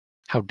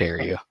How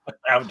dare you?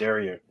 How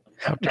dare you?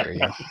 How dare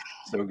you?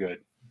 So good.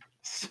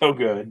 So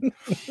good.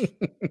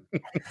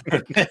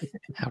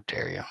 How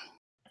dare you?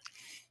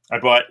 I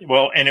bought,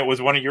 well, and it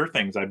was one of your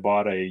things. I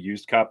bought a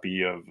used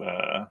copy of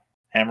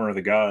Hammer of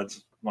the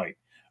Gods. I'm like,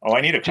 oh, I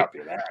need a copy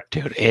of that.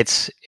 Dude,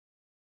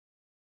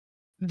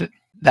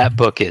 that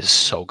book is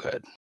so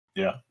good.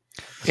 Yeah.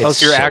 So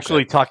you're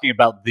actually talking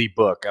about the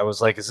book. I was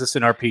like, is this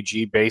an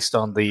RPG based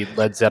on the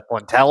Led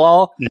Zeppelin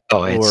tell-all?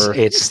 No,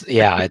 it's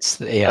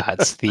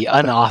the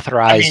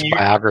unauthorized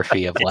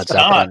biography of Led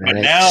Zeppelin, but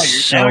and now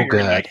it's so you're good.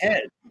 in my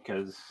head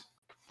because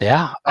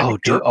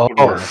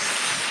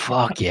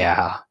Fuck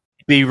yeah!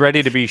 Be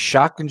ready to be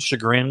shocked and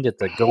chagrined at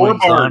the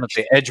goings on at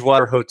the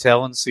Edgewater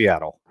Hotel in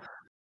Seattle.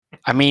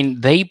 I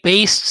mean, they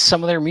based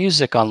some of their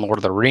music on Lord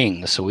of the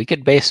Rings, so we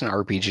could base an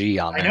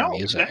RPG on their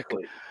music.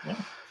 Exactly. Yeah.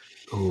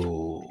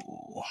 Ooh.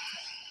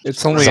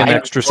 It's only an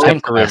extra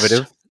step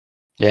derivative.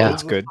 Yeah,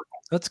 that's good.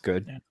 That's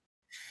good. Yeah.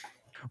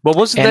 Well,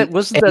 wasn't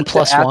that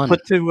plus one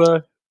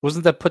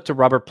wasn't that put to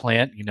Robert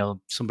Plant? You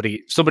know,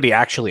 somebody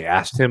actually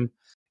asked him,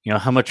 you know,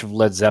 how much of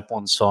Led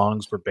Zeppelin's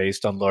songs were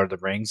based on Lord of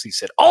the Rings. He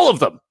said all of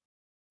them.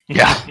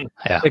 Yeah,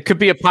 yeah. It could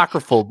be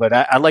apocryphal, but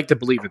I like to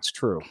believe it's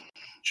true.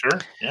 Sure.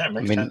 Yeah, it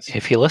makes sense.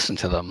 If you listen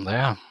to them,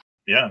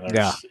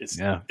 it's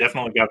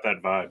definitely got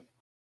that vibe.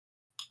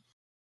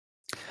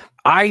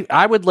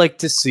 I would like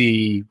to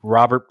see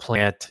Robert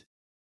Plant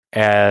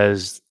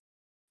as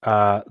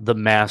the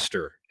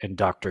Master in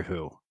Doctor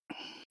Who.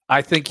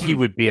 I think he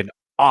would be an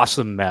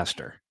awesome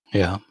Master.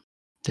 Yeah.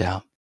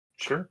 Yeah.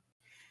 Sure.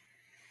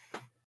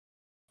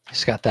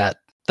 He's got that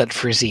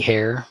frizzy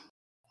hair.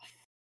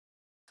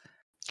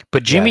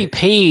 But Jimmy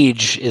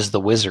Page is the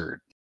wizard.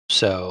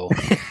 So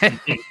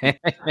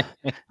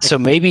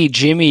maybe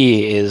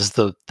Jimmy is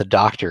the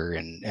doctor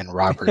and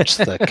Robert's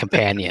the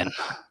companion.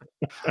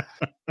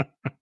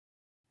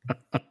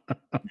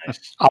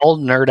 Nice. I'll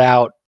nerd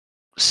out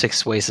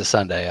 6 Ways to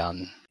Sunday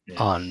on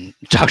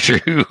Doctor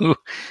Who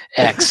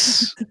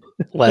X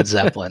Led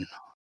Zeppelin.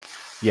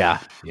 Yeah.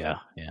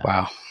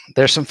 Wow.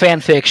 There's some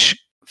fanfic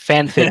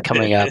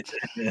coming up.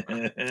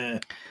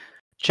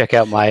 Check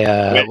out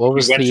my what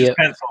was the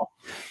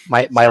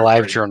my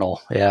live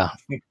journal. Yeah.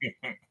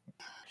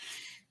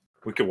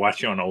 We could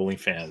watch you on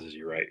OnlyFans as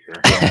you write your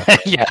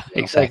yeah,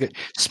 exactly.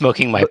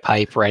 Smoking my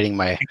pipe, writing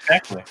my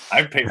exactly.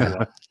 I'd pay for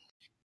that.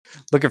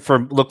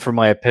 Look for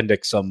my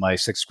appendix on my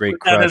 6th grade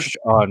crush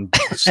on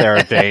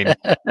Sarah Dane.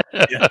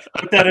 Yeah,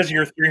 put that as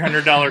your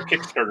 $300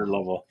 Kickstarter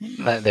level.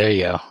 There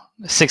you go.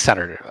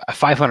 600,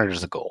 500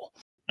 is the goal.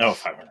 Oh,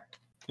 500.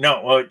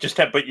 No, well,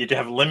 but you'd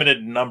have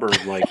limited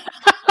numbers like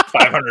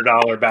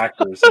 $500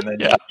 backers, and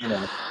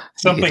then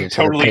something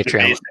totally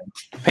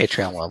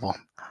Patreon level.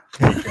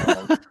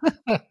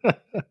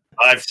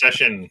 Live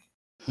session.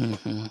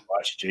 Mm-hmm.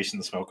 Watch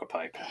Jason smoke a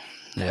pipe.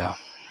 Yeah.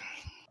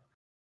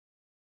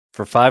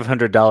 For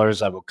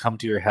 $500, I will come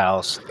to your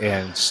house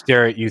and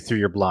stare at you through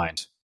your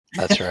blind.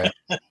 That's right.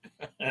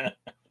 How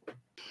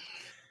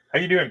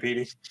you doing,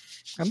 Petey?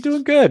 I'm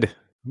doing good.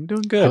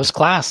 It was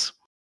class.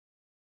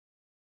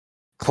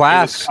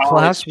 Class was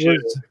college prep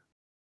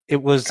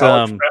for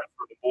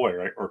the boy,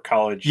 right? Or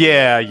college.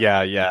 Yeah.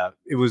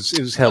 It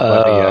was held by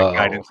the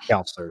guidance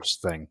counselors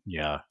thing.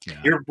 Yeah.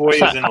 Your boy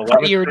is in 11th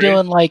grade. You were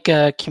doing like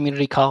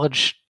community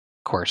college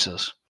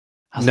courses.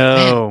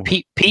 No,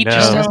 like, Pete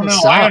just doesn't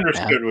stop, I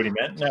understood what he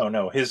meant.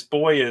 No, his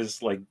boy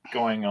is like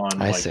going on.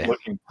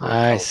 Looking for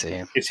I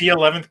see. Is he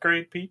 11th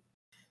grade, Pete?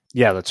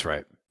 Yeah, that's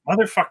right.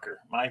 Motherfucker,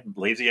 my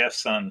lazy ass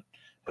son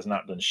has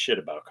not done shit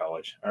about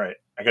college. All right,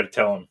 I got to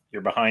tell him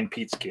you're behind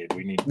Pete's kid.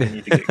 We need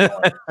to get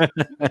going.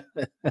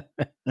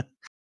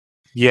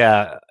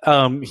 Yeah,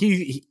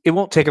 it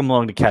won't take him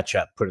long to catch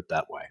up. Put it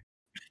that way.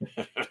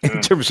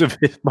 In terms of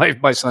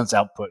my son's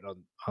output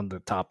on the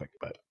topic,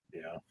 but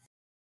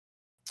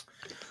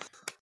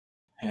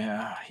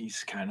yeah,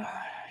 he's kind of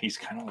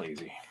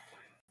lazy.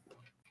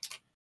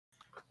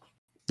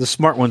 The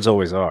smart ones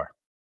always are.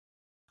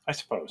 I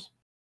suppose.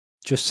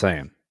 Just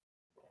saying.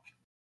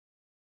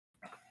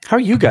 How are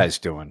you guys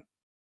doing?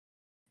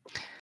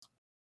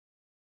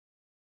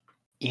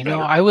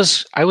 I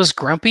was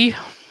grumpy,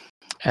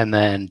 and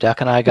then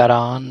Duck and I got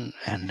on,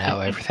 and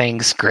now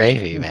everything's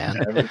gravy,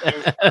 man.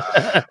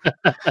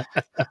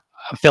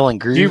 I'm feeling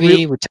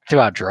groovy. We talked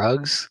about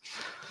drugs.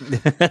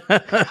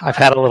 I've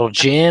had a little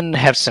gin,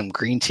 have some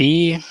green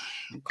tea.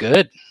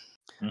 Good.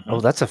 Oh,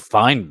 that's a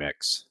fine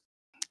mix.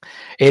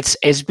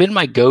 It's been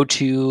my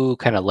go-to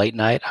kind of late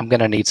night. I'm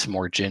gonna need some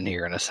more gin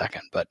here in a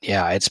second, but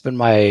yeah, it's been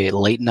my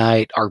late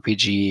night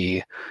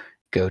RPG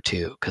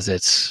go-to because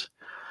it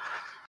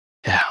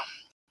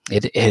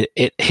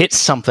hits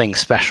something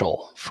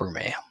special for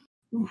me.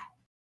 Ooh.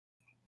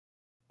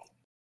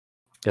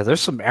 Yeah,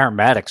 there's some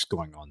aromatics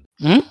going on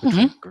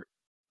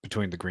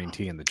between the green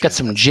tea and the gin. Got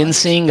some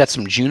ginseng, got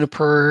some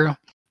juniper.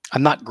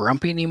 I'm not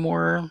grumpy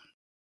anymore.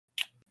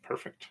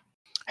 Perfect.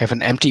 I have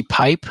an empty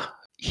pipe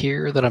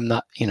here that I'm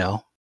not,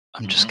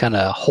 I'm just kind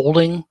of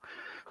holding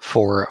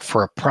for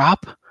a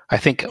prop. I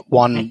think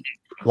one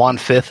Juan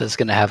Fifth is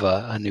going to have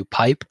a new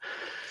pipe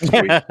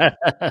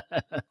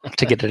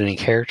to get at any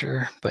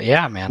character. But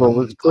yeah, man.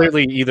 Well, it's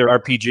clearly either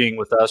RPGing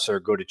with us or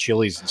go to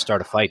Chili's and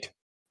start a fight.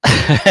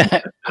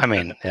 I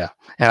mean, yeah,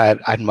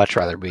 I'd much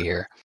rather be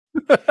here.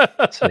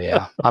 So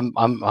yeah,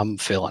 I'm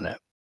feeling it.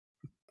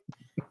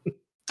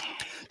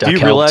 Do you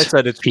realize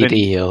that it's been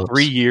PD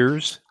 3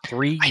 years?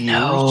 3 years. I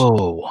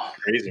know.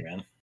 Crazy,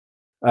 man.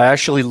 I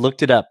actually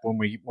looked it up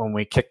when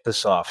we kicked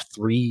this off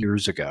 3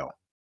 years ago.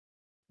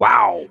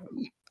 Wow.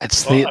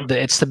 It's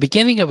it's the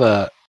beginning of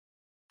a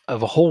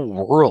whole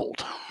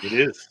world. It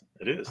is.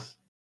 It is.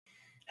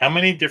 How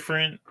many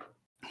different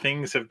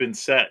things have been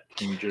set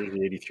in New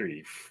Jersey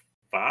 83?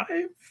 5?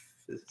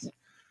 It's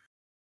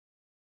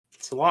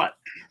a lot.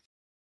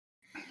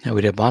 Yeah,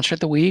 we did Monster of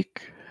the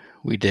Week.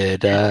 We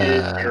did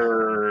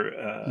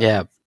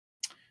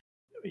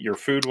your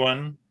food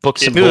one.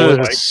 Books and Good.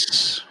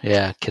 Bullets.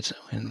 Yeah, kids.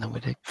 And then we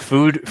did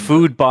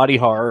Food body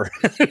horror.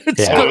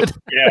 Yeah.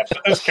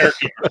 Those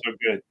characters are so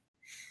good.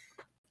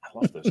 I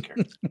love those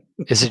characters.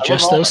 Is it I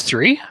just love all those of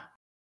three?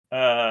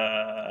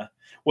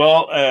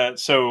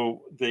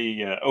 So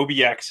the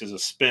OBX is a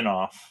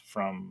spin-off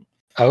from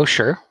Oh,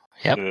 sure.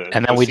 Yep. And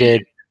then the we CD.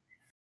 did,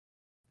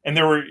 And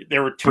there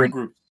were two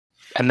groups.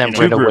 and then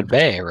You know, Brindlewood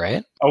Bay,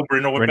 right? Oh,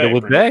 Brindlewood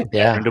Brindlewood Bay. Bay.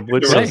 Yeah.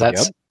 Brindlewood So Bay.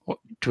 that's Yep.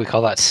 do we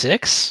call that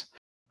 6?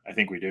 I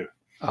think we do.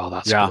 Oh,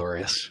 that's Yeah.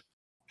 glorious!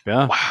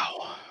 Yeah.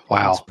 Wow.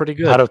 That's pretty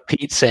good. Out of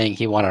Pete saying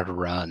he wanted to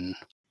run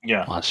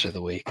Yeah. Monster of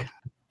the Week.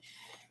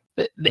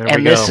 There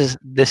And we this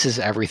go. is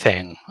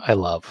everything I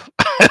love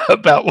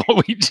about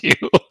what we do.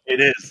 It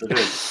is. It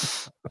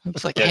is.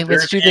 It's like, Yeah, hey,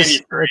 let's do this.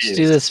 Jersey Let's 83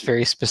 do is- this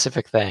very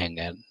specific thing,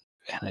 and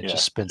it Yeah,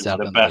 just spins It's out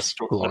the in best, this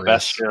the glorious.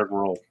 best shared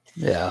world.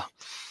 Yeah,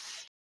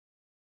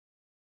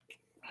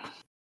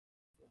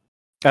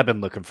 I've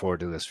been looking forward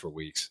to this for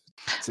weeks.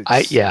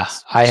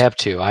 It's- I have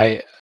too.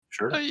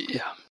 Sure.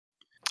 Yeah,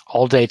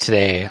 all day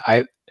today.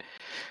 I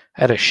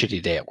had a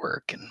shitty day at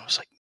work, and was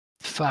like,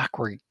 "Fuck,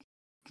 we're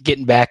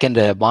getting back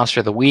into Monster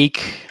of the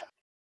Week."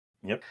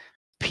 Yep.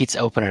 Pete's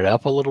opened it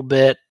up a little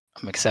bit.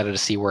 I'm excited to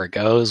see where it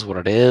goes, what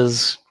it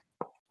is,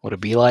 what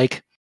it be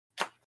like.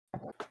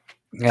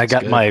 I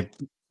got good. my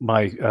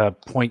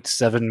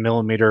 0.7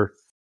 millimeter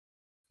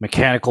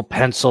mechanical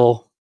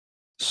pencil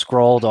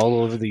scrawled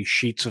all over these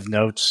sheets of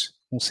notes.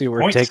 We'll see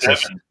where it takes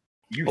us. 0.7.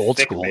 You Old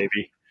thick, school.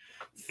 baby.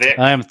 Thick.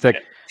 I am thick.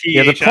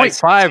 Yeah, the THICC.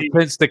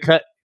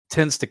 0.5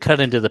 tends to cut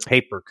into the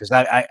paper because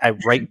I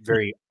write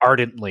very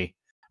ardently.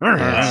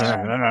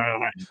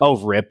 Oh,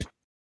 rip.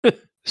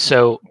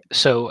 So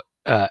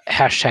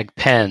hashtag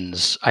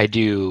pens. I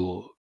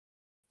do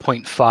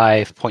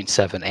 0.5,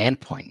 0.7, and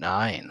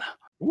 0.9.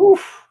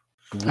 Woof.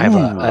 I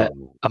have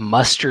a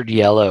mustard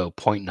yellow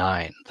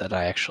 0.9 that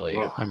I actually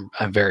Whoa.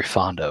 I'm very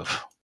fond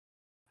of.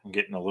 I'm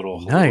getting a little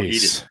Nice.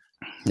 heated.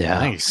 Yeah,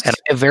 Nice. and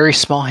I have very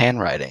small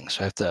handwriting,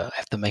 so I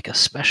have to make a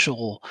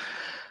special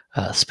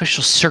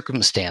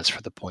circumstance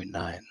for the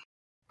 0.9.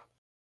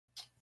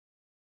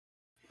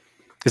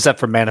 Is that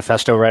for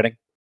manifesto writing?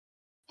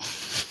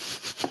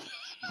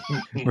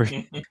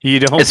 You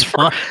don't. It's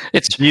for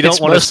it's You don't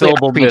it's want a mostly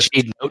syllable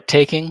RPG note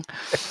taking.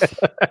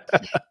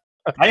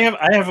 I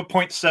have a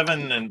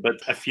 0.7, but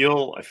I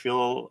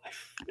feel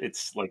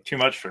it's like too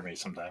much for me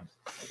sometimes.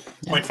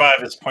 Yeah.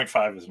 0.5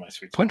 is my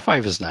sweet spot.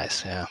 0.5 is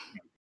nice. Yeah,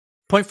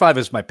 0.5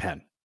 is my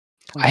pen.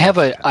 I have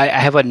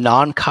a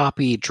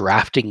non-copy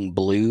drafting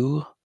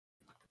blue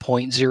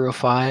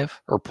 0.05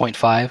 or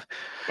 0.5.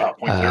 About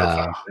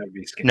 0.05. That'd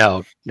be scary.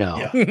 No,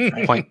 Yeah.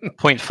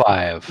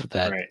 0.5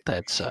 that Right.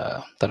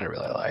 that I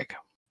really like.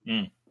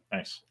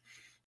 Nice.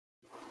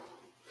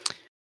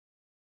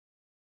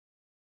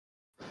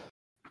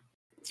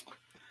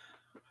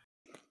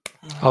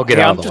 I'll get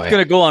Yeah, out I'm of the just way.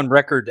 gonna go on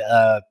record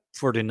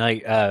for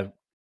tonight.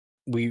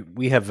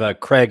 We have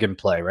Craig in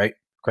play, right?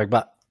 Craig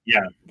Bot.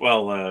 Yeah.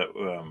 Well,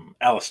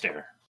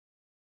 Alistair,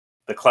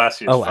 the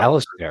classiest. Oh, fucker.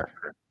 Alistair.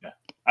 Yeah.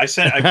 I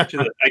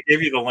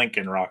gave you the link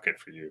in Rocket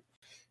for you.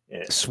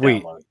 to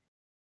Sweet.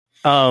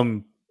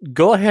 download.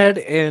 Go ahead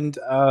and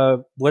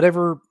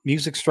whatever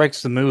music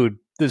strikes the mood.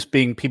 This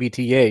being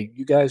PBTA,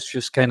 you guys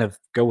just kind of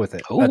go with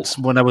it. Oh, That's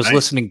when I was nice.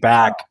 listening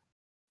back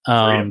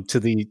Freedom. to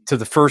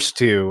the first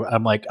two.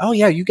 I'm like, oh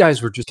yeah, you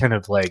guys were just kind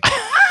of like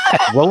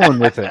rolling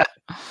with it.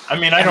 I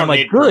mean, I And don't I'm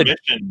like, need good.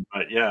 permission,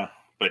 but yeah,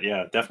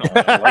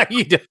 definitely. I like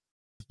it.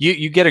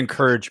 you get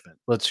encouragement.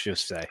 Let's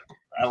just say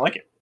I like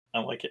it. I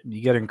like it.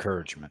 you get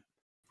encouragement.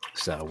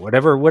 So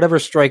whatever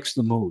strikes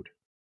the mood.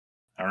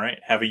 All right.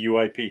 Have a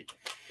UIP.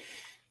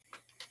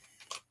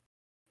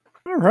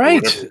 All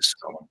right. Whatever it's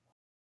called.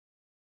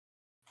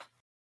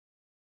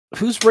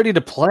 Who's ready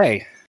to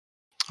play?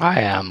 I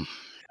am.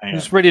 I am.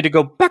 Who's ready to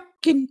go back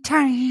in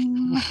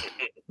time?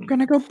 I'm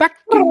gonna go back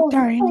in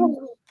time.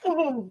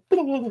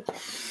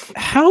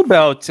 How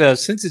about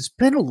since it's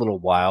been a little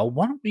while,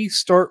 why don't we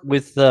start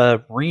with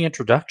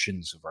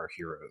reintroductions of our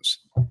heroes?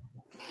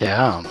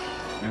 Yeah.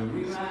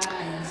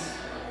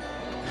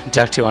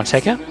 Duck, do you want to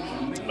take it?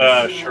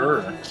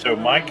 Sure. So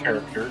my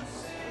character,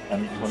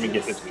 let me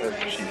get this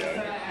character sheet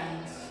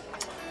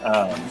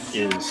out,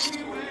 is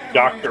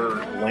Dr.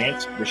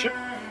 Lance Bishop.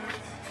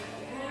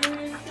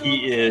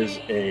 he is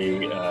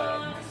a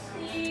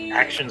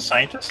action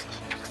scientist.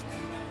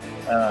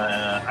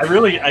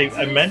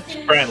 I meant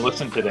to try and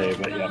listen today,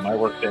 but yeah, my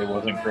work day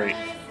wasn't great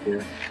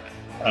here.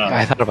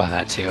 I thought about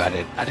that too. I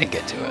didn't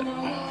get to it.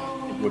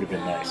 It would have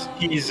been nice.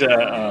 He's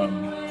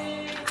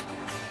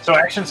so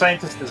action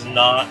scientist is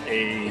not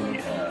a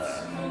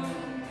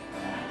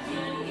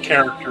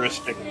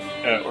characteristic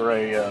or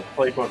a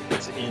playbook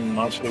that's in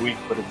Monster of the Week,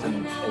 but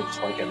it's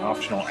like an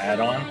optional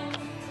add-on.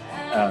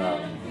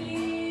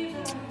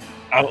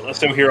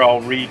 So here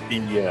I'll read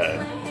the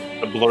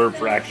blurb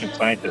for action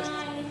scientist.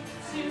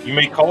 You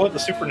may call it the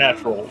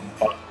supernatural,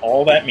 but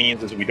all that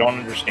means is we don't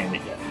understand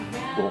it yet.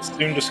 We'll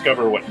soon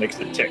discover what makes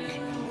it tick.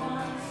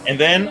 And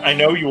then I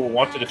know you will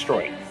want to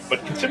destroy it.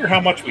 But consider how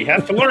much we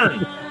have to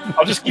learn.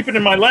 I'll just keep it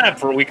in my lab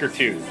for a week or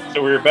two,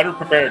 so we're better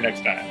prepared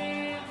next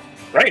time.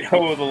 Right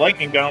ho, the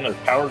lightning gun is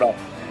powered up.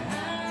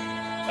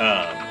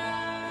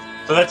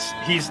 So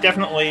he's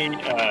definitely,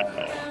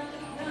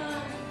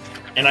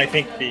 and I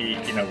think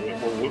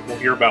we'll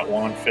hear about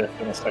Juan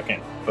Fifth in a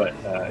second, but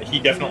he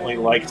definitely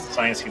likes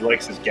science. He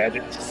likes his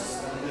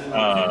gadgets.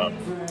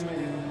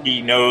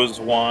 He knows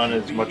Juan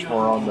is much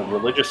more on the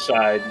religious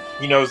side.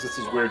 He knows this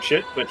is weird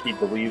shit, but he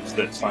believes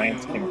that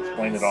science can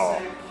explain it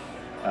all.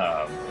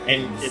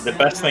 And the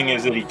best thing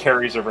is that he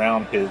carries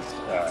around his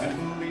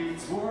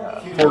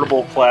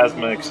portable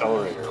plasma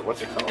accelerator.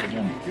 What's it called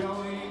again?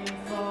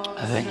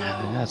 I think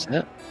that's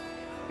it.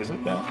 Is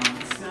it that?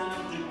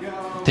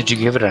 Did you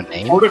give it a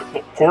name?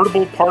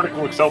 Portable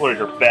particle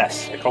accelerator.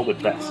 BESS. I called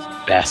it BESS.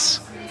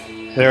 BESS.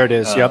 There it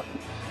is. Yep.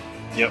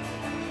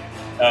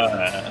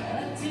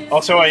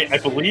 Also, I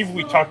believe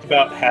we talked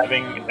about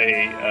having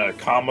a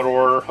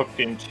Commodore hooked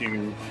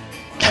into.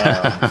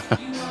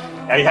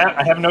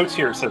 I have notes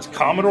here. It says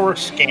Commodore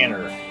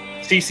scanner,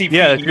 CCPEA.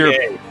 Yeah, it's your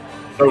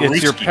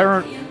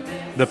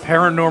the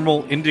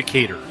paranormal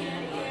indicator.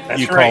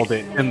 That's you called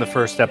it in the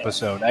first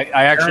episode. I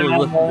actually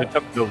listened and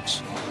took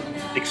notes.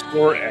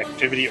 Explore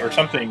activity or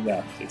something.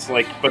 Yeah, it's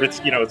like, but it's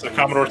it's a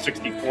Commodore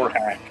 64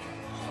 hack.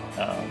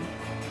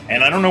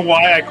 And I don't know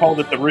why I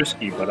called it the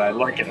Ruski, but I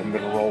like it. I'm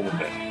going to roll with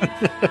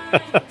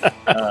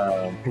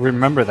it.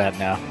 Remember that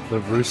now, the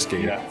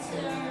Ruski. Yeah.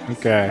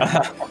 Okay.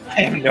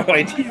 I have no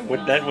idea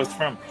what that was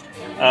from.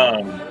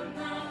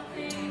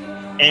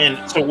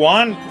 And so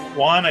Juan,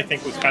 I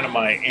think, was kind of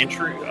my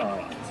entry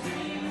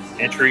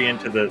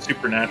into the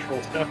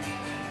supernatural stuff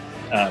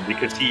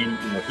because he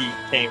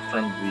came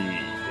from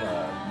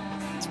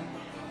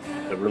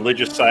the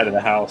religious side of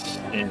the house,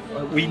 and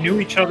we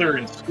knew each other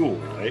in school,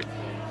 right?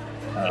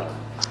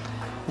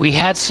 We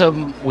had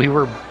some. We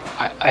were.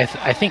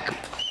 I think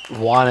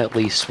Juan at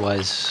least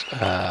was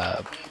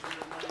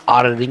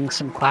auditing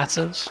some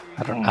classes.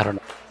 I don't know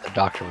what the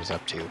doctor was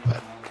up to,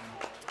 but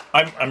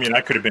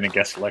I could have been a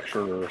guest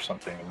lecturer or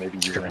something, and maybe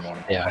you were in one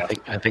of the classes.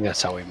 I think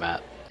that's how we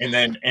met. And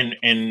then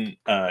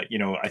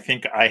I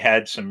think I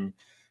had some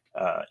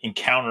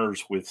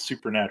encounters with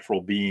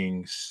supernatural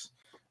beings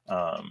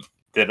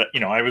that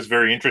I was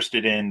very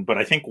interested in, but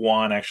I think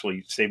Juan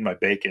actually saved my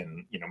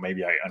bacon.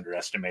 Maybe I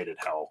underestimated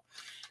how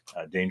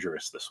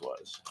dangerous this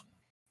was.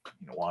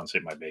 Juan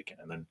saved my bacon,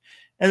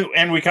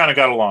 and we kind of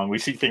got along. We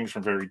see things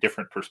from very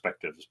different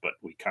perspectives, but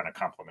we kind of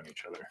complement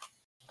each other.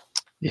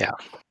 Yeah.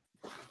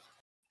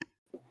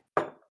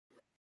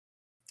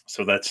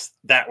 So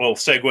that will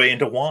segue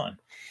into Juan.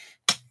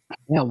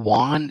 Yeah,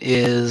 Juan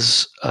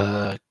is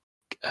a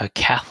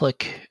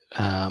Catholic,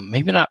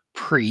 maybe not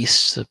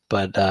priest,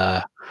 but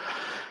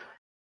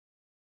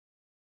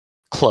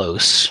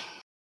close.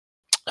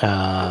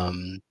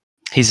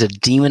 He's a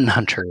demon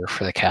hunter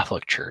for the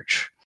Catholic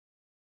Church.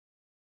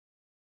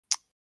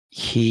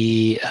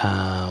 He's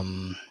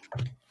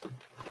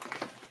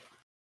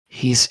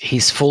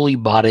fully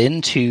bought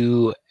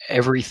into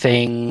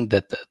everything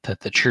that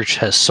the church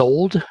has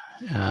sold.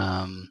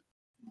 Kind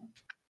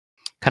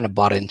of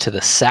bought into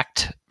the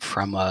sect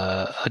from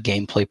a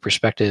gameplay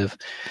perspective,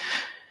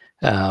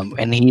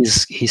 and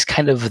he's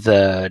kind of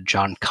the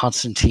John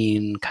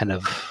Constantine kind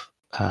of,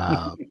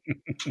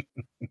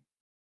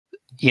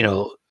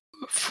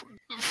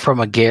 from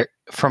a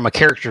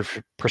character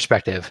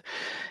perspective,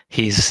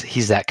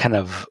 he's that kind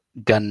of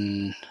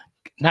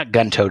not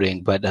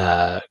gun-toting, but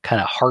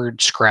kind of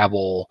hard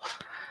scrabble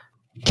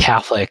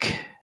Catholic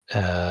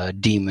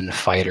demon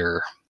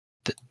fighter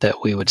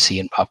that we would see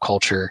in pop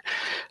culture.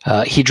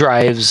 He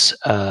drives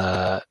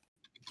a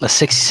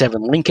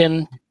 67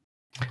 Lincoln,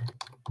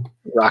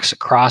 rocks a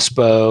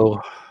crossbow,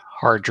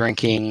 hard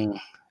drinking.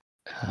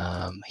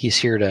 He's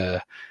here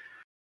to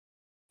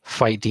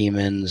fight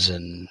demons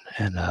and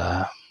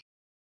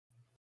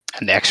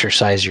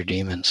exercise your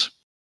demons.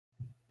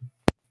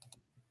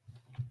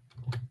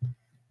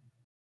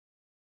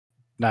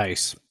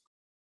 Nice.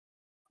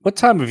 What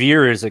time of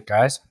year is it,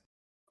 guys?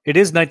 It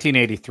is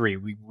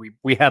 1983.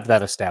 We have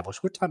that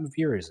established. What time of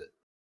year is it?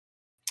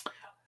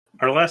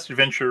 Our last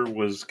adventure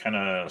was kind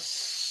of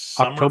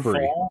October.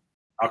 Yeah.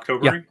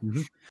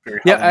 Mm-hmm.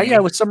 Yeah,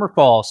 with summer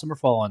fall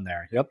in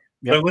there. Yep.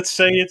 So let's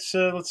say it's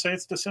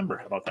December.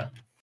 How about that?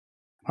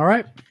 All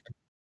right.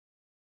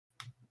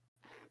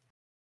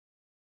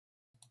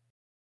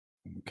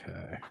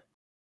 Okay.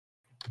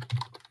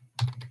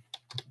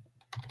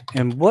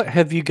 And what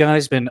have you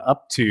guys been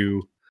up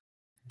to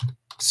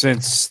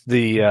since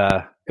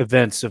the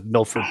events of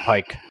Milford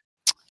Pike?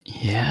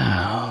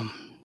 Yeah.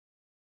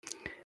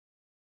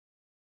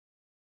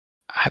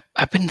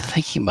 I've been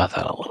thinking about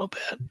that a little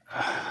bit.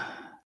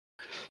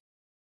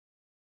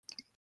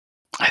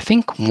 I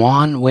think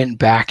Juan went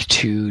back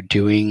to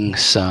doing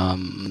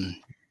some,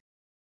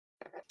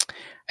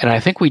 and I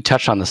think we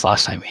touched on this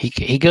last time.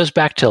 He goes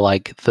back to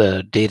like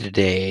the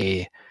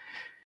day-to-day.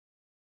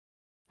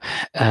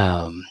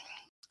 I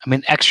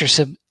mean,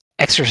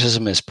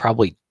 exorcism is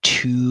probably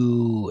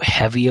too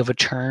heavy of a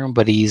term,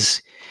 but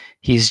he's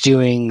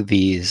doing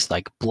these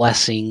like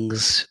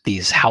blessings,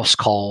 these house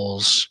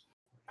calls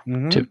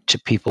to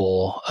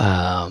people.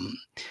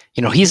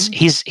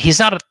 He's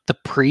not the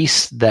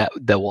priest that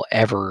will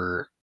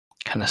ever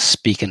kind of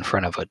speak in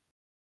front of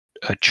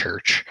a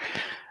church.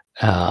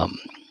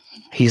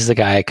 He's the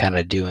guy kind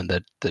of doing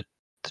the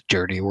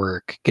dirty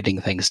work,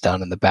 getting things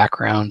done in the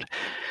background.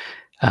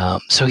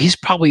 So he's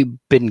probably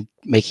been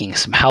making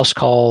some house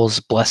calls,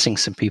 blessing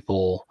some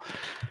people.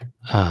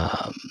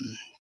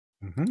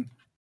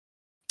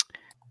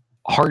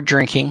 Hard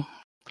drinking,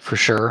 for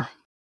sure.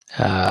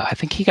 I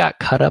think he got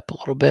cut up a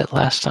little bit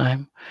last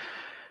time.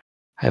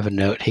 I have a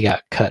note. He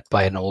got cut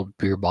by an old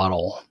beer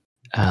bottle.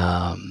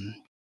 And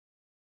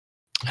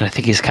I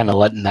think he's kind of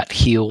letting that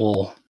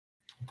heal.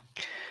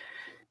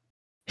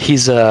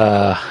 He's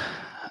like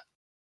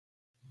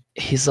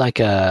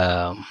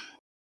a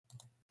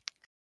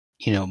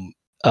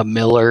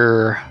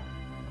Miller,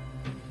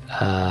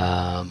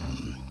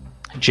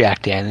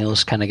 Jack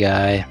Daniels kind of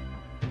guy.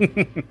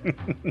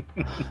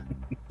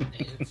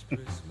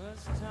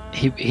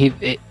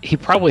 He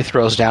probably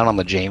throws down on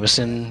the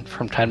Jameson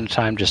from time to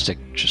time just to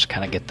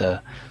kind of get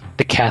the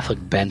Catholic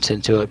bent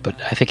into it, but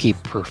I think he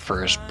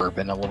prefers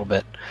bourbon a little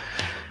bit.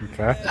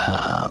 Okay.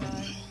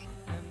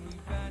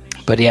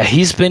 But yeah, I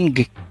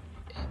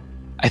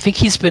think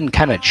he's been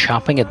kind of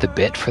chomping at the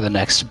bit for the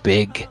next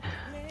big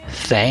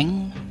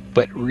thing,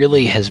 but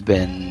really has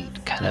been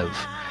kind of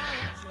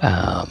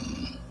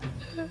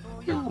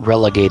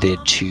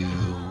relegated to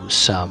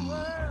some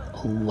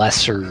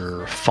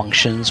lesser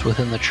functions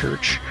within the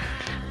church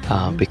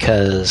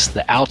because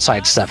the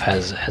outside stuff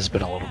has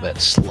been a little bit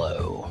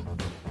slow.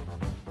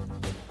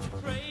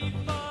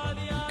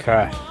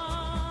 Okay.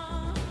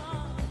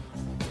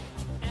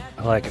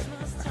 I like it.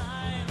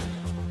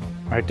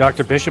 All right,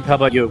 Dr. Bishop, how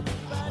about you?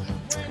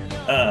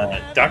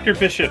 Dr.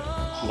 Bishop,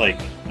 I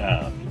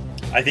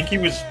think he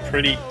was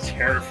pretty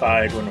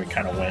terrified when we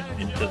kind of went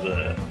into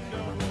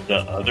the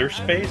other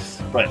space,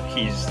 but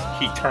he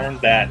turned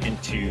that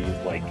into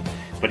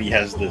but he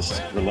has this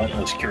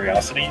relentless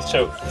curiosity.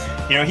 So,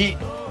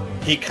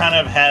 he kind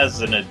of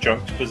has an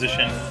adjunct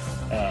position.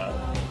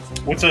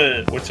 What's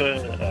a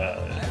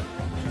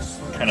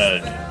kind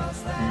of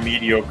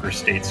mediocre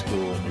state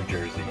school in New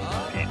Jersey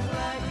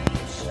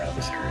around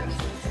this area?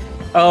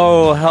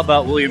 Oh, how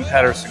about William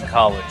Patterson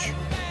College?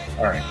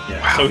 All right, yeah.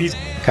 Wow. So he's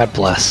God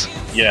bless.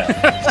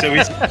 Yeah. So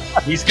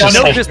he's got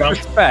no no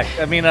disrespect.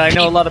 I mean, I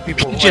know a lot of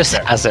people He just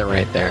has it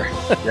right there.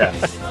 Yeah.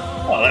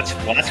 Well, that's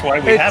why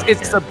we have it.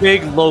 It's here. a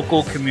big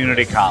local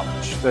community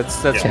college.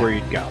 That's Yeah. where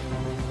you'd go.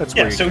 That's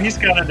Yeah. where So he's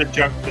got an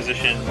adjunct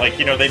position.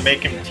 They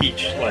make him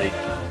teach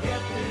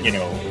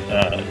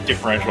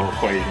differential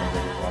equations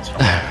every once in a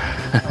while.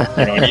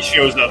 And he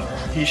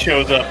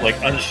shows up like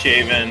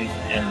unshaven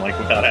and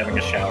without having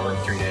a shower in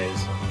 3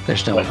 days.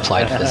 There's no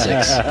applied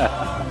physics.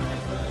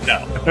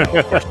 No, of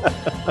course not.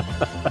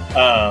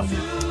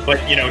 But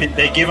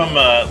they give him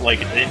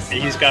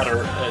he's got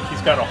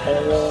a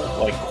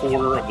whole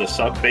quarter of the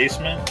sub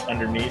basement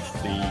underneath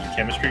the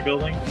chemistry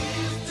building,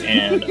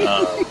 and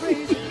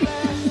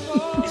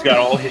he's got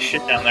all his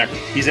shit down there.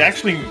 He's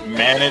actually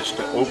managed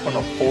to open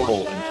a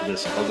portal into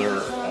this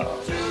other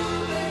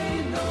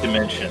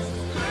dimension,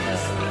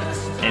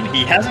 and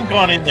he hasn't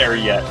gone in there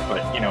yet.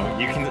 But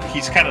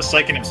he's kind of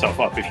psyching himself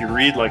up. If you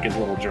read his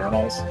little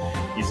journals,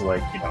 he's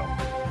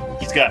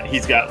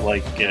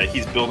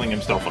he's building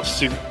himself a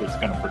suit that's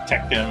going to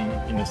protect him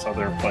in this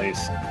other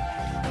place.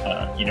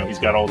 He's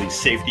got all these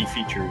safety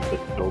features that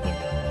the building.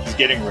 He's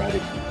getting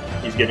ready.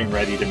 He's getting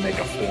ready to make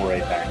a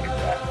foray back into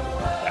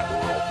that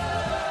world.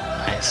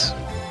 Nice.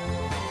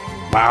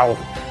 Wow.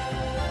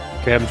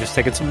 Okay, I'm just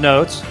taking some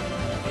notes.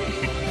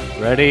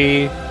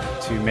 Ready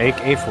to make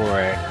a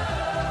foray.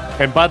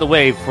 And by the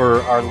way,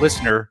 for our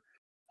listener,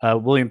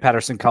 William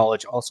Patterson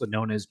College, also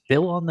known as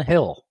Bill on the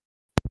Hill.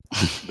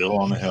 Bill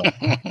on the Hill.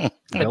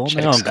 Bill on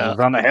the Hill. Bill's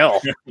on the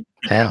hill.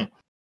 Yeah.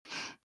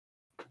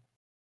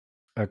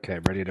 Okay,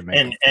 ready to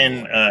make.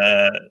 And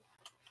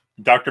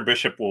Dr.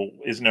 Bishop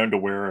is known to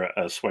wear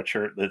a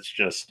sweatshirt that's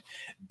just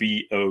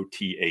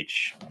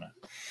BOTH on it.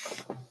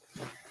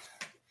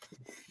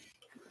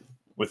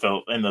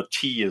 And the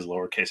T is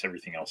lowercase.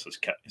 Everything else is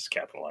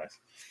capitalized.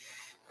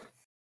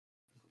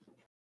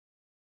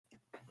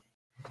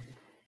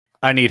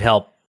 I need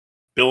help.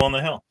 Bill on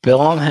the Hill. Bill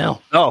on the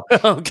Hill. Oh,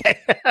 okay.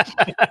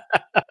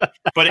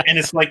 And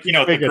it's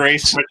the gray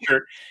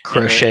sweatshirt,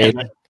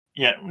 Crocheted.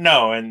 Yeah,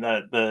 no, and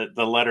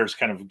the letters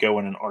kind of go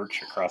in an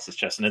arch across his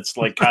chest, and it's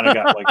like kind of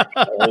got like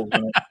holes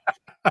in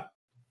it.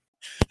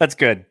 That's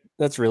good.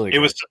 That's really It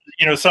good. was,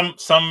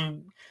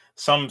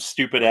 some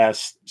stupid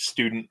ass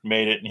student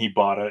made it, and he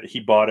bought it,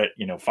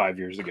 5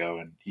 years ago,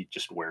 and he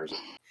just wears it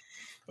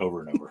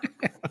over and over.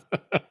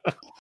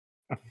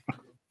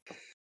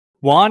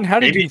 Juan, how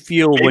did you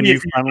feel when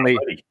you finally?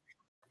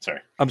 Sorry,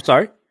 I'm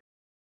sorry.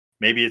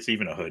 Maybe it's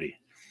even a hoodie.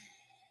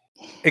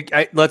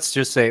 Let's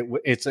just say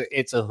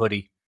it's a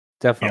hoodie.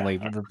 Definitely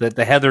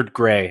the heathered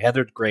gray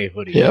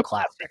hoodie. Yep.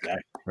 Classic,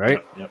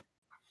 right? Yep.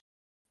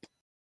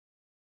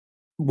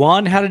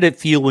 Juan, how did it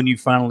feel when you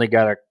finally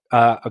got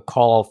a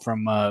call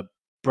from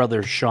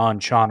brother Sean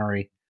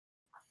Connery?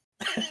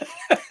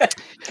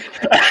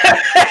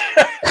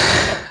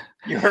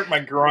 You hurt my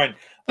groin.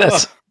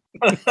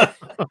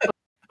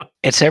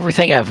 It's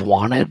everything I've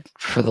wanted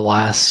for the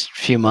last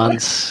few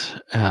months.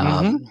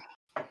 I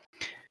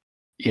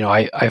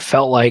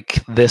felt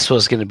like this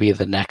was going to be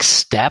the next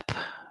step.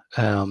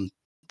 The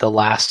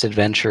last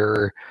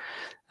adventure,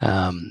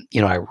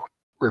 I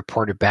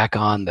reported back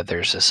on that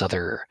there's this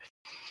other,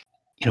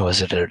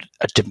 is it a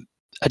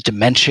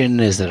dimension?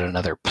 Is it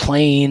another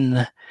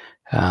plane?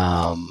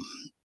 My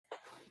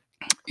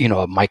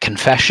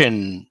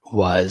confession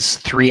was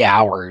 3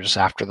 hours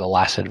after the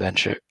last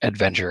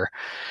adventure.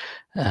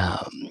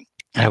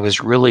 I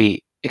was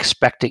really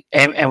expecting,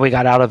 and we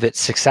got out of it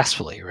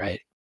successfully,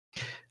 right?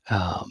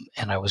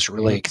 And I was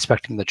really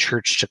expecting the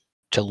church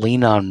to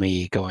lean on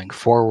me going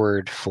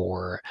forward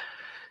for,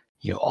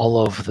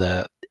 all of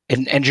the,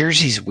 and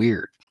Jersey's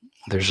weird.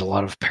 There's a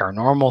lot of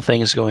paranormal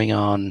things going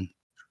on.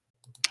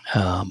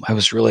 I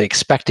was really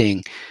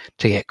expecting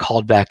to get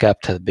called back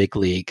up to the big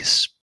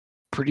leagues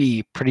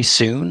pretty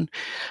soon.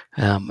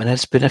 And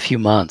it's been a few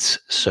months.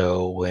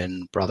 So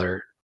when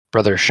brother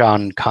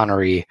Sean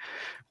Connery,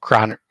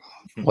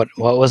 what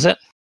was it?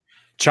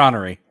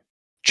 Connery.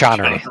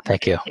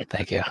 Thank you.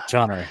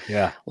 Connery.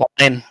 Yeah. Well,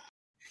 then,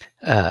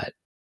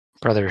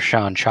 brother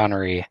Sean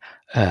Connery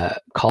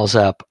calls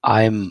up.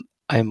 I'm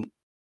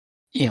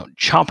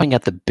chomping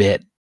at the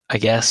bit, I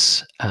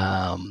guess.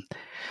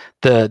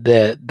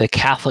 The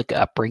Catholic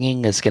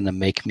upbringing is going to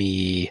make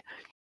me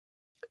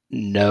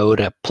know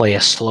to play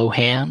a slow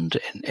hand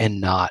and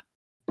not,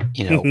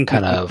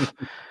 kind of,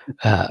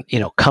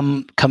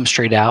 come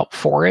straight out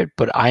for it.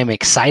 But I'm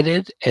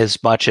excited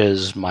as much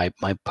as my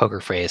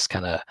poker face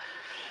kind of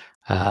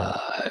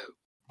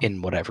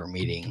in whatever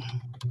meeting.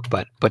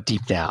 But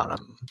deep down,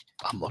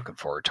 I'm looking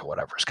forward to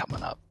whatever's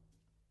coming up.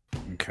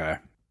 Okay.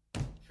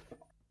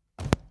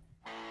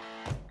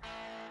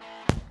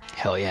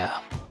 Hell yeah.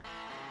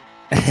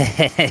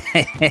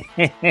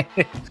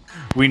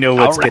 We know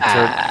what's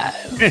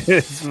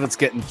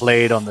getting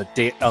played on the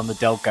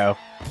Delco,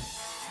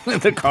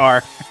 the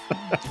car,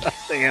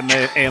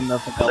 the AM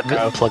nothing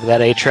Delco. Plug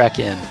that A-track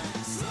in.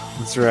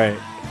 That's right.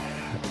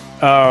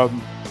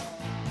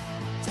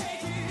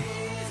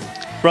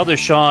 Brother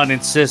Sean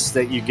insists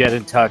that you get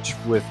in touch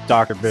with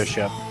Dr.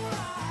 Bishop.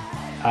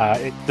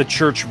 The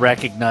church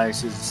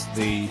recognizes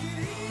the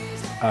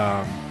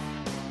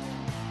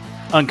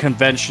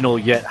unconventional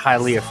yet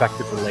highly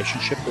effective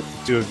relationship that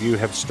the two of you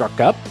have struck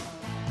up.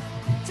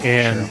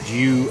 And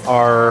you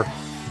are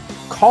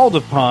called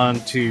upon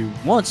to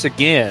once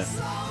again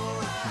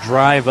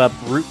drive up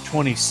Route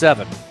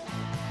 27.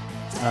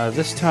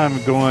 This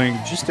time going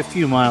just a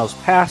few miles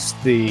past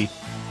the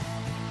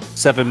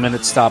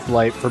 7-minute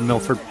stoplight for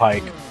Milford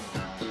Pike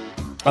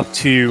up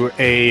to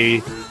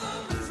a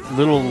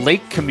little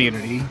lake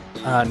community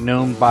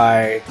known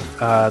by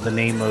the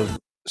name of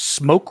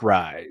Smoke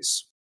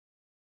Rise.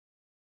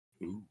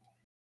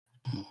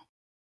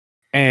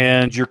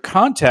 And your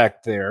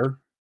contact there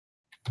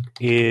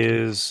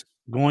is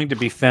going to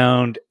be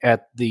found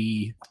at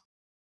the...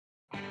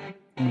 Let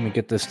me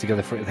get this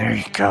together for you. There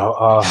you go.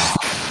 Oh,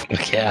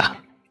 yeah.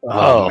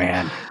 Oh,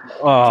 man.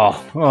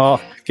 Oh,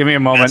 give me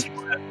a moment.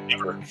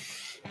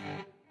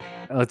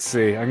 Let's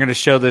see. I'm going to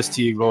show this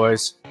to you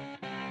boys.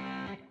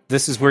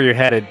 This is where you're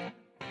headed.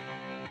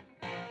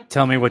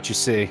 Tell me what you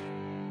see.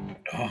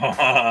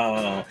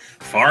 Oh,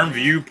 Farm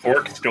View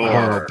Pork Store.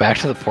 Oh, back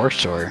to the pork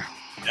store.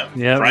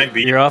 Yep.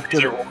 You're off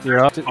to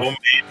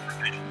homemade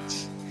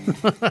provisions.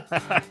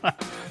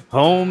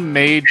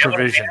 Homemade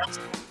provisions.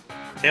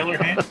 Taylor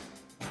ham.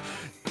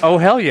 Oh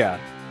hell yeah!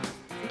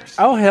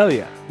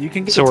 You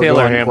can get so the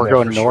Taylor ham. We're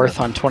going north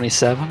on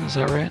 27. Is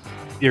that right?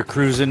 You're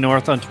cruising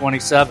north on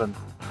 27.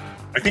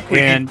 I think we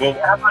need. Well,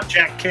 how about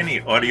Jack Kenny,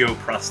 audio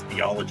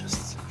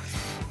prostheologist?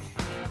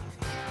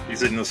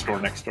 He's in the store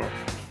next door.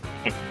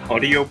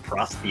 Audio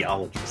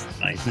prostheologist.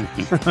 Nice.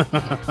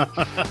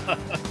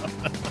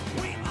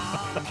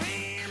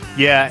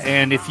 Yeah,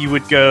 and if you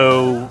would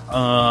go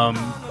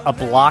a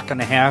block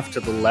and a half to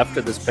the left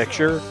of this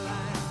picture,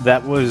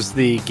 that was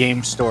the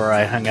game store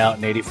I hung out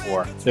in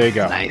 '84. There you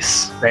go.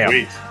 Nice.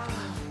 Bam.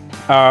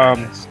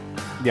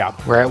 Yeah.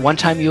 Where at one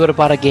time you would have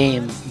bought a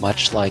game,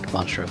 much like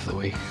Monster of the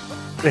Week.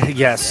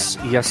 Yes,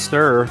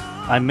 sir.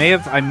 I may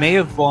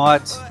have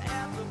bought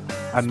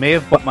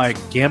my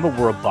Gamma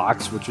World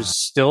box, which is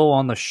still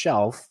on the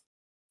shelf.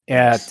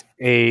 at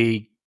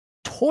a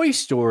toy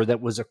store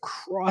that was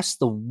across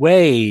the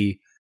way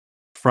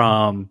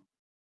from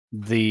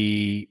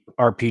the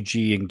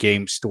RPG and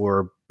game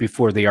store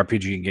before the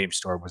RPG and game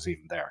store was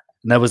even there.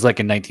 And that was like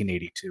in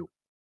 1982.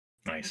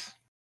 Nice.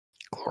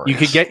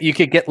 Glorious. You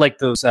could get like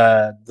those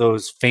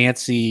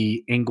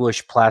fancy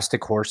English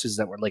plastic horses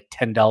that were like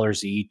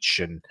 $10 each,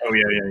 and Oh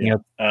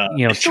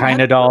yeah.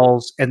 China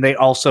dolls, and they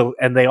also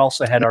had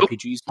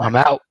RPGs. I'm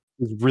out.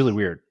 It was really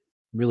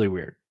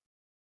weird.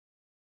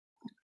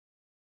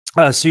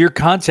 So your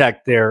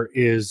contact there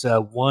is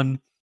one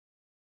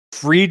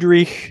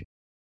Friedrich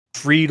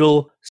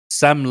Friedel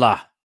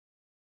Semla.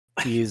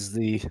 He is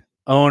the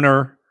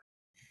owner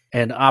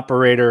and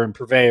operator and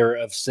purveyor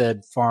of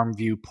said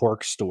Farmview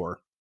pork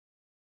store.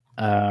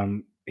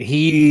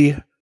 He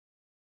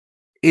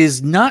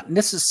is not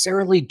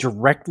necessarily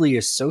directly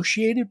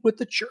associated with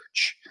the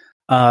church.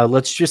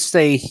 Let's just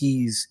say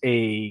he's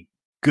a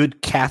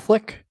good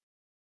Catholic.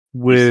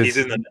 He's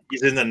in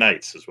the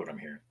Knights, is what I'm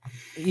hearing.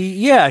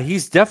 Yeah,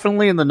 he's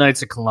definitely in the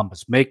Knights of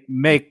Columbus.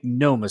 Make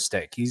no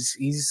mistake.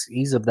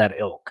 He's of that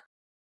ilk.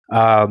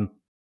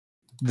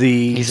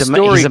 The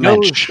story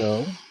goes,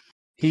 though,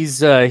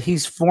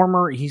 he's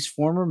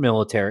former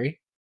military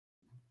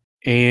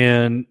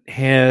and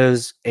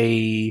has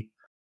a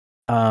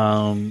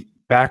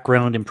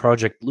background in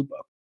Project Blue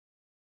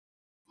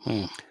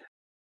Book.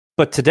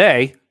 But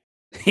today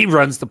he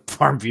runs the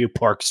Farmview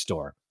Park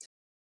store.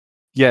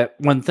 Yet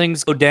when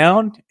things go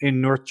down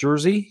in North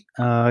Jersey,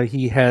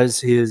 he has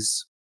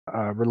his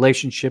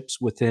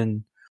relationships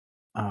within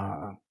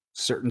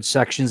certain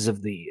sections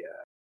of the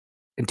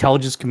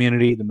intelligence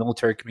community, the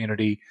military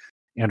community,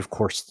 and of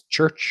course the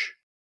church.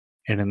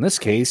 And in this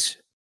case,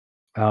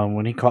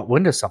 when he caught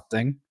wind of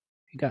something,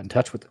 he got in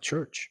touch with the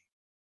church.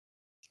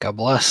 God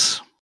bless.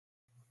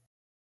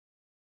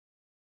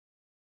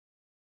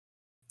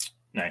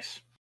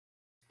 Nice.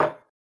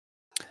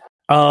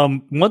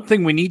 One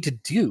thing we need to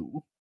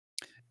do,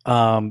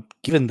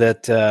 given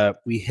that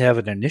we have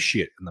an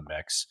initiate in the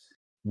mix,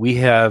 we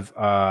have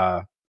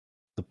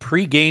the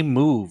pre-game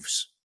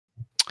moves.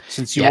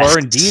 Since you are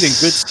indeed in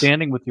good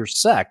standing with your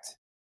sect,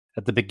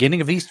 at the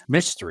beginning of each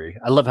mystery,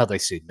 I love how they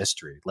say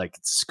mystery, like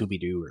it's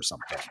Scooby-Doo or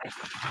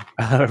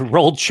something.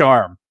 Roll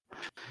charm.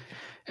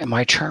 And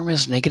my charm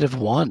is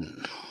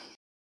 -1.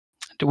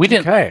 We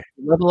didn't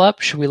level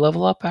up. Should we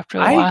level up after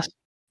the last?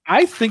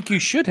 I think you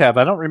should have.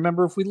 I don't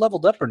remember if we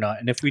leveled up or not.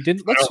 And if we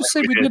didn't, let's just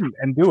say we didn't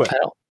and do it.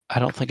 I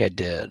don't think I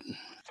did.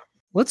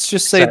 Let's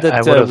just say that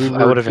I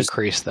would have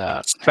increased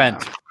that.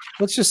 Spent. Yeah.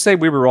 Let's just say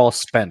we were all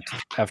spent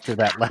after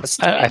that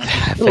last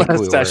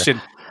session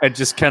and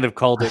just kind of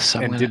called it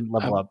and didn't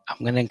level up. I'm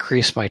going to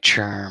increase my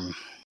charm.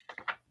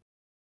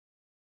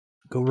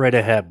 Go right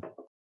ahead.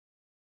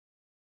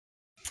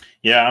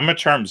 Yeah, I'm a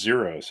charm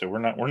 0, so we're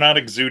not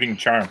exuding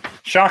charm.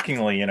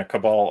 Shockingly, in a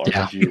Cabal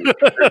RPG,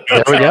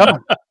 there we go.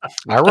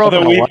 I rolled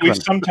an 11. We've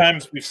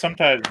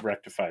sometimes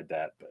rectified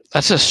that, but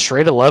that's a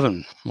straight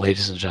 11,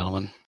 ladies and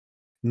gentlemen.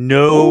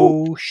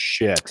 No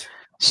shit.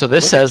 So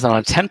this says that on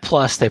a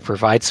 10+, they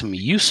provide some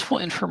useful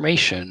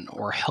information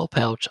or help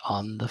out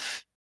on the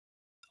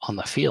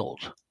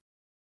field.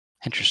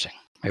 Interesting.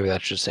 Maybe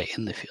that should say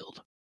in the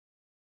field.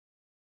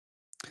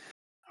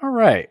 All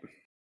right.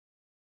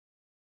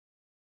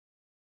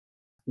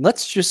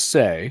 Let's just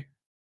say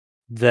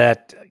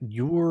that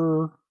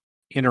your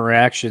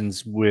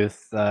interactions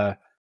with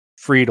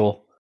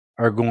Friedel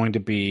are going to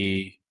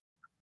be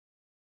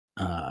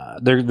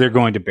they're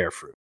going to bear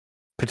fruit,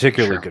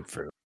 particularly good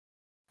fruit.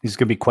 He's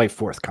going to be quite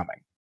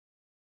forthcoming,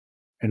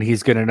 and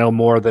he's going to know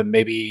more than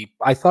maybe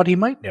I thought he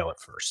might know at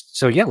first.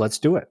 So yeah, let's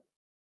do it.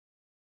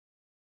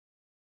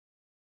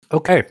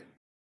 Okay.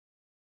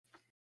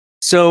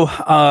 So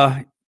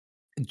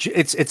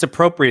it's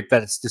appropriate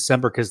that it's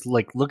December because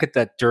look at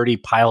that dirty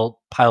piled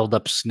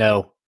up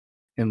snow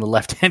in the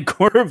left-hand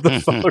corner of the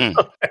photo.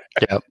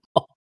 Yep.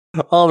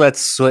 All that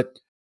soot,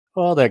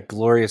 all that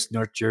glorious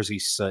North Jersey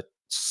soot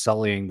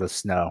sullying the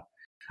snow.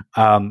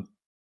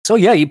 So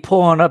yeah, you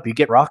pull on up, you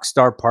get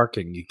Rockstar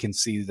parking. You can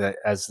see that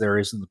as there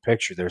is in the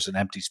picture, there's an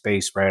empty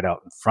space right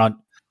out in front,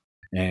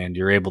 and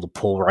you're able to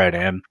pull right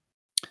in.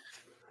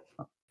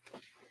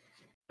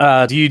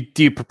 Do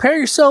you prepare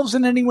yourselves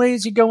in any way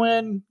as you go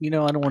in? I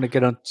don't want to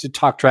get on to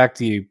talk track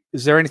to you.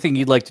 Is there anything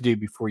you'd like to do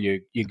before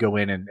you go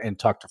in and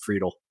talk to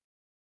Friedel?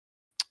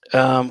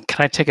 Can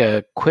I take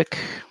a quick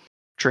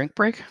drink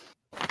break?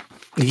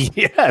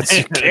 Yes,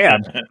 you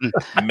can.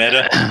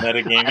 Meta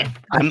gaming.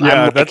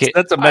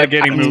 That's a meta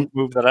gaming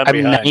move that I'm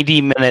behind.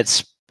 90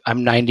 minutes.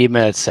 I'm 90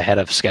 minutes ahead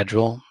of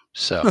schedule.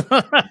 So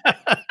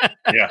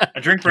yeah,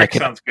 a drink break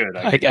sounds good.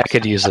 I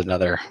could use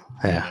another.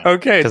 Yeah.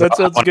 Okay, that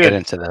sounds good. Get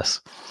into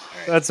this.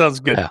 That sounds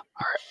good. Yeah.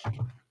 All right.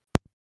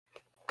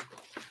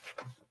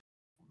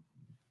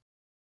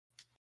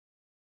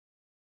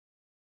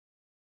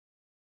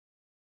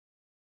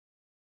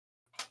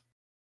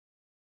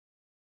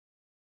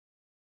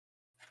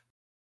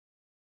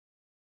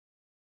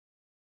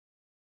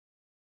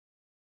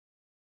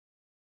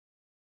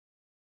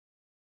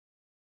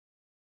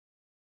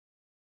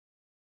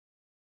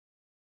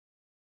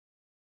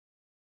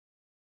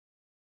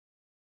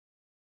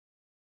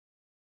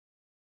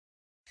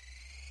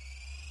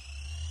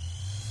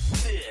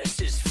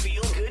 This is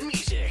Feel Good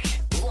Music,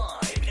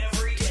 live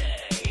every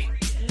day.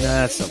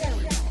 That's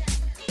something.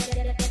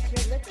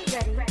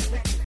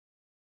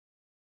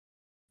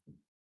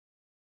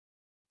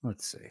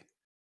 Let's see.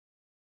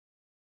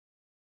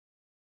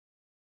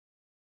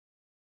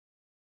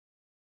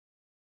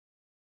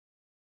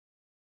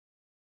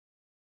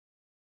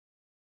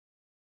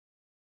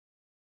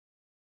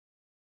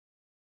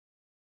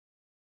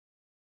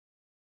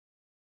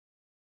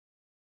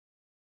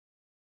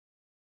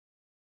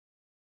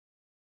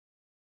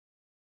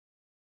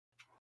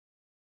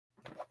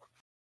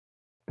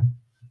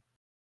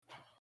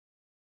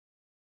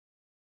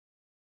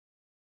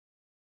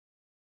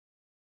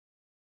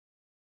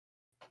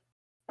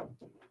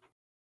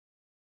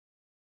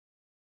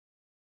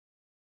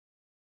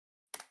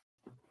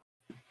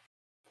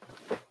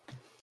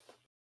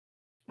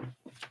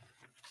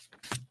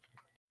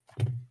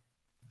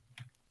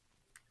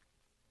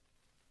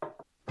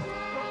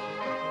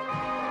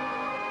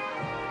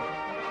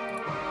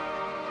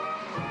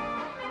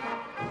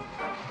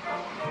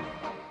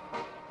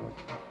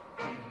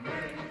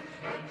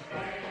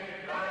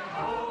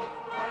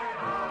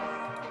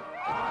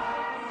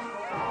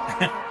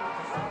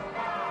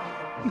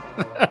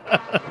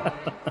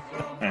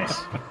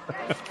 Nice.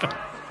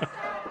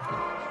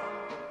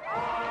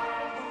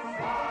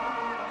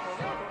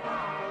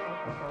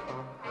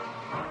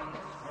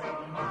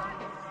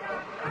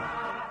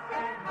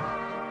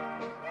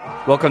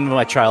 Welcome to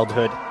my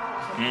childhood.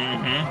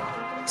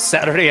 Mm-hmm.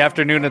 Saturday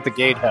afternoon at the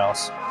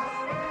Gatehouse.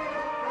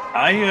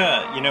 My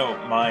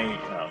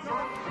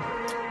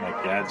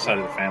dad's side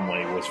of the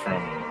family was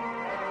from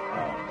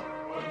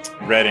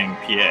Reading,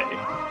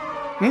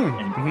 PA,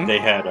 and they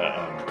had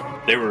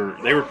they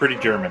were pretty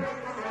German.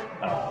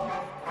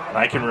 And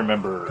I can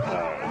remember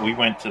we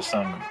had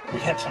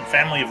some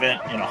family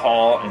event in a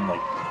hall, and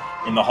like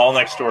in the hall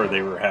next door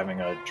they were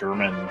having a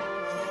German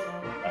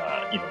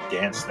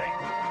dance thing.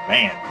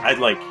 Man,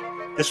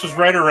 this was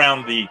right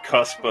around the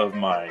cusp of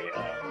my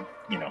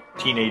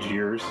teenage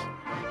years,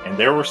 and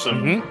there were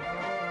some.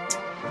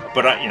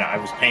 But I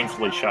was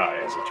painfully shy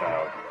as a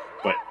child.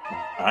 But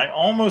I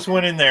almost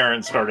went in there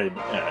and started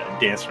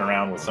dancing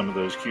around with some of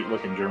those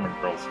cute-looking German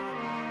girls.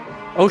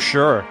 Oh,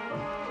 sure.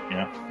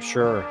 Yeah.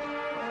 Sure.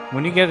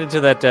 When you get into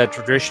that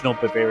traditional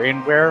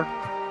Bavarian wear.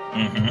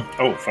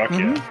 Mm-hmm. Oh, fuck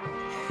yeah.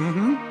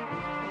 Mm-hmm.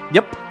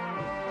 Yep.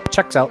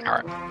 Checks out.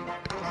 All right.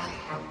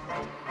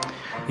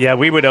 Yeah,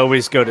 we would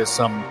always go to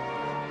some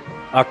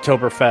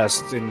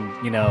Oktoberfest in,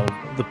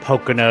 the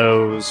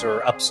Poconos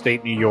or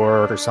upstate New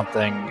York or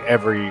something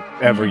every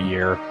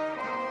year.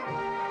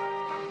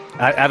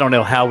 I don't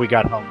know how we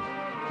got home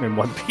in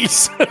one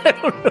piece. I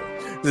don't know.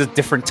 It was a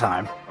different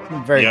time.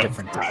 Very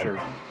different time. Sure.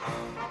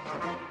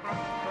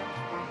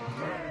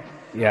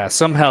 Yeah,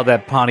 somehow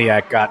that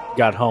Pontiac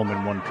got home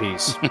in one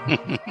piece.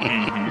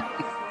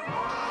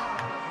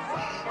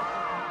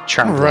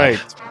 Charmed Right.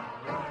 life.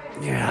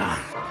 Yeah.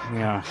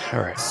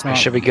 All right. I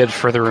should be good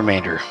for the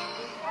remainder.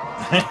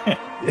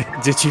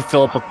 Did you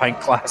fill up a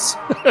pint glass?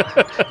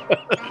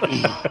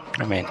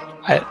 I mean,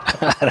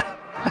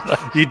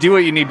 You do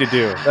what you need to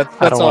do. That's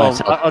I don't all. wanna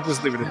tell- I'll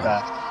just leave it at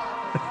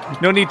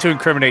that. No need to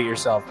incriminate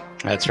yourself.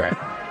 that's right.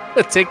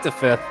 Take the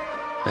fifth.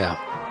 Yeah.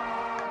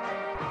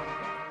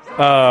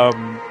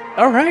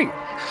 All right.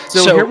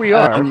 So here we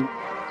are.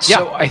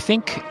 So I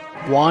think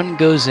Juan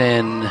goes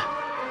in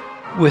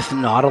with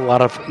not a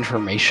lot of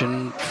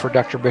information for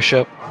Dr.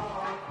 Bishop.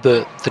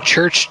 The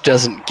church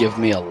doesn't give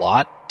me a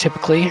lot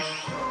typically.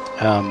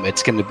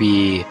 It's going to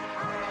be,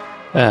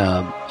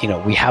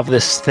 we have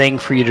this thing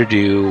for you to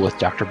do with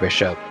Dr.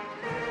 Bishop.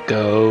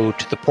 Go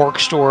to the pork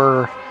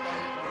store,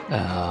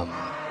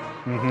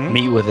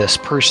 meet with this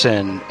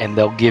person, and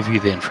they'll give you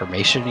the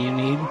information you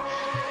need.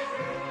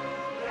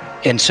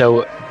 And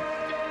so,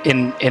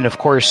 and of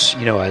course,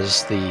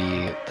 as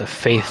the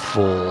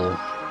faithful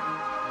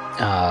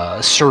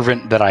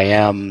servant that I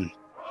am,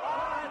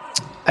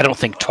 I don't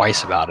think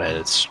twice about it.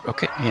 It's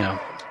okay,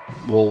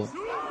 we'll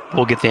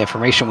get the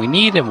information we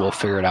need and we'll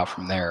figure it out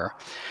from there.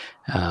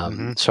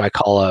 So I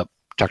call up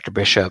Dr.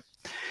 Bishop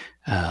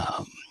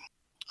and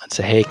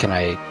say, hey, can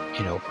I,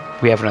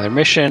 we have another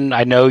mission.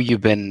 I know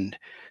you've been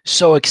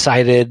so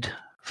excited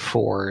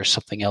for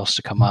something else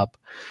to come up.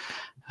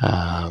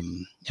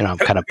 I'm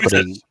kind of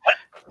putting...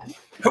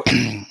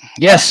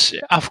 Yes.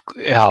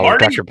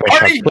 Marty, Dr. Bishop,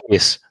 Marty!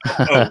 please.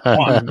 Oh,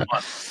 come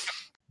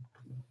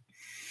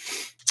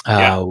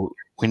on.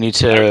 We need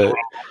to...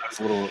 That's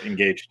a little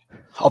engaged.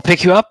 I'll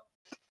pick you up.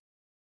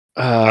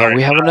 right,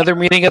 We have another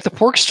meeting at the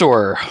pork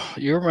store.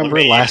 You remember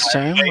me- last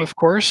time, of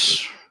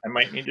course. I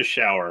might need to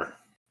shower.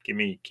 Give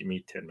me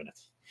 10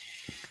 minutes.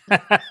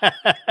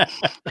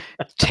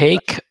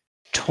 Take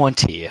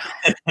 20.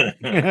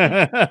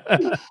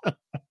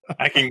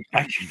 I can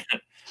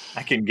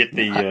get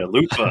the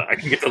loofah. I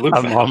can get the loofah.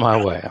 I'm on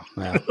my way.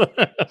 Yeah.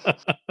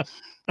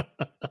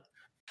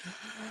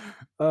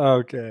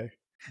 Okay.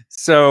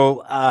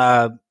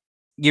 So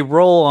you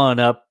roll on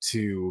up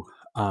to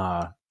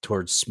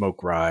towards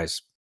Smoke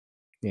Rise,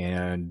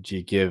 and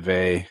you give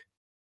a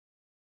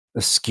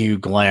askew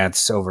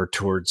glance over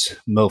towards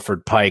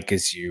Milford Pike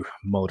as you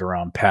motor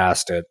on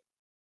past it.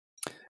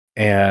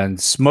 And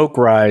Smoke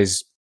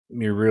Rise,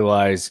 you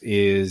realize,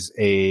 is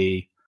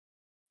a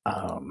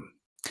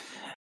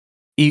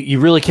you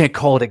really can't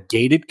call it a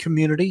gated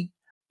community.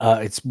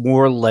 It's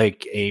more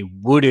like a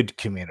wooded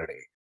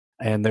community.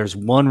 And there's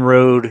one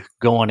road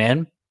going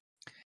in,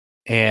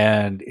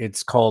 and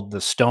it's called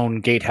the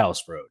Stone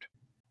Gatehouse Road.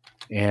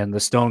 And the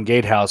Stone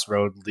Gatehouse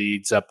Road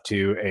leads up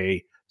to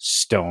a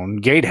stone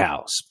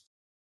gatehouse.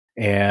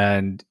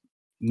 And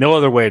no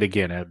other way to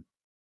get in.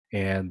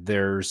 And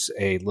there's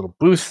a little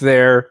booth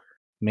there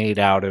made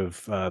out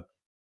of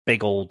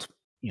big old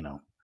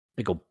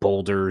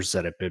boulders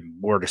that have been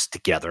mortised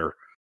together,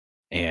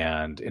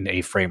 and an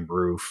A-frame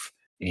roof,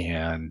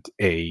 and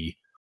a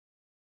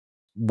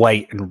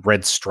white and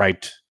red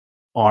striped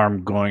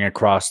arm going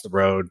across the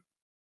road.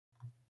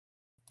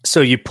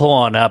 So you pull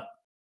on up,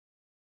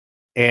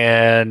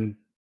 and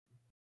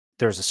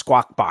there's a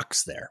squawk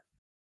box there,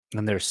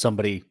 and there's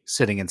somebody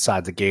sitting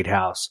inside the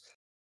gatehouse,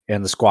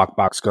 and the squawk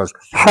box goes,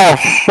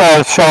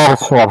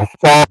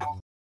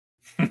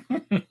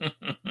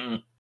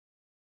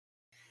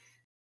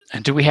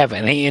 And do we have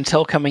any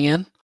intel coming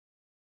in?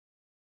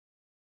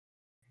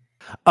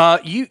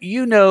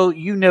 you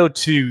know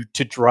to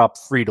drop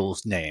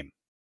Friedel's name.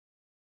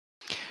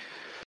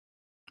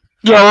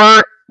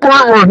 Yeah,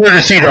 we're here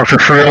to see Dr.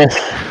 Friedel.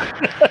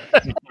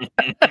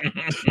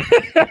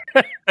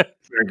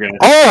 Very good.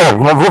 Oh,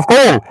 number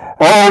 4.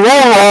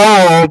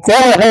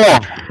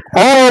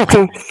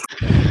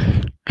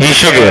 He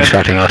should be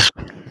expecting us.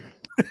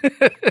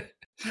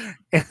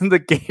 And the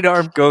gate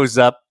arm goes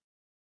up,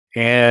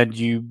 and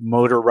you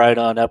motor right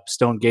on up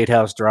Stone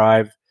Gatehouse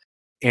Drive.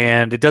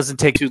 And it doesn't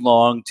take too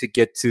long to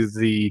get to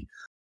the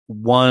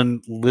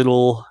one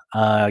little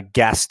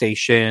gas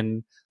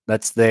station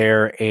that's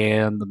there,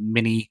 and the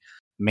mini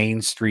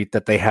main street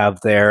that they have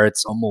there.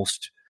 It's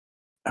almost,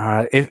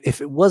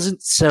 if it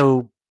wasn't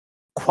so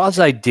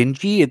quasi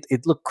dingy,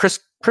 it looked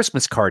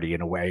Christmas cardy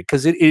in a way,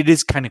 because it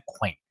is kind of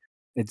quaint.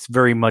 It's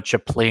very much a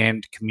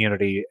planned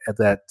community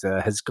that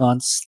has gone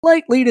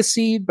slightly to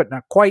seed, but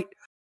not quite.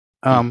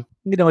 As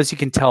you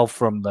can tell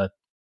from the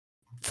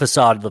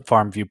facade of the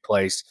Farmview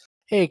place,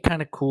 hey,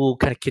 kind of cool,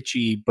 kind of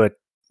kitschy, but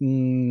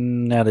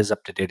not as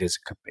up to date as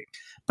it could be.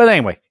 But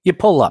anyway, you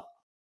pull up.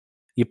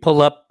 You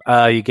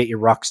get your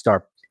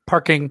Rockstar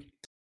parking,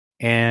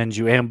 and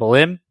you amble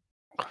in.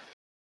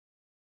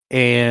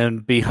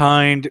 And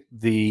behind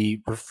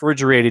the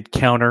refrigerated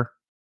counter,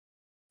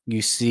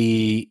 you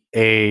see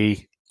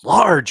a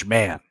large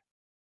man.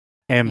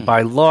 And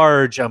by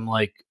large, I'm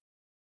like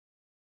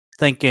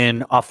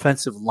thinking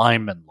offensive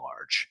lineman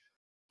large.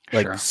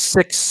 Like Sure.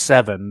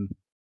 6'7",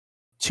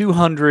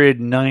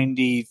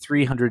 290,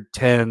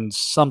 310,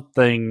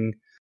 something,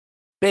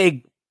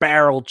 big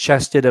barrel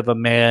chested of a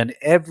man,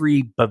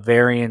 every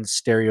Bavarian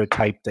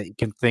stereotype that you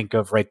can think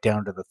of, right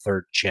down to the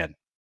third chin.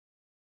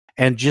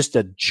 And just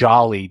a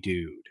jolly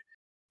dude.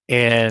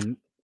 And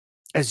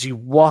as you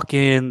walk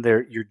in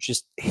there, you're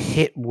just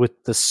hit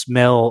with the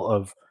smell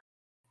of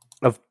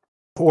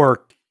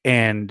pork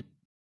and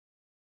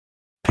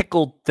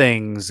pickled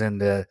things, and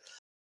the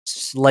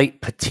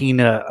slight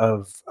patina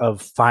of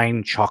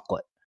fine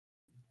chocolate.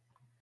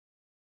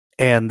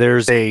 And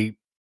there's a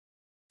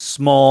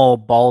small,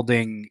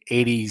 balding,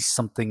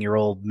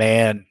 80-something-year-old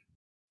man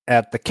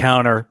at the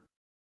counter,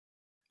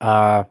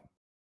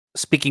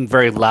 speaking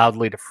very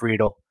loudly to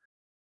Friedel.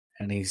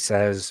 And he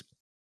says,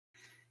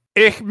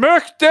 Ich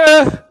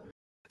möchte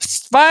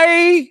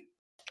 2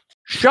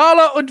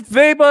 Schaller und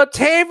Weber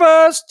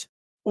Teewurst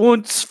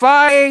und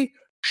 2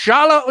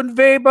 Schaller und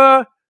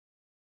Weber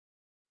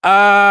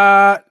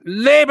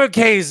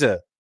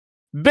Leberkäse.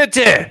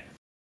 Bitte.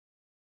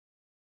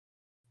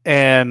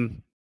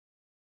 And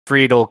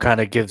Friedel kind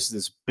of gives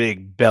this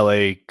big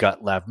belly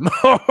gut laugh.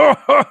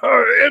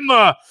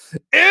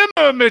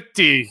 immer mit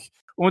dich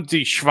und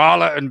die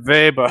Schwaller und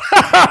Weber.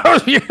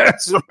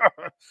 Yes.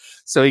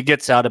 So he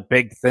gets out a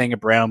big thing of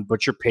brown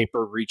butcher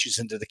paper, reaches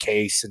into the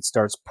case, and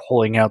starts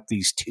pulling out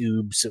these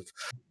tubes of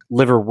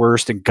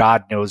liverwurst and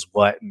God knows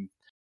what, and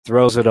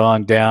throws it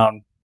on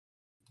down.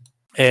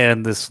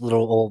 And this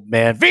little old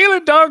man,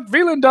 Vielen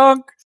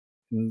Dank,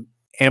 and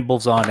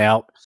ambles on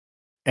out.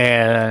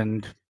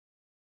 And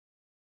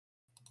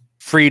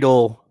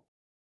Friedel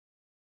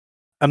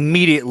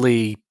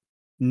immediately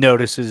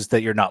notices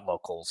that you're not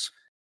locals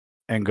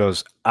and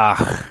goes,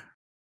 ein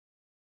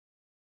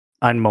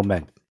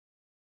Moment.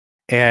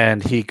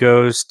 And he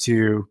goes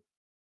to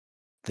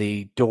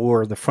the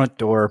front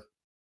door,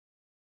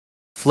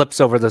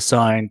 flips over the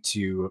sign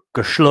to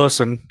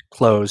geschlossen,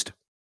 closed,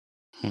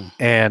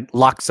 and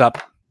locks up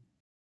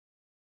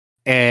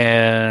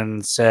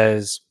and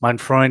says, Mein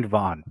Freund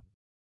Vaughn.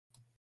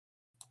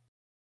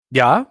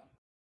 Ja?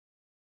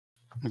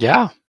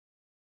 Yeah.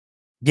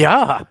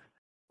 Ja.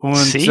 Und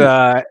Sie.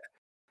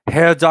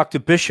 Herr Dr.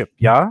 Bishop,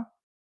 ja?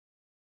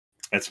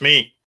 That's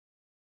me.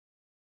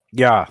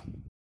 Ja.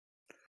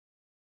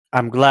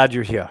 I'm glad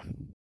you're here.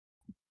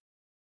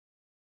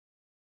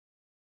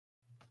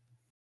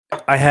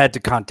 I had to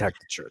contact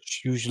the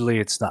church. Usually,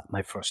 it's not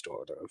my first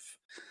order of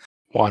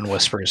Juan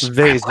whispers, ways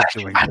I'm of glad,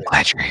 doing I'm things.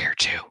 glad you're here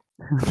too.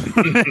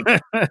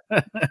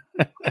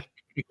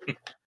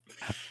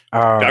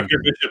 Dr.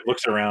 Bishop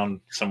looks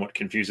around somewhat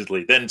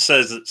confusedly, then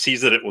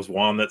sees that it was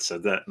Juan that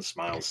said that and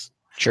smiles.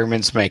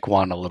 Germans make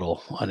Juan a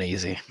little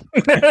uneasy.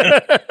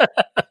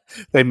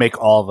 They make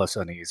all of us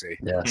uneasy,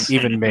 Yes.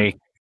 even me.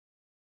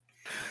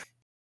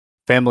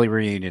 Family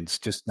reunions,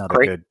 just not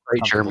Great- a good,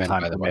 great comfortable German,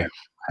 time by the for way.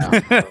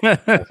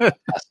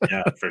 me.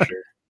 Yeah, for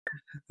sure.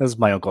 That's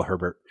my Uncle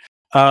Herbert.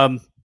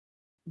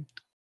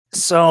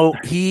 So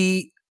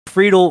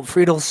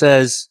Friedel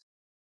says,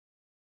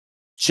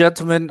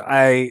 "Gentlemen,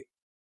 I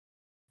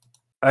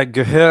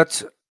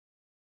heard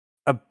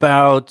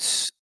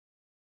about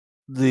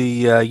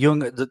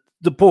the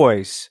the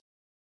boys.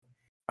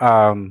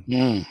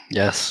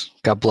 Yes.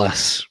 God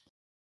bless.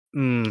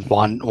 Mm,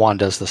 Juan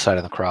does the sign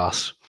of the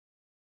cross.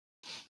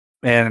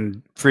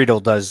 and Friedel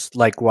does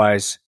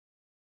likewise.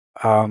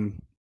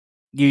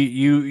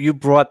 You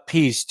brought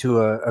peace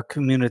to a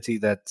community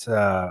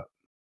that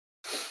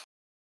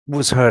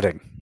was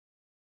hurting,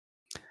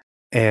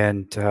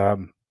 and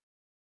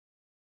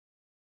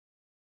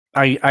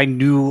I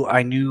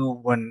knew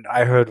when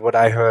I heard what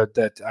I heard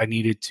that I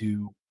needed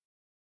to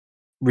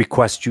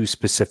request you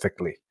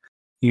specifically.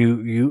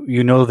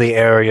 You know the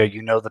area,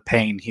 you know the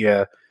pain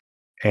here,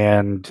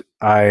 and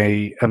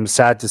I am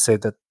sad to say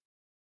that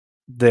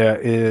there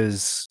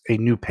is a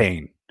new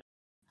pain,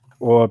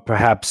 or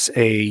perhaps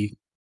a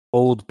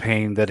old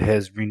pain that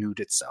has renewed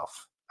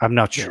itself. I'm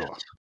not sure.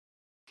 Yes.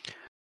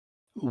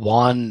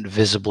 Juan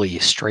visibly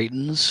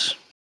straightens,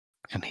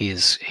 and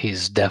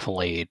he's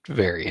definitely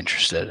very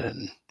interested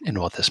in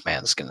what this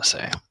man's going to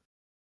say.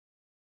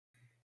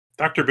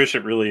 Dr.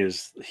 Bishop really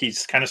is,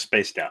 he's kind of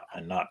spaced out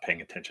and not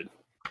paying attention.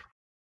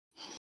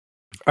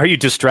 Are you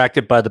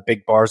distracted by the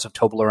big bars of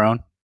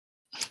Toblerone?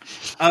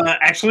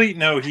 Actually,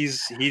 no,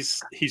 he's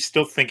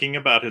still thinking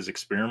about his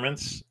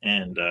experiments,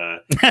 and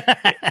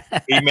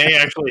he may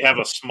actually have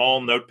a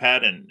small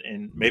notepad,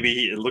 and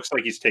maybe it looks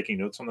like he's taking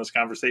notes on this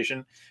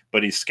conversation,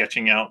 but he's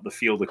sketching out the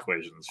field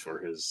equations for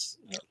his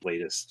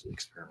latest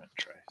experiment.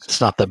 Try. It's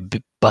not the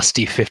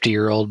busty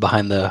 50-year-old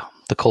behind the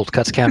cold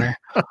cuts counter.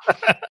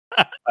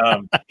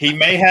 He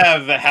may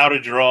have how to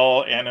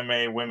draw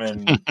anime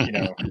women,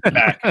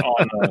 back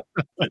on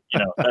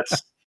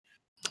that's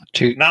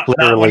not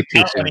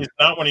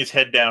when he's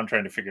head down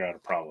trying to figure out a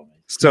problem.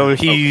 So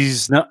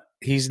he's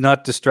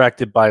not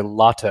distracted by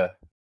Lotta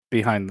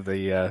behind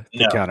the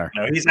counter.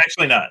 No, he's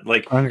actually not.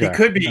 Like Okay, he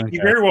could be. okay. He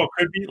very well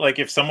could be. Like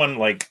if someone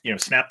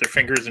snapped their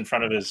fingers in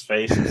front of his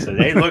face and said,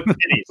 "Hey, look,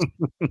 titties,"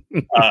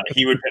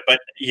 he would. But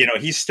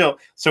he's still.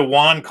 So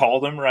Juan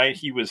called him right.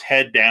 He was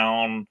head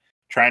down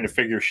trying to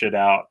figure shit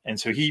out, and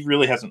so he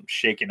really hasn't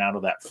shaken out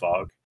of that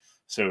fog.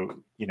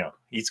 So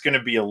he's going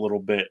to be a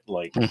little bit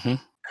like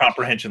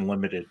comprehension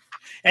limited.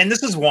 And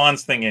this is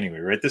Juan's thing anyway,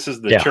 right? This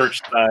is the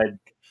church side,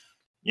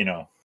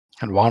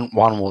 And Juan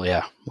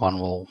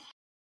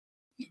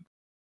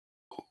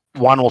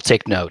will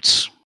take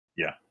notes.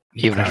 Yeah.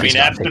 Even if he's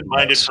not taking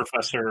absent-minded notes.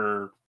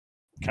 professor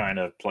kind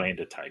of playing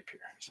to type here.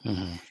 So.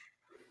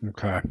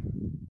 Okay.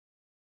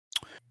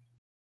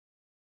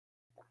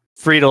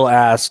 Friedel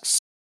asks,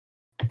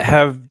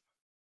 Have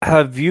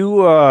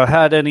you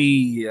had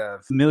any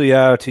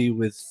familiarity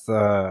with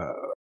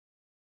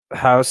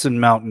Harrison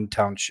Mountain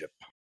Township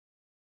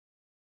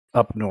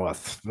up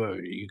north?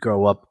 You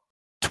go up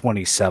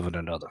 27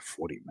 another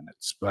 40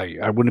 minutes.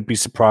 I wouldn't be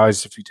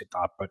surprised if you did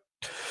not, but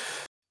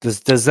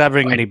does that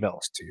ring any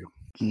bells to you?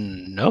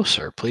 No,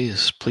 sir.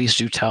 Please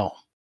do tell.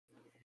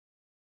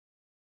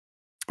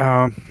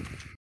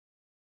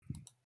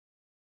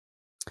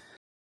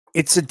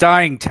 It's a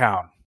dying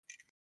town.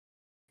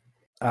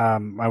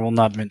 I will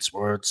not mince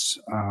words.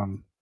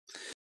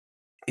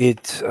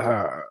 It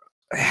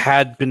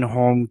had been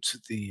home to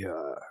the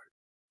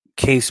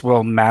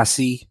Casewell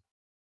Massey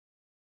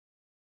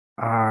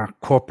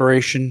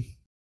Corporation,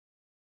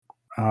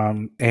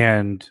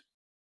 and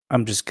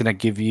I'm just gonna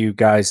give you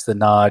guys the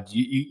nod.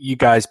 You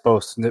guys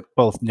both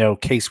know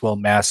Casewell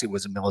Massey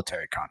was a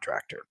military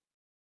contractor.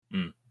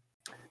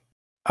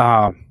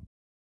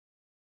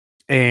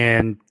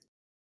 And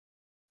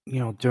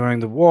during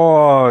the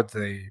war,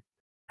 they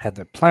had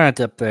their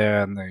plant up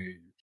there, and they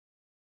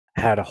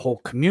had a whole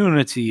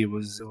community. It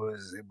was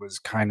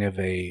kind of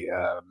a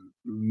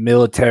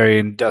military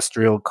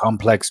industrial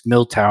complex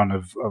mill town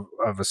of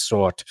a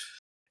sort,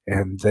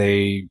 and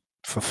they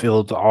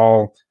fulfilled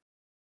all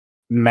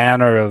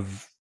manner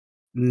of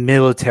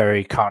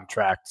military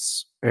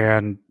contracts.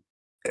 And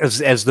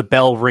as the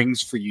bell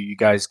rings for you, you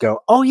guys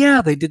go, "Oh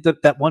yeah, they did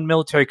that one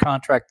military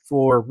contract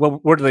for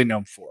what are they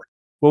known for?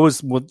 What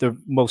was the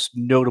most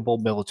notable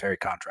military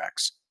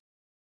contracts?"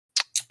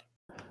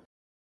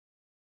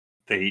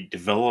 They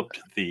developed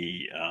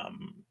the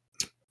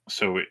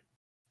so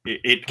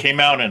it came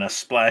out in a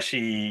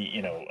splashy,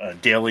 a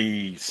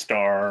Daily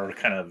Star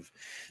kind of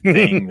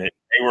thing that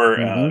they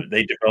were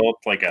they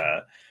developed like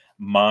a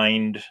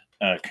mind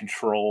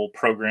control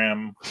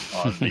program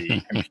on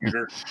the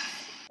computer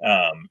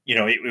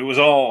it was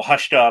all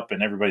hushed up,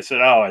 and everybody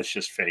said, "Oh, it's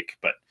just fake."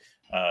 But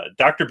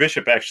Dr.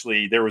 Bishop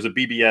actually, there was a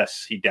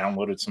BBS. He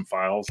downloaded some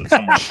files that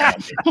someone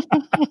found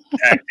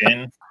hacked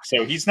in,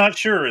 so he's not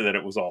sure that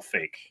it was all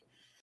fake.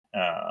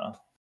 And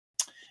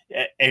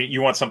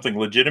you want something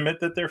legitimate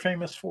that they're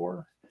famous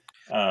for?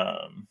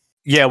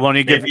 Yeah, well,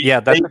 you give. Maybe- Yeah,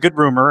 that's a maybe- good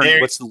rumor.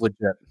 maybe- What's the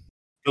legit?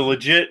 The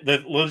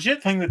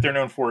legit thing that they're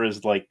known for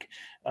is like,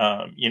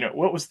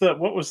 what was the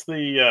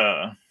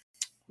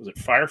was it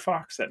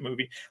Firefox, that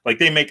movie? Like,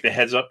 they make the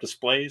heads up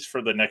displays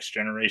for the next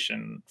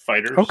generation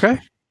fighters. Okay.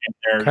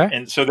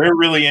 And so they're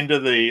really into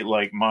the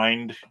like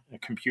mind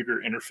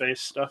computer interface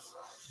stuff.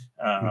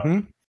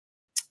 Mhm.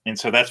 And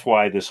so that's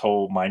why this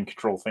whole mind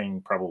control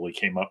thing probably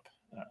came up.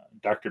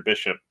 Dr.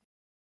 Bishop,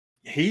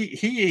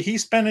 he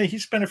spent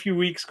a few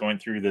weeks going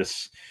through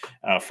this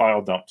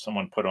file dump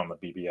someone put on the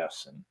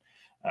BBS, and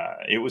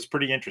it was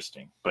pretty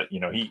interesting. But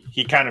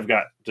he kind of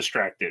got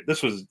distracted.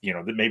 This was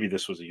maybe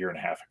this was a year and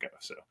a half ago,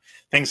 so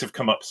things have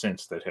come up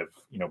since that have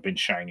been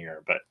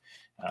shinier. But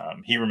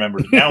he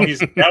remembered. Now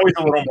he's a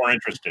little more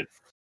interested.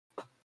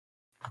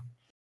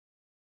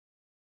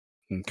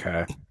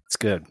 Okay, it's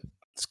good.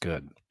 It's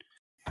good.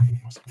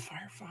 Was it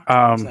Firefox?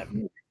 What was that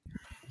movie?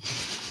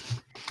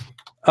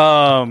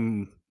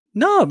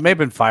 No, it may have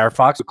been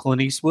Firefox with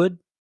Clint Eastwood.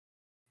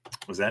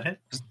 Was that it?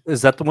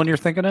 Is that the one you're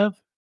thinking of? I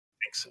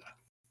think so.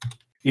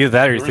 Either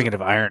that, or you're There was- thinking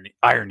of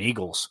Iron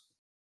Eagles.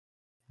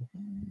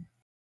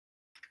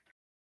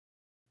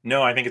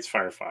 No, I think it's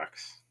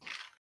Firefox.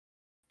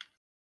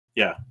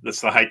 Yeah, that's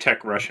the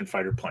high-tech Russian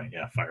fighter plane.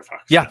 Yeah, Firefox.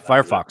 Yeah, That was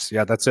it. Firefox.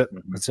 Yeah, that's it.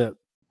 Mhm. That's it.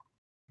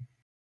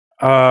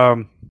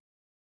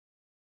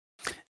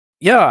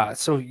 Yeah.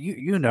 So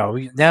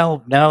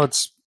now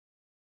it's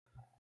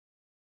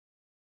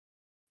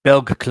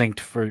bell clinked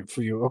for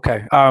you.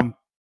 Okay.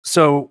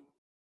 So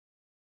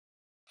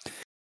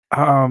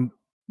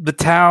the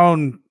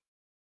town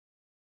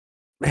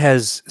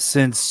has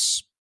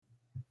since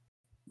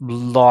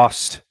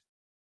lost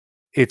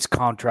its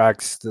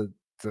contracts. The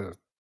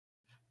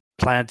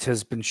plant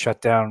has been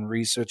shut down.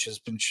 Research has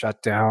been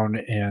shut down,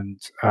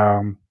 and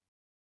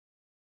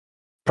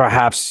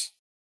perhaps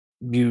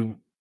you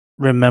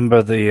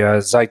remember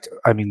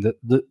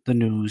the the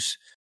news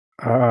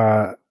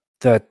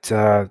that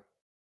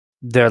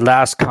their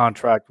last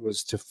contract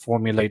was to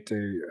formulate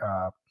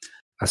a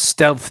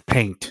stealth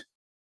paint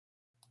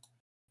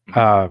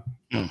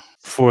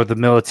for the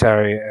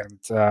military,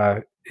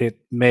 and it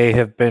may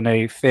have been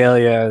a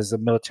failure as a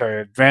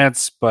military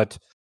advance, but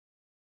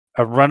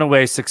a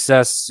runaway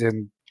success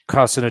in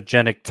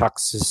carcinogenic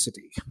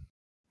toxicity.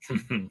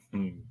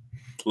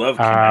 Love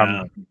came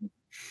out.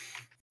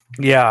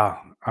 Yeah,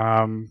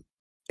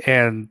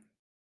 and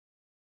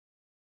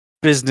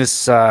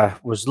business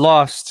was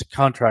lost,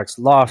 contracts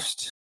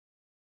lost.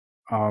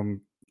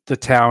 The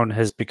town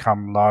has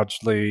become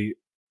largely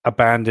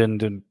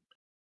abandoned and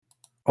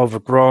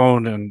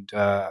overgrown, and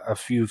a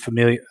few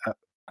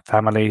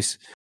families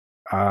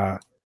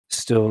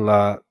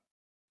still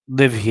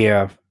live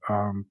here,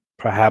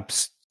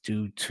 perhaps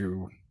due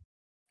to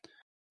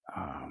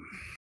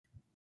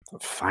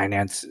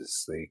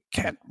finances. They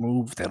can't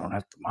move. They don't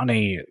have the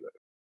money.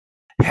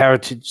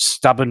 Heritage,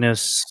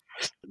 stubbornness.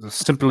 There's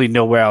simply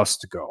nowhere else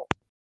to go.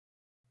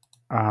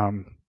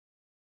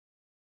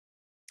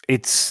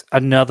 It's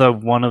another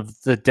one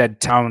of the dead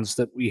towns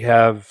that we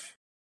have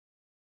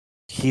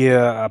here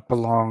up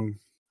along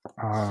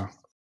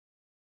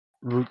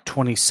Route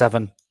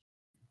 27.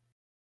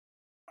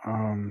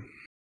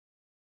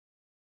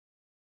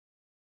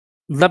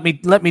 Let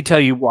me tell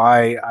you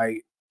why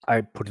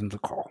I put in the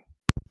call.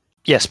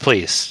 Yes,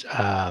 please.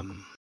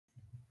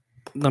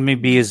 Let me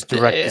be as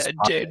direct as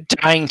possible.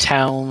 Dying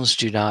towns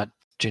do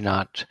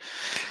not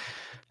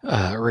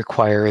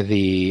require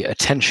the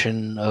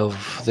attention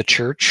of the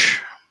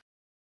church.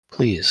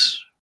 Please,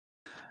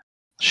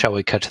 shall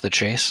we cut to the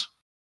chase?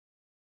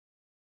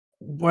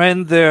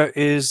 When there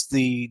is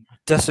the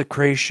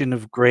desecration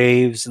of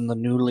graves and the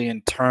newly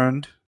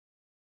interned,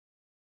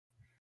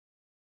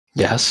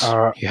 Yes,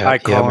 I you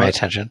have call my it-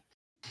 attention.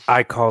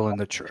 I call in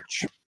the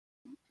church.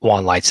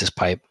 Juan lights his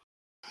pipe.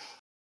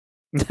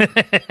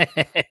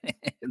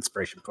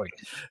 Inspiration point.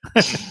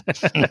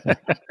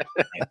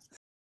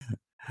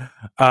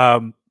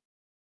 Oh,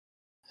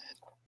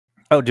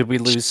 did we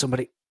lose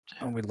somebody?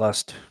 Oh, we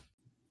lost Did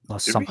we?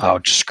 something. Oh,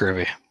 just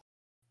groovy.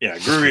 Yeah,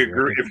 Groovy.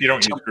 If you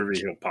don't use Groovy,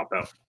 he'll pop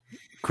out.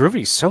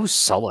 Groovy's so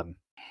sullen.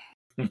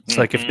 It's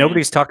like if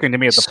nobody's talking to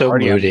me at the So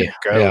party, moody. I'm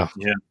gonna go. Yeah.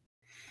 Yeah.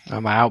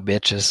 I'm out,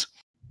 bitches.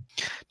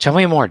 Tell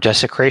me more.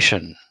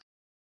 Desecration.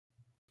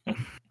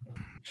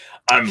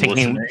 I'm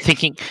listening.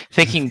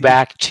 Thinking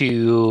back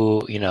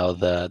to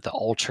the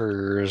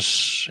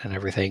altars and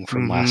everything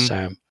from last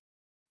time.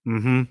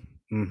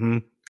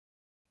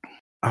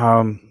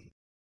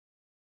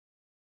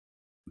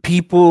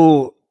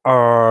 People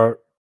are.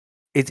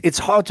 It's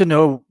hard to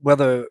know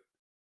whether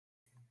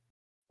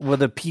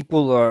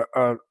people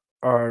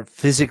are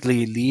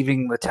physically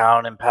leaving the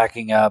town and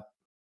packing up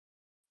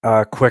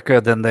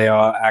quicker than they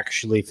are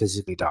actually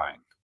physically dying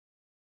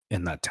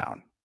in that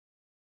town.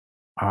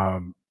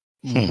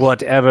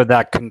 whatever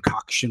that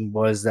concoction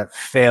was, that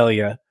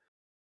failure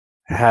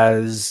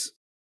has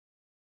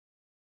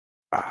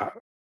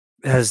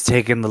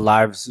taken the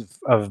lives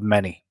of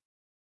many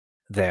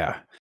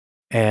there,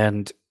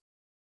 and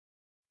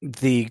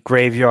the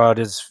graveyard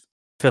is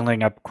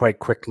filling up quite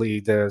quickly.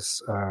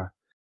 There's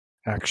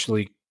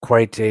actually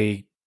quite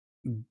a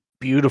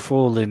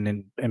beautiful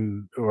and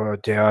or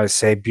dare I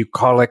say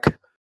bucolic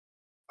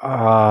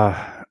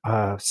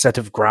set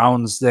of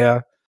grounds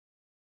there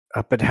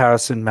up at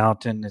Harrison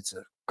Mountain. It's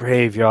a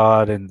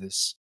graveyard and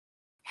this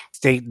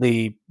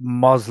stately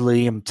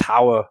mausoleum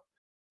tower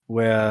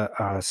where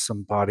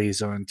some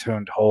bodies are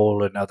interned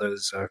whole and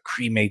others are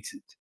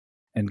cremated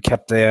and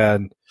kept there.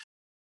 And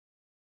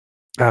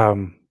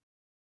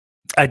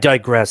I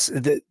digress.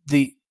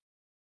 The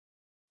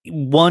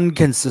one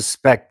can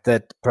suspect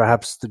that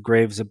perhaps the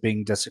graves are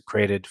being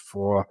desecrated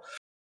for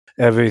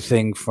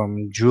everything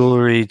from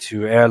jewelry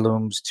to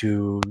heirlooms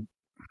to,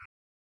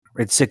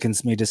 it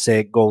sickens me to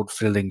say, gold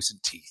fillings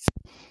and teeth.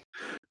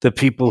 The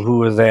people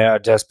who are there are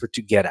desperate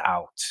to get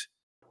out.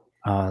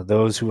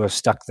 Those who are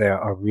stuck there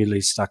are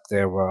really stuck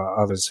there, where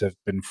others have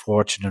been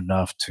fortunate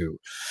enough to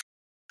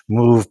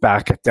move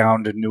back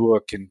down to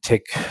Newark and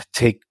take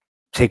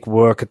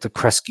work at the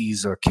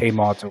Kresge's or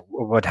Kmart or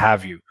what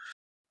have you.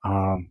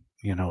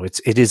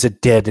 It is a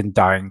dead and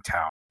dying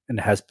town, and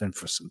has been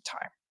for some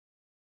time.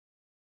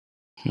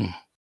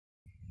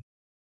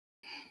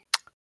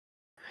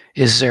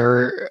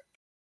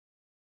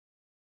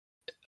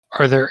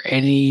 Are there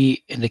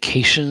any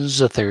indications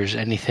that there's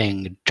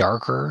anything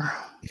darker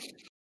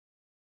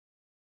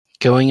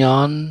going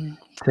on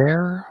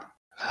there?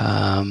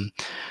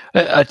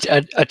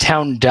 A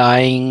town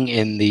dying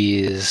in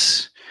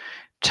these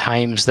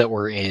times that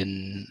we're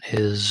in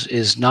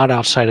is not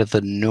outside of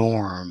the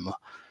norm,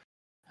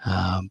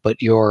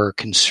 but your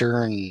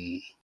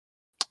concern,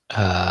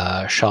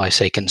 shall I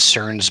say,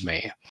 concerns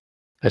me.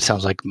 It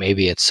sounds like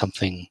maybe it's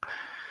something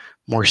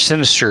more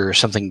sinister,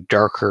 something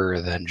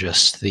darker than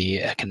just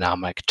the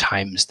economic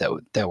times that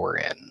we're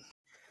in.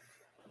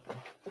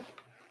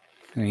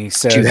 And he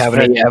says, do you have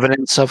any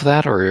evidence of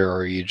that, or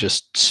are you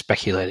just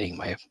speculating,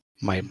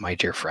 my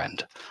dear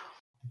friend?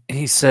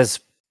 He says,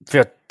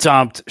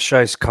 "Verdammt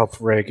Scheißkopf,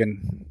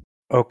 Reagan."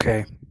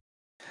 Okay.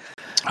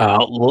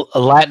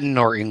 Latin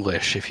or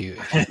English, if you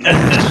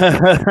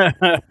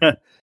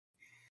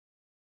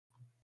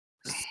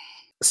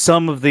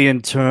Some of the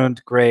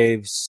interned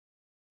graves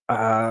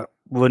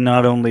were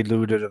not only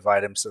looted of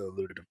items, they were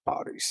looted of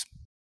bodies.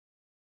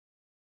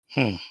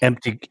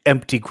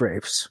 Empty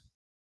graves.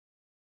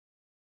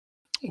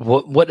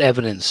 What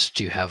evidence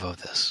do you have of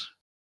this?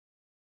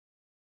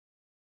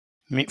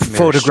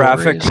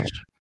 Photographic.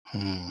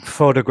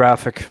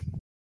 Photographic.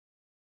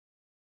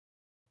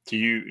 Do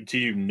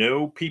you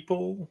know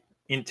people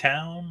in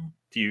town?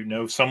 Do you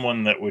know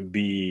someone that would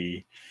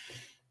be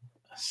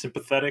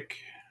sympathetic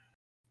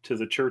to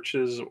the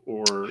churches,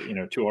 or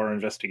to our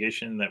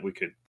investigation, that we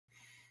could?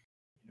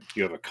 Do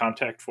you have a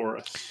contact for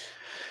us?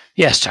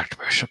 Yes, Dr.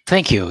 Bishop.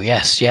 Thank you.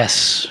 Yes.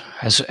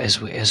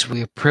 As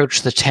we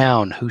approach the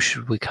town, who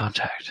should we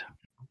contact?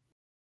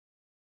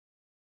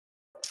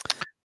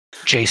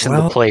 Jason,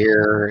 the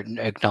player,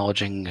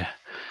 acknowledging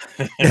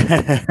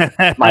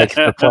Mike,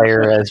 the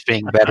player, as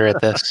being better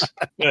at this.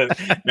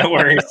 No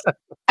worries.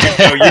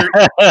 No,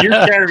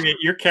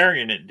 you're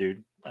carrying it,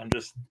 dude. I'm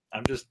just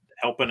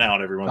helping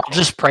out everyone. I'll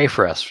just pray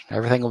for us.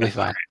 Everything will be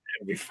fine.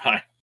 It'll be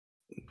fine.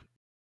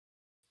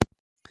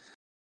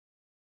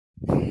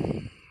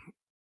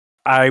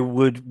 I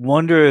would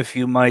wonder if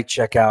you might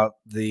check out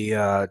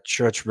the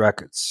church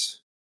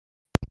records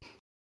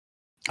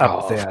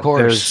up there.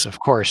 Of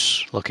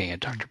course. Looking at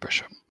Dr.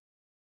 Bishop.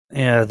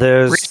 Yeah,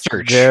 there's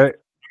research.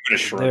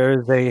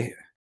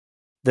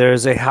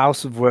 There's a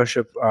house of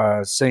worship,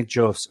 St.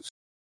 Joseph,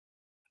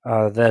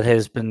 that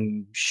has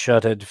been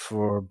shuttered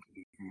for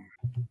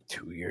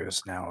 2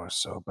 years now or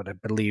so. But I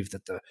believe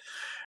that the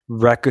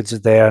records are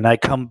there, and I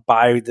come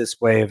by this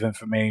way of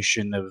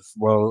information of,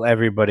 well,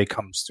 everybody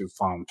comes through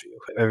Farmview.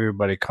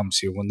 Everybody comes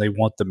here when they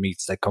want the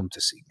meats. They come to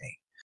see me,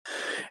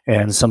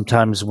 and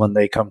sometimes when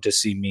they come to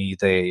see me,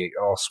 they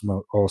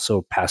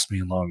also pass me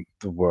along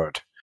the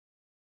word,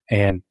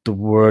 and the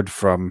word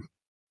from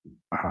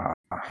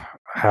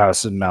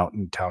Harrison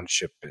Mountain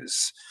Township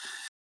is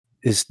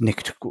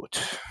nicht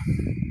gut.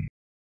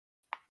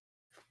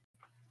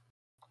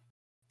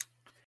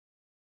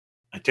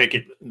 I take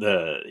it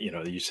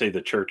you say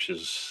the church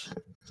has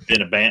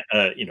been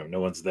abandoned. No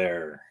one's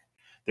there.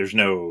 There's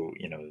no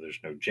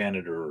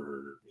janitor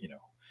or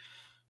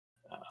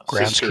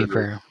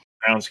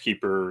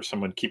groundskeeper or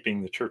someone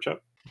keeping the church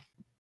up.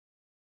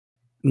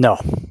 No.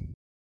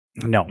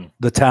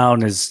 The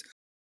town is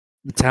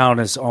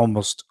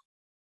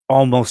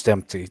almost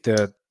empty.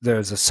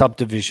 There's a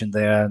subdivision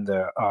there, and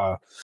there are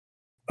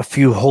a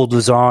few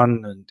holders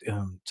on,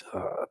 and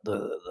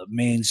the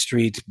main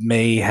street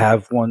may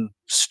have one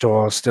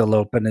store still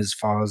open, as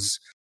far as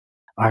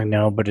I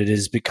know, but it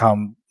has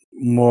become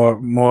more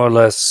or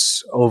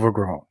less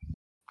overgrown.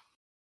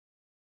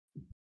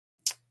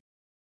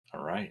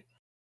 All right.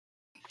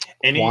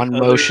 Juan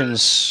other-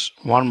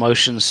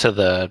 motions to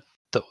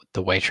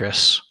the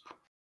waitress.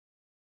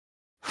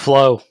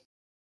 Flo.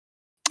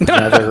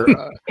 Another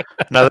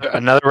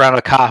another round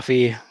of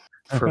coffee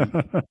for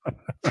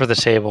the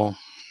table.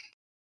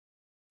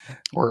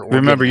 We're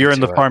Remember, getting you're in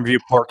the into it. Farmview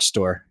Pork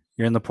store.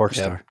 You're in the pork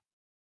Yep. store.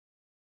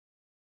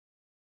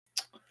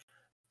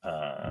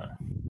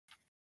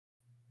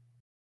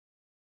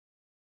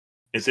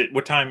 Is it?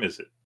 What time is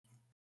it?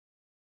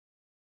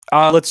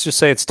 Let's just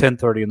say it's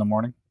 10:30 in the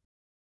morning.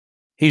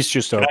 He's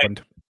just Can I-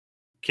 opened.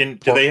 Do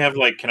they have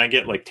Can I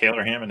get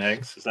Taylor ham and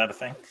eggs? Is that a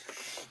thing?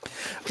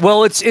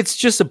 Well, it's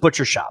just a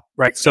butcher shop,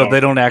 right? So Oh.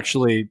 they don't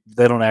actually.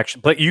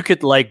 But you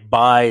could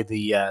buy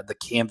the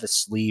canvas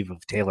sleeve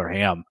of Taylor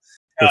ham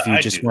if you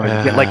I just do. want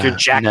to get your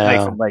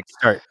jackknife No. and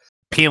start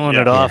peeling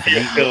Yeah. it off. You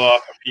And gotta peel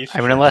off a piece.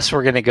 I mean, unless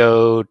we're gonna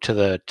go to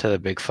the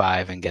Big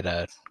Five and get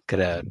a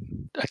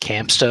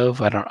camp stove.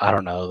 I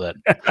don't know that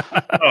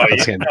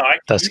that's gonna-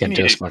 that's gonna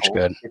do us much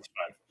good. It's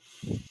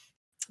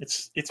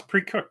fine. It's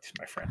pre-cooked,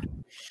 my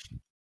friend.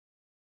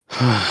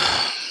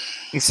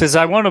 He says,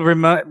 "I want to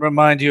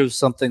remind you of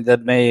something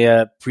that may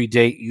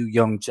predate you,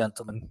 young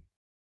gentlemen.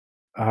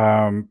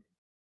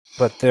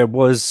 But there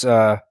was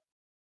a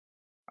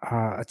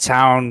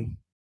town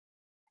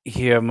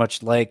here,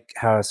 much like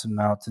Harrison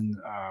Mountain,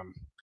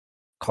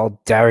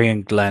 called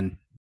Darien Glen,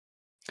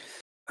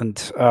 and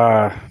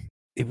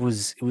it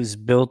was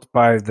built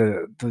by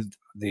the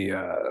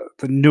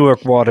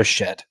Newark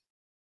watershed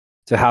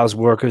to house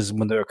workers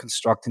when they were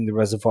constructing the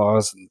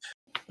reservoirs and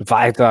the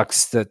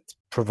viaducts that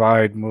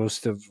provide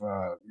most of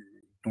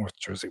North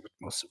Jersey with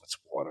most of its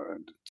water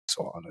and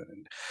so on.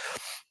 And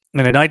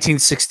in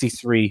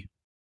 1963,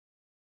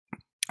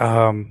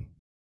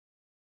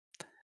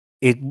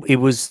 it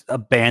was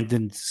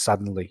abandoned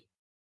suddenly,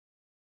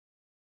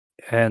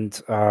 and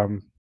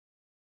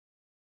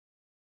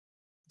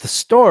the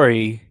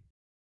story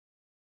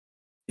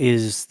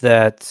is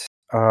that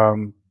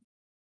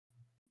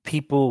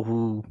people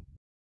who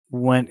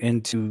went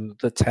into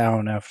the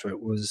town after it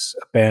was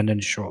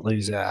abandoned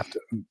shortly after,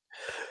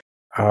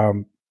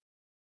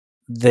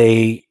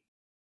 they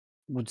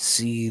would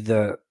see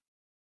the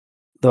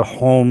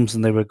homes,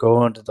 and they would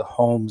go into the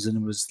homes, and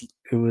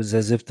it was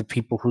as if the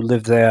people who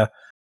lived there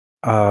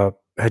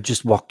had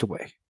just walked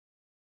away.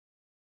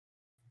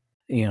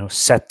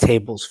 Set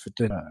tables for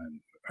dinner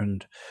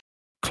and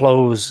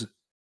clothes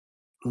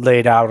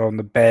laid out on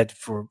the bed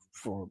for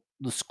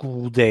the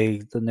school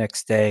day the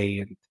next day.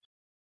 And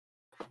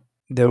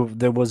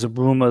there was a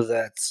rumor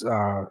that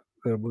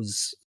there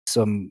was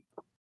some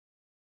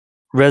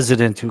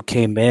resident who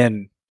came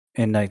in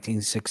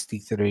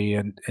 1963,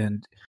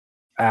 and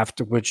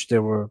after which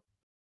there were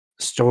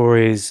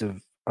stories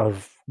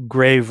of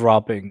grave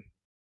robbing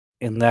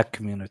in that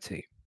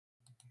community.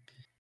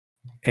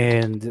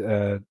 And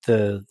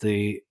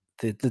the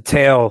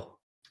tale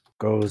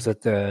goes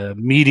that the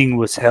meeting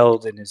was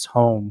held in his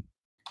home,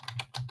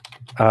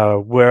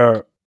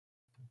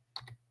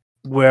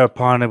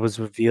 whereupon it was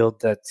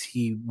revealed that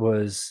he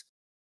was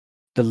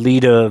the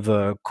leader of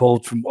a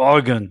cult from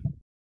Oregon,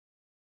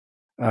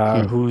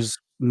 whose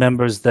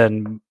members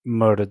then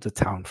murdered the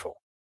townfolk.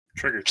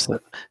 Triggered.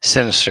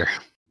 Sinister.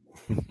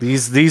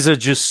 These are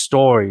just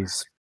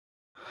stories,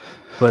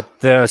 but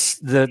there's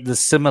the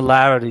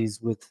similarities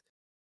with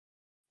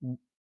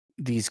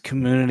these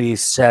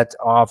communities set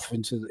off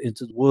into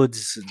the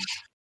woods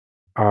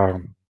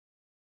and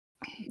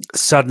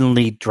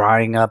suddenly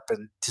drying up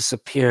and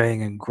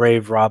disappearing and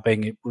grave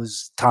robbing. It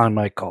was time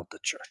I called the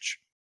church.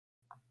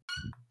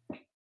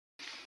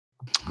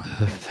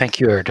 Thank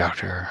you, Air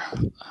Doctor.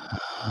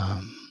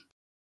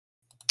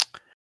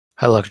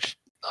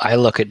 I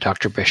look at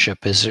Dr. Bishop,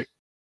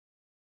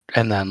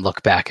 and then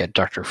look back at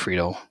Dr.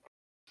 Friedel.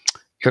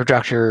 Air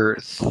Doctor,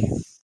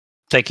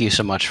 thank you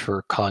so much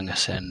for calling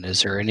us in.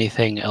 Is there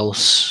anything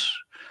else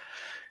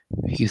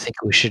you think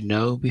we should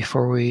know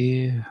before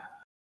we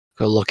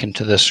go look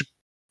into this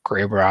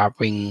grave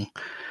robbing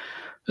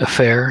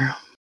affair?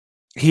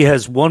 He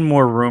has one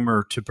more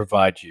rumor to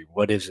provide you.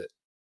 What is it?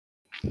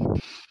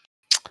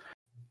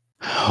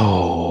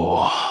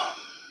 Oh,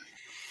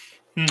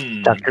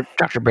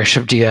 Dr.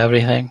 Bishop, do you have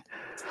anything?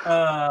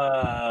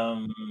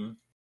 I'm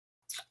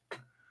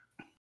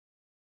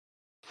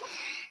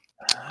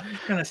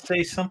gonna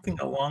say something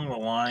along the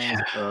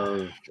lines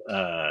of,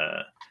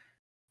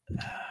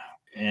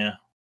 yeah.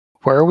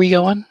 Where are we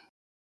going?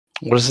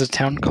 What is the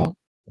town called?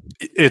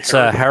 It's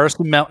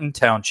Harrison Mountain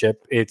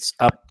Township. It's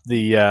up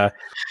the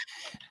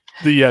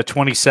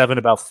 27,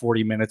 about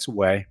 40 minutes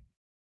away.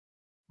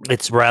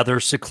 It's rather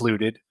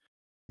secluded.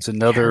 It's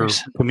another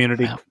Harrison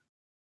community. Mountain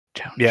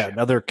Township. Yeah,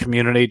 another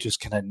community just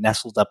kind of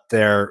nestled up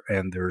there,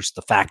 and there's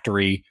the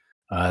factory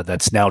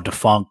that's now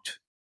defunct.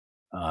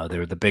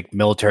 They're the big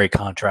military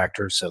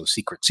contractors, so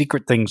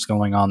secret things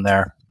going on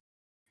there.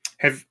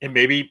 And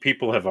maybe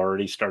people have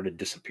already started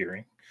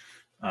disappearing.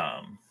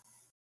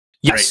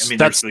 Yes, right? I mean,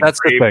 that's there's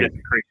the grave thing.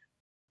 desecration.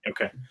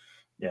 Okay.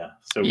 Yeah.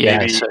 So Yeah,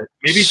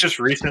 maybe just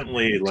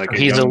recently, like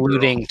he's young girl-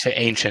 alluding to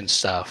ancient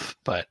stuff,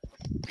 but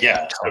Yeah,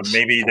 tell so us.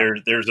 maybe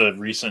there's a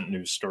recent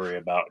news story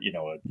about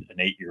an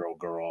 8-year-old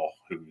girl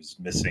who's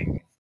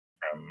missing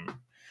from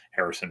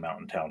Harrison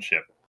Mountain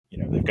Township.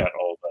 They've got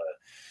all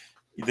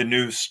the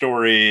news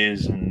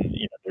stories, and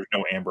there's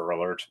no Amber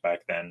Alerts back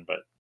then, but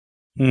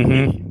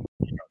Mm-hmm.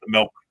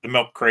 the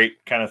milk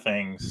crate kind of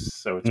things.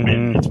 So it's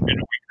been a week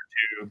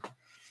or two,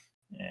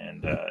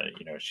 and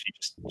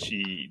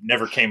she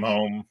never came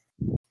home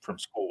from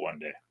school one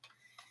day.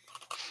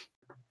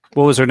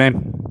 What was her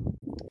name?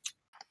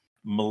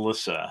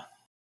 Melissa.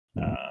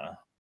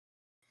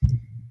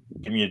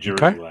 Give me a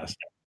Jersey Okay. last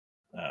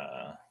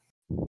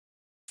name.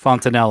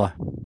 Fontanella.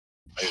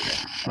 There you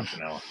go,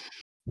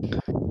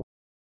 Fontanella.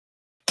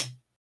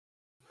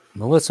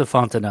 Melissa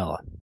Fontanella.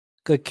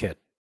 Good kid.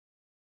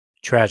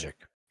 Tragic.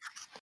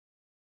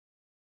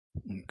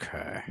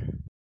 Okay.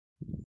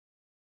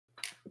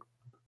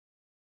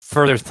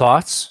 Further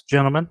thoughts,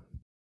 gentlemen,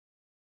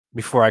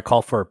 before I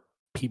call for a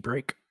pee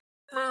break?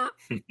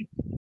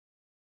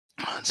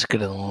 Let's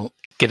get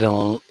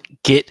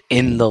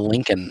in the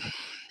Lincoln.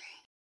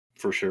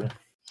 For sure.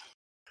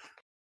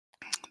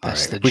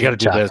 That's All right, the we got to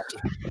do Jim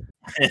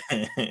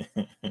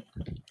this.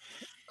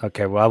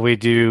 Okay, while we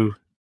do.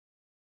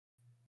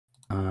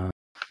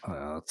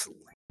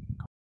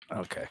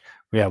 Okay.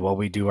 Yeah, while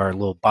we do our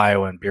little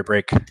bio and beer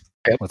break,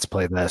 let's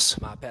play this.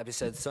 My pappy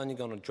said, son, you're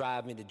gonna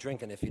drive me to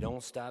drinking if you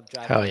don't stop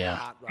driving. Hell me yeah.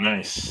 hot rod."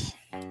 Nice.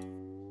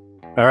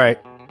 All right.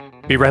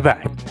 Be right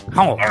back.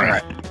 All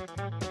right.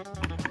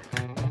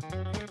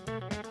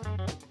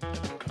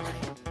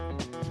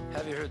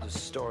 Have you heard the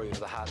story of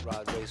the hot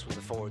rod race where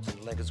the Fords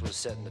and Lincolns was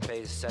setting the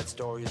pace? That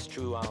story is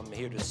true, I'm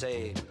here to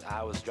say.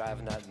 I was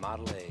driving that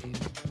Model A.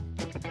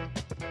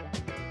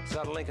 It's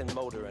got a Lincoln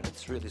motor and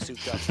it's really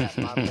souped up. That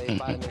Model A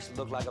fighter makes it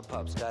look like a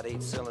pup. It's got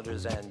 8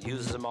 cylinders and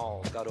uses them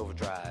all. It's got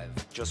overdrive,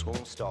 just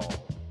won't stall.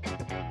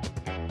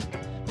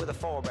 With a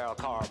 4-barrel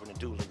carb and a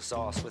dual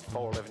exhaust with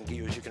 4 11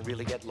 gears, you can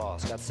really get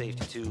lost. Got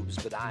safety tubes,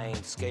 but I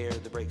ain't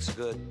scared. The brakes are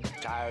good,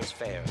 tires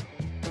fair.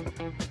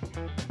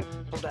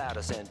 Pulled out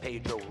of San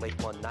Pedro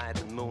late one night.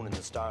 The moon and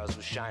the stars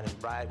was shining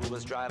bright. We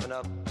was driving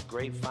up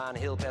Grapevine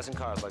Hill, passing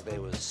cars like they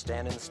was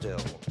standing still.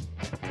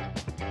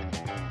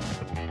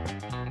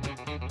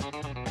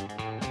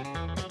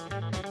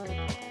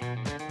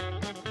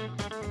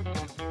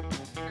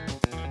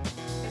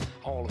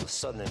 All of a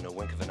sudden, in a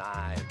wink of an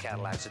eye, a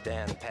Cadillac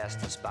sedan passed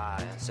us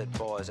by. Said,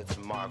 boys, it's a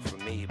mark for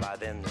me. By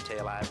then, the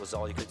taillight was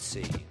all you could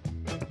see.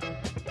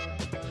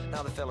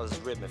 Now the fellas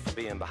ribbed me for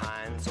being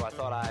behind, so I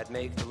thought I'd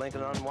make the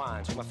Lincoln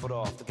unwind. Took my foot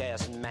off the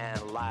gas and man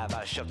alive,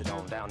 I shoved it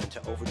on down into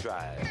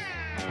overdrive.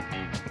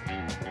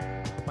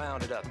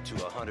 Wound it up to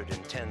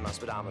 110, my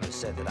speedometer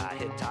said that I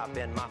hit top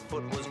end. My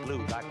foot was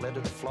glued like lead to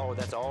the floor,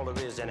 that's all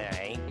there is and there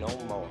ain't no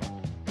more.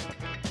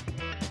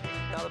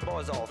 Now the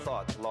boys all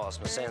thought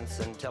lost my sense,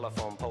 and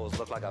telephone poles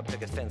looked like a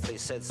picket fence. They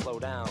said slow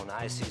down,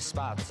 I see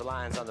spots, the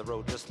lines on the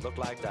road just look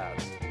like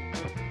dots.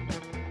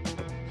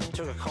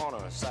 Took a corner,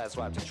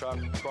 sideswiped the truck,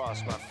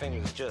 crossed my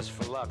fingers just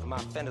for luck. My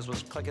fenders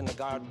was clicking the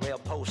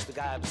guardrail post, the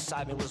guy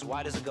beside me was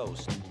white as a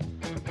ghost.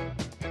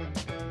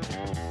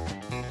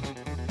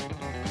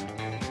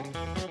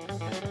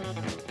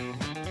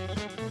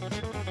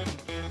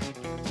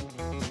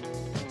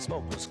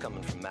 Smoke was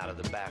coming from out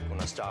of the back when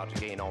I started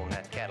to gain on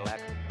that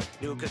Cadillac.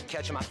 Knew I could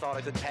catch him, I thought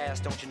I could pass.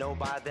 Don't you know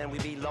by then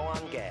we'd be low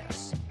on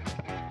gas.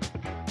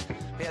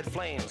 We had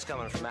flames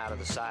coming from out of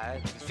the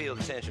side. Feel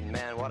the tension,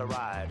 man, what a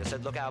ride. I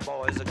said, look out,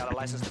 boys, I got a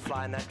license to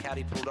fly. And that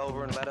caddy pulled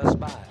over and let us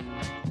by.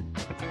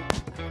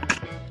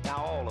 Now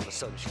all of a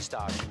sudden she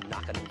started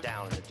knocking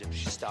down in the dip.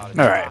 She started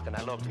All right. knocking.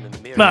 I looked in the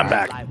mirror. I'm The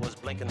back. light was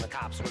blinking. The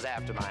cops was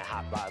after my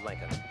hot rod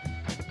Lincoln.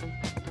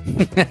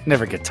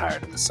 Never get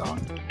tired of the song.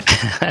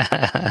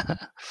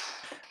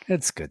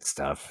 It's good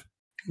stuff.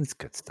 It's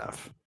good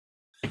stuff.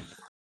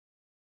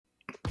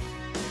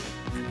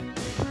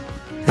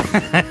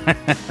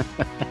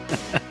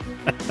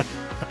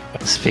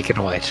 Speaking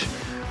of which,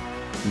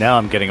 Now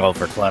I'm getting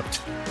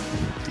overclapped.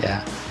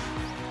 yeah.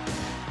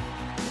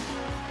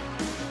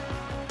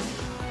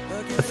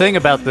 The thing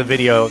about the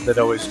video that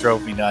always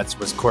drove me nuts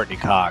was Courtney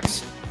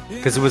Cox.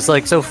 Because it was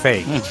like so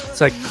fake.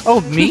 It's like,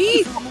 oh,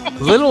 me?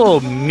 Little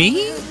old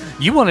me?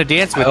 You want to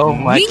dance with Oh,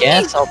 me? I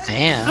guess I'll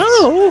dance.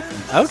 Oh,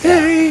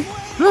 okay.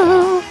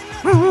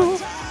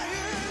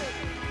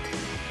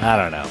 I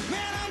don't know.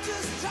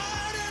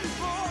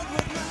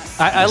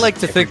 I like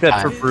to think that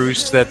for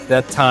Bruce,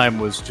 that time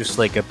was just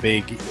like a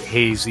big,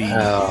 hazy,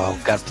 Oh,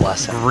 God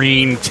bless him.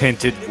 green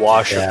tinted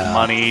wash Yeah. of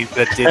money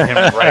that did him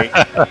right.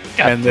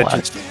 and that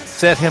bless. just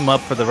set him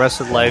up for the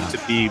rest of life to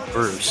be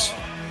Bruce.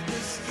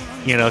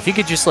 You know, if you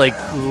could just like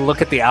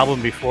look at the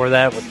album before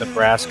that with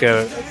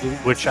Nebraska,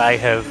 which I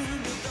have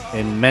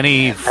in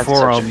many That's such a-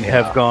 forums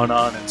yeah. have gone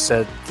on and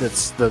said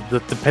that's the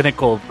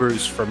pinnacle of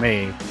Bruce for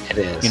me. It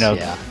is. You know-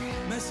 yeah.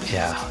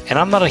 Yeah. And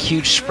I'm not a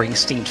huge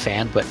Springsteen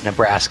fan, but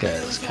Nebraska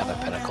is kind of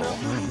pinnacle.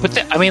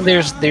 But I mean,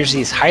 there's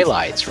these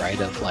highlights, right,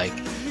 of like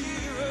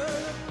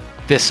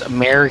this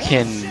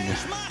American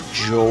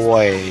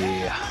joy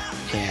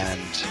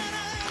and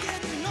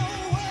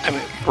I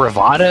mean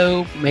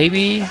bravado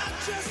maybe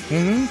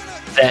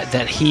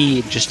that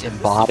he just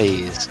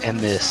embodies, and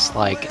this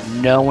like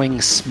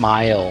knowing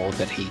smile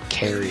that he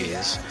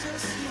carries.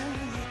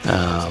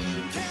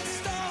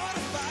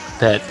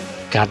 That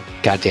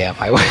goddamn,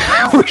 I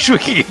wish we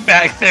could get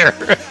back there.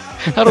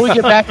 How do we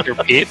get back there,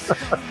 Pete?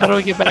 How do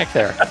we get back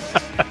there?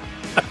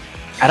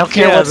 I don't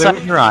care what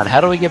side you're on.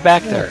 How do we get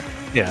back there?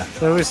 Yeah,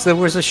 there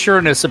was a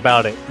sureness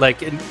about it.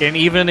 Like, and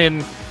even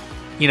in,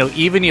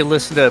 even you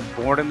listen to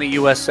 "Born in the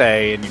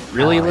USA" and you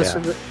really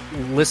listen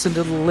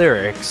to the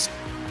lyrics.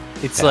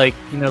 It's like,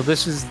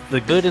 this is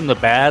the good and the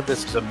bad.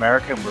 This is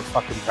America, and we're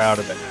fucking proud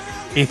of it.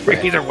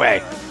 Either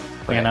way,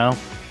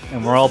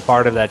 and we're all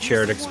part of that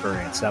shared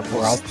experience.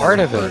 We're all part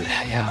of it.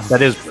 Yeah,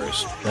 that is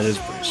Bruce. That is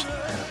Bruce.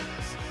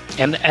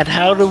 And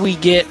how do we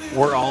get?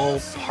 We're all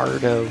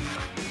part of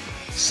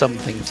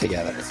something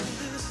together.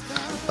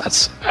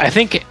 I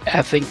think.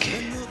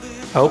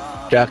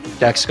 Oh,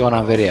 Duck's going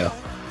on video.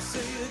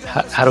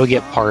 How do we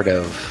get part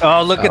of?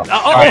 Oh, look at!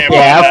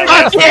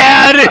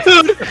 Yeah,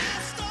 dude.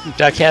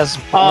 Duck has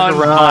on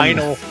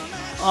vinyl.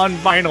 On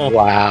vinyl.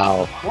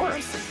 Wow.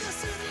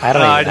 I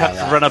don't. I'd have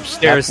to run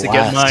upstairs to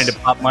get mine to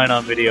pop mine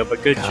on video.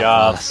 But good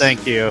job,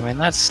 thank you. I mean,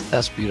 that's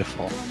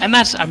beautiful, and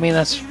that's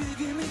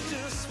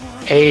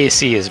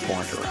AAC is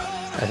born to run.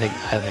 I think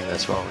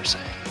that's what we're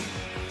saying.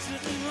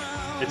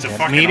 It's a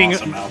fucking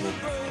awesome album.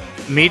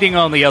 Meeting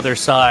on the Other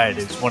Side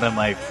is one of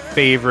my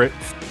favorite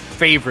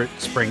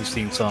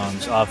Springsteen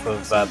songs off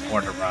of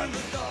Born to Run.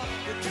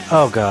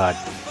 Oh God.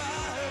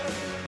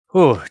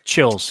 Ooh,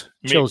 chills.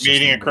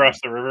 Meeting Across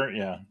the River,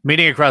 yeah.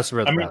 Meeting Across the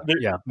River, I mean,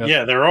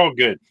 they're all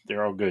good.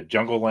 They're all good.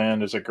 Jungle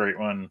Land is a great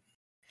one.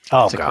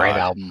 Oh, it's a great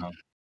album.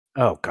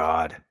 Oh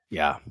God,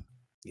 yeah.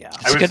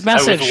 It's a good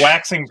message. I was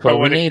waxing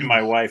poetic to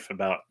my wife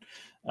about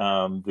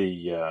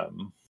the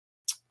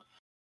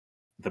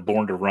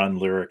Born to Run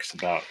lyrics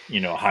about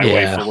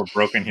highway full of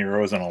broken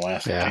heroes and a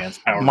last chance.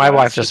 My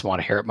wife doesn't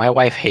want to hear it. My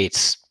wife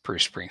hates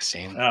Bruce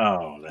Springsteen.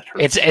 Oh, that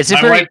hurts. It's a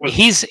very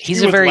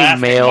he's a very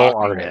male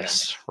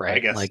artist, right? I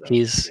guess like so.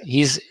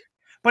 he's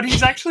but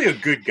he's actually a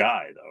good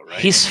guy though, right?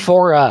 He's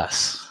for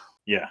us.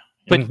 Yeah.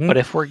 But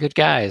if we're good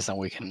guys, then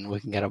we can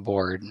get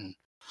aboard. And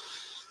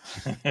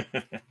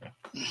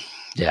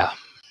yeah.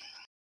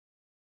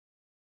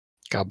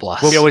 God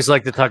bless. What we always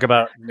like to talk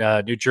about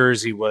New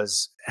Jersey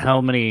was how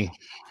many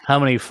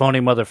phony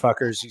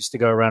motherfuckers used to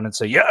go around and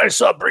say, "Yeah, I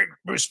saw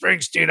Bruce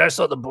Springsteen. I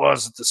saw the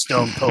Boss at the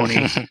Stone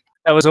Pony."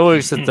 That was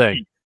always the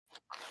thing.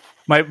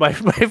 My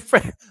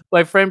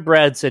friend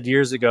Brad said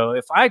years ago,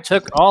 if I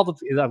took all the,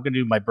 I'm going to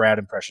do my Brad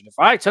impression. If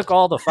I took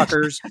all the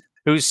fuckers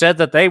who said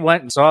that they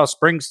went and saw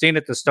Springsteen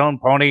at the Stone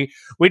Pony,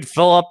 we'd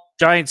fill up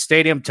Giant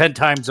Stadium 10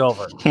 times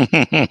over.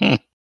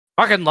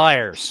 Fucking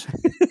liars.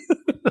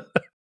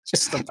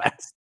 Just the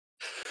best.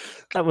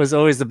 That was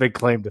always the big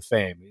claim to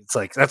fame. It's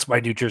like, that's my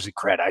New Jersey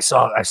cred. I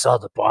saw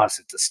the Boss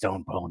at the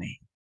Stone Pony.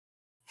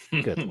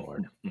 Good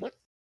Lord.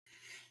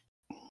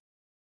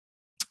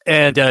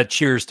 And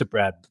cheers to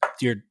Brad,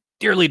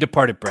 dearly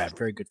departed Brad,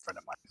 very good friend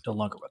of mine, no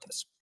longer with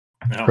us.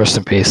 Rest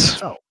in peace.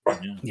 Oh,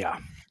 yeah,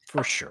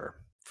 for sure.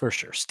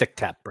 Stick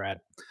tap, Brad.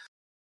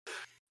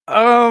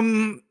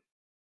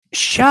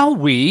 Shall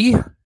we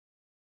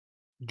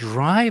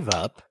drive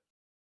up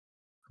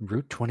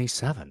Route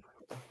 27?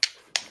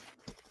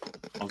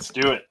 Let's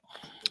do it,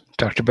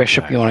 Dr.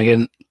 Bishop. You want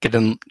to get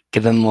in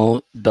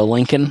the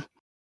Lincoln?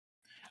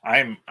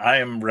 I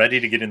am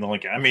ready to get in the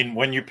Lincoln. I mean,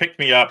 when you picked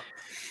me up.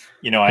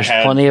 There's I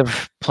had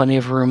plenty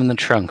of room in the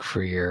trunk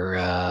for your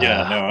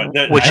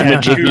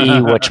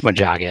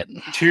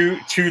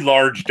whatchamajiggy. Two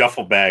large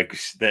duffel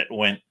bags that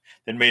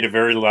made a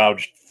very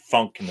loud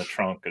thunk in the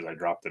trunk as I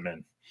dropped them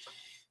in.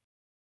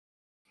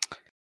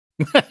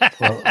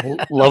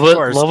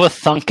 Love a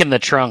thunk in the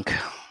trunk.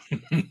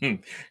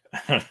 And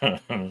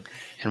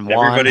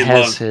Juan everybody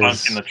has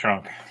loves thunk in the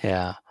trunk.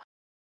 Yeah,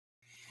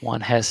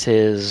 Juan has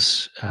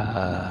his.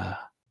 I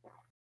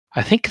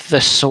think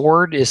the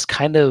sword is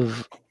kind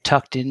of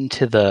tucked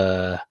into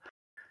the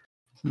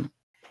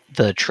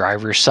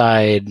driver's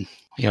side, on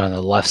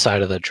the left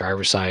side of the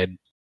driver's side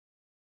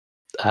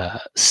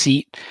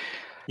seat.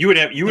 You would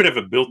have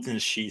a built-in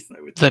sheath.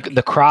 I would think.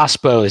 The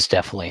crossbow is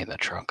definitely in the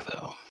trunk,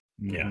 though.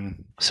 Yeah.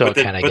 So it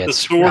kind of gets. But the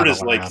sword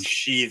is around. like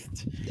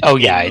sheathed. Oh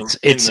yeah,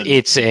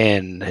 it's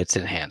in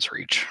hand's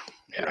reach.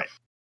 Yeah. Right.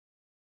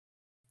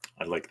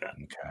 I like that.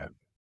 Okay.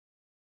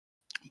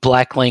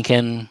 Black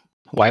Lincoln,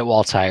 white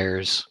wall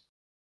tires.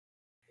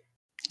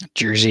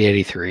 Jersey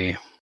 83.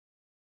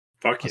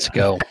 Fuck yeah. Let's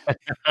go.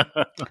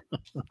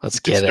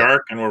 Let's get it's it.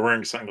 dark and we're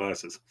wearing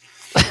sunglasses.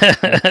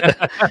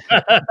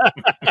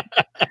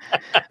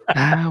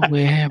 I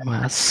wear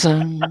my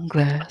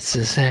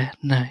sunglasses at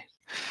night.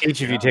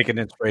 Each of you take an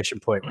inspiration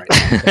point right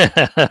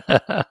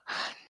now.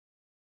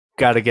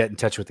 Got to get in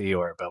touch with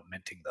Eeyore about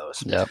minting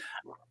those. Yep.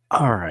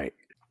 All right.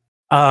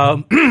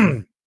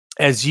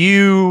 As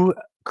you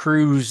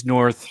cruise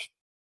north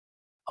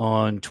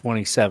on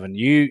 27,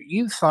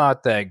 you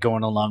thought that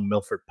going along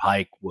Milford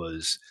Pike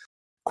was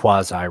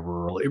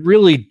quasi-rural. It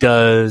really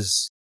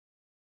does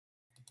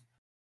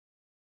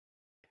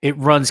it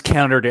runs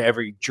counter to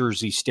every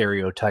Jersey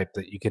stereotype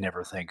that you can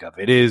ever think of.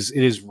 It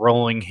is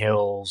rolling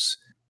hills.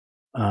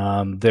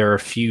 There are a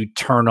few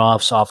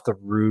turnoffs off the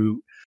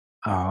route.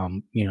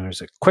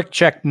 There's a quick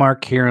check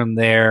mark here and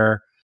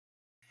there.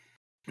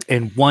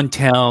 In one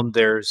town,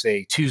 there's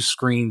a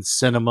 2-screen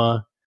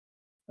cinema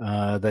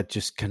that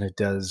just kind of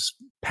does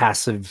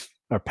passive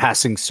or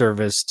passing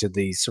service to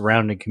the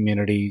surrounding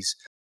communities.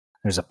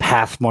 There's a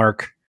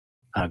Pathmark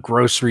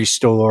grocery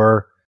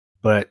store,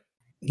 but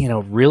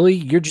really,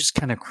 you're just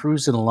kind of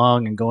cruising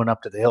along and going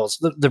up to the hills.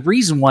 The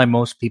reason why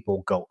most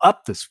people go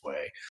up this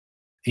way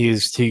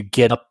is to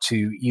get up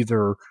to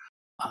either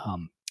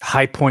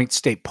High Point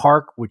State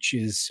Park, which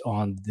is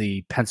on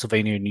the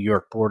Pennsylvania-New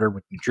York border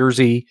with New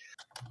Jersey,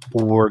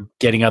 or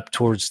getting up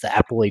towards the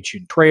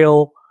Appalachian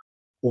Trail,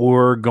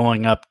 or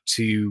going up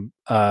to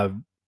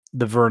the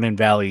Vernon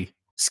Valley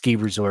Ski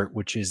Resort,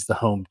 which is the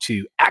home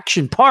to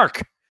Action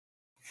Park,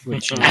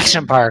 which is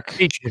Action Park.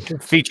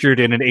 featured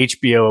in an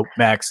HBO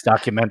Max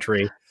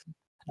documentary.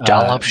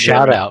 Dollop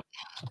shout out.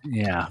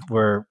 Yeah,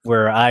 where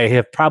I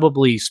have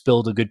probably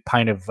spilled a good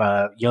pint of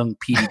young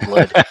peaty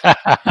blood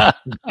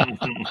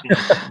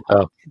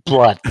Oh,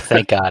 blood,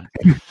 thank God.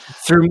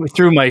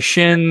 through my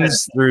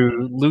shins,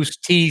 through loose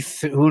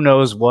teeth, who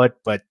knows what.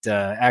 But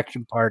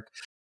Action Park,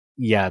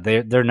 yeah,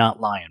 they're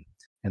not lying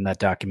in that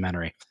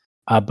documentary.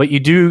 But you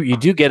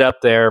do get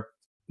up there.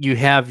 You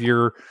have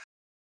your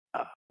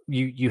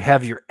you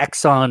have your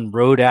Exxon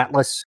Road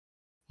Atlas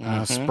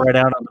spread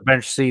out on the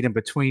bench seat in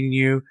between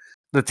you.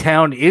 The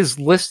town is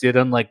listed,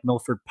 unlike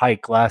Milford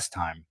Pike last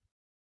time.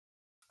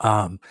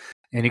 And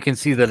you can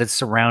see that it's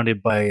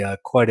surrounded by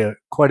quite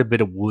a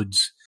bit of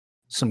woods,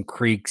 some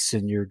creeks,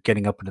 and you're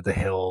getting up into the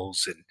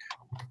hills.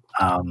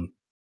 And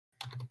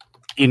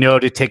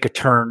to take a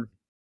turn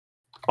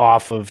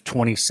off of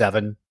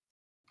 27.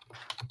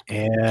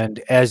 And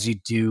as you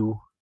do,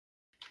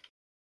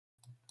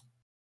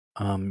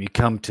 you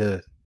come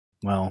to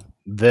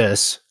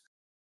this.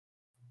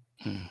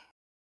 I'm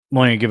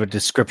going to give a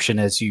description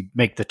as you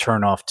make the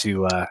turn off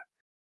to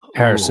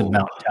Harrison Ooh.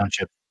 Mountain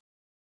Township.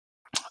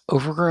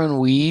 Overgrown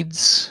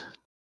weeds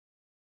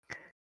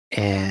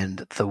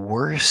and the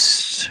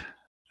worst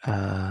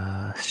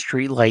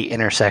streetlight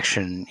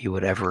intersection you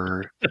would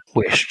ever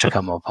wish to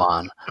come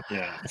upon.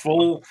 Yeah,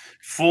 full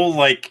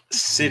like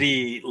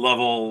city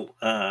level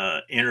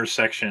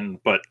intersection,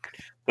 but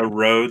the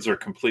roads are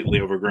completely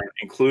overgrown,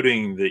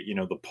 including the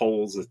the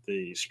poles that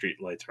the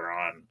street lights are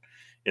on.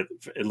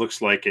 It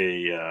looks like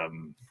a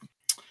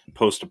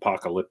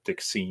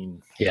post-apocalyptic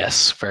scene.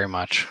 Yes, very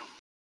much.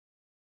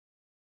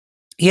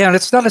 Yeah, and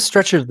it's not a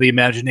stretch of the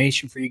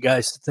imagination for you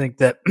guys to think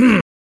that,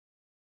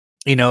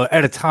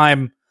 at a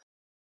time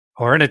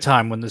or in a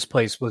time when this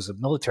place was a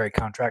military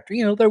contractor,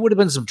 there would have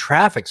been some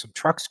traffic, some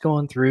trucks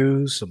going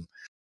through, some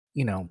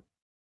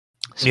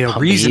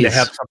reason to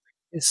have something.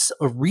 It's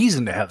a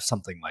reason to have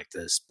something like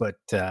this, but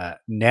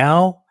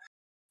now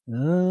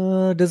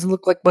it doesn't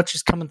look like much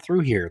is coming through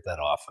here that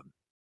often.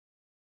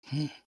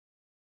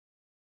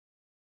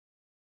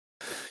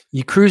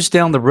 You cruise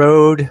down the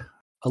road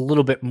a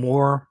little bit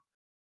more,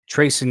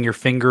 tracing your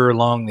finger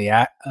along the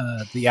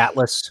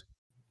atlas.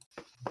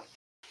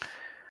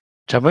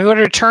 Tell me where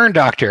to turn,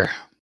 Doctor.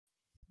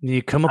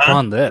 You come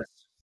upon this.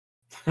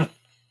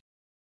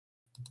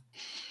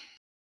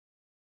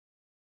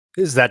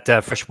 Is that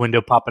fresh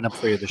window popping up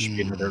for you? There should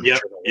be another.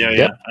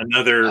 Yeah.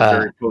 Another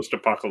very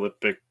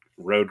post-apocalyptic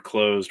road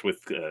closed with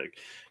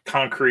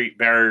concrete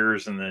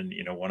barriers, and then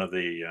one of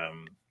the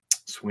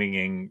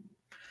swinging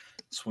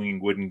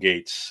wooden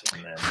gates.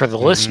 And then, For the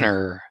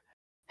listener,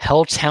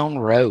 Helltown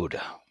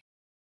Road.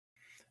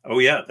 Oh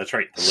yeah, that's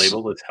right. The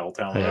label is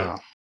Helltown Road.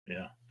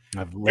 Yeah.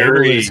 I've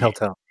labeled it as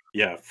Helltown.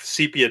 Yeah,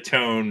 sepia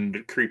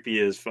toned, creepy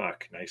as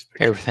fuck. Nice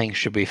picture. Everything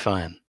should be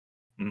fine.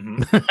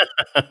 Mm-hmm.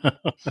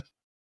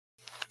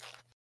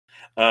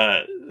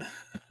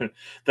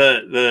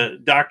 The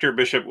Dr.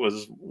 Bishop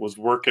was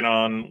working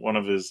on one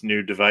of his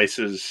new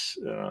devices.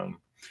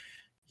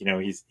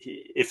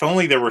 If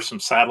only there were some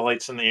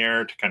satellites in the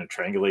air to kind of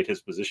triangulate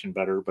his position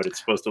better, but it's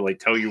supposed to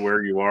tell you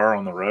where you are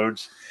on the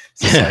roads.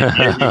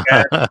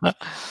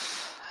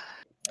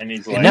 And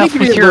he's like, enough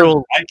with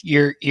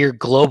your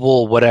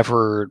global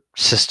whatever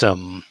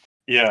system.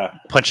 Yeah,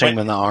 punching him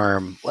in the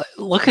arm.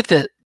 Look at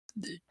the.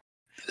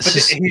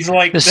 He's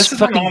like, this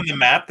isn't on the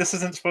map. This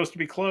isn't supposed to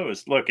be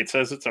closed. Look, it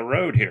says it's a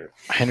road here.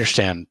 I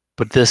understand,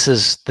 but this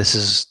is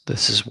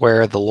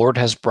where the Lord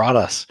has brought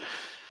us.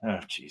 Oh,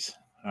 jeez.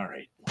 All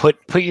right.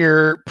 Put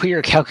your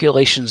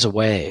calculations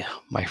away,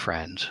 my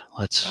friend.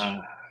 Let's.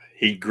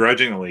 He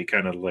grudgingly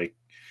kind of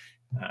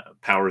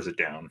powers it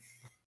down.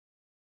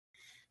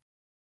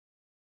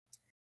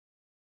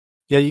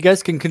 Yeah, you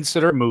guys can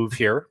consider a move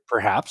here,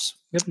 perhaps.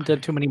 You haven't done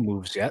too many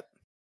moves yet.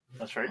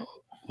 That's right.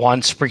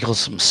 Juan sprinkles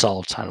some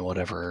salt on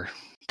whatever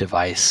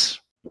device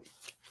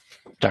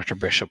Dr.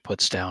 Bishop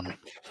puts down.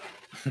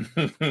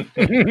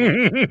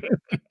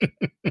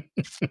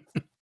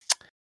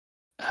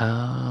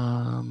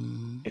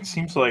 It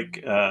seems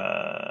like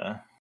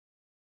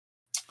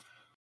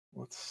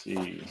let's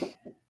see.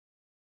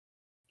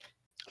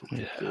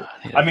 Yeah,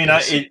 I mean,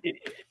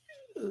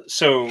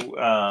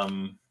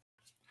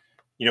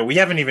 we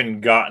haven't even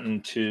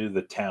gotten to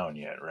the town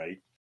yet, right?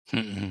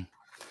 Mm-mm.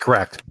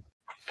 Correct.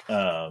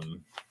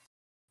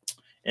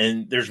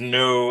 And there's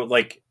no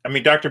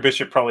Dr.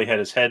 Bishop probably had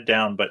his head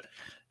down, but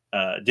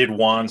did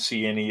Juan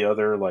see any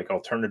other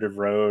alternative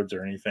roads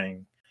or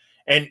anything?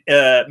 And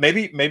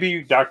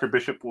maybe Dr.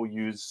 Bishop will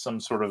use some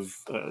sort of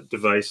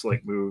device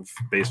move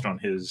based on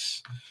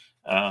his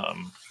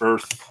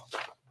Earth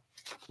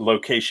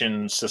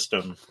location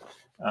system.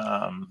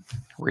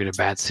 Read a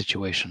bad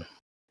situation.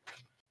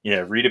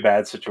 Yeah, read a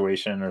bad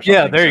situation or something.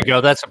 Yeah, there you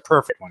go. That's a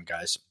perfect one,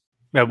 guys.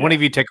 Yeah, one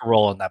of you take a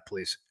roll on that,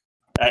 please.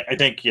 I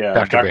think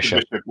Dr.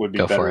 Bishop would be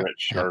go for better it. at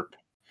sharp.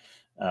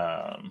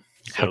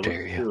 How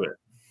dare you?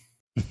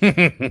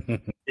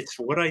 It's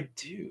what I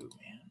do,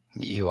 man.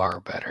 You are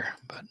better,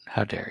 but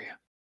how dare you?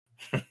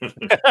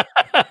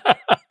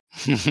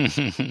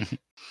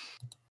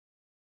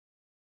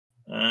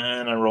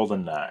 And I rolled a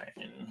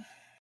 9.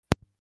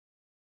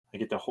 I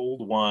get to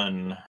hold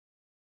 1.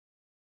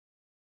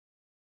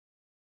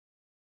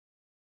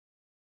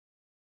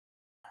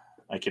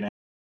 I can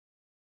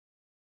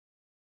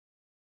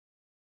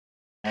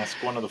ask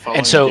one of the following.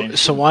 And so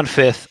James. Juan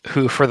Fifth,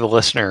 who for the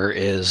listener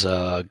is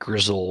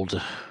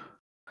grizzled,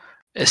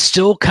 is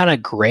still kind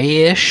of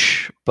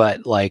grayish,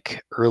 but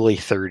early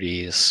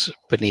 30s.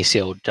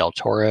 Benicio del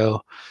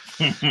Toro,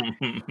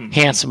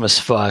 handsome as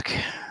fuck.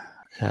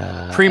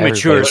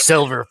 Premature everybody-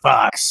 silver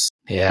fox.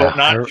 Yeah, but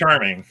not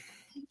charming.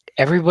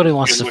 everybody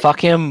wants to fuck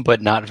him,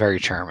 but not very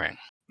charming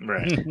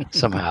Right.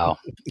 somehow.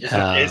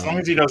 As long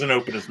as he doesn't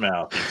open his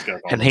mouth, he's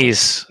got. And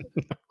he's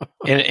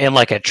in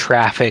a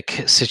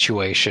traffic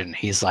situation.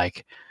 He's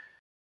like,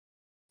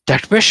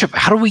 Dr. Bishop,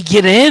 how do we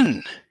get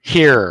in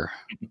here?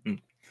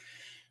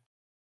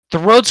 The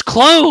road's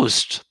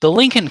closed. The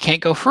Lincoln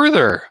can't go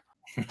farther.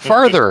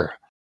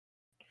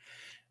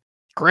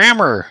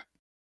 Grammar.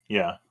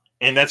 Yeah,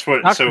 and that's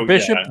what. Dr. So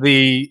Bishop,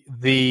 yeah.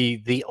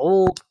 the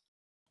old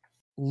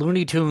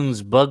Looney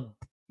Tunes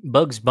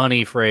Bugs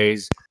Bunny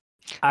phrase.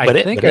 I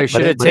think I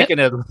should have taken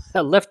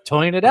a left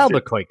turn at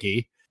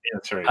Albuquerque. Yeah,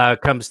 that's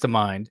right. Comes to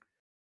mind,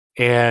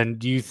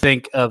 and you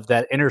think of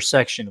that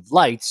intersection of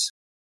lights,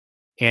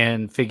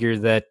 and figure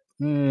that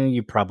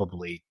you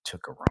probably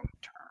took a wrong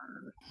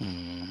turn.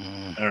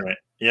 Mm-hmm. All right.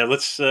 Yeah,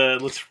 let's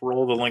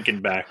roll the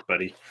Lincoln back,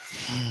 buddy.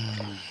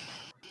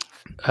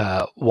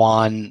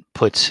 Juan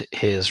puts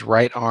his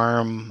right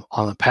arm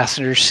on the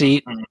passenger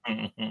seat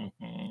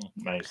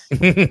Nice.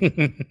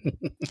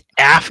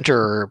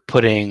 after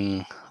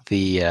putting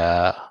the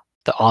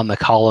on the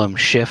column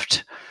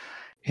shift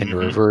in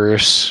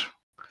reverse.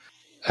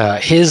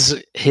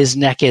 His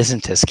neck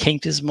isn't as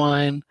kinked as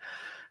mine,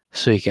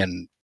 so he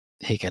can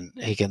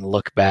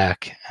look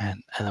back,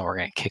 and then we're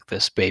gonna kick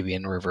this baby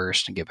in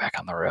reverse and get back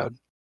on the road.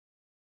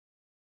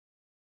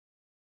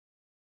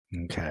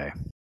 Okay.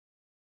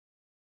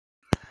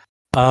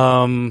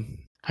 I'm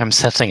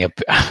sensing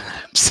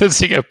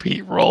a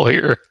Pete roll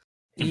here.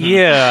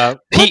 Yeah.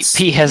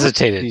 Pete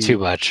hesitated too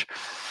much.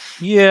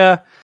 Yeah.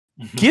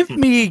 Give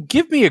me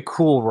a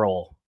cool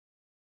roll.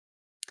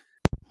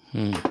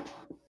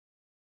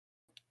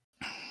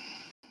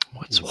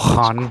 What's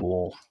Juan?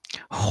 cool?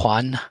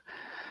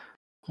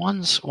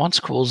 One's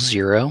cool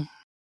 0.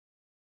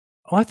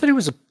 Oh, I thought it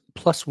was a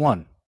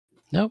 +1.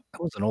 Nope.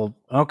 That was an old.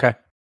 Okay.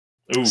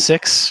 Ooh.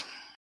 6.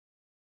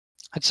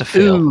 That's a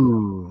fail.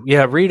 Ooh.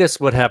 Yeah. Read us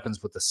what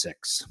happens with the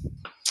 6.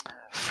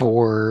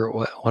 For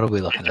what are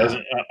we looking It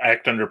doesn't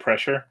act under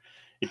pressure.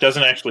 It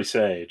doesn't actually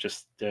say. It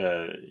just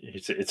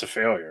it's a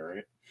failure,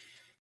 right?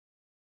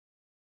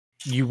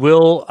 You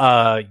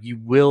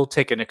will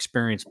take an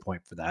experience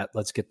point for that.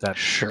 Let's get that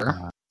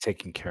Sure.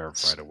 taken care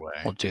of right away.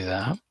 We'll do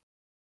that.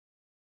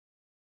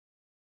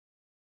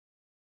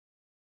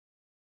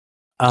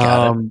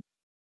 Got it.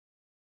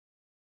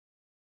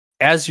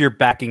 As you're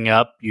backing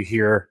up, you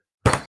hear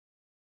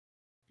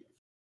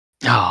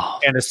Oh.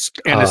 and a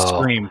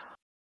scream.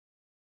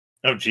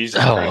 Oh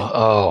Jesus Christ.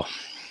 Oh.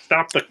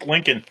 Stop the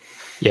Lincoln.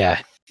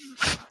 Yeah.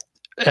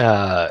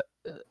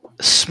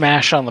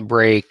 Smash on the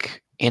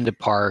brake into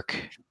park.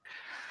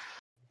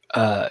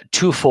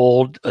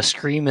 Twofold. A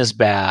scream is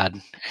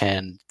bad,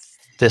 and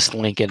this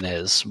Lincoln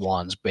is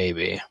Juan's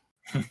baby.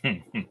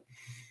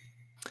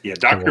 Yeah,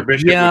 Dr.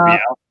 Bishop would be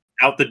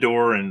out the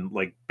door and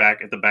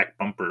back at the back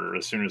bumper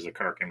as soon as the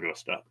car can go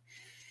stop.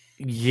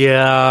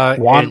 Yeah.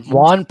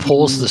 Juan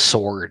pulls the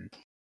sword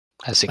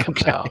as he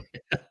comes out.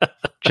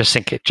 Just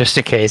in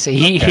case.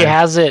 He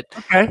has it.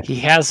 Okay. He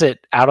has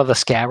it out of the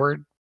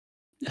scabbard.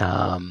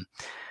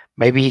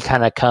 Maybe he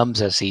kind of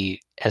comes as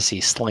he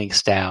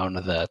slinks down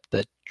the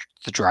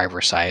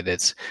driver's side.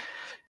 It's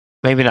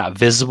maybe not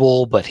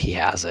visible, but he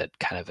has it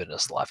kind of in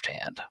his left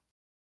hand.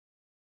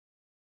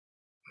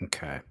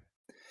 Okay.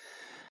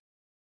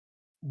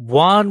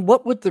 Juan,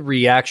 what would the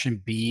reaction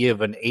be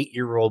of an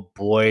 8-year-old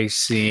boy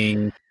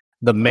seeing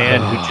the man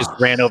who just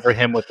ran over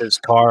him with his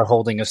car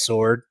holding a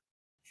sword?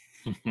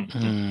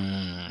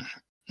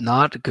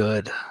 Not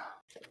good.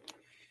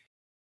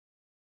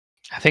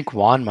 I think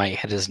Juan might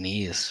hit his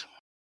knees.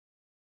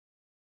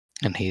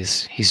 and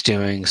he's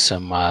doing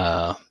some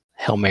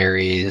Hail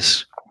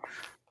Marys,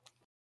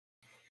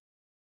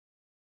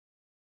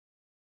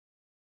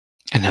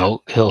 and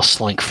he'll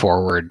slink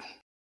forward.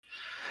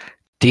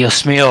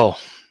 Dios mío,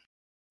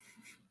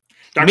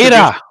 Dr. mira,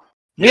 Bishop,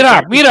 mira,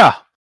 Dr. mira.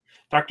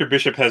 Dr.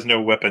 Bishop has no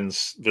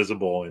weapons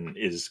visible and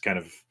is kind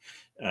of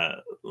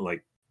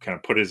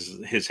put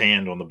his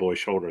hand on the boy's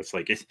shoulder. It's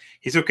like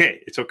he's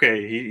okay. It's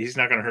okay. He's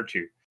not going to hurt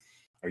you.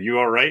 Are you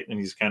all right? And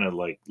he's kind of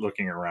like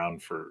looking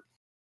around for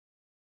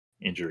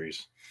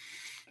injuries.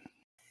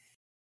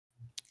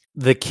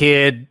 The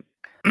kid,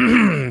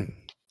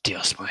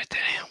 Dios muerte.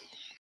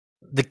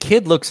 the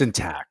kid looks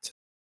intact.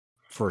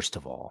 First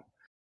of all,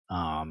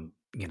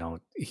 the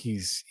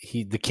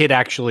kid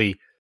actually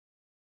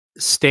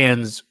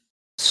stands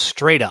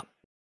straight up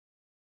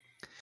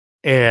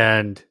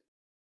and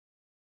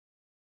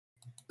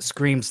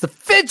screams, "The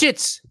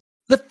fidgets!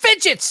 The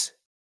fidgets!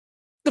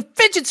 The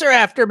fidgets are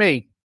after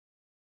me!"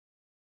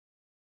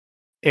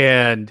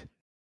 And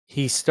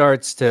he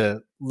starts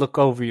to look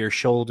over your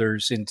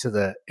shoulders into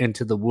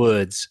the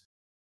woods,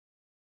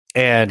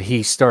 and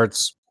he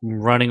starts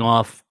running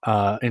off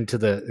into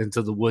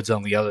the woods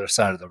on the other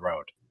side of the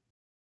road.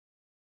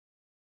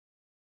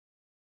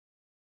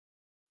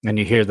 And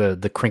you hear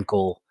the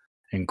crinkle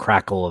and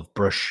crackle of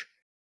brush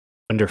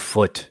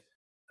underfoot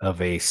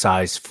of a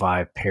size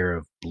 5 pair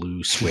of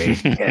blue suede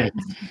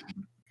heads.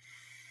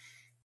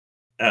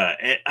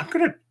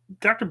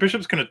 Dr.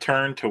 Bishop's gonna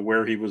turn to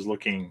where he was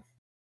looking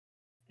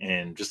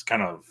and just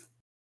kind of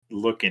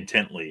look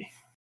intently.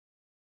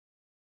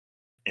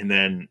 And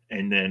then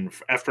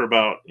after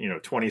about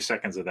 20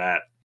 seconds of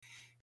that,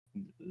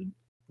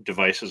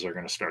 devices are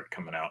going to start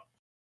coming out.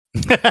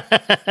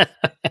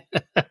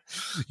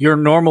 Your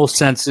normal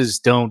senses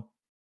don't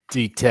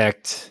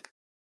detect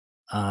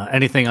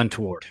anything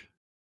untoward.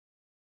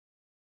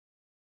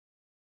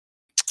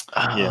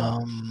 Yeah.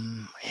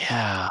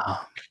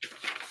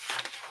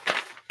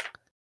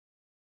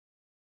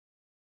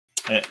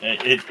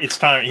 It's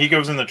time. He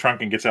goes in the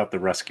trunk and gets out the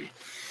Rusky.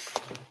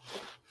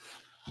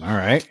 All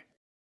right,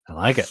 I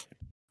like it.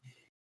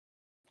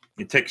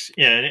 It takes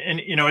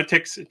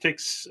it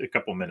takes a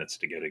couple minutes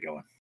to get it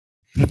going.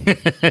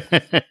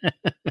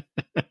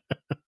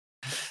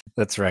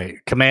 That's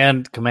right.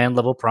 Command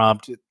level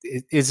prompt.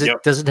 Is it?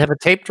 Yep. Does it have a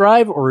tape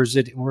drive or is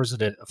it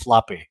a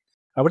floppy?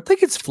 I would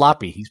think it's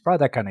floppy. He's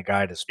probably that kind of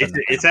guy to spend.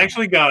 It's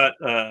actually got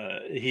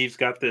he's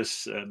got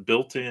this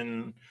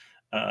built-in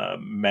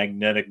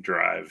magnetic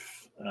drive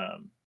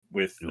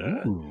with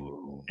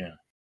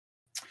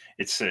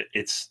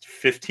it's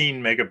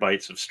 15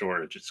 megabytes of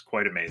storage. It's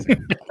quite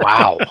amazing.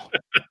 Wow.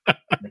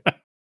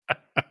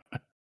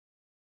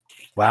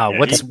 Wow. Yeah,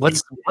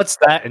 what's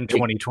that in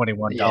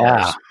 2021 Yeah.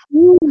 dollars?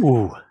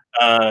 Ooh.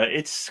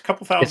 It's a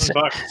couple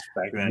 $1,000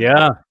 back then.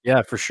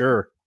 Yeah, for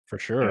sure.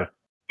 Yeah.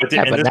 But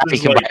Yeah, but now you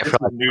can buy it for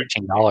like new.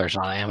 $14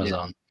 on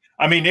Amazon.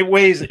 I mean, it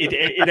weighs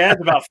it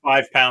adds about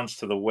 5 pounds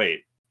to the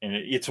weight, and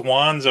it's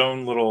Juan's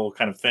own little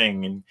kind of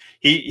thing. And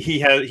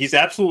he's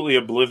absolutely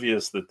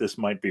oblivious that this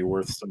might be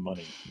worth some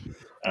money.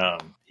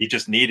 He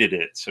just needed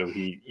it, so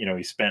he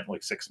spent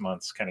like 6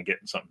 months kind of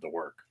getting something to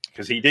work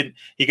because he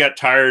got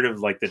tired of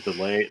like the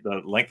delay,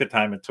 the length of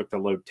time it took to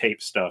load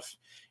tape stuff,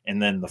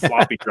 and then the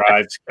floppy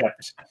drives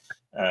kept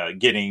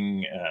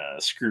getting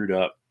screwed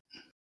up.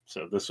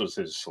 So this was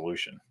his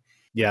solution.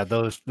 Yeah,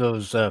 those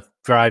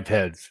drive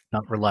heads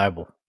not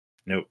reliable.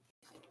 Nope.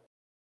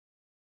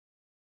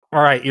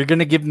 All right, you're going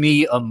to give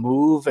me a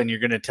move, and you're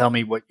going to tell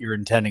me what you're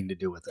intending to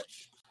do with it.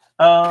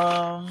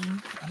 I'm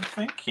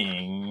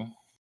thinking.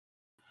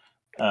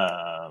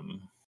 I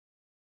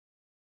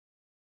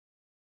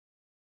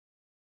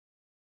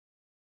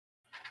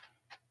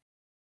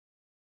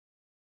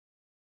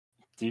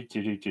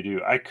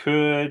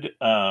could.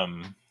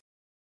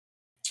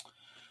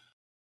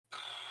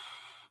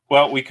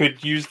 Well, we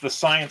could use the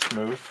science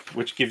move,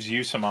 which gives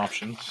you some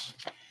options.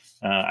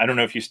 I don't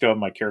know if you still have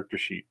my character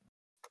sheet.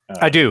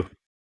 I do.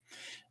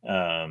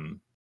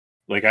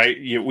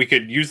 We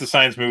could use the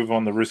science move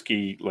on the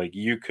Rusky. Like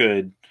you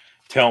could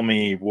tell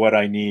me what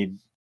I need,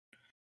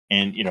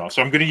 and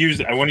so I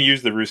want to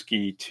use the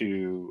Rusky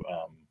to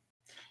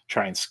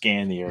try and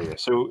scan the area.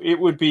 So it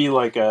would be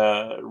like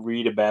a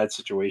read a bad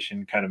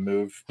situation kind of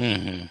move.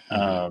 Mm-hmm.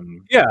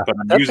 But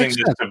I'm using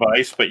this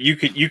device. But you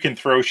can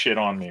throw shit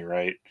on me,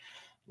 right?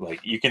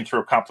 Like you can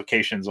throw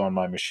complications on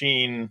my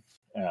machine.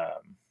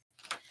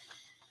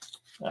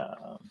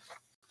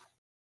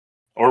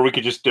 Or we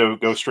could just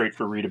go straight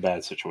for read a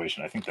bad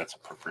situation. I think that's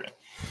appropriate.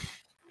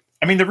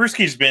 I mean, the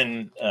Rusky's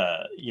been,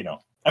 I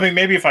mean,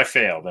 maybe if I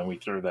fail, then we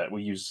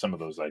use some of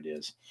those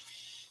ideas.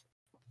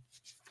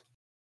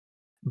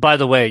 By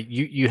the way,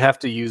 you have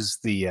to use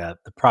the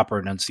proper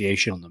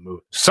enunciation on the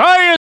move.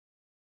 Science!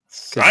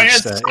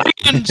 Science!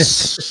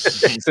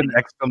 It's an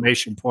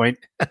exclamation point.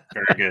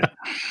 Very good.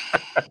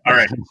 All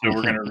right, so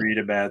we're going to read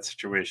a bad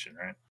situation,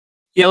 right?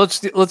 Yeah, let's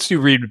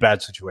do read a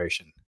bad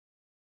situation.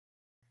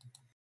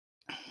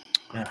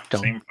 Yeah,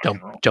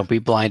 Don't be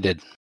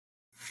blinded.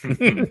 All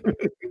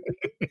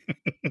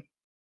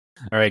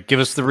right, give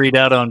us the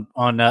readout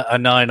on a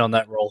 9 on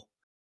that roll.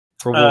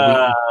 For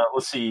what we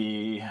Let's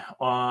see.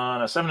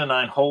 On a 7 to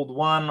 9, hold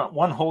 1.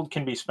 One hold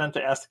can be spent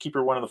to ask the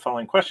keeper one of the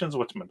following questions: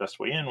 what's my best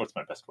way in? What's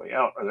my best way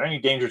out? Are there any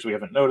dangers we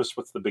haven't noticed?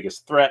 What's the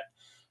biggest threat?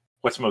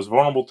 What's most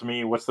vulnerable to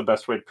me? What's the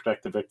best way to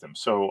protect the victim?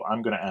 So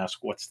I'm going to ask,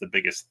 what's the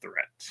biggest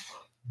threat?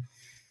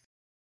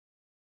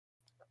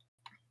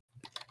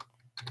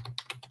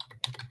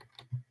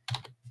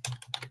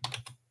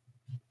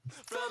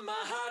 From my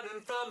heart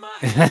and from my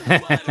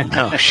head, why don't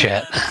Oh, you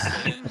shit.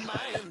 understand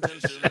my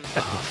intention?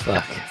 Oh,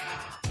 fuck.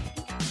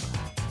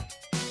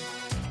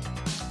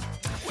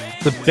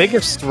 the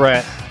biggest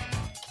threat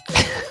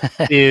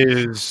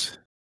is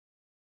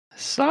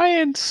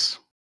Science.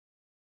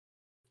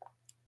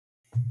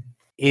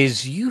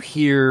 you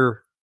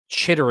hear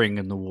chittering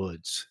in the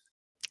woods.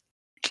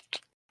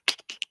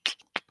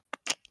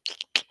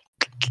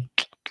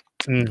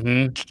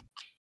 Mm-hmm.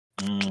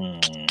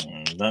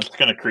 That's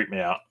going to creep me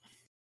out.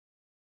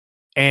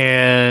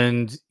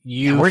 And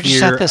you We're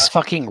just hear at this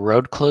fucking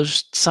road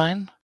closed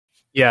sign.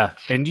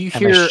 and you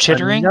And there's hear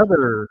chittering?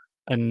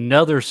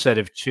 another set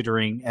of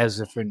chittering as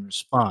if in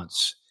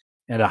response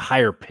at a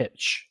higher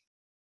pitch.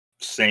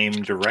 Same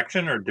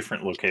direction or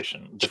different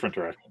location? Different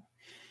direction.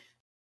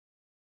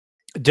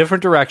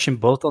 Different direction,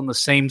 both on the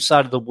same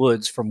side of the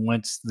woods from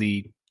whence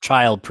the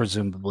child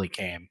presumably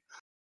came.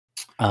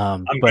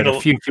 But gonna-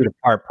 a few feet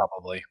apart,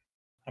 probably.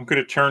 I'm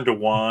going to turn to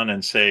Juan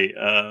and say,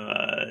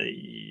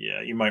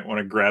 yeah, you might want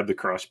to grab the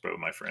crossbow,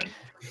 my friend.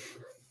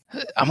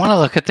 I want to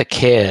look at the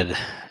kid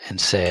and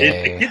The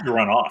say, kid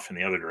run off in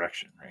the other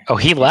direction, right? "Oh,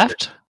 he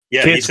left."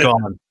 Yeah, he Kid's said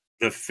gone.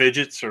 the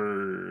fidgets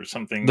or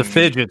something. The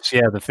fidgets,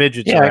 yeah, the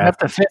fidgets. Yeah, are I got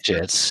after. the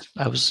fidgets.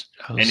 I was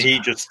and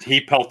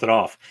he pelted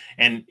off.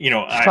 And, you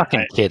know,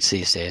 fucking kids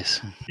these days.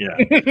 yeah,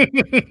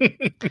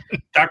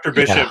 Dr.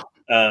 Bishop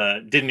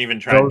didn't even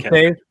try and catch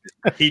Okay.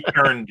 it. He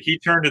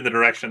turned in the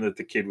direction that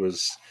the kid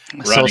was So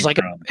running it's like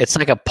from. it's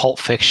like a Pulp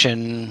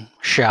Fiction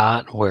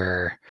shot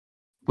where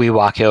we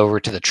walk over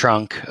to the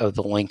trunk of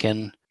the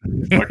Lincoln,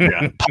 Fuck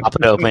yeah. pop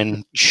it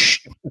open.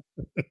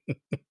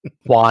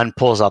 Juan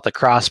pulls out the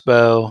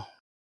crossbow.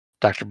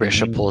 Dr.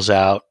 Bishop Mhm. pulls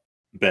out.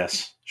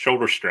 Bess,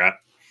 shoulder strap.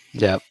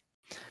 Yep.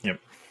 Yep.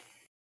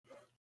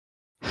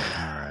 All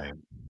right.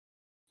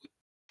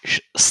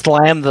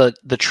 Slam the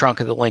trunk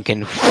of the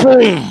Lincoln.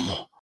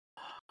 Boom!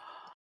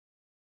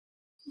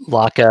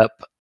 Lock up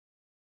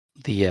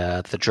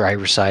the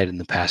driver's side and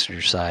the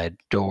passenger side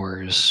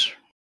doors.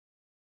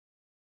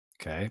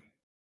 Okay.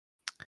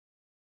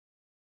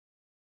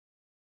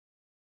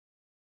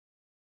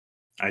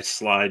 I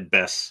slide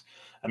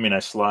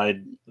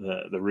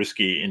the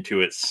Risky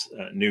into its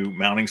new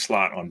mounting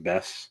slot on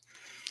Bess,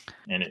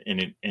 and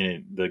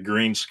the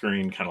green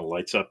screen kind of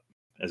lights up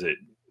as it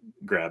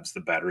grabs the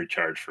battery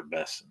charge for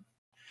Bess.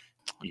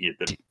 You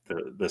get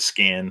the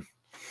scan.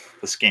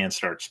 The scan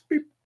starts.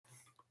 Beep.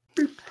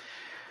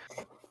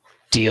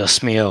 Dios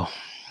mío.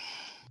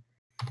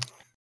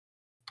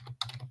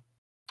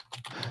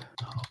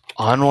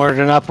 Onward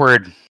and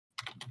upward.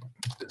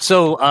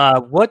 So,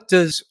 what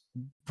does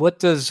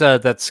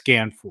that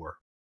scan for?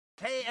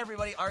 Hey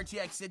everybody,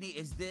 RTX Sydney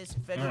is this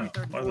February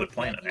 3rd. Why is it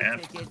playing an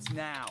ad? Tickets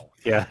now.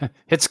 Yeah,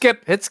 hit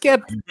skip. It's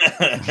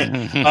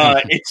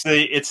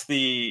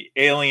the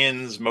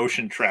Aliens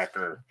motion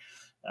tracker.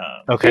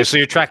 Okay, so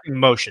you're tracking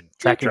motion.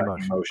 Tracking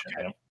tracking motion.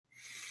 motion.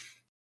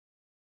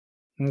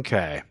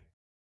 Okay.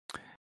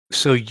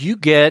 So you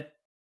get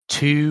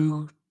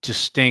two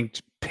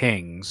distinct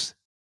pings.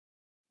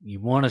 You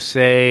want to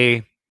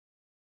say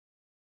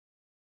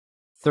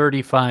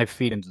 35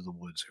 feet into the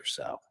woods or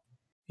so.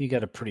 You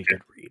got a pretty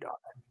good read on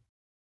it.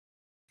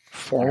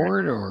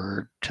 Forward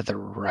or to the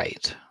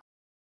right?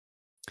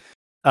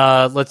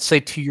 Let's say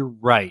to your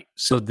right.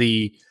 So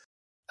the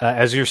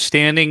as you're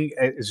standing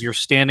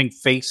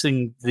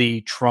facing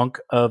the trunk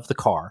of the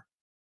car,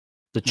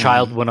 the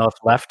child went off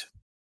left,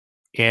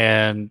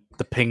 and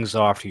the ping's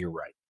off to your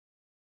right,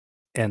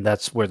 and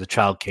that's where the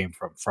child came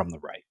from the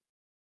right.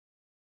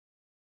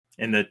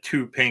 And the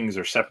two pings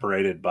are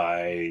separated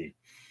by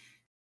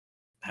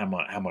how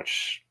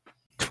much?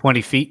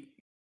 20 feet.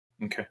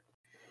 Okay.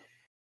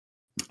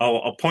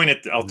 I'll point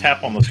it. I'll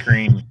tap on the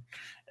screen,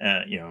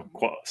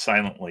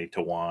 silently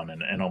to Juan,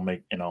 and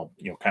I'll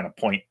kind of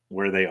point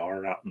where they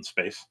are out in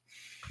space.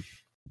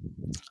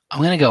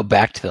 I'm gonna go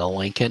back to the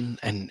Lincoln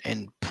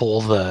and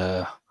pull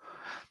the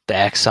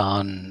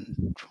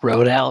Exxon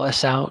Road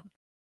Atlas out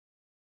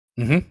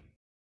Mm-hmm.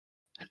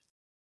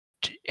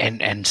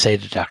 and say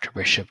to Dr.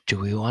 Bishop, do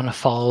we want to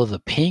follow the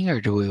ping or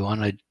do we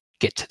want to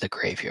get to the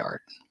graveyard?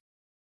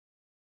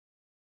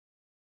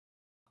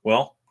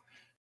 Well,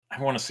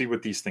 I want to see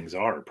what these things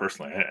are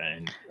personally.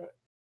 I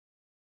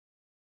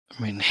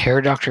mean,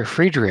 Herr Dr.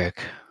 Friedrich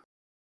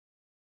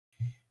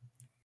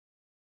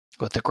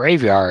with the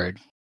graveyard.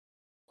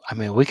 I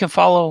mean, we can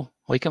follow.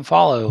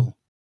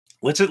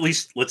 Let's at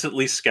least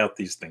scout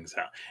these things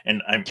out.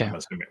 And I'm Okay.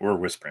 assuming we're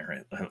whispering,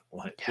 right?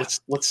 Yeah.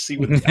 Let's see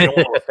what I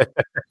don't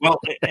Well,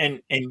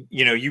 and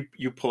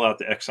you pull out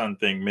the Exxon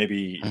thing.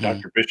 Maybe Mhm.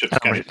 Dr. Bishop's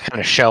I'm kind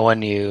of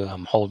showing you.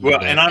 I'm holding Well,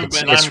 it. and Up. I'm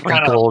It's kind of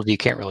wrinkled. You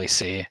can't really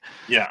see.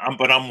 yeah.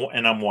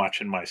 I'm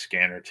watching my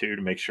scanner too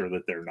to make sure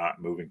that they're not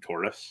moving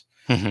toward us.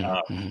 Mhm,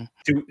 Uh, mhm.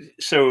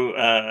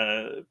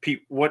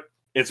 Pete, what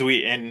as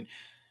we and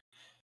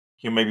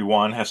maybe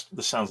Juan has.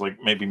 This sounds like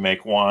maybe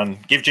make Juan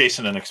give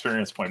Jason an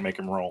experience point, make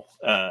him roll.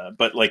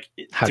 But like,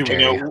 How do we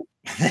dare know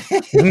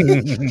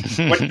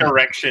what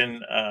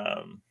direction?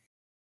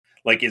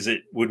 Like,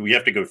 would we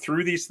have to go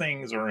through these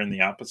things or in the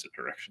opposite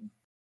direction?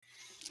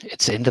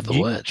 It's into the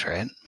woods,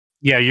 right?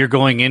 Yeah, you're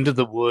going into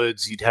the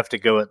woods. You'd have to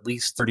go at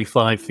least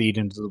 35 feet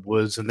into the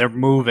woods, and they're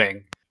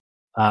moving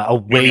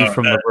away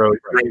from the road.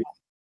 Right now.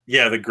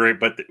 Yeah, the great,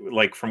 but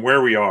like from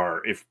where we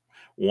are, if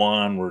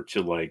Juan were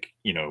to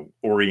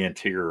orient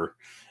here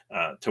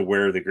to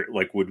where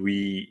would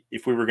we,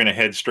 if we were going to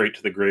head straight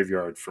to the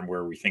graveyard from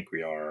where we think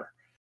we are,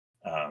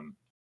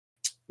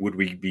 would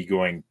we be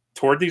going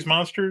toward these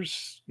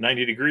monsters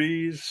 90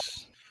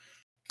 degrees?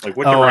 Like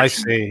what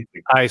direction?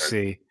 I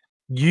see.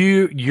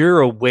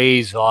 You're a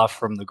ways off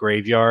from the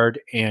graveyard,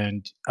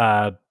 and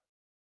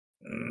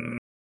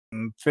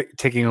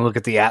taking a look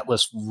at the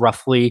atlas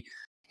roughly,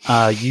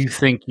 you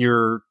think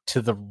you're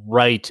to the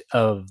right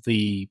of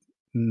the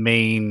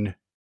main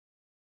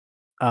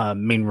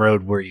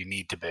road where you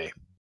need to be.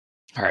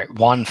 All right.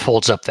 Juan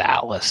folds up the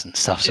atlas and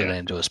stuffs it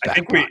into his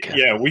back pocket.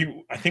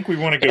 I think we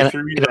want to go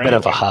through a bit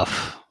of a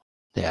huff.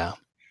 Yeah.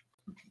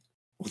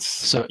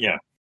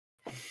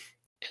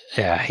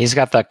 Yeah, he's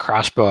got that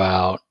crossbow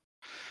out.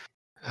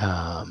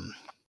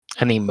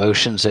 And he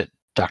motions at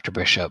Dr.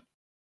 Bishop.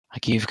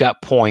 Like, you've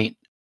got point.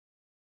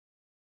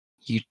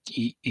 You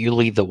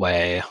lead the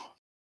way,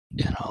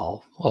 and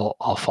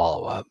I'll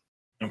follow up.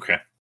 Okay.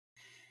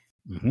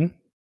 Mm-hmm.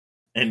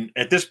 And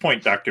at this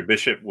point, Dr.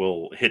 Bishop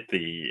will hit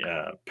the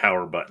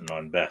power button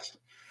on Bess.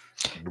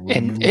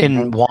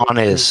 And Juan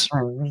is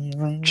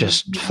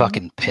just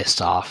fucking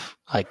pissed off.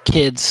 Like,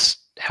 kids,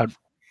 how...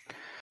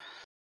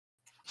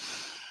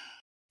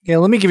 Yeah,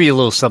 let me give you a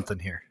little something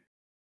here.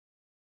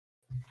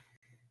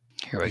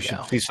 Here we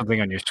go. See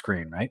something on your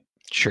screen, right?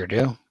 Sure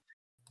do.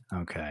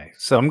 Okay.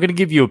 So I'm going to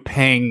give you a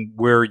ping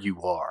where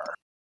you are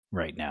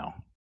right now.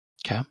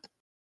 Okay.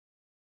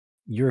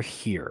 You're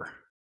here.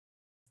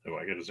 Oh,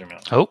 I got to zoom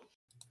out. Oh.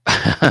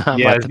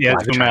 Yeah,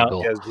 zoom out.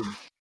 Yeah,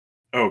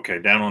 okay,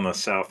 down on the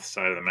south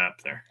side of the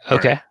map there.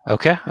 Okay.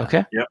 Okay.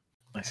 Yep,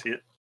 I see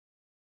it.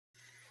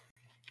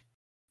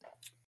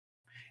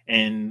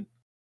 And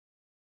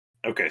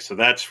okay, so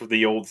that's for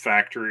the old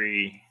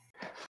factory.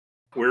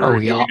 Where are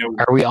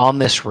we on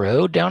this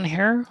road down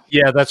here?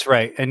 Yeah, that's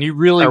right. And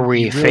are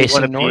we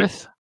facing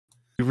north?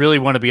 You really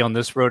want to be on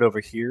this road over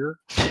here,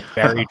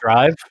 Barry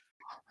Drive,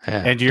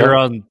 yeah. And you're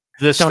on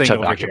this don't thing tell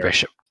over Dr. here.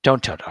 Bishop.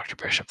 Don't tell Dr.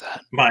 Bishop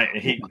that.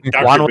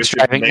 Juan was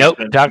driving. Nope,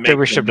 Dr.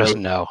 Bishop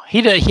doesn't know.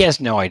 He has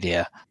no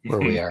idea where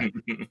we are.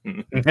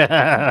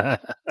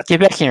 Get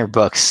back in your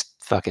books,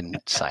 fucking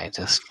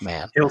scientist,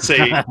 man. He'll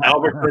say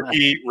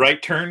Albuquerque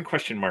right turn ?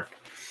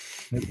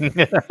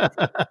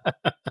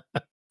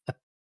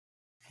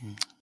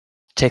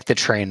 Take the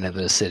train into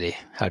the city.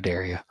 How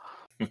dare you?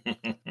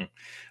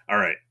 All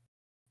right.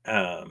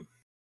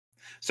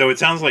 So it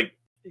sounds like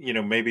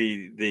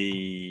maybe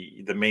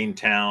the main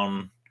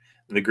town,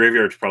 the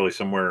graveyard's probably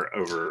somewhere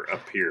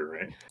up here,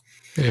 right?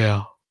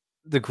 Yeah.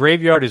 The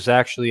graveyard is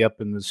actually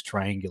up in this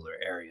triangular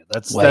area.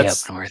 That's up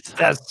north.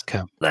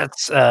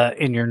 That's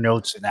in your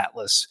notes in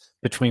Atlas,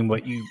 between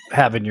what you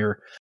have in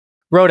your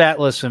road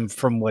atlas and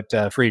from what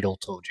Friedel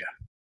told you.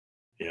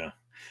 Yeah.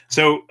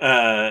 So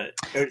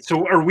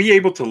are we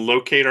able to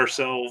locate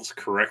ourselves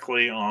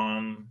correctly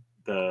on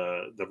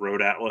the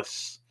road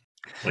atlas?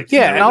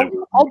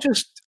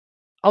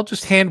 I'll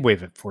just hand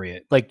wave it for you.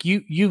 Like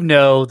you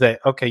know that,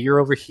 okay, you're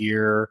over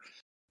here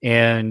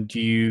and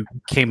you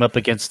came up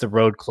against the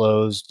road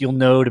closed. You'll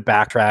know to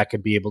backtrack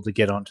and be able to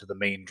get onto the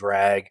main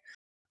drag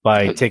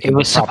by taking. It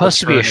was supposed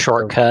to be a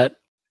shortcut.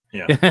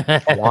 Yeah.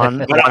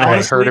 Juan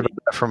had heard about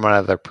it from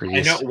another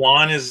priest. I know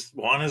Juan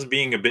is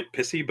being a bit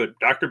pissy, but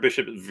Dr.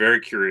 Bishop is very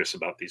curious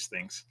about these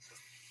things.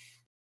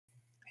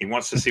 He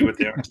wants to see what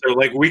they are. So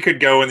we could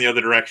go in the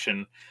other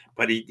direction,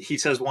 but he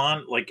says,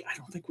 Juan, I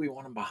don't think we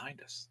want them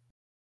behind us.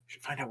 We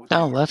should find out what.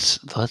 No,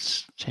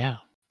 let's yeah.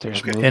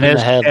 There's moving and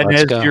ahead.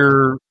 Let's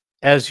go.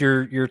 As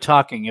you're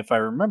talking, if I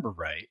remember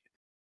right,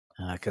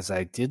 because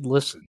I did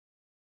listen.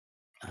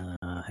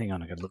 Hang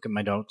on, I gotta look at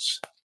my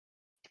notes.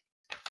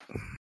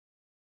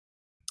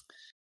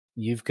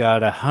 You've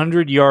got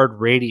 100-yard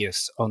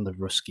radius on the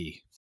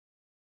Ruski.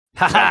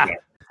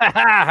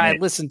 I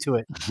listened to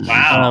it.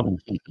 Wow.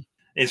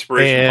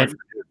 Inspiration.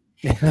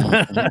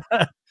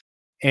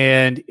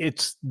 And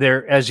it's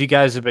there, as you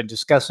guys have been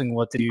discussing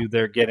what to do,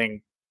 they're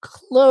getting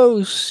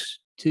close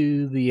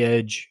to the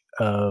edge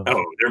of.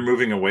 Oh, they're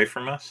moving away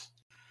from us?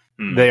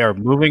 They are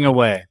moving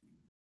away.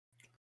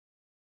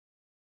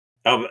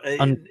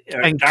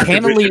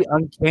 Uncannily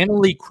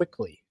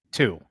quickly,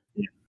 too.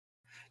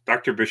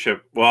 Dr.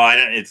 Bishop, well,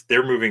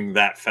 they're moving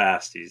that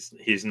fast.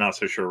 He's not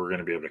so sure we're going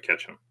to be able to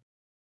catch him.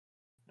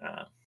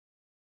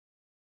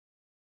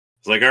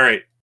 It's like, all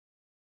right,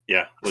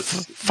 yeah,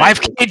 let's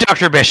 5K,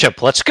 Dr.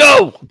 Bishop. Let's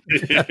go.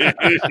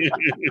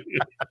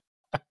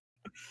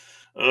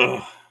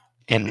 Ugh.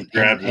 And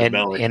grabs his and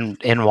belly.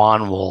 and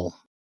Juan will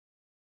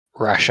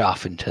rush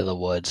off into the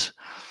woods.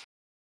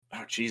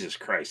 Oh, Jesus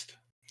Christ.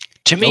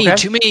 To me, Okay.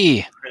 to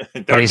me.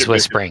 Dr. But he's Bishop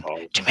whispering,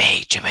 follows. to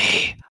me, to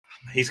me.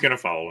 He's going to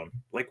follow him.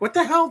 Like, what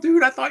the hell,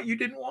 dude? I thought you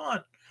didn't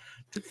want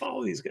to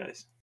follow these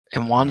guys.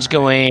 And Juan's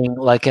going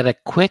like at a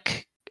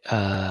quick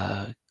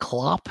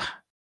clop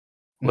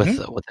with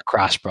Mm-hmm. the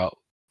crossbow.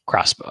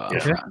 Out Yeah.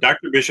 front.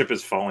 Dr. Bishop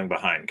is falling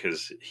behind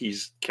because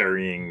he's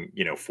carrying,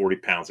 40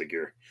 pounds of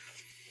gear.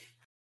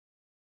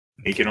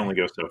 He can only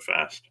go so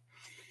fast.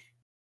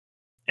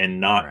 And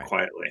not Alright.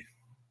 quietly.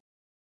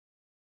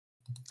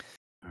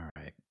 All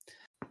right.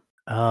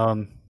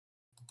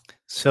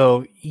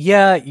 So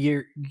yeah,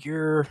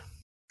 you're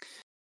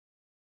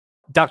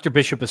Dr.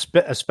 Bishop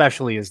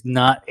especially is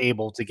not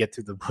able to get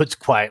through the woods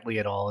quietly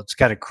at all. It's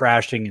kind of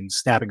crashing and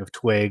snapping of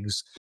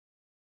twigs.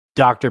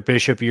 Dr.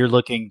 Bishop, you're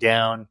looking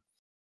down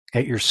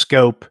at your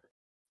scope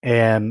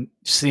and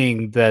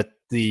seeing that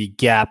the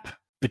gap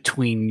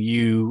between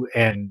you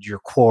and your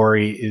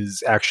quarry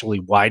is actually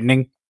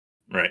widening.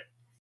 Right.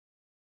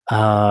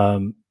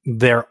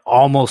 They're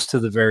almost to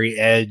the very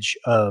edge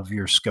of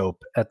your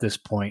scope at this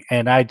point,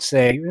 and I'd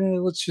say,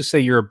 let's just say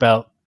you're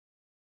about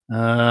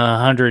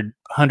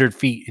 100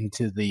 feet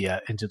into the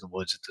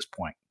woods at this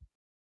point,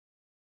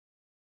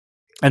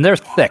 and they're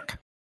thick.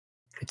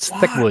 It's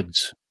thick What?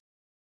 woods.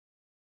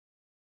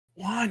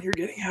 Juan, you're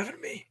getting ahead of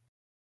me.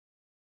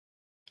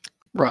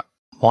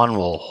 Juan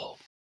will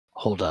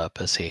hold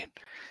up as he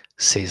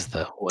sees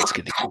the woods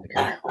getting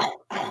bigger.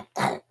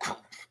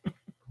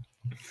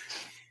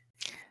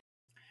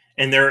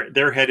 And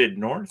they're headed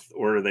north,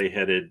 or are they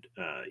headed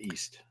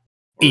east?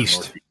 Or East.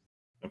 northeast?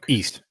 Okay.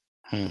 East.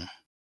 And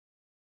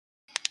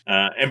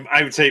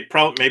I would say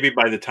probably maybe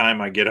by the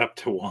time I get up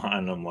to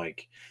Juan, I'm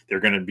like,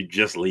 they're going to be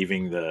just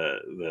leaving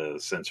the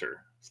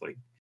sensor. It's like,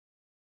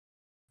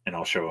 and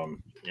I'll show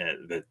them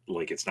that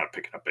like it's not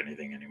picking up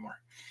anything anymore.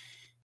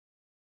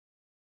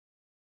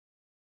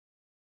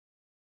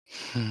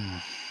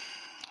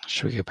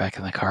 Should we get back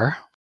in the car?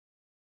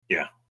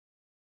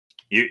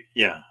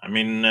 I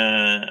mean,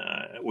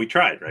 we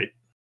tried, right?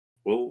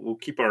 We'll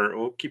keep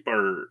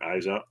our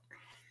eyes out.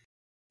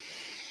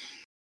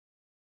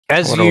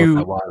 As Wonder what that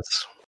you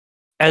was.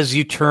 as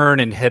you turn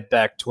and head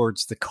back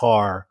towards the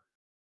car,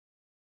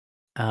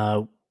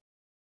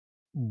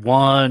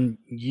 one,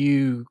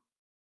 you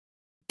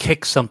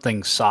kick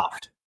something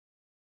soft.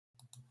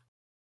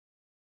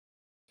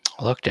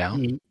 Look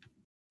down.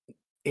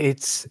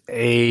 It's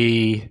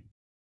a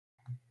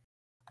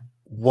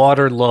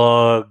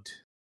waterlogged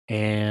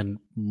and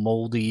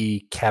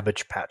moldy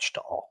Cabbage Patch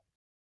doll.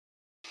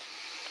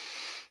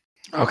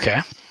 Okay.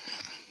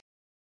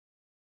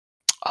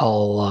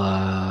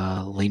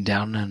 I'll lean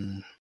down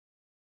and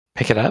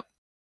pick it up.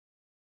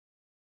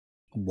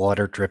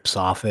 Water drips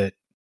off it.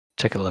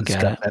 Take a look It's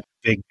at got it. that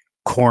big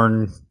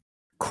corn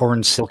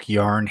silk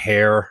yarn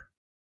hair.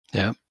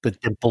 Yeah. The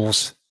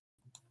dimples.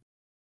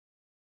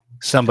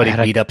 Somebody I had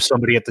a- beat up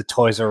somebody at the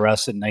Toys R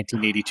Us in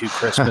 1982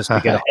 Christmas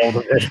to get a hold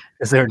of it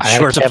because they're in I had a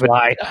short cabbage-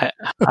 supply.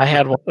 I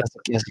had one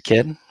as a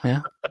kid.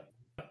 Yeah.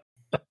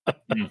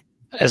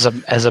 As a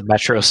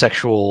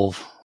metrosexual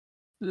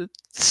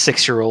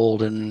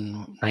 6-year-old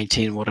and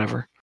 19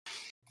 whatever.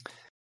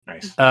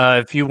 Nice.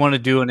 If you want to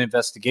do an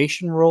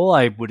investigation roll,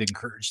 I would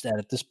encourage that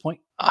at this point.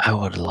 I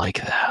would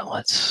like that.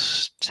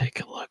 Let's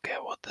take a look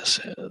at what this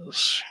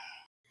is.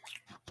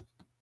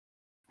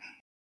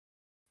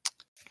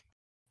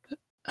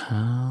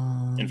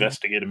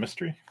 Investigate a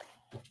mystery.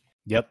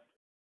 Yep.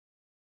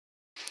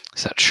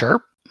 Is that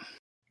sharp?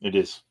 It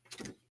is.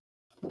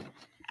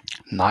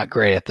 Not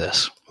great at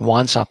this.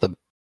 One's not the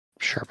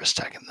sharpest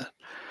tech in the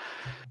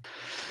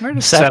We're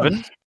at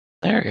 7.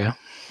 There you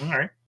All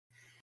right.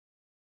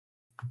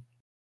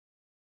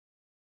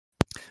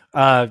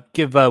 go.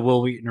 Give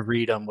Will Wheaton a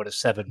read on what a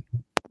 7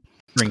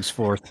 brings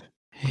forth. go.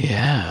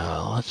 Yeah,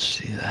 let's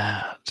see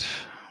that.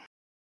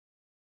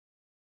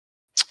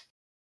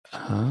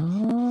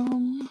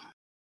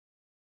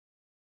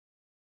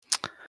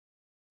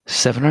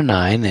 7 or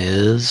 9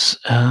 is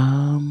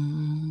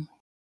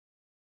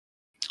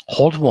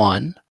hold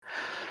 1.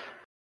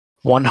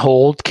 One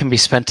hold can be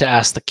spent to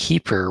ask the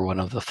keeper one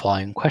of the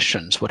following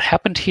questions. What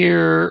happened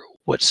here?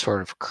 What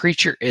sort of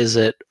creature is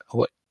it?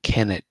 What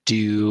can it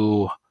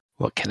do?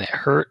 What can it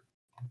hurt?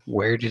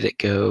 Where did it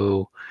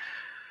go?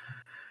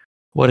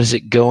 What is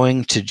it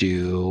going to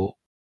do?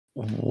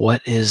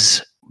 What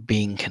is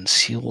being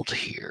concealed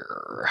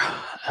here?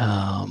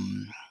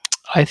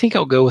 I think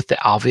I'll go with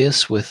the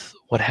obvious with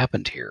what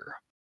happened here.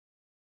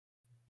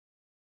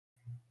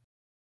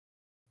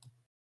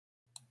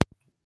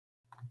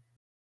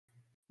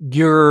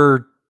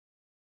 You're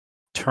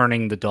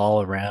turning the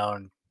doll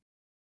around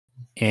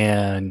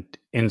and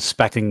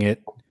inspecting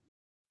it.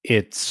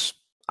 It's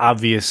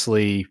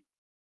obviously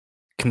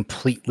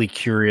completely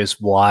curious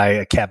why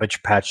a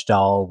Cabbage Patch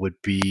doll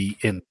would be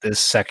in this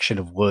section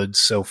of woods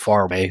so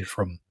far away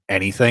from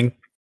anything.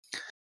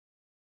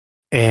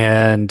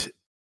 and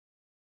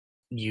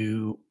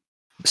you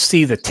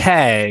see the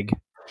tag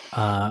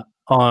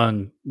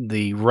on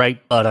the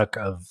right buttock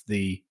of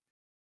the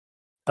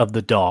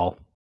doll,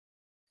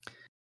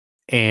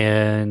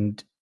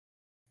 and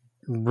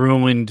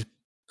ruined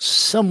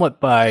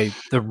somewhat by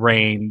the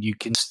rain, you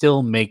can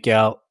still make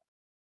out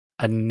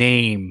a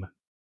name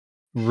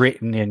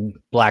written in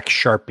black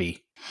Sharpie,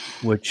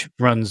 which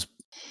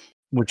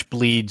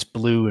bleeds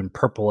blue and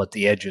purple at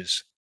the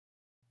edges.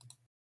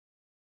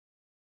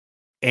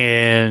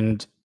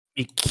 And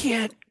you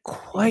can't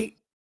quite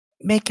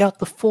make out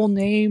the full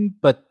name,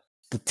 but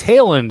the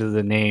tail end of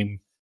the name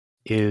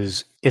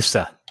is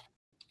Issa.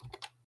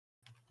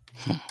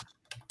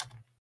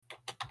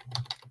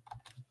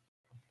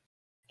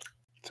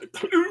 It's a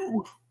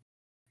clue.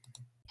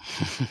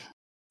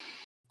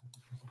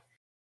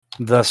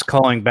 Thus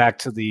calling back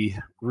to the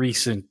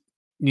recent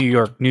New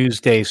York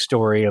Newsday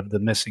story of the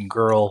missing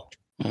girl.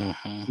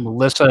 Mm-hmm.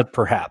 Melissa,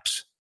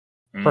 perhaps.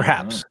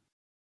 Perhaps.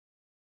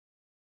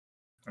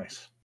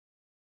 Nice.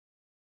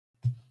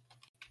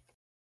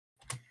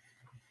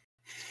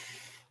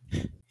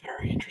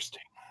 Very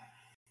interesting.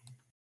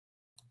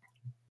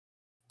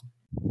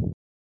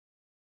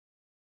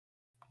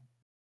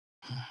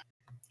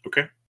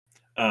 Okay.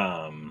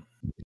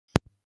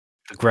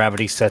 The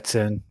gravity sets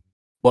in.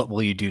 What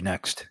will you do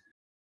next?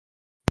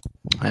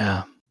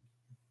 Yeah.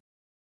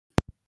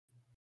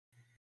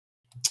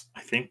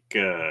 I think.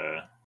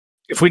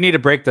 If we need a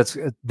break,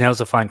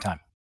 now's a fine time.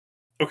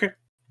 Okay,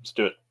 let's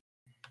do it.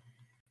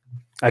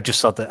 I just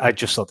saw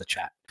the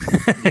chat.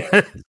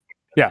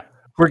 Yeah,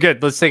 we're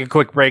good. Let's take a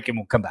quick break and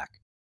we'll come back.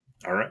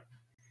 All right.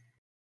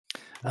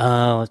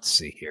 Let's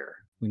see here.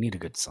 We need a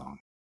good song.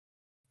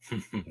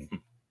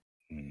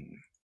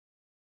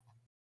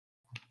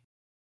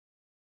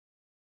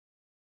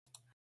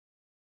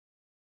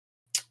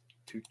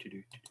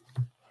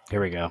 Here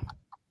we go.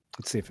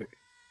 Let's see if it.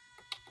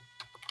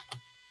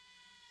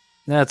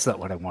 That's not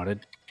what I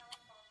wanted.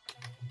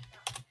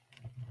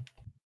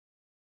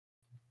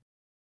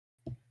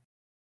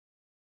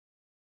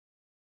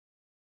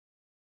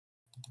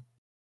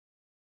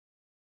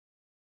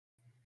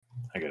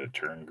 I gotta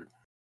turn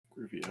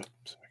Groovy up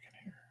so I can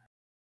hear.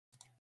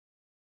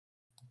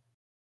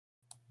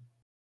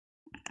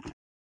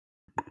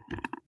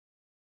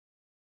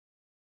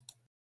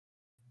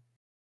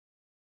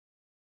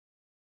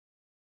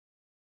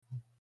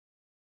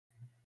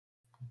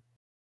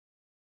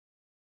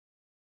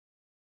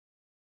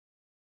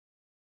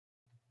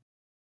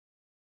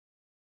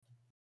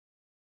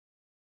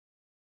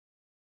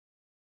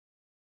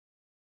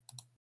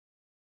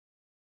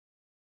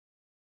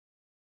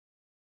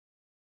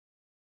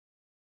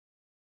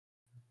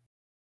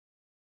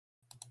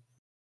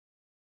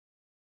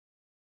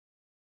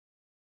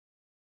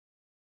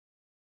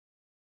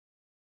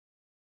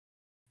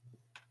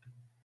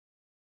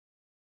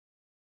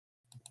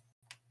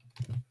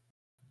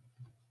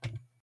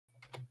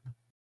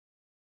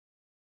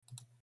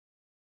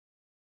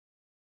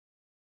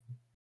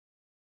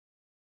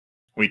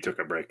 We took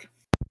a break.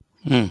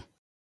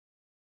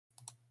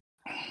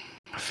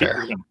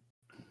 Fair.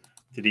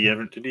 Did he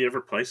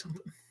ever play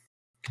something?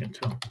 Can't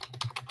tell.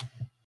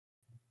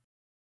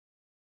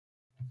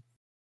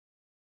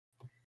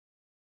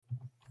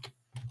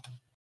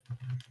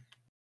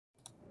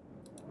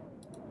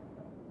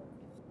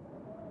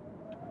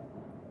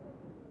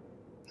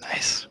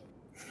 Nice.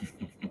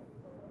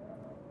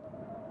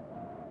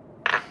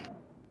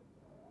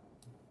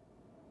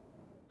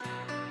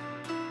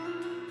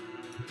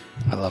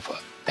 I love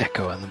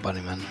Echo and the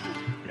Bunnymen.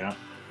 Yeah.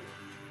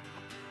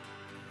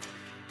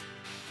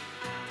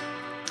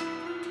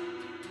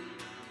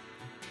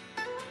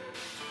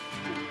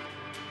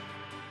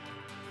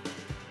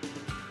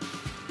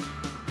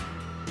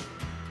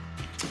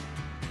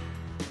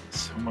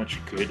 So much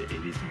good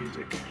 80s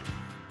music.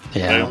 I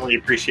Yeah, only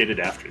appreciate it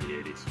after the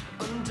 80s.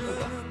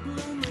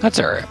 that's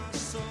all right.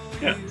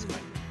 Yeah, it's fine.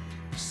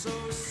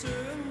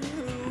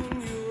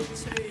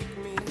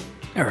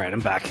 All right,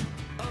 I'm back.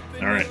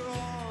 All right.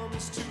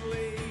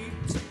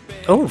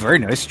 Oh, very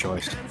nice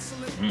choice.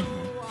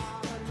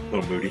 Mm-hmm. A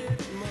little moody.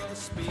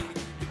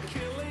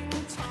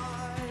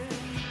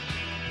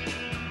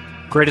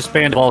 Greatest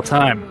band of all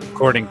time,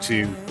 according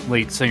to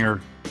lead singer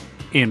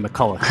Ian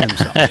McCulloch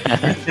himself.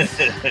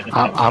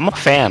 I'm a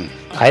fan.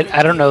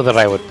 I don't know that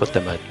I would put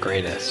them at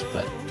greatest,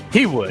 but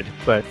He would,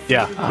 but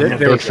yeah, I'm a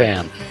they were big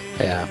fan.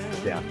 Yeah.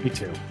 Yeah, me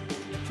too,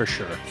 for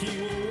sure.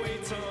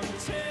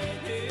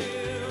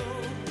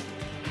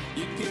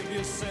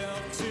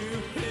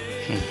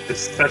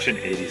 It's such an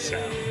 80s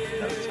sound.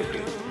 That's so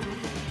good.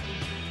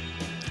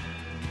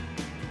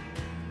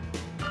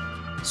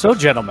 So,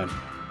 gentlemen,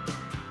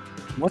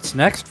 what's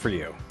next for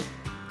you?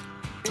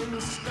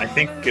 I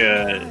think,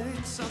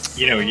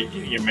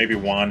 you maybe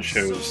Juan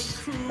shows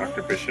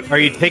Dr. Bishop. Are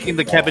you taking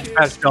the Cabbage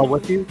Patch doll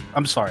with you?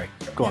 I'm sorry.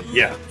 Go on.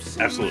 Yeah,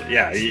 absolutely.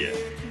 Yeah.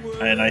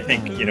 And I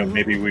think,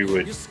 maybe we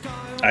would.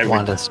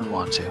 Juan doesn't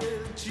want to.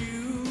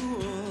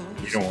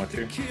 You don't want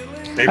to?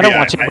 Maybe I don't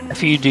want to.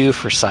 If you do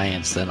for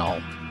science, then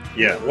I'll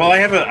Yeah. Well, I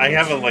have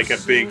a like a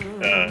big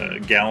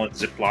gallon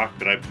Ziploc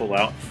that I pull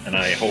out and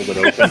I hold it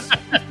open.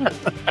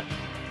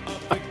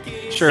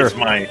 Sure.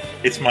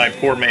 It's my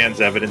poor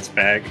man's evidence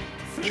bag.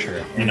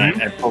 Sure. And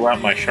I pull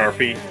out my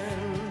Sharpie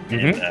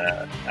and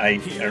I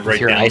With write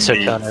your down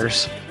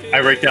isotoners. I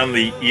write down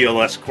the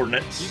ELS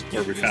coordinates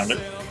where we found it.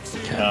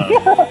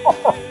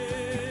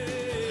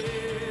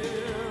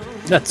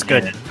 That's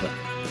good.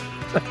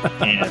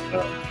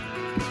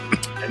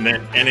 And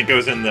then it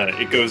goes in the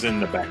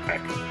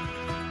backpack.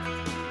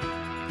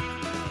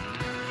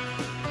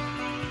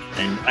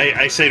 And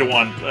I say to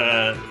Juan,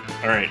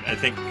 all right, I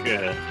think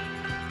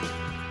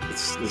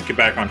let's get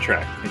back on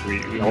track. I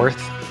think we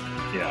North?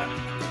 Yeah.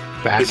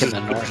 Back This in is the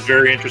north.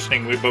 very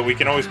interesting, but we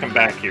can always come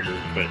back here.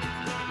 But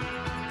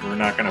we're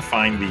not going to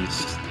find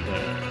these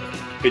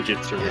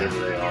fidgets or whatever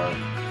they are.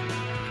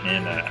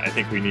 And I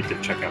think we need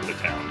to check out the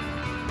town.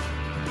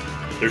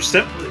 There's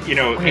some, We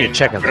need to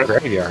check out the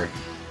graveyard.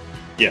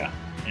 Yeah.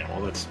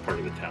 Well, that's part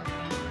of the town.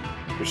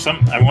 There's some.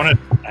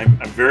 I'm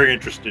very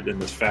interested in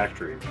this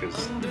factory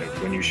because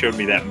when you showed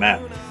me that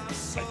map,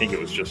 I think it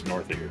was just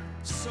north of here.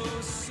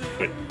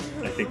 But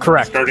I think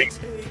Correct.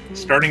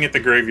 Starting at the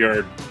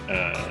graveyard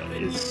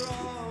is.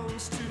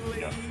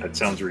 Yeah, that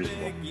sounds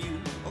reasonable.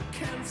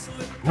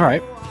 All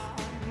right.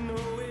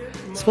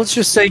 So let's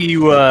just say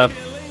you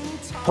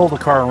pull the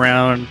car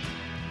around,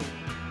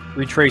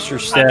 retrace your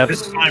steps.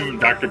 This time,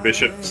 Dr.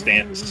 Bishop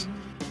stands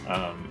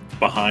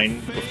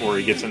behind before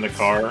he gets in the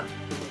car,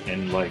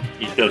 and like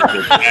he does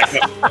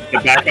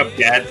the backup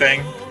dad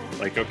thing.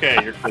 Like,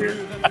 okay, you're clear.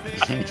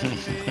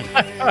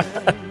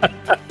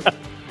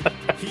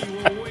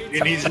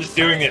 And he's just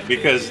doing it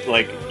because,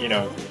 like,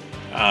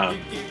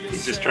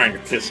 he's just trying to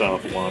piss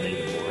off Juan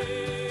even more.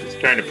 He's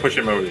trying to push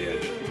him over the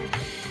edge.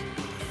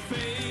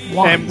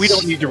 And we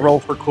don't need to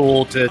roll for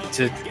cool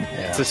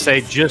to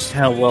say just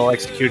how well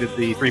executed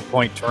the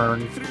 3-point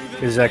turn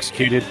is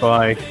executed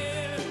by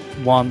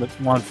Juan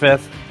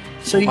Fifth.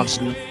 So One's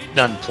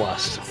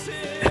nonplussed.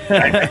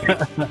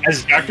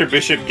 As Dr.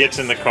 Bishop gets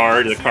in the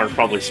car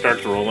probably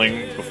starts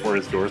rolling before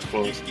his door's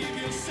closed.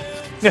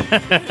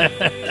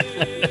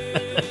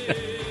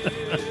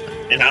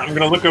 And I'm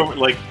gonna look over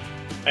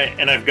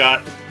I've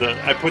got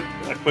I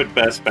put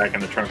Bess back in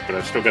the trunk, but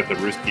I've still got the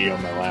Rooski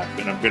on my lap,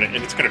 and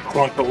it's gonna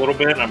crunk a little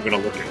bit, and I'm gonna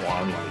look at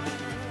Juan like,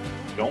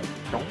 don't,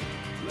 gotta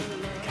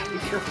be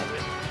careful,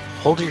 man.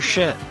 Hold your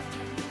shit.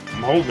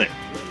 I'm holding it.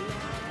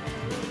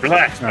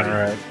 Relax,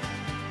 buddy.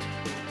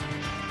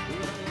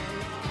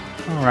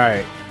 All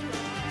right.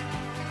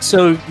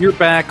 So you're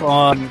back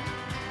on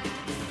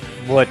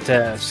what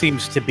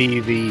seems to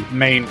be the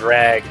main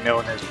drag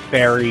known as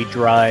Barry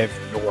Drive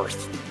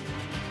North.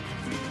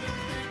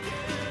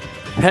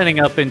 Heading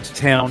up into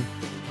town.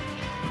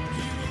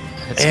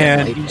 It's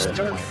And getting you late at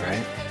start- this point,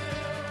 right?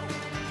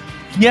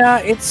 Yeah,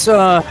 it's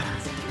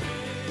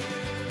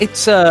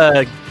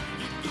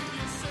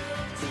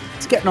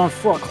getting on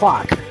 4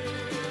 o'clock.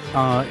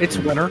 It's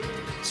winter,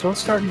 so it's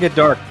starting to get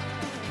dark.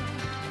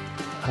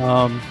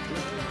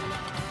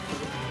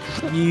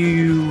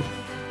 You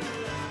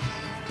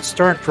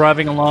start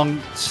driving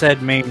along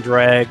said main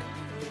drag,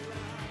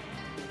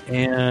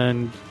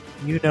 and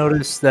you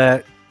notice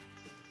that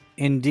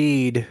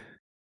indeed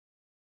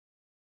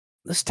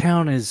this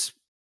town is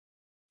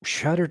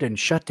shuttered and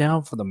shut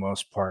down for the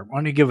most part. Why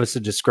don't you give us a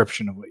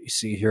description of what you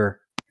see here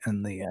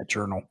in the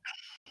journal?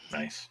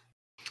 Nice.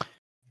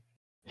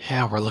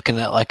 Yeah, we're looking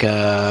at like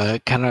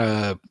a kind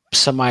of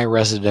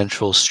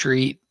semi-residential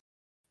street,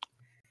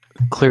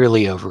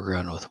 clearly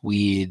overgrown with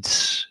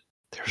weeds.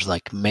 There's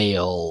like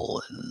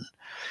mail and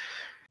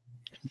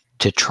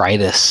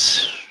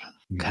detritus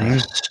kind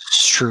of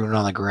strewn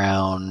on the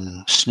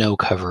ground, snow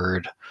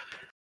covered.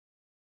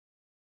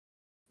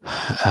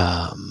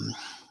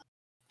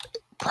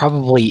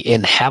 Probably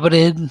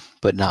inhabited,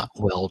 but not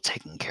well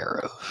taken care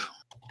of.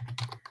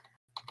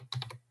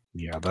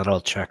 Yeah, that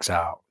all checks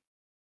out.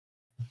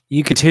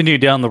 You continue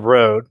down the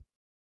road,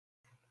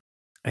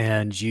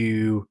 and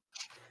you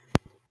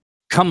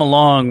come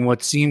along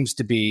what seems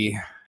to be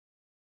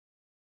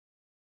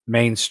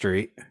Main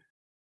Street.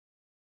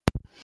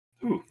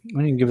 Ooh.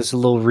 Why don't you give us a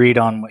little read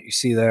on what you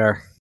see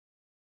there?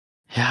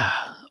 Yeah,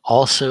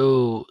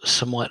 also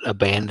somewhat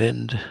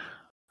abandoned.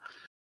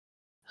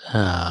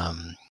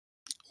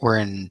 We're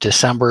in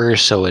December,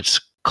 so it's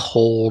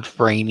cold,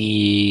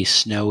 rainy,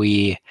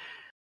 snowy,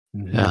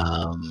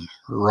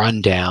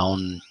 run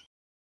down,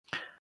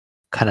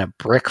 kind of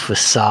brick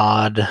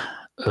facade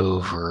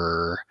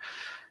over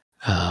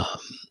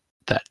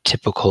that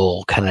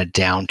typical kind of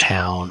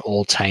downtown,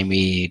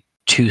 old-timey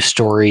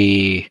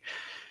 2-story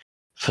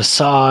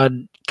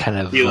facade, kind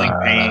of Feeling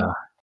pain,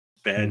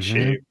 bad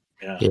shape.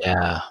 Yeah.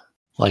 Yeah,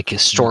 like a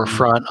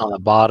storefront on the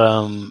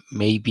bottom,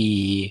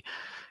 maybe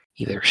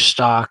either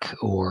stock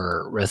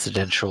or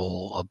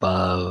residential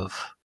above.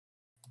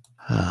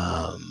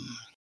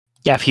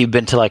 Yeah, if you've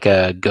been to like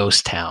a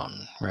ghost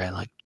town, right,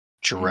 like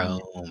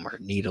Jerome or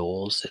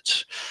Needles,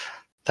 it's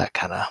that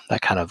kind of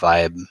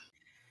vibe.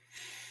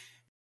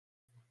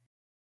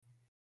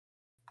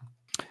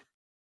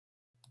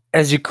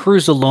 As you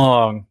cruise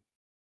along,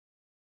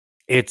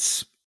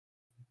 it's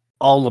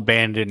all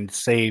abandoned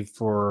save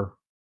for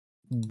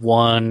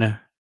one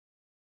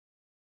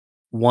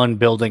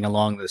building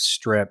along the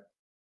strip,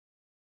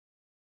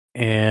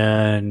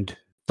 and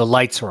the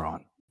lights are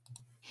on.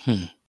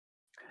 Hmm.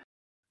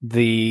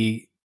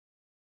 The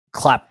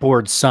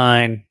clapboard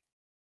sign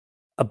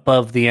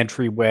above the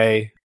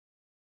entryway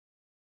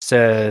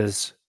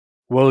says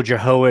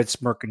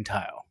Wojahowitz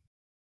Mercantile.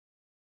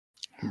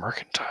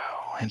 Mercantile.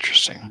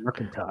 Interesting.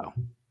 Mercantile.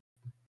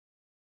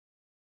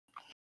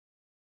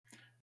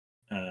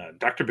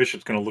 Dr.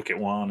 Bishop's going to look at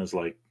Juan as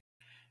like,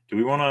 do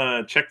we want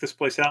to check this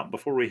place out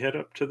before we head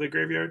up to the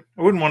graveyard?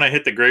 I wouldn't want to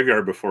hit the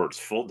graveyard before it's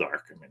full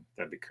dark. I mean,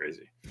 that'd be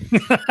crazy.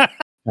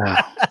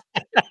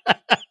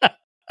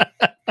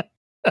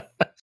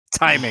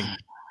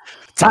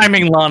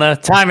 Timing, Lana.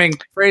 Timing.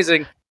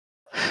 Phrasing.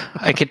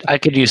 I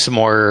could use some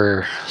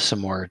more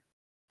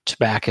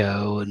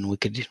tobacco, and we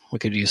could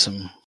use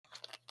some.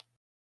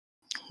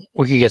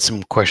 We could get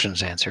some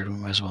questions answered. We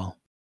might as well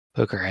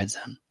poke our heads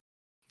in.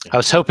 I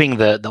was hoping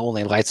the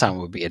only lights on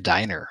would be a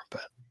diner,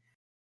 but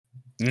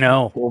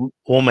No.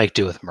 we'll make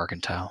do with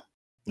Mercantile.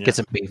 Yeah. Get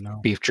some No.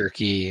 beef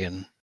jerky,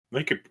 and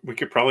We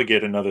could probably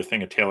get another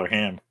thing of Taylor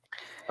ham.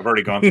 I've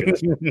already gone through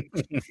this.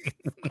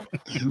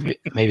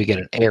 maybe get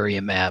an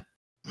area map.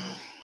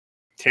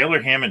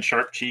 Taylor ham and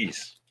sharp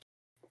cheese.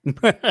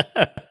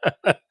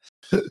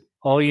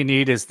 All you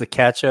need is the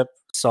ketchup,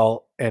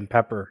 salt, and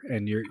pepper,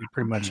 and you're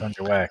pretty much on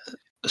your way.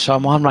 So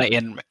I'm on my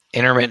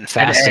intermittent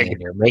fasting, egg.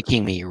 and you're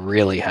making me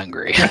really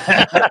hungry.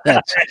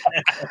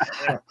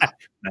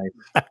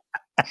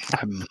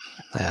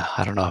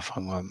 I don't know if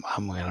I'm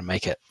going to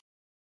make it.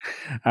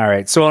 All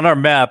right. So on our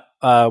map,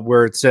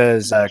 where it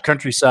says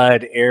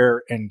countryside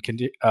air and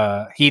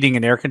heating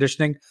and air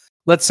conditioning,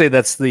 let's say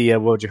that's the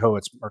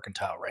Wojahowitz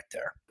Mercantile right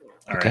there.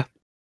 All Okay.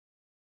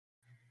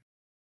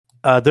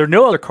 right. There are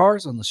no other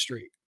cars on the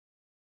street.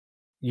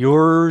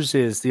 Yours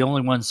is the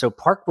only one. So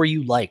park where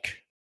you like.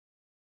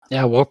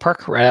 Yeah, we'll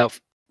park right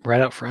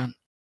out front,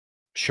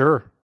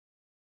 Sure.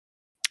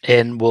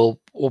 and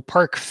we'll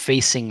park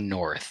facing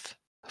north,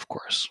 of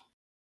course.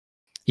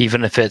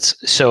 Even if it's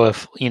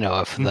if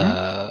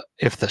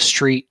the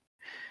street,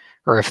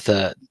 or if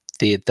the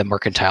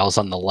Mercantile's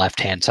on the left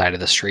hand side of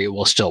the street,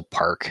 we'll still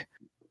park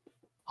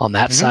on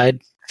that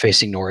side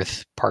facing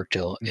north, parked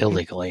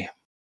illegally.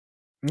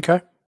 Okay.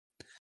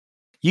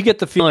 You get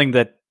the feeling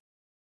that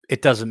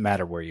it doesn't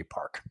matter where you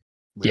park.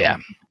 really. Yeah,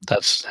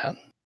 that's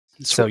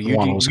So what you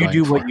Juan do, was you going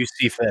do for. what you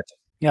see fit.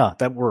 Yeah,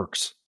 that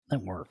works.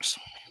 That works.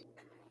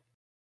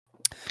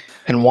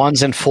 And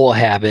Juan's in full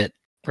habit,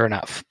 or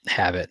not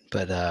habit,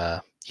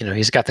 but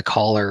he's got the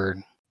collar,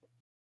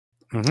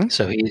 Mm-hmm.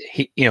 so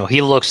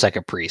he looks like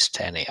a priest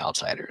to any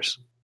outsiders.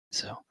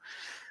 So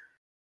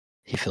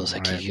he feels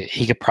like Right.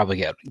 he could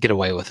probably get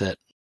away with it.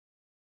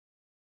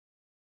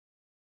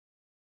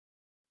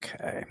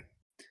 Okay.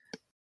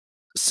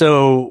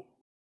 So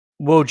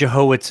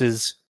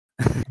Wojahowitz's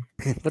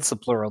what's the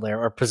plural there?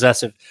 Or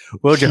possessive.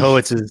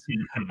 Wojahowitz's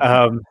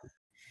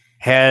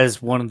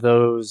has one of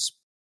those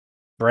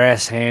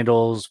brass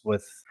handles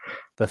with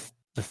the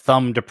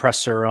thumb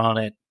depressor on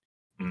it,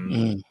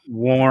 Mm.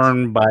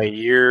 worn by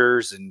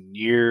years and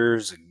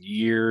years and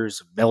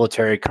years of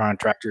military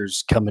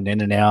contractors coming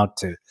in and out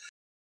to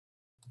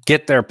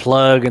get their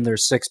plug and their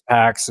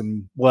 6-packs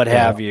and what Yeah.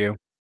 have you.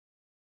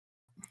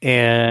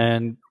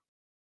 And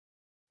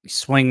you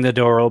swing the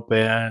door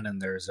open,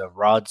 and there's a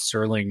Rod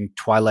Serling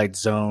Twilight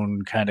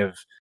Zone kind of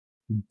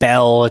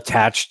bell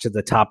attached to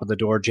the top of the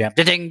door jam.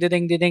 Da-ding,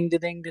 da-ding, da-ding,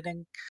 da-ding,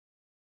 da-ding.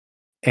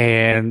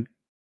 And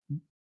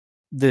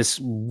this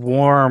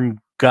warm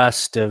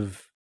gust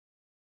of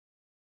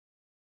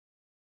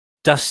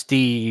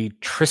dusty,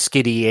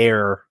 Triscuity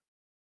air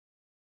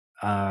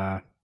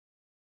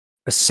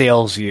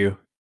assails you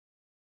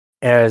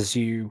as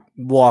you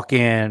walk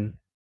in,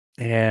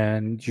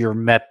 and you're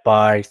met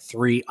by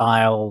 3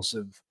 aisles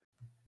of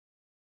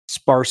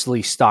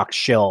sparsely stocked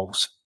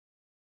shelves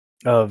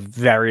of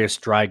various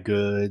dry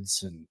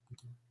goods and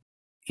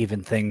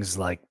even things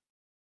like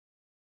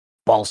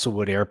balsa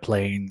wood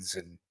airplanes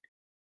and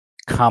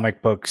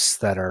comic books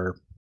that are,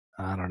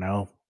 I don't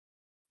know,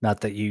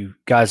 not that you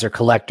guys are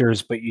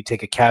collectors, but you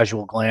take a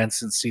casual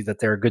glance and see that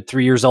they're a good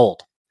 3 years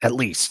old, at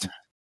least,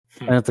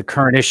 and at the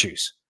current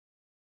issues.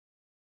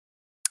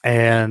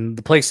 And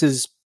the place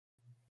is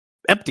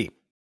empty,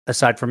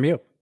 aside from you.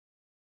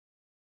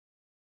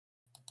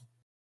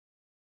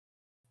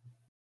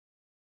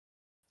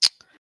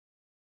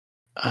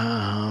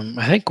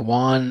 I think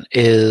Juan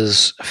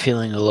is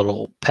feeling a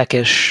little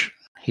peckish.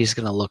 He's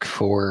going to look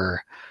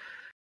for,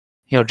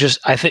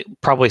 I think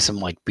probably some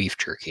like beef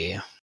jerky,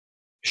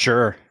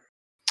 Sure.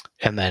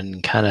 and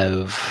then kind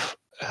of,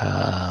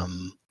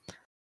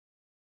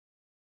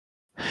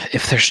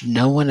 if there's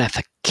no one at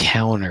the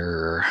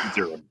counter, Is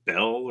there a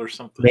bell or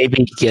something?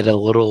 maybe get a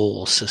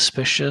little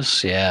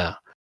suspicious. Yeah.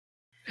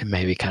 And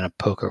maybe kind of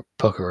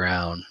poke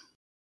around.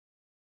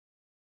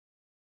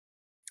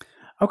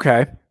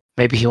 Okay.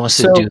 Maybe he wants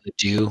to So- do the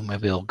dew.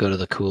 Maybe he'll go to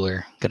the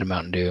cooler, get a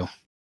Mountain Dew.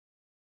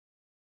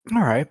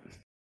 All right.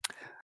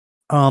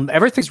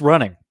 Everything's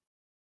running.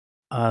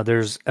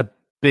 There's a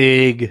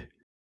big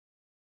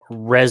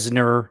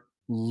Resner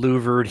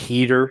louvered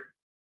heater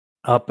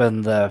up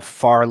in the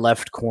far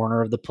left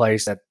corner of the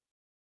place that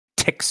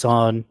ticks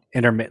on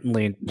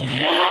intermittently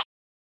and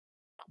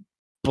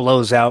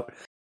blows out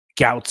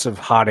gouts of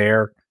hot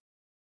air.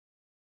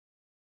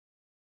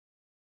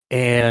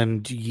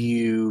 And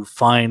you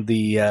find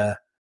the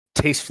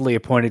tastefully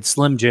appointed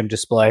Slim Jim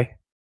display.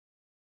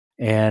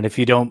 And if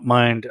you don't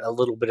mind a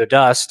little bit of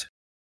dust,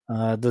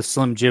 the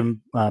Slim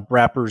Jim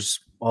wrappers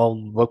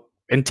all look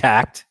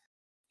intact.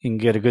 You can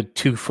get a good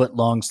 2-foot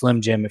long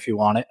Slim Jim if you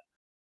want it.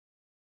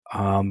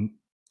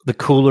 The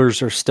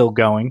coolers are still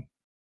going.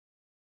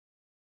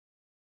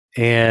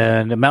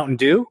 And a Mountain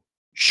Dew?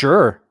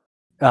 Sure.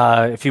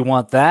 If you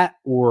want that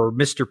or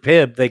Mr.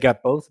 Pibb, they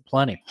got both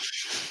plenty.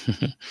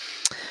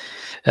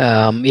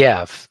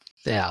 Yeah,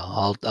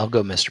 I'll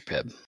go Mr.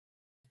 Pibb.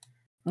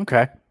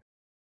 Okay.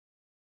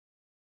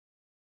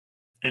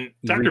 And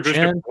You Dr. reach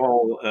Bishop, in.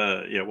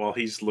 while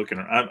he's looking,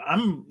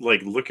 I'm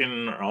like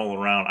looking all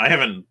around.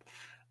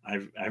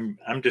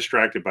 I'm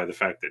distracted by the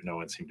fact that no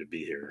one seemed to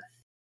be here.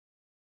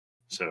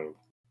 So,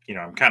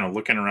 I'm kind of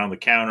looking around the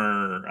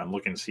counter. I'm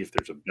looking to see if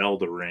there's a bell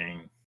to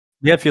ring.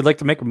 Yeah, if you'd like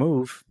to make a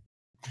move.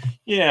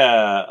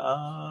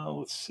 Yeah,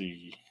 let's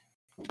see.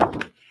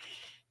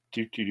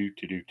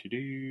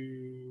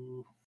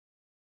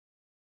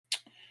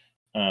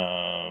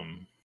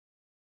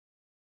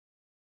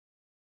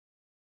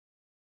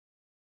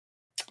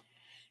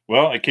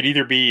 Well, it could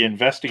either be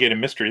investigate a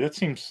mystery. That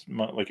seems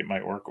like it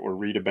might work, or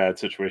read a bad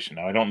situation.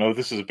 Now, I don't know if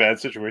this is a bad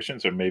situation,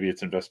 so maybe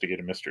it's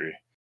investigate a mystery.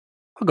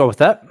 I'll go with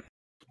that.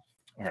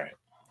 All right,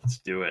 let's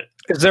do it.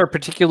 Is there a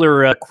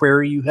particular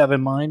query you have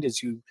in mind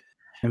as you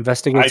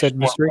investigate said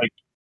mystery?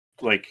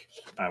 Like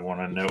I want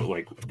to know,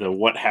 like, the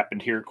what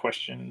happened here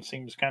question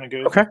seems kind of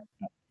good. Okay.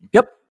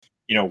 Yep.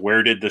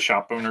 Where did the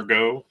shop owner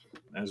go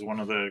as one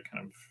of the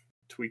kind of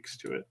tweaks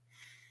to it?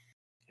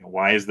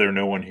 Why is there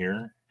no one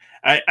here?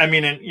 I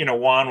mean, and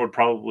Juan would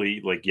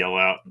probably like yell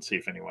out and see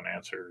if anyone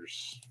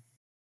answers.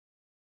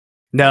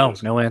 No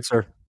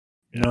answer.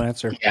 Yeah. No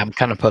answer. Yeah, I'm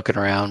kind of poking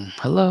around.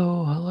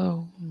 Hello,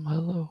 hello,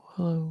 hello,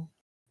 hello.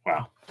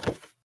 Wow.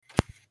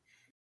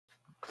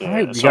 All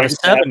right, we so got I a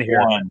just 7 had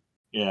here. 1.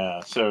 Yeah,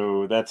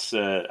 so that's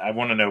I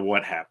want to know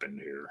what happened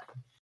here.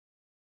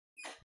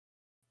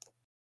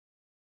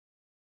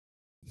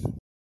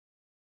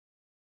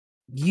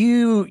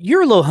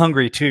 You're a little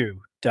hungry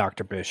too,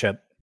 Dr.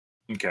 Bishop.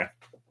 Okay.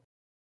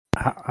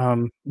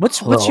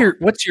 What's your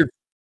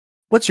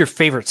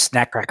favorite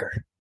snack cracker?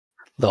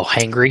 Little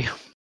hangry.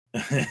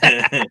 Let's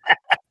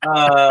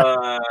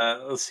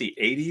see,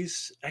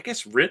 80s. I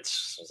guess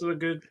Ritz is a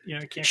good.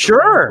 Can't go wrong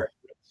Sure. with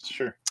Ritz.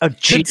 Sure. A good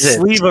Cheez-Its.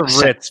 sleeve of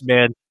Ritz,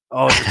 man.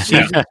 Oh, the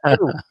Cheez-Its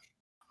too.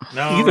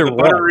 No, Either the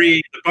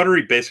one.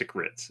 buttery basic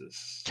Ritz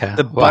is. Okay.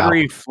 The Wow.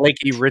 buttery,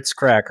 flaky Ritz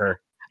cracker.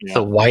 Yeah.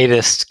 The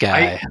whitest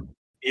guy.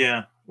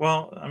 Yeah.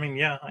 Well, I mean,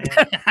 yeah. I am.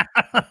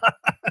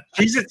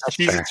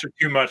 Cheez-Its are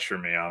too much for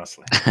me,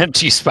 honestly.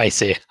 Too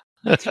spicy.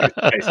 Too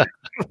spicy.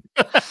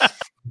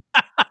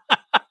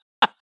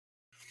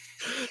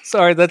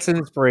 Sorry, that's an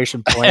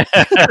inspiration point.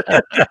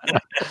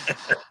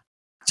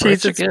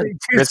 Ritz are Cheez-Its good. being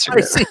too Ritz are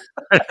good. spicy.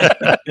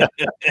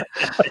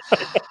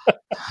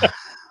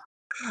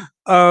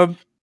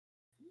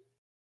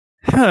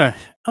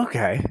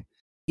 Okay.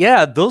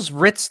 Yeah, those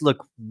Ritz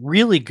look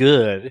really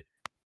good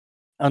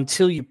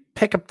until you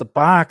pick up the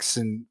box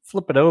and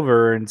flip it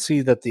over and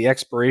see that the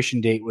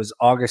expiration date was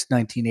August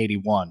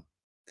 1981.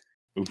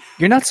 Oof.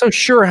 You're not so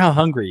sure how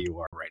hungry you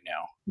are right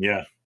now.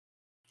 Yeah.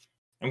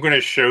 I'm going to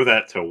show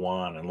that to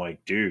Juan and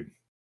like, dude.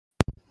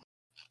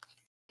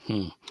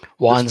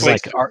 Juan's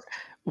place like,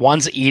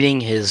 Juan's eating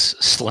his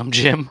Slim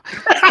Jim.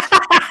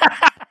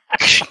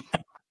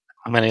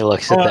 And then he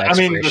looks at the I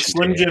mean, the expiration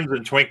Slim date. Jims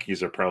and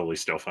Twinkies are probably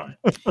still fine.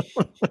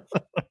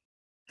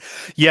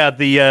 Yeah,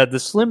 the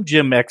Slim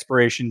Jim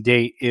expiration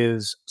date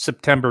is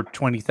September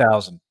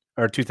 20,000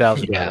 or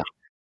 2000. Yeah.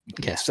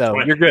 Yeah. So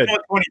you're good.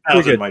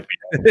 20,000 might be.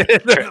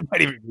 That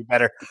might even be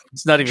better.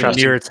 It's not even Trust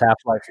near me. its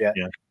half-life yet.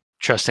 Yeah.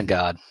 Trust in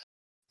God.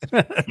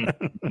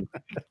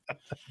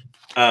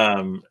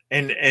 And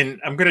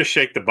I'm going to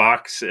shake the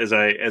box as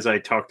I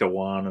talk to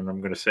Juan, and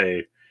I'm going to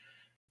say,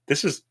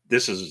 this is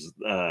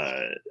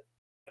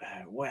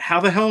how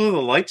the hell are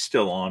the lights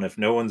still on if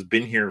no one's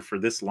been here for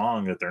this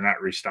long that they're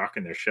not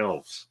restocking their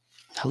shelves?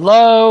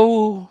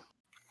 Hello.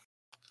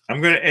 I'm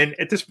going to, and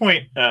at this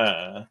point,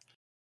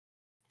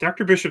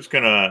 Dr. Bishop's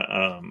going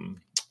to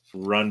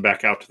run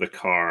back out to the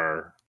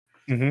car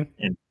Mhm.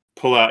 and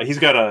pull out. He's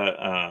got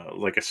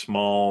a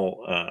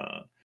small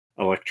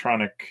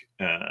electronic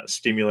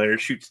stimulator,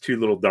 shoots 2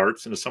 little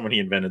darts into someone. He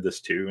invented this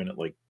too, and it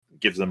like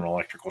gives them an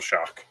electrical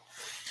shock,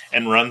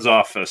 and runs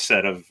off a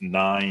set of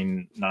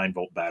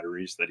 9-volt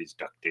batteries that he's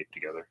duct taped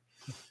together.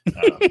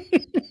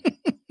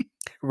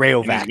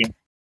 Rayovac.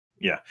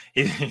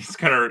 He's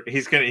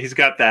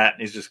got that.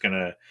 And he's just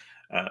gonna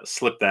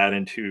slip that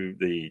into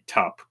the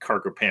top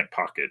cargo pant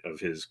pocket of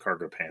his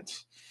cargo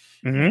pants,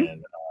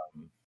 Mhm.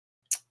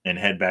 and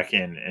head back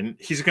in. And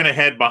he's gonna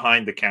head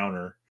behind the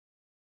counter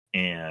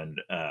and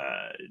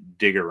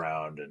dig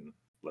around and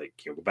like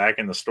go back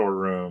in the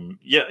storeroom.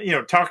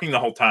 Yeah, talking the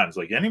whole time. It's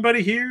like,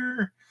 anybody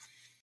here?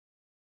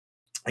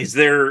 Is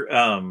there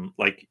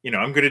like,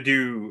 I'm gonna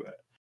do,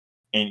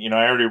 and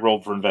I already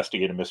rolled for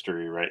investigate a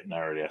mystery, right? And I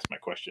already asked my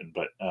question,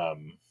 but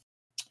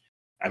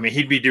I mean,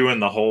 he'd be doing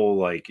the whole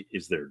like,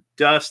 is there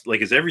dust?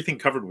 Like, is everything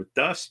covered with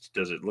dust?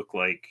 Does it look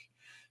like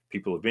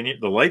people have been here?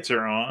 The lights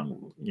are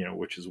on,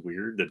 which is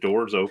weird. The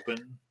door's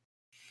open.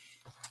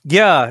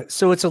 Yeah,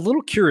 so it's a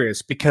little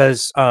curious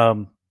because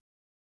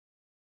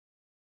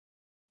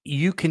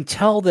you can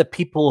tell that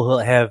people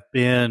have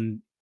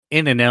been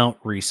in and out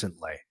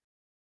recently.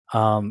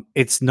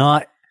 It's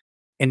not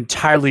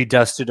entirely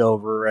dusted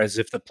over as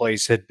if the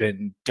place had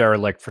been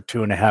derelict for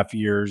 2.5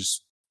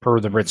 years per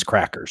the Ritz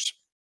crackers.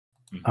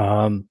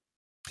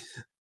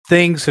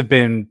 Things have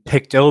been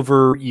picked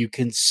over. You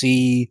can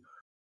see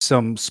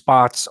some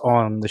spots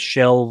on the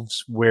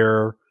shelves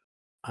where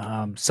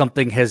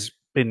something has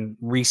been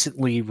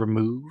recently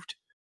removed.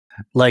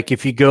 Like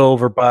if you go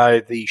over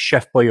by the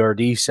Chef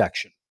Boyardee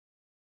section,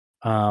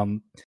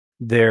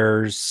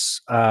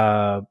 there's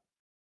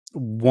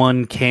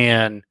one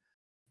can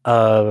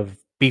of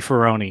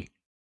beefaroni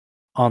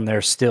on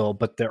there still,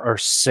 but there are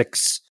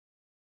 6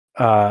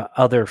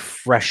 other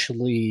fresh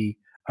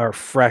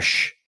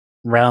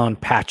round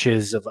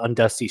patches of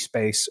undusty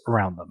space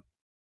around them.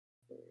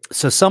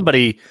 So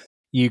somebody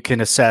you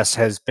can assess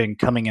has been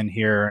coming in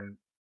here and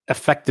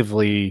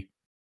effectively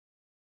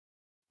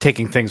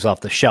taking things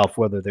off the shelf,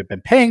 whether they've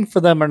been paying for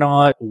them or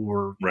not,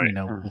 or Right.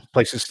 The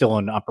place is still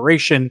in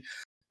operation,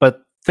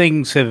 but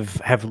things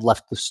have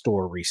left the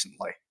store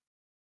recently.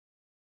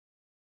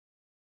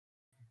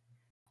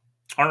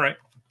 All right.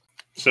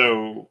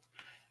 So,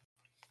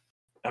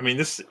 I mean,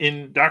 this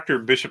in Dr.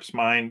 Bishop's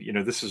mind,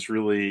 this is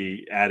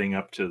really adding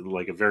up to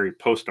like a very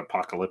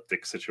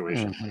post-apocalyptic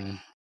situation. Mhm.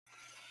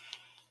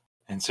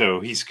 And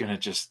so he's going to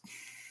just,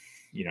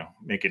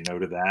 make a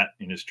note of that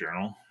in his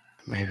journal.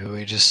 Maybe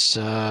we just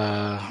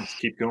Let's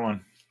keep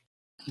going.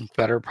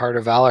 better part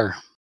of valor.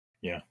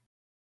 Yeah.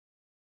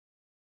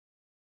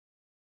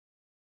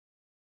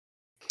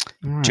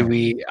 Do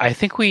we? I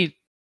think we.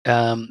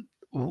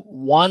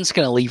 Juan's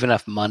going to leave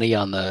enough money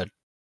on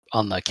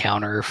the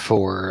counter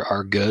for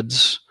our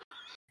goods,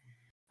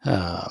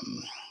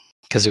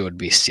 because it would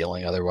be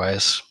stealing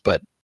otherwise.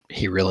 But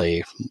he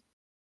really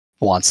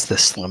wants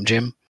this Slim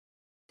Jim.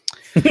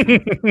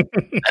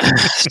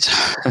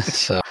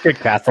 So Good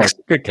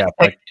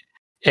Catholic.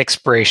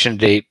 Expiration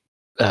date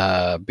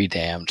be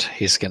damned.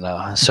 He's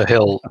gonna. So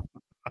he'll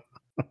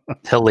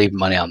leave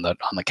money on the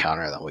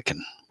counter. Then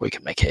we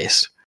can make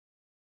haste.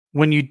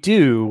 When you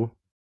do,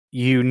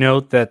 you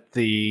note that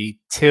the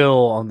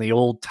till on the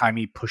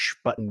old-timey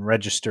push-button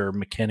register,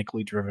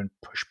 mechanically driven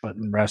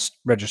push-button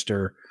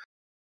register,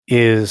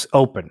 is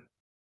open.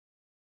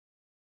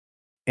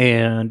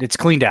 And it's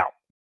cleaned out.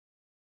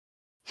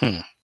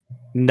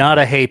 Not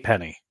a hay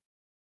penny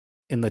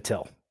in the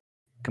till.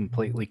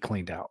 Completely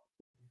cleaned out.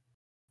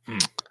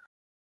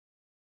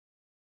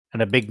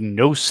 And a big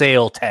no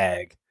sale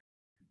tag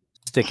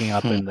sticking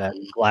up in that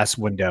glass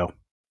window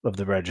of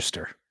the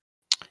register.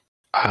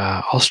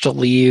 I'll still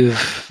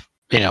leave,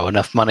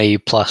 enough money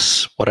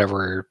plus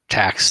whatever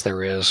tax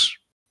there is.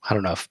 I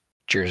don't know if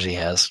Jersey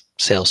has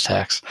sales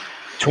tax.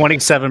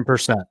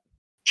 27%.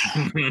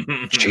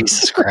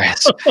 Jesus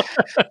Christ.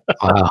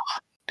 Wow.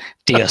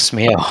 Dios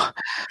mío.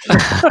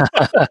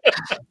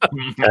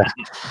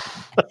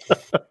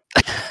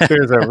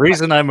 There's a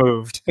reason I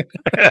moved.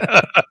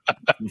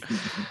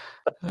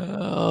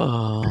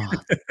 Oh.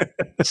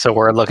 So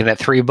we're looking at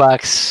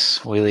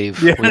 $3. We leave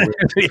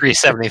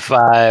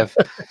 $3.75.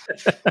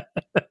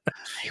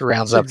 He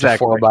rounds up to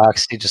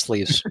 $4. He just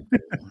leaves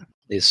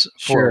these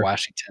 4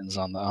 Washingtons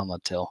on the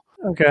till.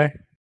 Okay.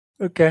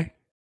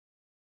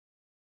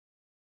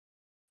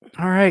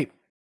 All right.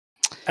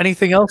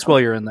 Anything else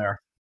while you're in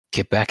there?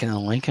 Get back in the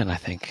Lincoln, I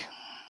think.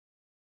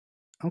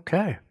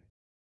 Okay.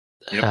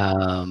 Yep.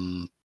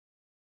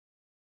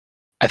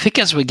 I think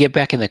as we get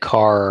back in the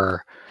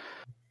car,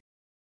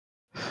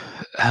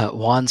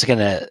 Juan's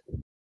gonna.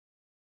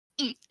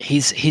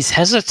 He's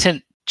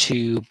hesitant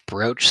to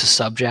broach the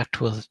subject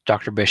with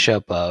Dr.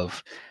 Bishop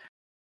of,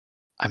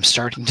 I'm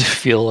starting to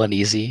feel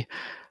uneasy,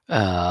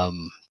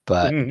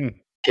 but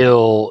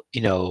he'll,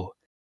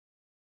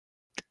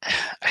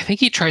 I think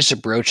he tries to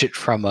broach it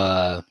from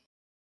a,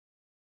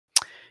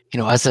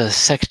 as a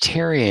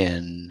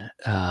sectarian,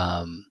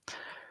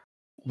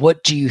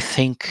 what do you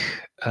think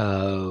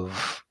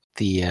of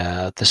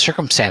the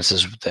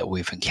circumstances that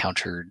we've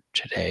encountered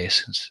today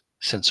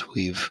since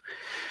we've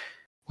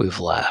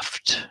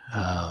left?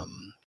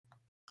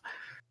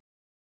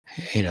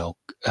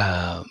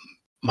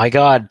 My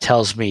God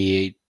tells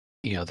me,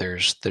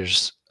 there's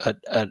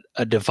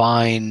a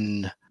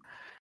divine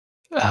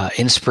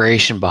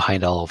inspiration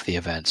behind all of the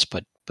events,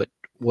 but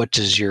what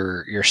does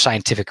your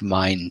scientific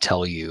mind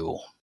tell you?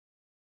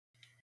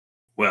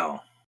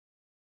 Well,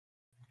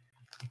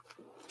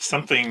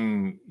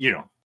 something,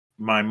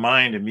 my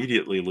mind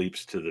immediately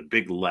leaps to the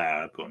big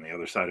lab on the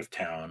other side of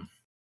town.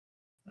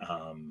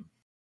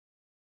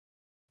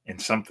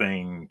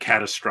 something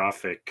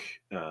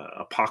catastrophic,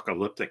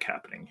 apocalyptic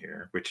happening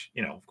here, which,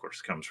 of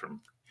course, comes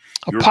from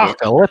your book.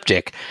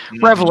 Apocalyptic.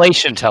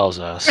 Revelation tells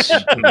us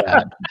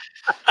that.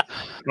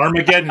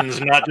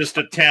 Armageddon's not just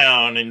a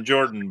town in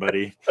Jordan,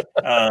 buddy.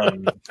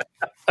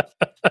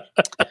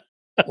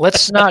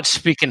 Let's not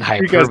speak in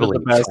hyperbole,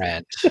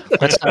 friend.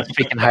 Let's not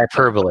speak in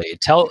hyperbole.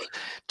 Tell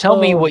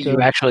me what you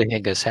actually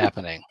think is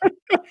happening.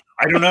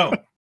 I don't know.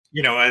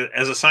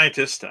 As a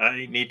scientist,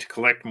 I need to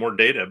collect more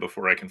data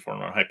before I can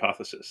form a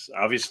hypothesis.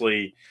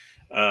 Obviously,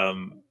 the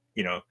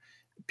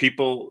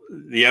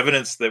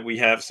evidence that we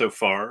have so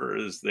far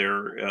is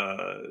there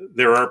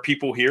are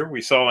people here.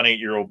 We saw an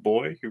 8-year-old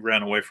boy who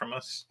ran away from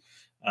us.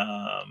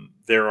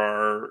 There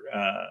are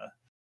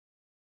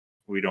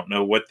we don't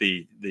know what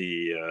the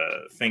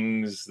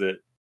things that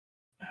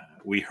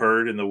we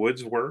heard in the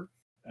woods were,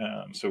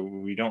 so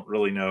we don't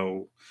really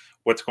know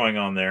what's going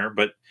on there.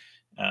 But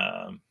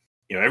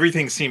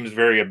everything seems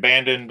very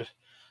abandoned.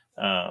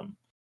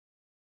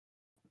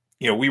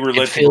 We were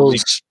led to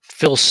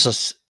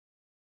feels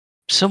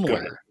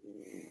similar.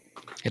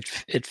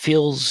 It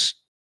feels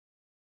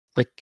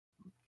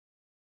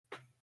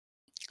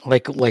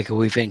like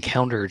we've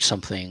encountered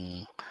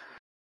something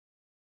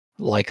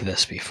like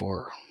this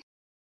before.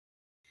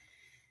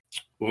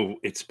 Well,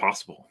 it's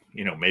possible.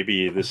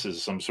 Maybe this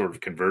is some sort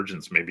of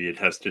convergence. Maybe it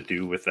has to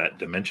do with that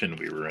dimension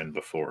we were in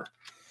before.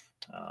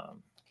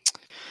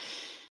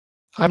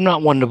 I'm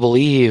not one to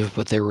believe,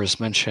 but there was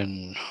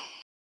mention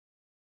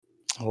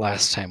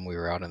last time we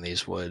were out in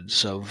these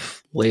woods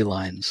of ley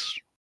lines.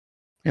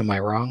 Am I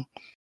wrong?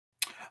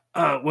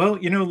 Well,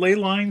 ley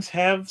lines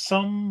have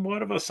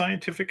somewhat of a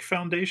scientific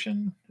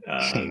foundation.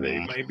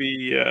 They may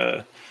be,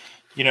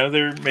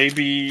 there may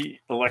be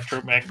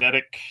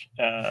electromagnetic.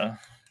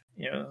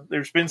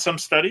 There's been some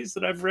studies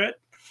that I've read.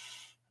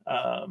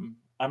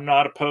 I'm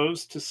not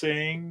opposed to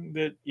saying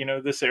that,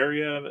 this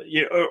area,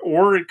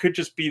 or it could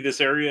just be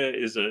this area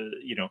is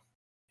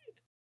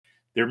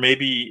there may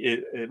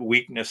be a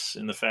weakness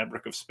in the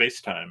fabric of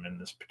space-time in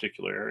this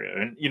particular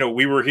area. And,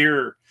 we were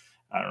here,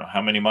 I don't know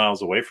how many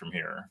miles away from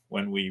here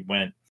when we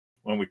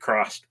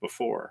crossed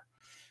before.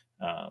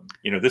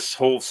 This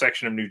whole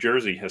section of New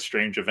Jersey has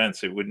strange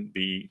events. It wouldn't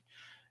be,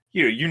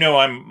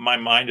 my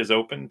mind is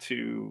open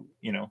to,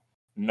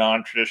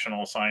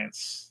 non-traditional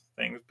science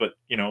things, but,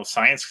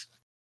 science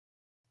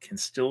can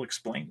still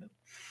explain them.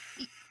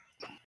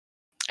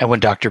 And when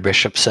Dr.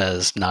 Bishop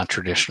says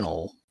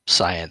non-traditional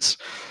science,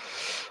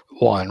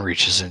 Juan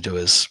reaches into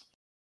his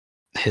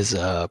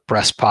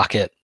breast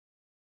pocket,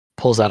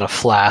 pulls out a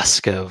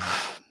flask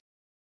of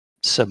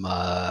some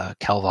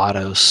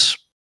Calvados,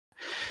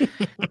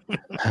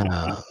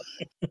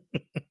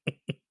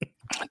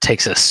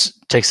 takes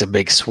a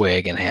big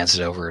swig and hands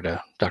it over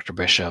to Dr.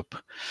 Bishop.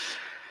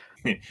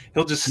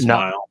 He'll just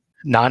smile.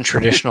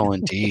 Non-traditional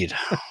indeed.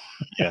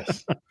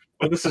 Yes.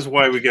 Well, this is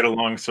why we get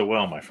along so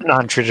well, my friend.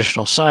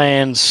 Non-traditional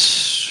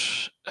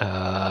science,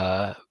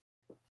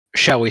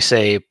 shall we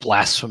say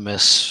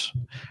blasphemous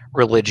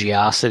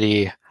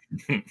religiosity.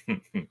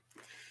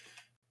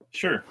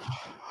 Sure.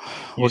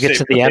 We'll get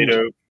to the end.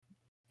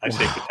 I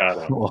say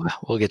potato.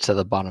 We'll get to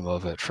the bottom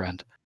of it,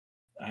 friend.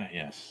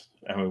 Yes.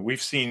 I mean,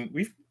 we've seen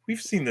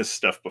this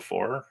stuff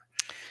before.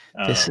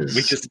 We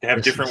just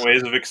have different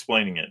ways of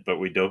explaining it, but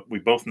we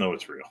both know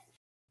it's real.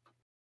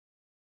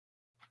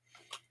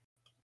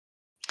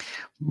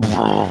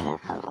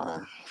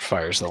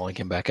 Fires the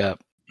Lincoln back up.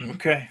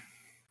 Okay.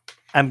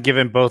 I'm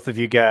giving both of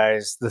you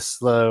guys the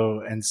slow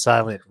and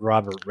silent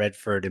Robert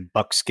Redford and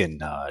buckskin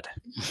nod.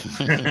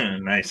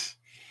 Nice.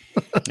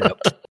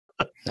 Yep.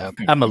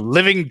 I'm a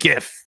living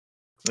GIF.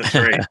 That's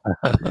right.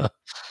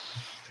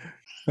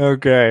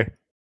 Okay.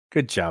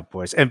 Good job,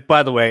 boys. And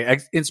by the way,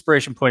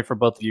 inspiration point for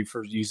both of you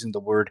for using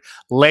the word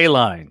ley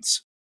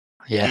lines.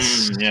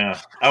 Yes. Yeah.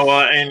 Oh,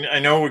 well, and I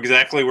know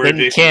exactly where In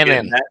Jason's canon.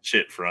 getting that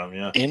shit from.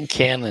 Yeah. In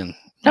canon.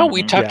 No,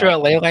 we talked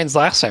about ley lines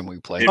last time we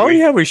played. Did we?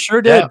 Yeah, we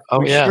sure did. Yeah. Oh,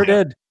 we yeah. sure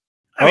did.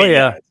 I mean,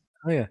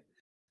 Oh yeah.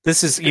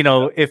 This is,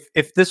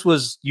 if this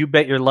was You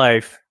Bet Your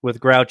Life with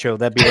Groucho,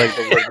 that'd be like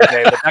the word of the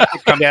day. But that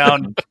could come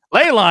down,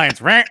 ley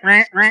lines. Rank.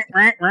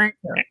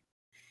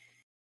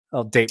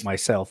 I'll date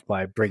myself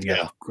by bringing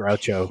up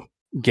Groucho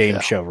game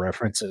show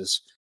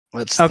references.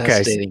 That's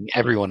Okay. dating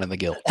everyone in the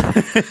guild.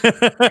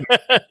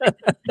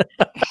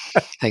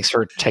 Thanks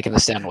for taking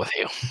us down with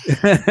you.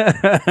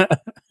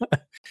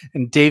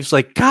 And Dave's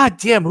like, God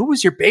damn, who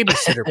was your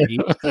babysitter,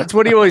 Pete? That's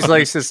what he always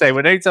likes to say.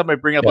 When anytime I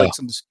bring up like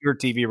some obscure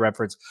TV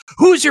reference,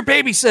 who's your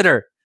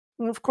babysitter?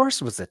 Well, of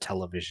course it was the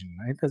television,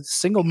 right? A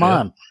single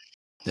mom.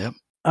 Yep.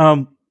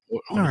 All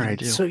What are you gonna right.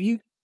 do? So you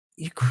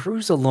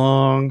cruise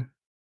along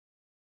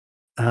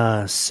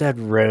said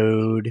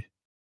road.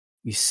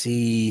 You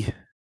see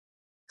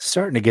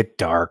starting to get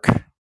dark.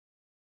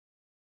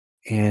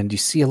 And you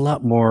see a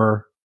lot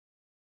more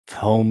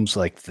homes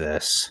like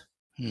this.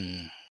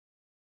 Hmm.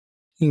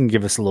 You can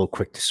give us a little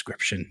quick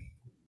description.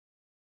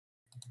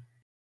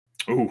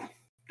 Ooh,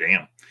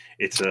 damn.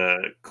 It's a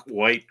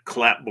white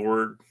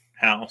clapboard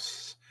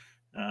house.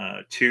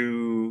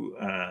 Two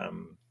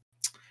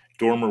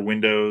dormer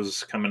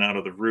windows coming out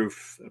of the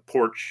roof, a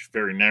porch,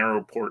 very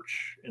narrow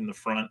porch in the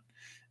front.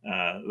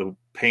 The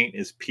paint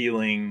is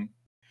peeling.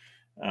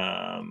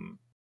 The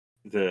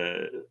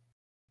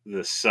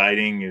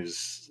siding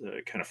is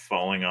kind of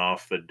falling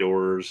off. The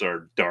doors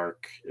are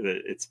dark.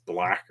 It's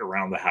black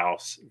around the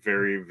house.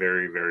 Very,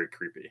 very, very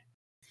creepy.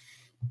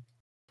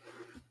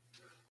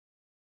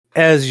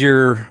 As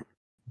you're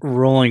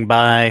rolling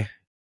by,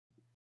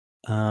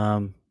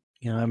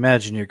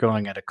 imagine you're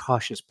going at a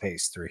cautious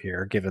pace through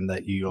here, given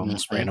that you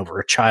almost ran over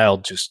a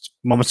child just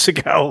moments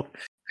ago.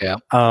 Yeah.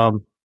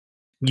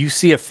 You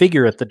see a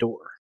figure at the door.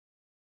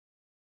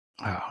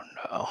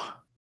 Oh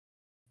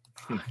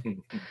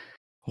no.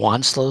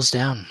 Juan slows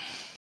down.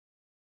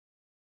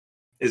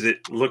 Is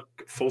it look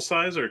full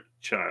size or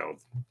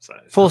child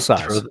size? Full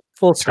size.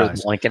 Full Through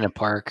size. Lincoln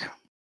Park.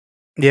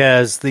 Yeah,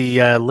 as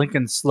the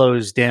Lincoln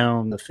slows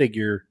down, the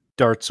figure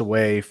darts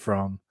away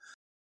from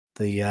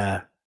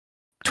the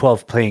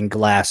 12-pane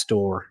glass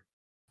door.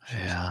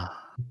 Yeah.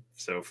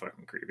 So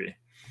fucking creepy.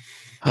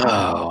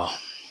 Oh.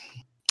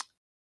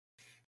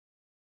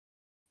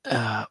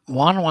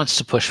 Juan wants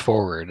to push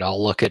forward.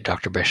 I'll look at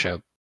Dr.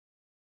 Bishop.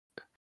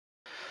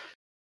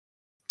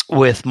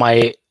 With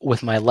my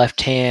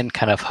left hand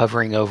kind of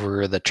hovering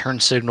over the turn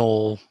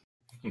signal.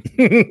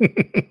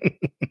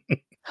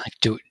 Like,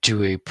 do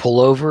we pull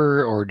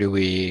over or do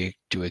we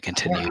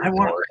continue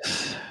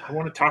north? I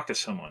want to talk to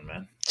someone,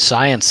 man.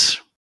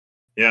 Science.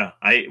 Yeah,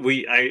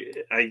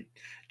 I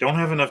don't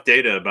have enough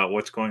data about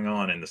what's going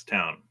on in this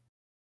town.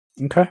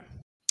 Okay.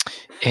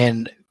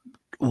 And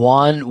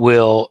Juan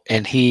will,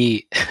 and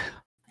he,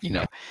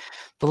 the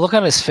look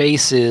on his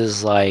face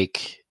is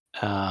like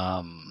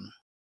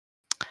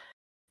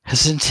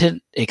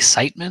hesitant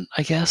excitement,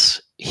 I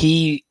guess.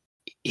 He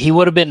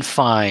would have been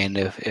fine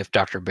if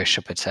Dr.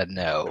 Bishop had said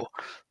no.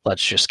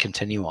 Let's just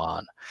continue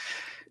on.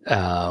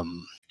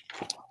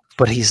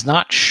 But he's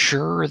not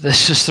sure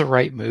this is the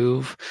right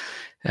move.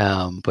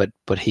 But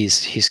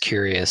he's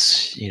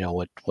curious,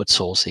 what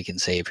souls he can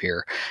save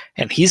here,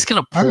 and he's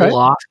gonna pull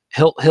off.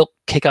 He'll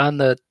kick on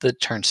the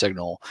turn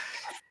signal,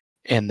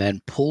 and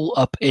then pull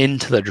up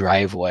into the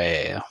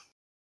driveway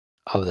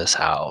of this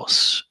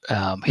house.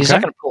 He's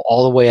not gonna pull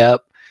all the way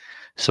up,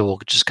 so we'll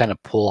just kind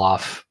of pull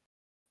off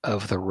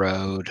of the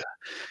road.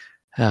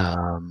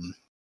 Turn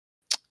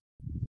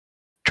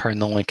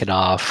the Lincoln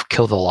off,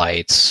 kill the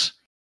lights,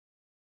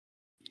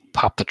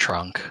 pop the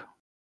trunk.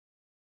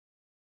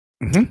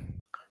 Mm-hmm.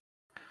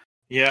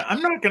 Yeah, I'm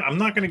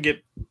not gonna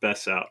get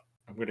Bess out.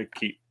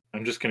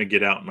 I'm just gonna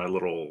get out my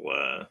little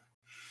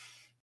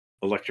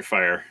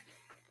electrifier.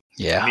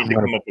 Yeah, I need to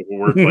come up with a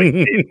word like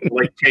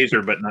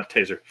taser, but not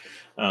taser.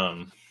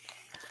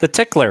 The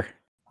tickler.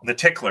 The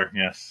tickler,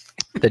 yes.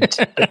 The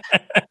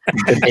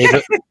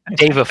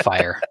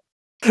Davifier.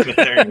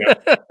 There you go.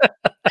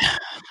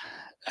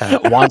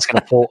 Juan's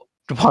gonna pull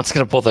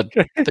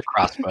the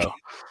crossbow.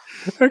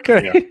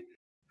 Okay. Yeah.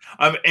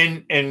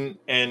 And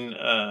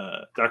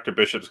Dr.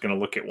 Bishop's going to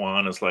look at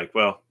Juan as like,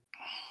 well,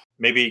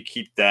 maybe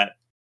keep that,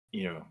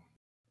 a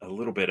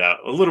little bit out,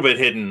 a little bit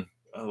hidden.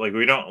 Like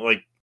we don't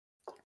And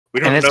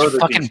it's know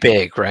that fucking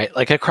big, right?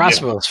 Like a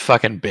crossbow is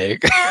fucking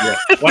big. Yeah.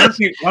 Why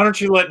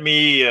don't you let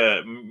me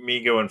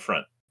go in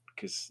front?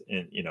 Because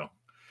and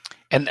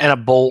a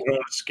bolt, I don't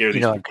want to scare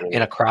these people.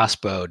 in a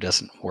crossbow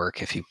doesn't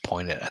work if you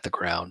point it at the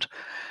ground.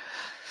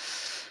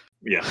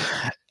 Yeah.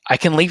 I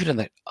can leave it in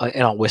the,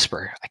 and I'll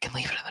whisper, I can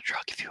leave it in the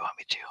truck if you want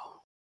me to.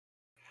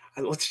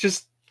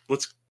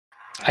 Let's.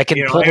 I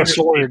can pull the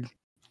sword.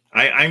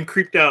 I'm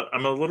creeped out.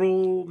 I'm a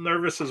little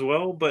nervous as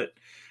well, but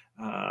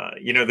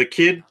the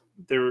kid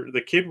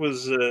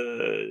was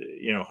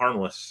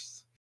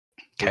harmless.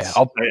 Okay,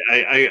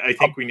 I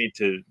think we need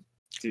to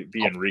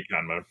be in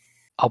recon mode.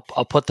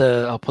 I'll put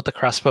the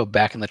crossbow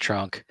back in the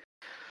trunk,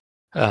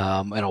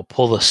 and I'll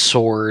pull the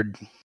sword,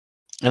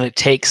 and it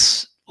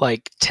takes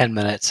like 10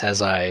 minutes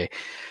as I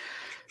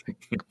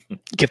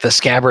get the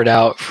scabbard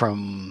out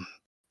from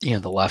the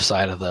left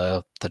side of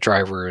the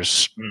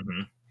driver's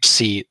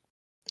seat,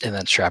 and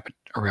then strap it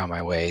around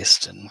my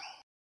waist and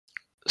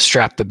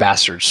strap the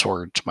bastard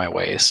sword to my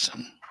waist,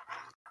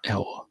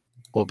 and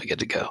we'll be good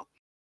to go.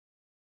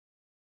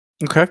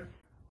 Okay.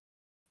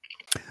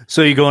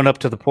 So you're going up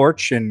to the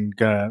porch and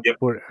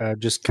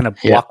just kind of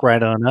walk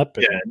right on up.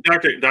 Yeah,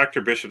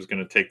 Dr. Bishop's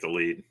going to take the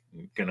lead.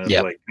 Going to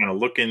kind of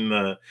look in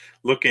the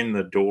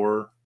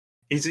door.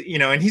 He's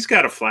and he's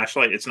got a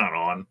flashlight. It's not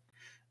on.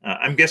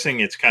 I'm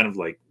guessing it's kind of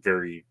like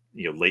very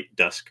late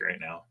dusk right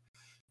now.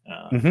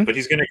 But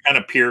he's going to kind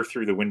of peer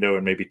through the window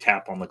and maybe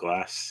tap on the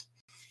glass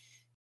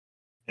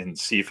and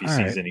see if he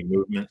sees any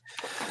movement.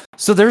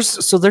 So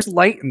there's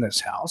light in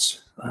this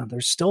house.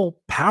 There's still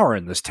power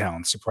in this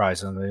town.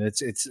 Surprisingly,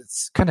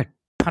 it's kind of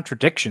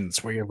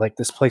contradictions where you're like,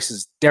 this place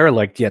is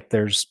derelict, yet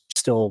there's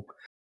still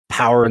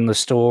power in the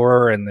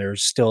store and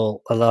there's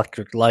still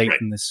electric light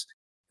in this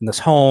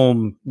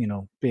home.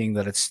 Being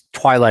that it's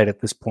twilight at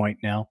this point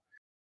now,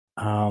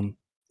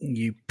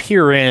 you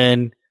peer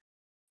in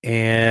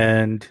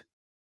and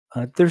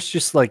there's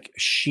just like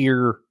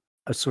sheer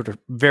a sort of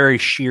very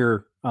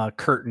sheer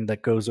curtain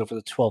that goes over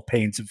the 12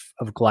 panes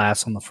of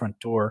glass on the front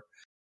door.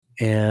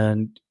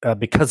 And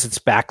because it's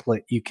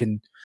backlit, you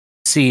can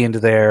see into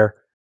there.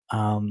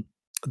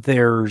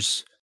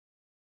 There's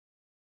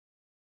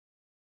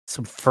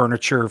some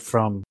furniture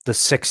from the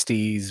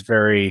 60s,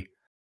 very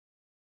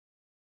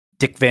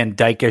Dick Van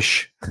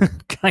Dyke-ish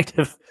kind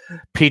of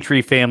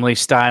Petrie family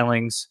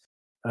stylings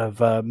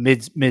of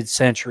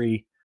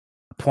mid-century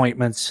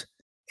appointments,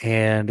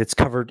 and it's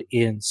covered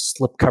in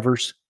slip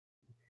covers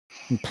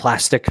and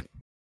plastic.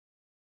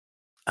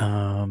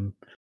 And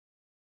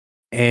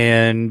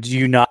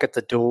you knock at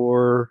the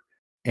door,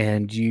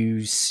 and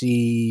you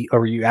see,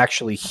 or you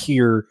actually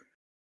hear,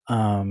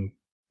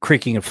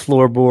 creaking of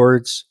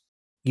floorboards.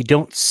 You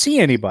don't see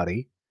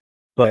anybody,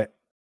 but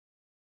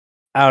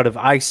out of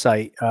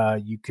eyesight,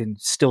 you can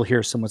still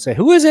hear someone say,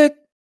 "Who is it?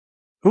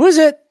 Who is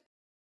it?"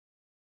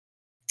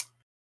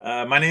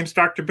 My name's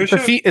Dr. It's a,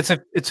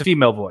 Bishop. it's a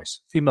female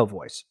voice. Female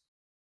voice.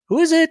 Who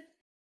is it?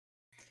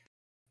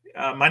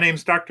 My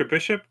name's Dr.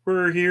 Bishop.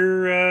 We're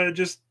here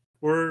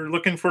we're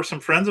looking for some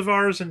friends of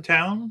ours in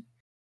town.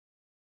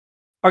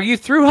 Are you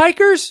through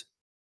hikers?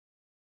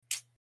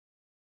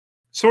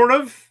 Sort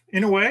of,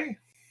 in a way.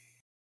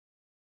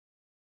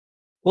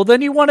 Well,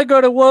 then you want to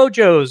go to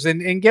Wojo's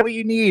and get what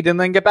you need and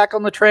then get back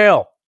on the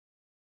trail.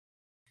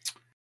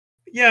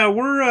 Yeah,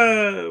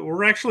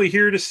 we're actually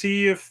here to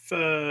see if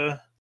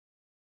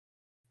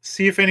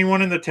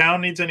anyone in the town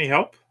needs any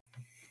help.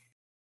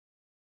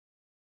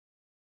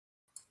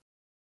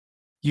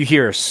 You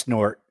hear a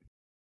snort.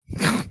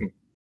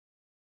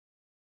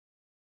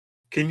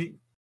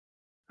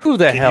 Who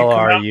the Can you hell come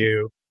are out?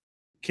 you?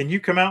 Can you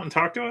come out and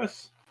talk to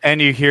us? And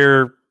you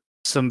hear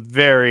some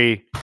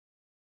very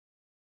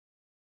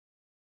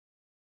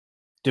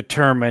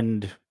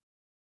determined,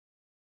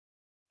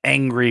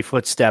 angry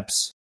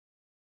footsteps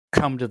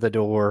come to the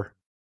door,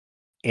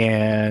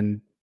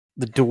 and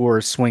the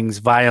door swings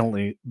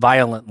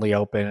violently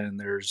open, and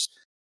there's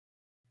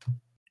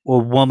a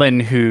woman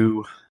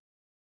who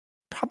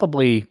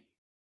probably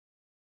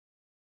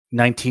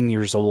 19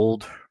 years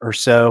old or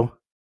so,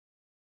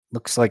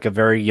 looks like a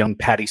very young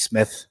Patti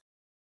Smith.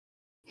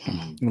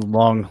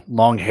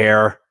 Long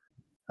hair,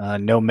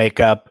 no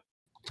makeup.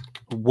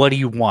 What do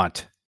you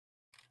want?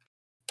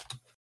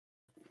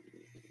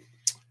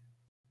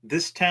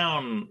 This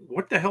town,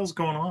 what the hell's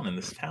going on in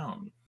this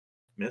town,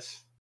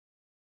 miss?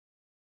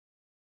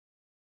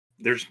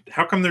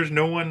 How come there's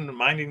no one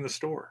minding the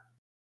store?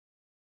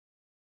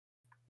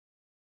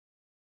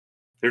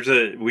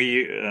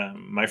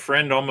 My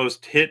friend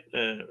almost hit,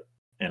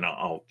 and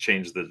I'll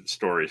change the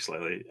story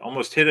slightly,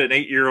 almost hit an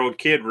 8-year-old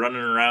kid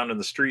running around in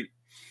the street.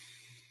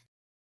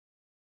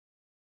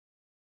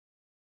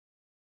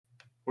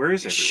 Where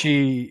is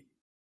everyone?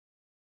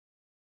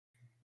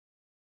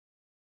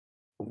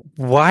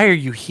 Why are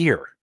you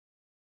here?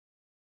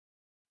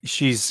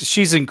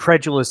 She's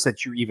incredulous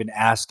that you're even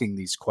asking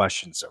these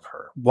questions of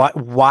her.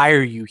 Why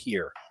are you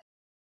here?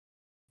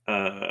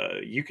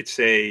 You could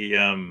say,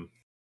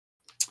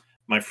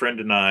 my friend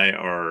and I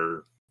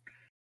are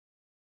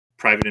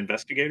private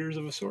investigators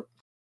of a sort,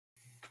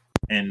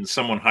 and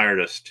someone hired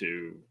us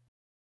to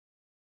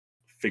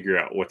figure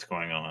out what's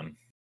going on.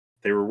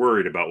 They were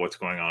worried about what's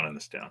going on in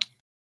this town.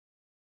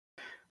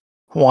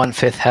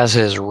 1/5 has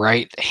his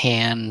right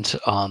hand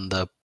on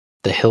the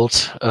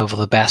hilt of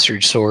the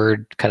bastard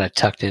sword, kind of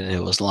tucked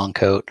into his long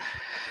coat.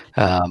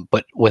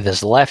 But with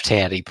his left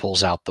hand, he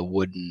pulls out the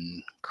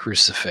wooden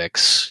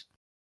crucifix.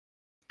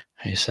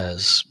 He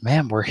says,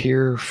 "Ma'am, we're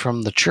here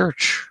from the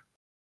church."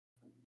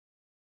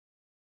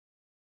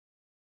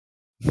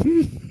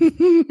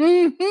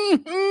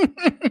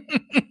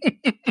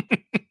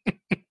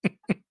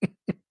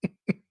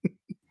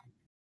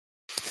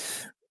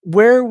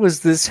 Where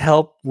was this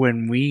help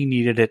when we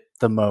needed it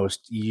the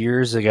most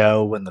years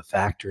ago when the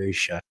factory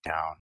shut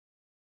down?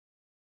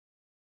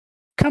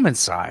 Come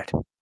inside.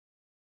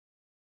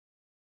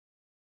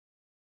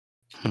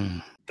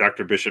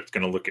 Dr. Bishop's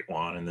going to look at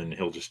Juan, and then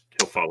he'll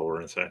follow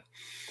her inside.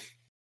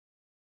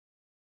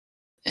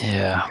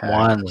 Yeah,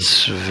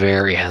 Juan's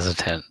very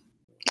hesitant.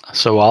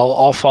 So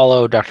I'll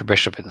follow Dr.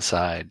 Bishop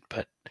inside,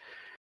 but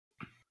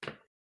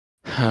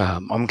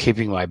I'm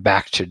keeping my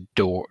back to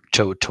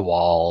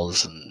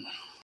walls and.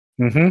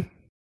 Mm-hmm.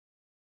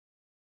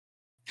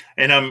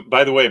 And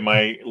by the way,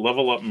 my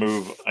level up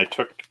move, I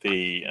took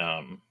the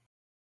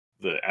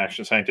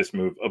action scientist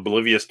move,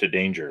 oblivious to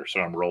danger,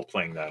 so I'm role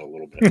playing that a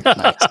little bit.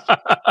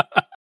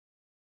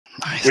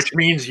 Nice. Which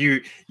means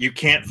you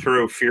can't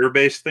throw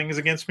fear-based things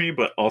against me,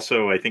 but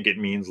also I think it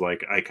means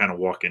like I kind of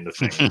walk into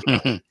things.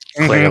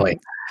 Clearly.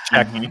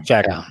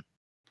 Check. Yeah.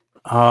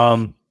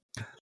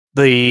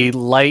 The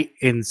light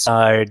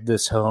inside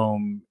this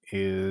home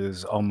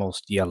is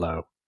almost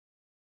yellow.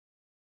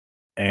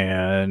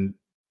 And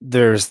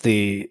there's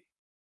the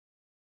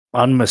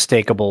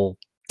unmistakable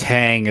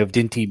tang of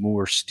Dinty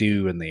Moore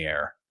stew in the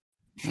air.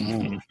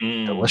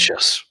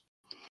 Delicious.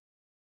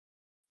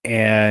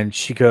 And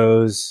she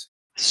goes,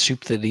 Soup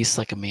that eats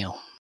like a meal.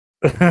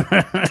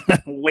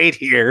 "Wait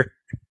here."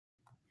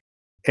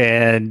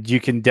 And you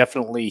can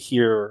definitely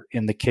hear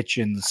in the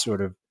kitchen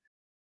sort of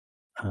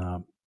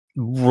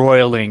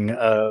roiling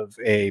of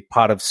a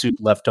pot of soup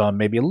left on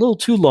maybe a little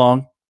too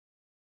long.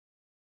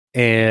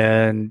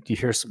 And you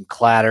hear some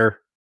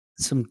clatter,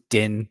 some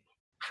din,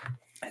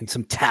 and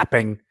some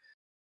tapping.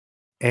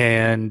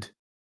 And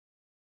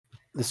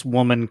this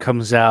woman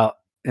comes out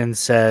and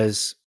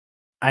says,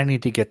 I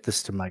need to get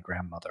this to my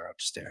grandmother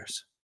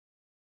upstairs.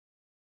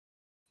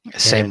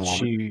 Same And woman.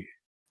 she-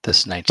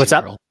 This What's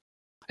that? 19-year-old.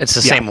 It's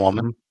the Yeah. same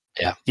woman. Mhm.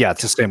 Yeah. Yeah,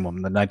 it's the same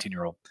woman, the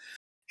 19-year-old.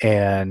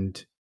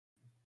 And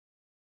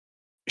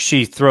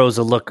she throws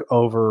a look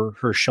over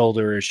her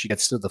shoulder as she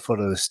gets to the foot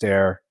of the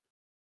stair.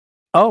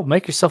 Oh,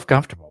 make yourself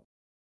comfortable.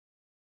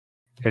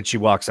 And she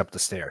walks up the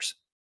stairs.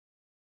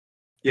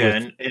 Yeah,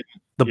 With and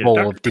the Yeah, bowl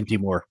Dr. of Dinty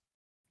Moore.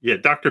 yeah,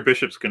 Dr.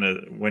 Bishop's gonna,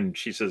 when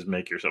she says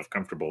make yourself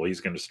comfortable,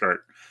 he's gonna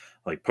start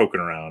like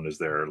poking around. Is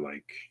there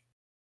like,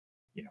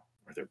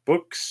 are there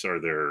books? Are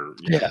there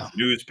Yeah.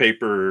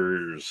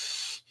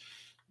 newspapers?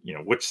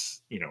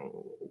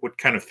 What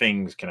kind of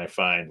things can I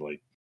find?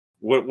 Like,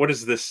 what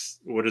is this?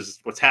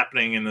 What's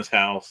happening in this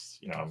house?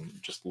 I'm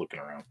just looking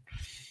around.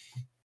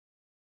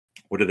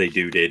 What do they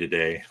do day to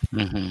day?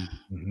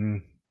 Mm-hmm.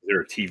 Is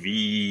there a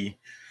TV?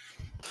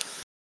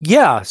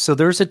 Yeah, so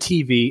there's a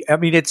TV. I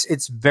mean,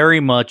 it's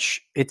very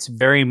much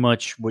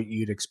what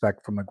you'd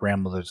expect from a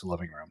grandmother's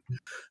living room.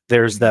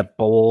 There's that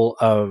bowl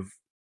of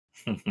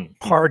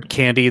hard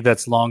candy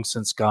that's long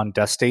since gone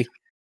dusty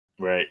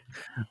Right.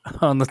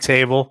 on the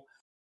table.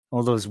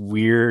 All those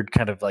weird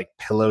kind of like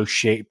pillow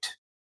shaped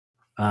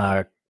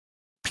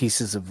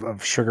pieces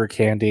of sugar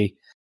candy.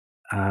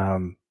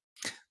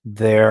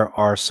 There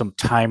are some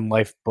Time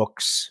Life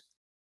books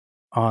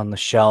on the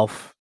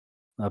shelf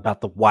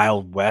about the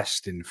Wild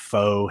West in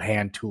faux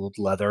hand tooled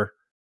leather.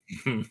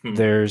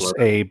 There's Love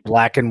it. a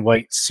black and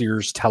white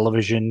Sears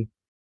television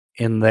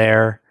in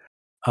there.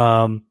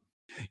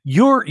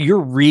 Your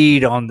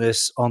read on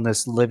this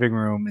living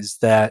room is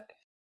that,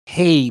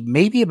 hey,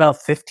 maybe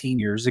about 15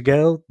 years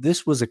ago,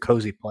 this was a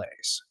cozy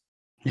place.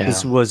 Yeah.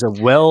 This was a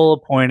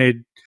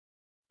well-appointed,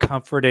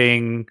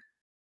 comforting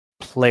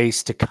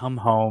place to come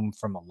home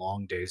from a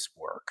long day's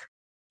work.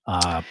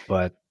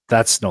 But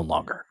that's no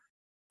longer.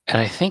 And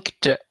I think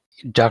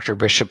Dr.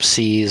 Bishop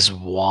sees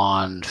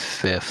Juan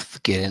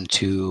Fifth get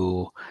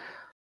into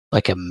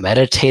like a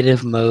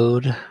meditative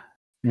mode.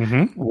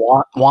 Mm-hmm.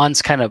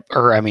 Juan's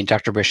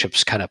Dr.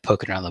 Bishop's kind of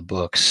poking around the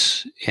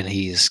books, and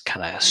he's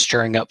kind of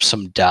stirring up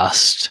some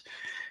dust,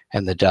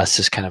 and the dust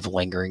is kind of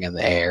lingering in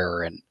the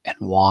air, and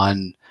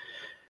Juan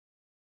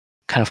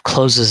kind of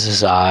closes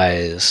his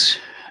eyes,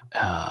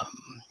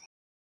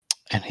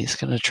 and he's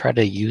going to try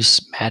to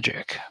use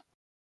magic.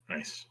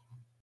 Nice.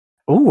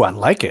 Oh, I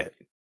like it.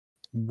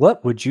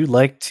 What would you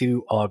like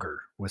to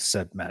augur with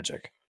said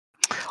magic?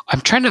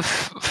 I'm trying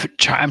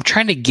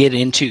to get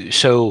into.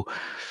 So,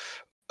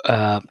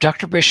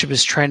 Dr. Bishop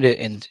is trying to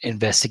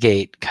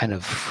investigate kind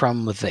of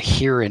from the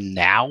here and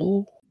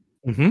now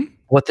Mm-hmm.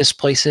 what this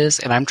place is,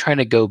 and I'm trying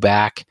to go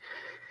back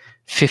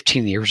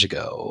 15 years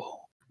ago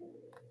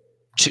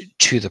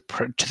to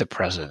the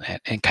present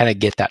and kind of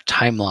get that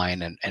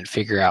timeline and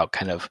figure out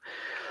kind of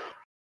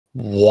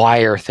why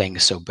are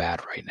things so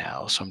bad right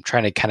now. So I'm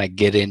trying to kind of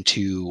get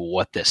into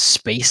what this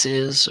space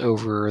is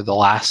over the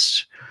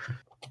last,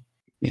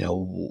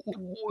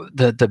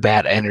 the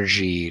bad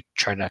energy,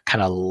 trying to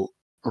kind of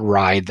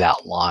ride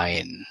that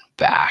line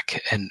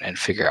back and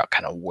figure out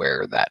kind of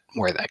where that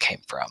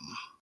came from.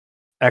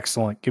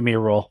 Excellent. Give me a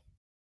roll.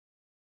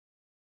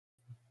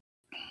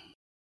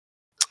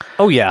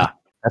 Oh, yeah.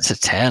 That's a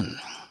 10.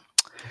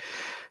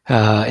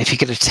 If you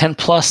get a 10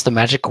 plus, the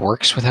magic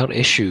works without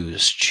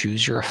issues.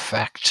 Choose your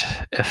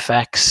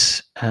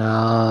effects.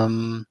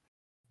 And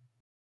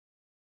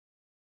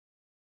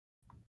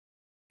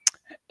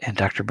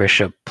Dr.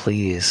 Bishop,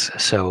 please.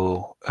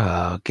 So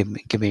give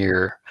me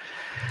your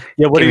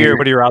What are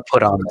your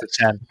output on with it?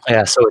 the 10?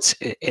 Yeah, so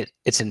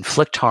it's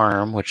inflict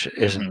harm, which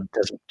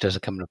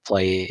doesn't come into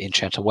play.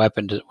 Enchant a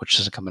weapon, which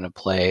doesn't come into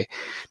play.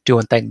 Do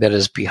one thing that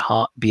is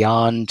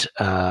beyond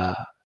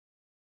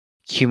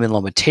human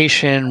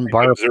limitation.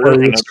 Bar Observe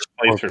another place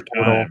place or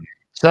time.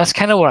 So that's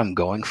kind of what I'm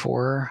going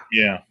for.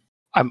 Yeah.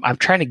 I'm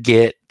trying to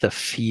get the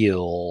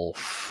feel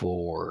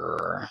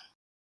for.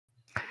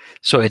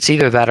 So it's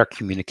either that or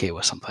communicate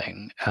with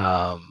something.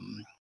 I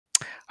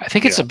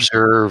think it's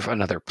observe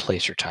another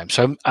place or time.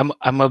 So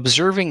I'm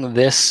observing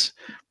this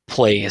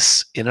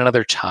place in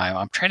another time.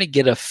 I'm trying to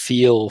get a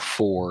feel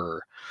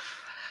for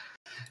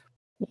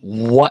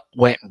what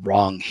went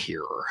wrong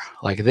here.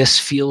 Like this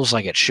feels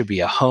like it should be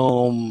a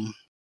home.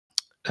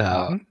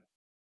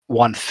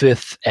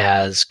 1/5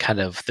 as kind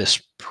of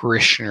this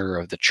parishioner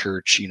of the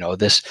church.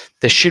 This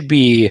should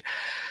be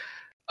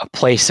a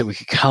place that we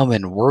could come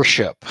and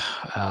worship.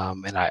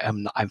 And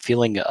I'm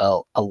feeling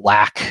a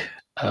lack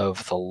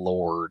of the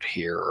Lord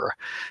here.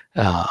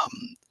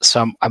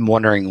 So I'm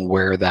wondering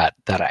where that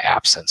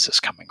absence is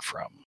coming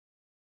from.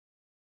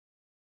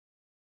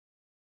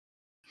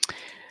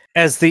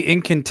 As the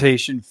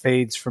incantation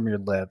fades from your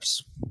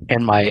lips,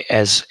 And my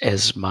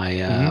my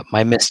Mhm.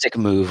 my mystic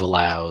move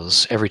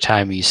allows, every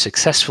time you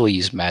successfully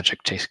use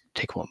magic,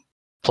 take one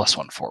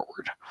 +1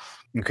 forward.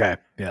 okay,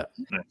 yeah,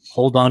 Nice.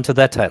 hold on to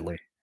that tightly.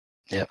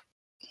 Yep.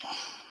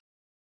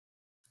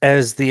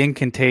 As the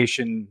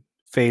incantation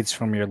fades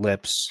from your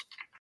lips,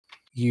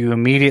 you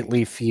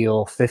immediately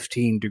feel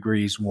 15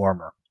 degrees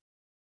warmer.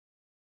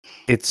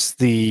 It's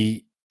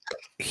the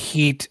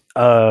heat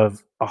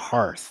of a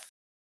hearth.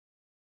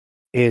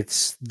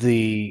 It's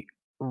the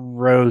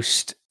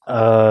roast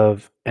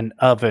of an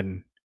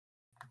oven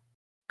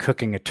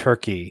cooking a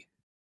turkey.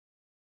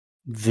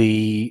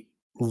 The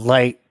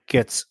light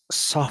gets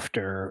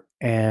softer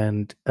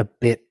and a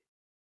bit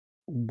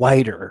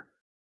whiter,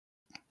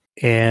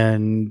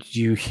 and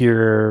you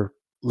hear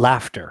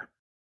laughter.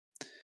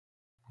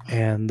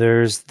 And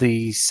there's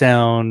the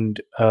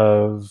sound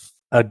of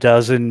a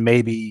dozen,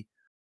 maybe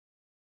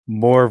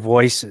more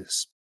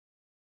voices.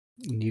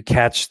 And you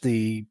catch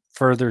the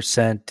further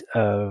scent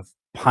of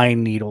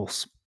pine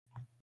needles.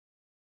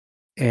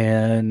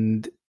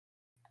 And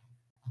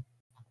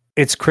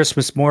it's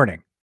Christmas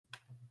morning.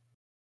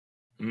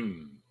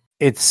 Mm.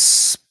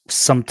 It's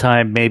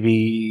sometime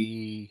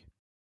maybe,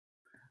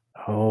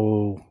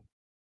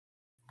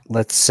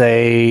 let's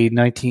say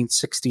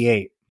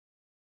 1968.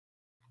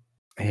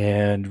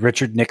 And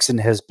Richard Nixon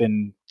has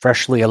been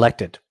freshly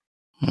elected.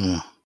 Hmm.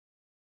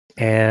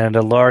 And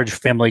a large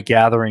family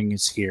gathering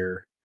is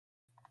here.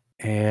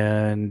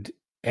 And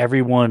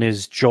everyone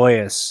is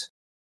joyous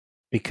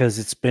because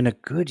it's been a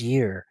good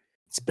year.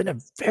 It's been a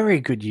very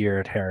good year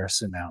at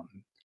Harrison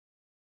Mountain.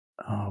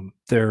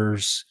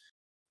 There's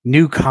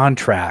new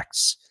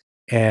contracts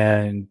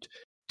and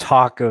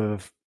talk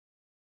of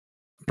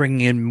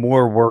bringing in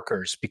more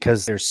workers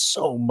because there's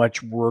so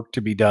much work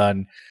to be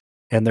done,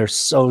 and they're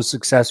so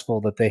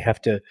successful that they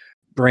have to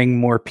bring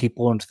more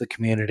people into the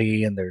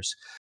community, and there's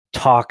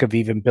talk of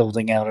even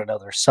building out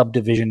another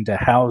subdivision to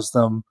house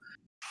them.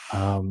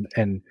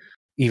 And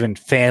even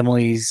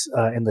families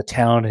in the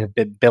town have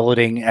been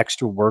billeting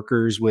extra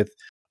workers with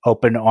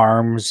open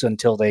arms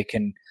until they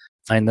can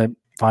find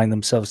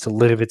themselves to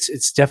live.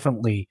 It's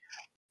definitely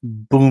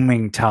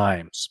booming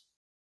times.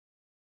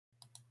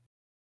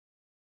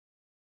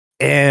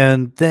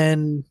 And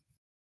then,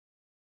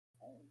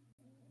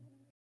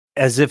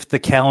 as if the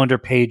calendar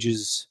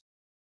pages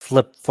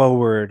flip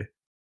forward,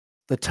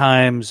 the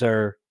times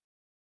are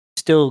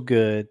still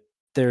good.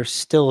 They're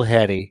still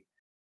heady.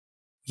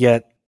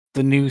 Yet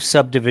the new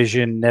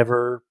subdivision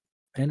never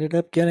ended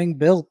up getting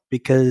built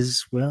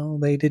because, well,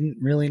 they didn't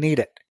really need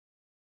it.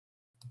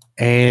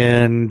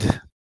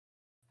 And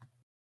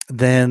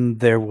then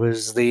there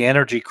was the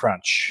energy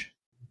crunch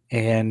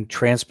and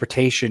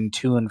transportation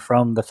to and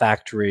from the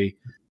factory.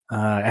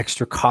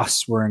 Extra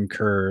costs were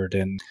incurred,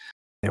 and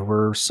there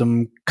were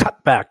some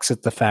cutbacks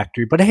at the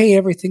factory. But hey,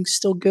 everything's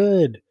still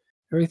good.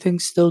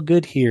 Everything's still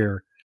good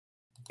here.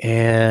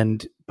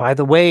 And by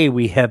the way,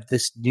 we have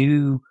this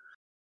new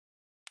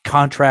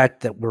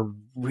contract that we're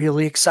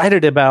really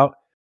excited about.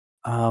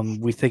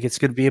 We think it's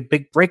going to be a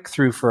big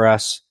breakthrough for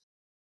us.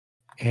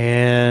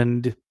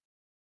 And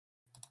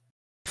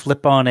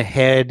flip on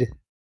ahead,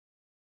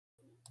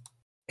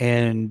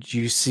 and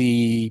you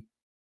see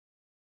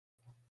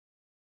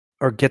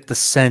or get the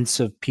sense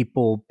of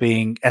people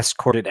being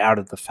escorted out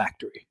of the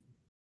factory.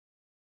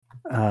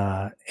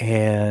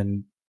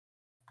 And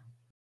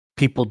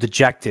people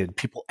dejected,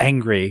 people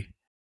angry.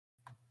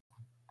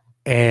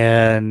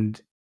 And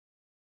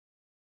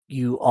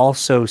you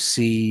also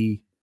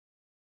see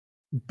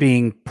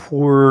being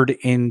poured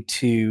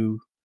into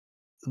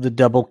the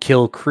Double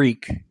Kill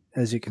Creek,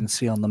 as you can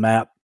see on the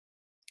map,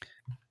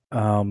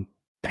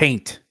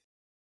 paint.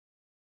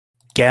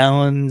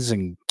 Gallons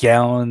and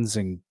gallons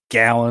and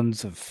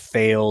gallons of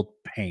failed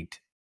paint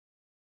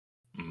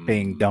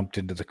being dumped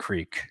into the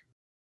creek.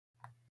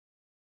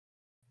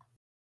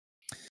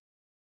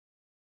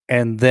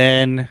 And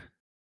then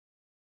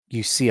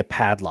you see a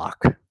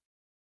padlock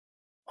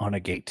on a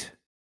gate.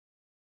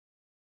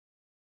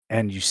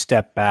 And you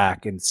step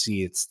back and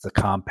see it's the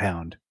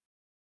compound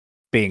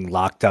being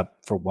locked up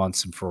for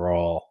once and for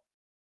all.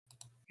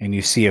 And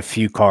you see a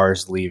few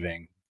cars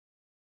leaving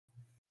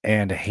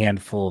and a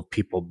handful of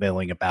people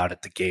milling about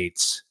at the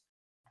gates,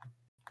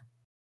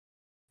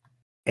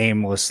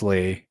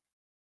 aimlessly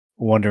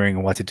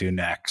wondering what to do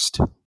next.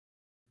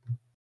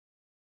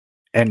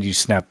 And you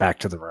snap back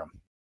to the room.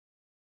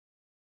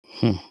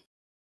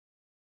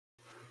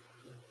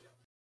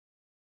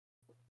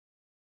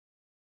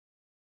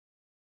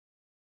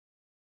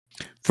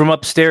 From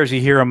upstairs,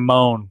 you hear a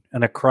moan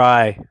and a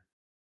cry.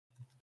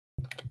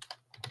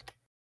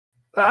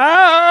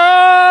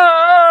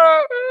 Ah,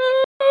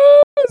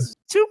 it's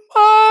too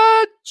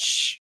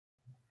much.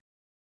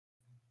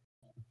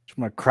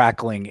 From a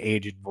crackling,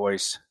 aged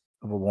voice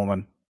of a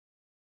woman.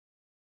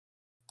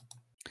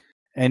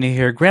 And you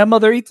hear,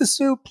 "Grandmother, eat the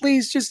soup.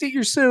 Please, just eat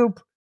your soup.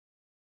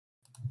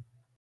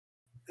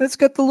 It's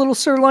got the little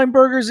sirloin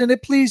burgers in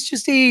it. Please,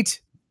 just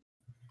eat."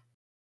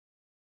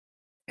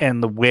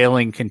 And the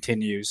wailing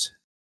continues.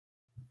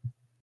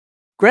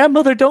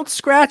 Grandmother, don't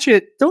scratch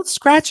it. Don't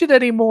scratch it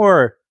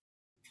anymore.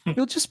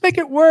 You'll just make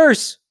it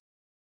worse.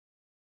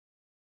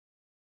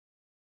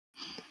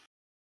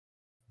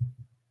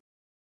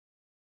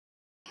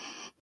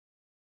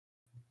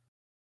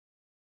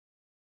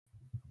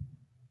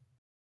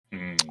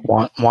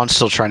 Juan's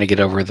still trying to get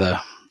over the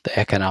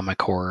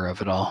economic horror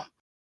of it all.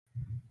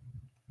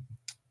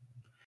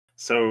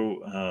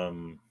 So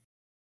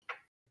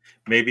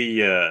maybe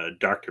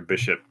Dr.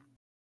 Bishop,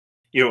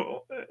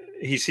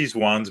 he sees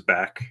Juan's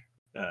back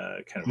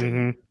kind of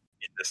in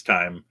this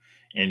time,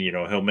 and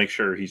he'll make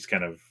sure he's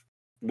kind of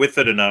with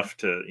it enough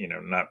to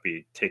not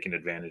be taken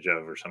advantage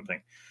of or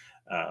something.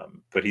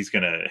 But he's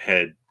going to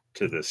head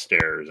to the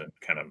stairs and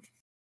kind of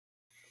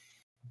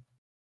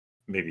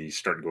maybe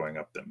start going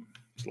up them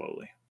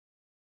slowly.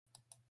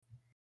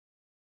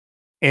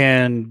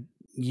 And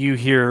you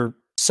hear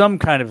some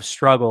kind of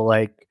struggle,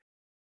 like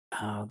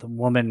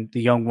the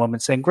young woman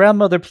saying,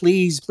 "Grandmother,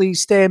 please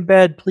stay in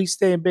bed. Please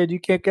stay in bed. You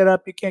can't get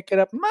up. You can't get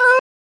up." Mom!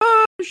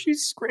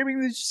 She's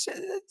screaming. It's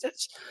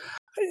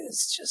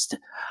just,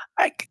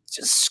 I can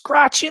just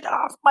scratch it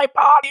off my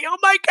body. Oh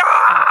my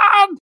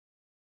God!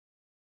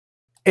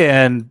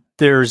 And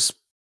there's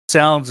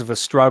sounds of a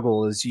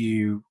struggle as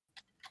you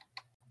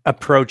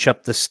approach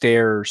up the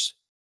stairs.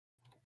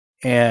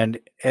 And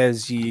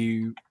as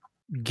you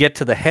get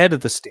to the head of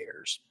the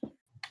stairs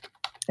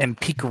and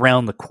peek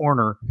around the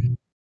corner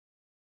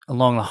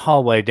along the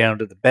hallway down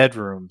to the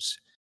bedrooms,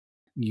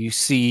 you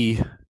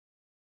see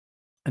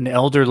an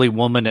elderly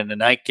woman in a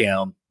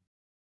nightgown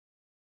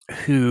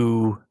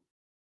who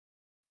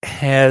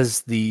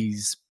has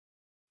these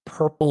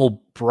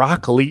purple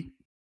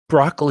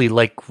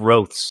broccoli-like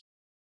growths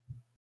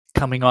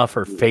coming off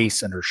her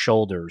face and her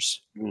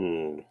shoulders.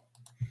 Ooh.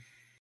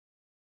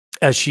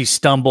 As she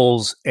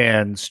stumbles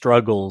and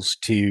struggles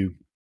to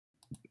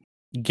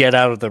get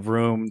out of the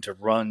room to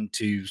run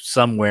to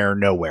somewhere,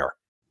 nowhere.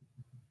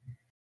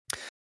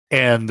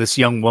 And this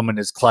young woman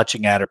is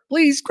clutching at her.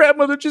 "Please,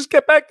 Grandmother, just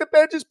get back to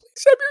bed. Just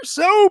please have your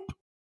soap."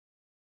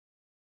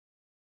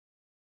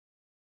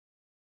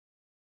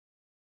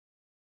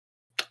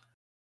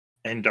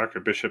 And Dr.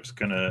 Bishop's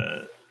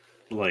gonna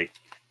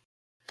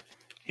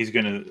he's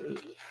gonna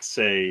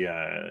say,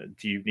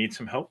 "Do you need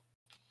some help,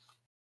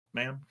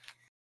 ma'am?"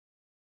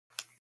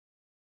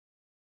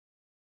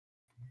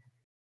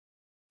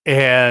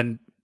 And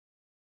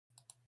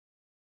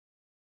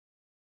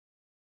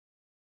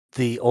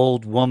the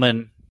old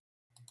woman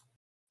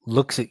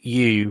looks at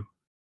you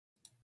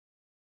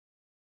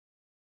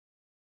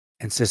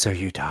and says, "Are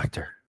you a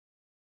doctor?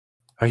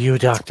 Are you a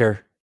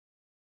doctor?"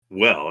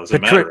 Well, as a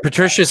matter of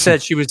Patricia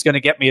said she was going to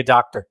get me a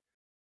doctor.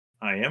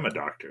 I am a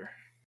doctor.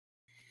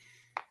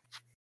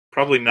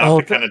 Probably not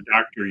the kind of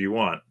doctor you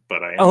want,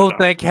 but I am. Oh,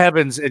 thank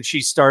heavens. And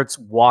she starts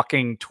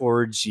walking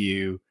towards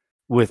you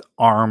with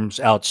arms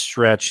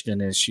outstretched.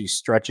 And as she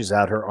stretches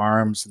out her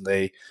arms and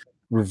they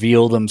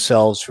reveal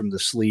themselves from the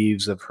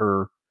sleeves of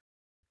her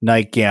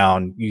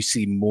nightgown, you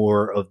see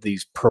more of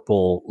these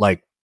purple,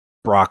 like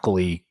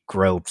broccoli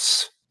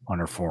growths on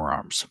her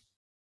forearms.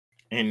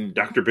 And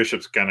Dr.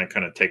 Bishop's gonna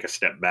kind of take a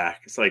step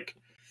back. It's like,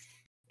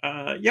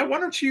 yeah, why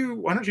don't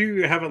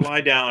you have a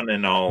lie down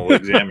and I'll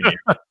examine you.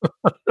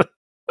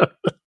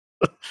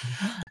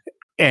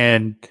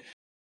 And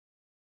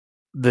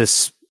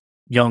this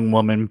young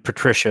woman,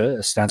 Patricia,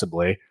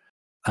 ostensibly,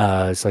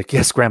 is like,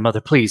 "Yes,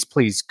 Grandmother, please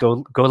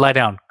go lie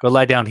down. Go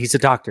lie down. He's a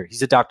doctor.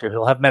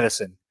 He'll have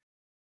medicine."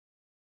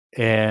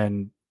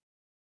 And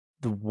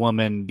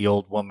the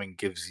old woman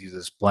gives you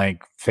this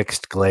blank,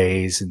 fixed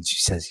gaze, and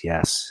she says,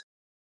 "Yes,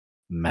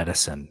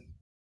 medicine."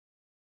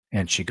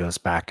 And she goes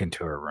back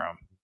into her room.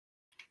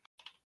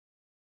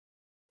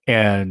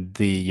 And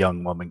the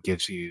young woman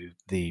gives you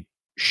the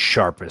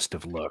sharpest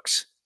of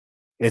looks.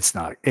 It's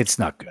not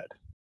good.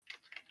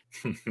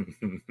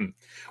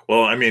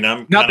 Well, I mean,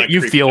 I'm not that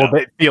you feel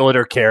it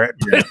or care it.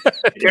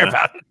 Care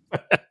about it.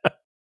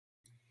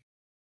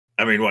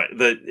 I mean, what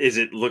is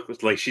it?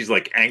 Look like she's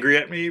like angry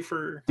at me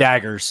for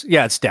daggers.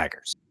 Yeah, it's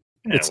daggers.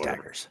 Yeah, it's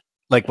whatever. Daggers.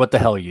 Like, what the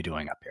hell are you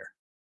doing up here?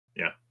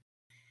 Yeah.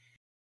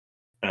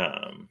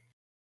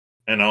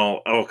 And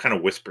I'll kind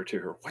of whisper to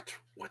her,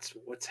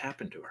 what's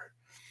happened to her?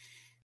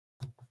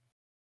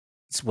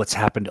 It's what's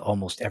happened to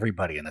almost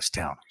everybody in this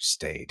town who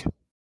stayed.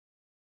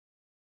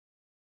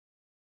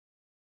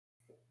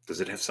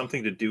 Does it have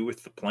something to do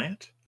with the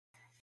plant?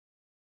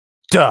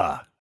 Duh.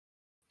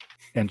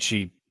 And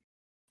she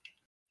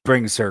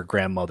brings her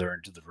grandmother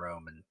into the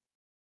room and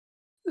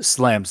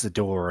slams the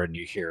door, and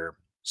you hear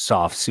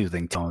soft,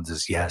 soothing tones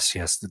as,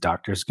 yes, the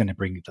doctor's going to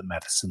bring you the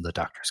medicine. The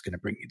doctor's going to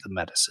bring you the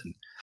medicine.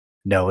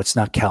 No, it's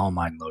not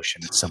calamine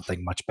lotion. It's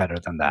something much better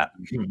than that.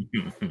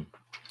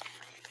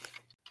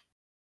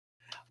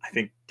 I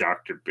think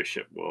Dr.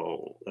 Bishop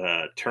will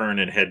turn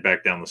and head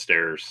back down the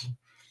stairs,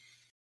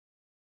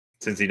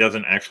 since he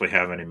doesn't actually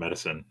have any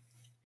medicine.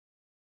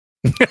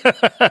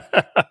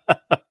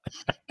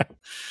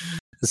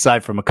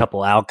 Aside from a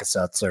couple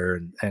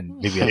Alka-Seltzer and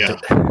maybe a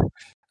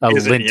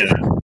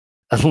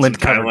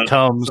lint covered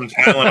Tums. Some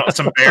Tylenol,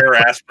 some Bayer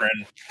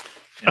aspirin.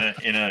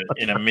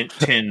 in a mint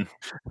tin.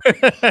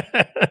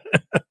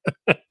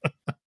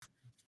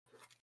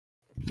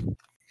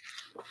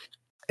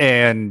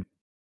 And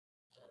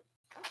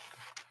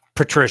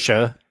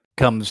Patricia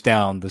comes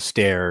down the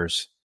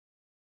stairs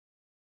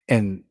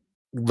and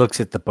looks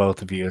at the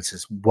both of you and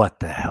says, "What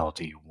the hell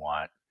do you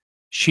want?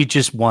 She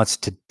just wants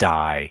to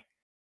die,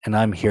 and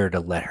I'm here to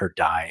let her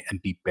die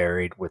and be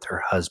buried with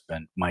her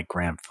husband, my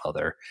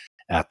grandfather,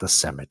 at the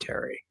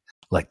cemetery,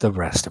 like the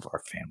rest of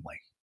our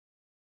family."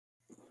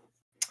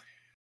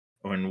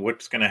 And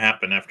what's going to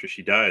happen after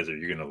she dies? Are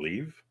you going to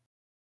leave?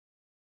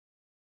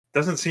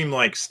 Doesn't seem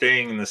like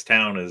staying in this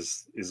town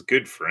is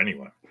good for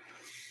anyone.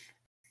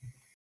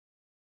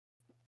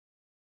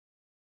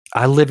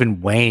 I live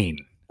in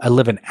Wayne. I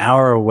live an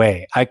hour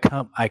away. I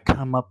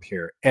come up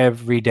here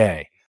every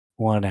day,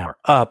 1 hour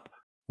up,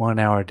 1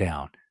 hour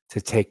down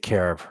to take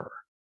care of her.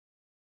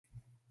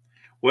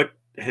 What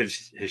has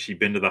she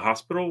been to the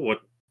hospital?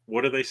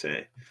 What do they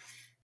say?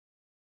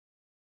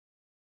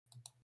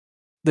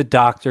 The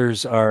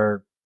doctors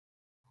are,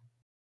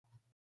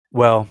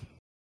 well,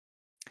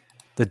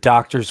 the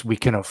doctors we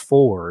can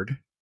afford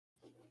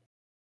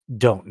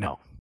don't know.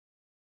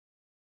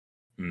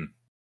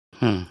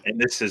 And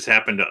this has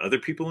happened to other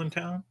people in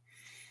town?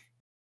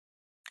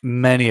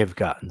 Many have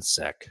gotten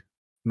sick.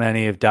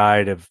 Many have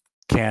died of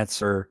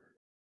cancer.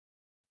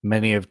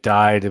 Many have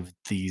died of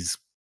these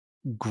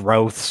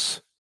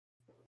growths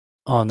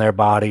on their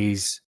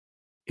bodies.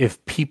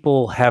 If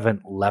people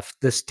haven't left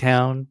this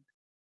town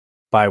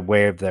by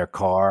way of their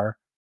car,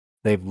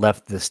 they've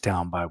left this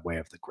town by way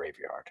of the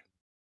graveyard.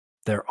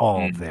 They're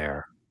all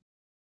there.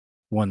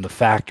 When the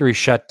factory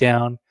shut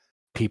down,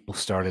 people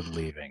started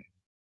leaving.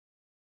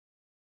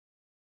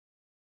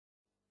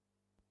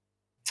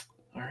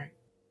 All right.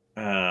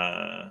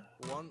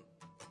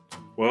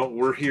 Well,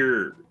 we're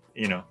here,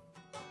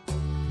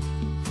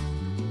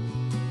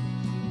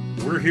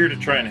 we're here to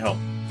try and help.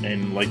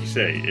 And like you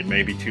say, it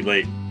may be too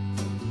late,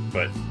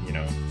 but,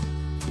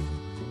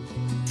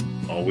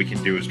 all we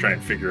can do is try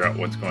and figure out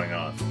what's going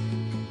on.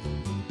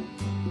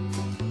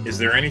 Is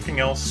there anything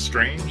else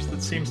strange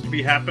that seems to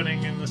be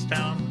happening in this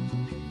town?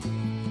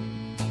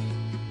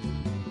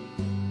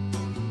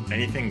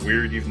 Anything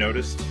weird you've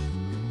noticed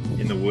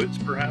in the woods,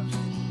 perhaps?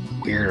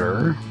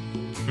 Weirder.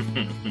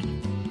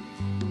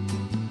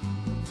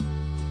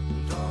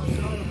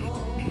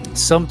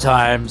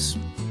 Sometimes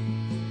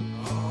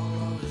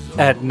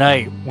at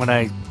night when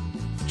I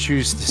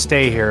choose to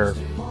stay here,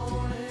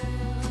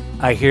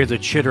 I hear the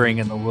chittering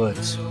in the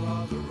woods.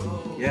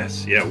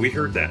 Yes, yeah, we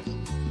heard that.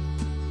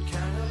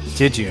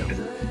 Did you?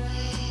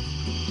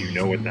 Do you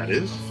know what that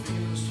is?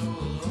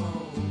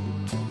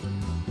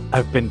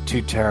 I've been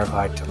too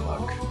terrified to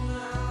look.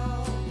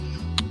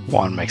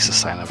 Juan makes a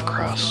sign of a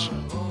cross.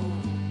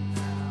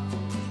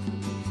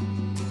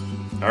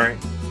 All right.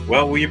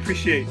 Well, we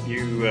appreciate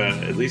you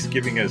at least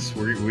giving us.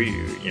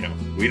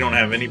 We don't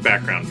have any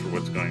background for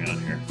what's going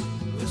on here.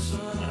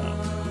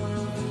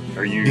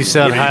 Are you? You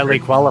sound highly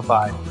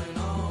qualified.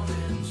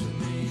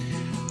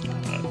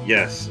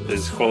 Yes,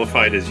 as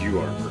qualified as you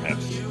are,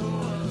 perhaps.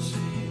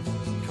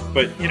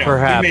 But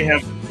Perhaps.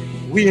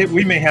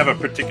 we may have a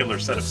particular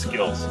set of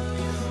skills.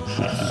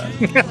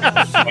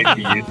 Might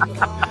be useful.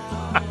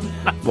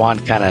 Juan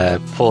kind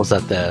of pulls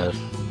at the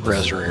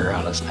rosary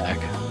around his neck.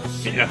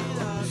 Yeah.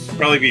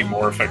 Probably be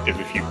more effective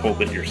if you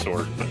pulled at your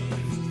sword. But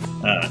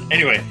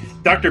anyway,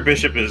 Dr.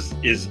 Bishop is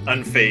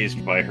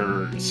unfazed by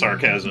her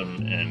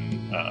sarcasm and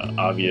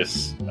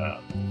obvious.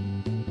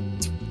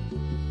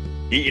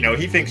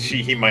 He thinks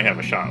he might have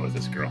a shot with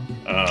this girl.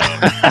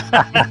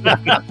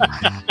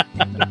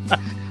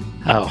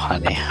 Oh,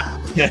 honey.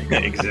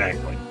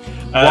 Exactly.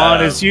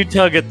 Juan, as you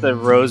tug at the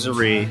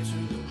rosary,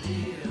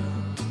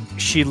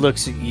 she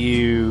looks at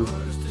you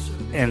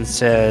and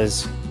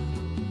says,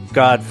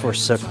 "God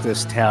forsook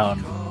this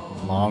town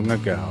long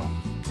ago."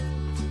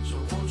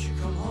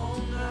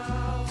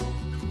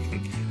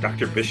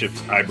 Dr.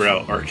 Bishop's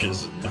eyebrow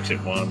arches and looks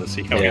at Juan to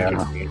see how he can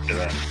react to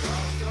that.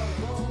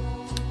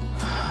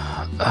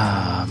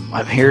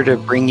 I'm here to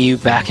bring you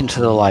back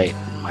into the light,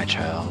 my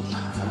child.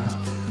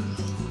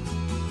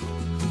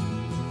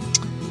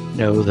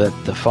 Know that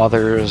the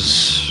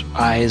Father's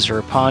eyes are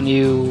upon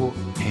you,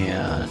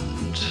 and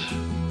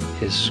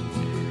His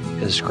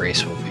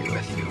grace will be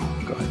with you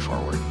going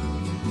forward.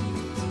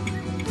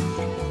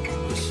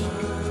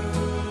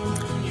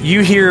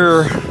 You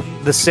hear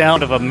the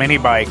sound of a mini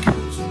bike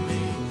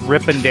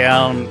ripping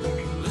down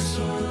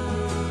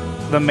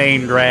the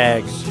main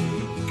drag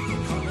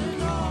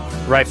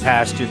right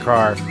past your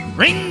car.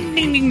 Ring,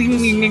 ding, ding, ding,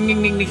 ding, ding,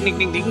 ding,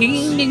 ding, ding, ding, ding,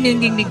 ding,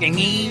 ding, ding,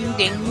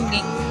 ding,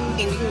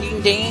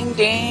 ding, ding,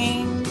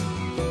 ding.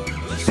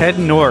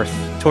 Heading north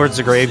towards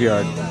the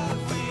graveyard.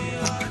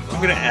 I'm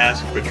going to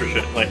ask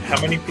Patricia,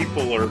 how many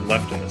people are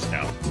left in this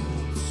town?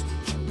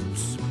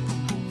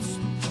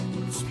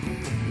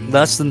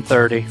 Less than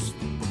 30.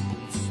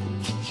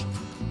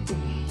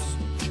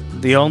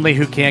 The only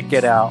who can't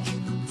get out.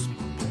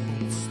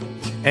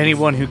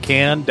 Anyone who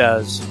can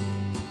does.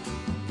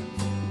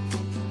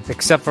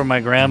 Except for my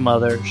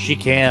grandmother. She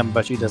can,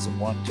 but she doesn't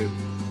want to.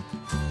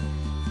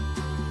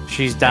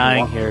 She's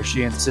dying here.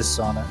 She insists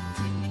on it.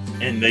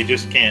 And they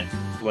just can't,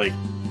 like,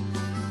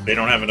 they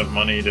don't have enough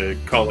money to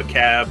call a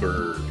cab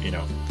or, you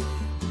know.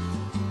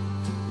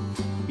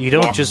 You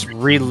don't Walk. just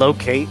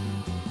relocate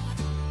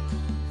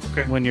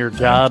Okay. when your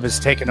job is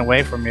taken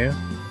away from you.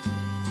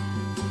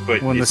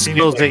 But When it the seems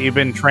skills like- that you've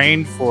been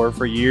trained for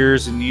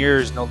years and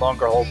years no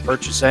longer hold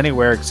purchase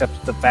anywhere except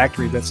at the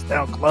factory that's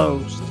now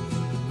closed.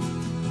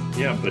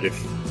 Yeah, but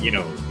if, you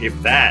know,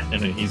 if that,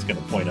 and then he's going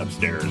to point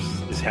upstairs,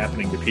 is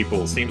happening to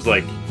people, it seems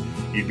like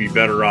you'd be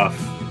better off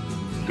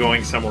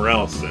going somewhere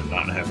else and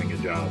not having a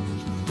job.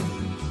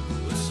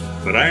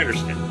 But I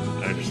understand.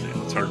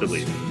 It's hard to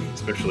leave,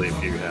 especially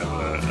if you have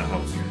a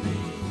home here.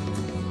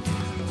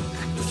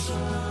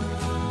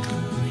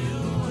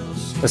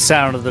 The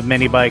sound of the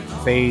mini bike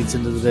fades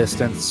into the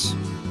distance.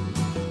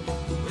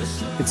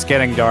 It's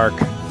getting dark.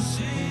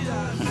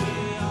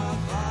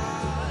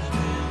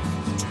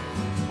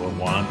 Well,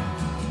 Juan,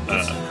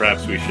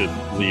 perhaps we should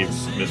leave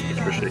Miss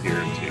Patricia here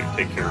to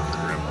take care of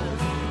her grandmother.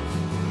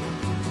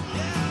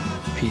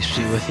 Peace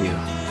be with you,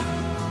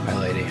 my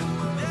lady.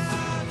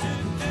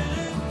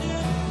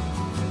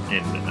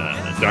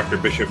 And Dr.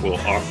 Bishop will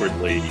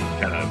awkwardly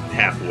kind of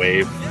half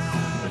wave,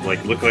 and,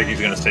 like, look like he's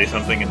going to say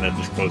something, and then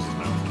just close his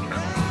mouth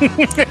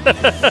and turn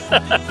around.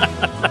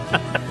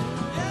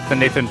 The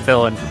Nathan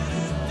Fillion.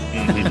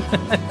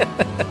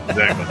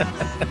 Exactly.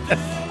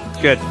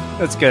 Good.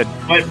 That's good.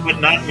 But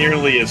not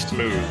nearly as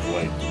smooth,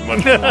 like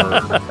much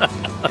more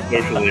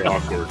socially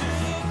awkward.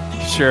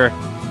 Sure.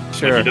 Like,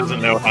 Sure. he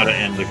doesn't know how to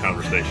end the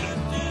conversation.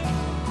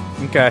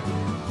 Okay.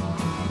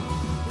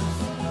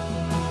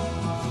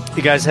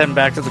 You guys heading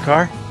back to the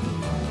car?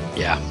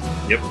 Yeah.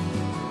 Yep.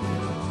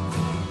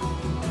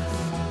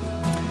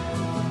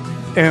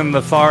 In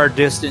the far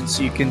distance,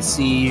 you can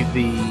see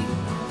the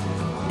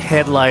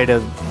headlight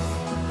of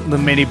the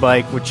mini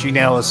bike, which you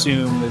now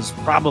assume is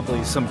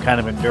probably some kind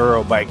of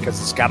enduro bike because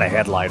it's got a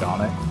headlight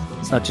on it.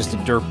 It's not just a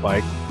dirt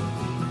bike.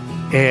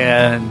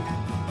 And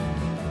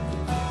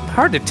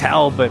hard to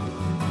tell, but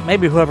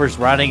maybe whoever's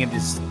riding it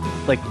is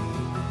like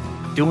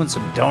doing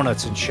some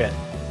donuts and shit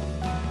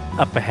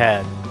up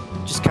ahead.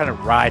 Just kind of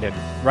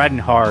riding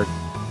hard.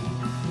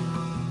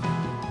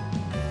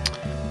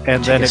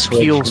 And Take then a it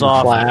swig peels from the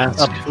off flask.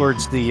 up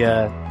towards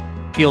the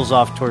peels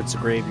off towards the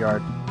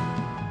graveyard.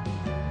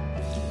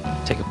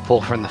 Take a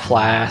pull from the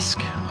flask,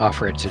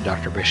 offer it to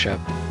Dr. Bishop,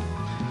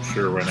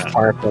 Sure, why not?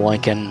 fire up the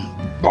Lincoln.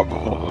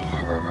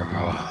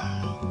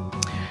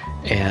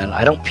 And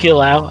I don't peel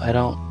out. I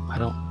don't,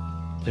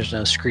 there's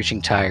no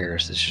screeching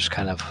tires. It's just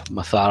kind of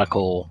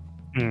methodical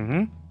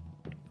Mm-hmm.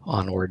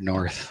 onward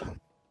north.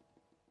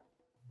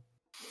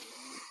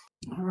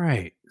 All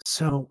right.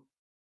 So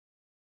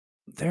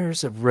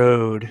there's a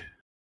road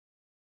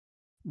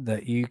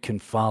that you can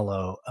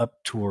follow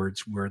up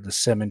towards where the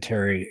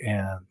cemetery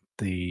and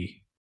the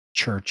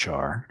church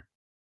are.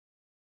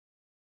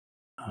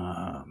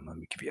 Let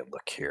me give you a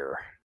look here.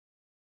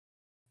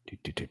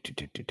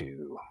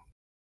 Do.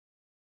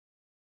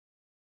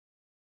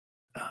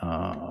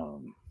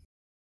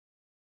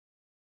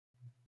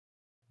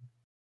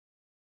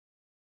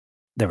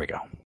 There we go.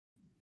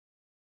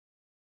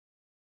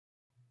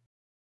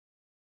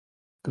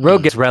 The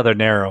road gets rather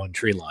narrow and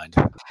tree lined.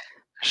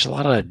 There's a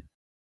lot of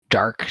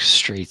dark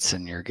streets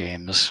in your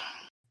games.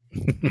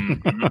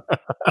 Mhm.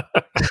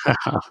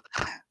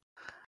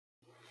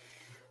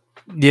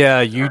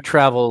 Yeah, you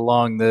travel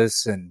along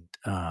this, and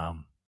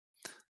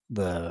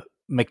the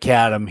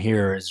macadam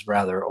here is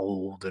rather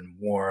old and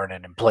worn,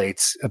 and in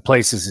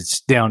places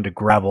it's down to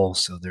gravel.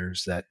 So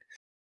there's that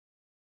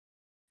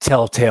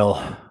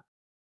telltale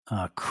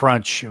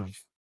crunch of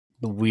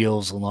the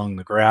wheels along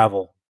the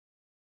gravel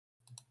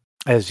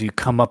as you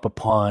come up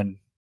upon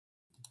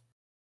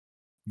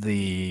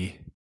the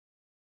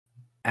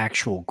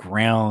actual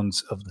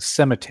grounds of the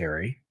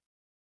cemetery.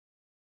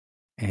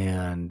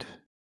 And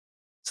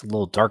it's a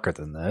little darker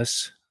than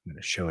this. I'm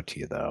going to show it to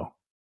you, though.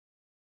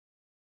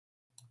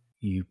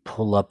 You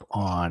pull up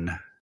on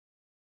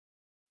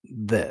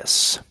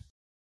this.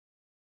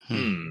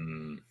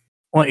 Hmm.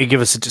 Why don't you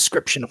give us a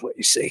description of what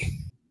you see?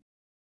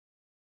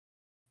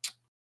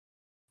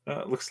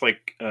 Looks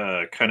like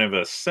kind of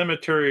a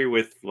cemetery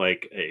with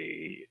like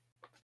a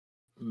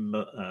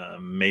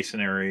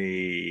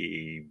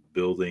masonry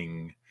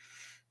building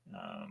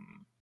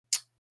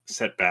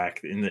set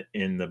back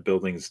in the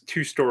building's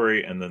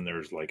 2-story, and then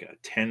there's like a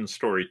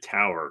 10-story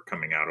tower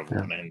coming out of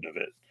one end of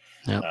it.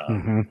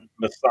 Yep.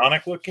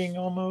 Masonic looking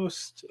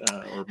almost,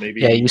 or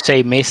maybe Yeah, you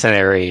say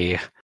masonry,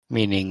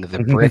 meaning the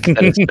brick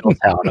that it's built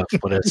out of,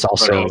 but it's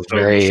also also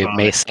very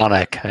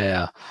Masonic. Masonic.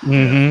 Yeah.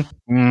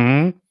 Mm-hmm.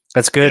 Mm-hmm.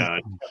 That's good.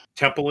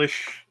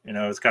 temple-ish. You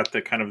know, it's got the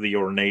kind of the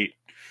ornate.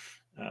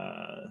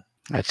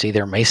 It's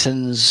either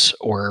Masons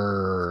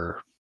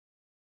or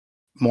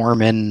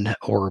Mormon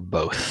or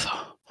both.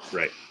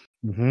 Right.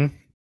 Mm-hmm.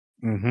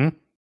 Mm-hmm.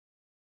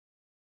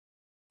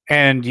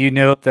 And you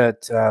note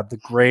that the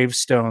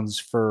gravestones,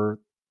 for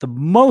the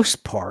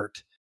most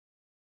part,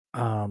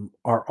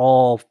 are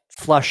all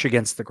flush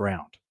against the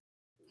ground.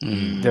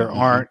 There Mhm.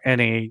 aren't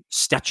any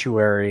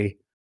statuary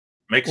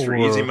Makes for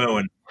easy Or-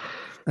 mowing.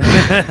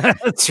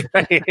 That's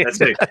right. That's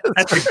a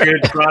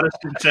good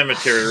Protestant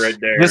cemetery right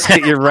there. Just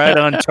get you right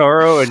on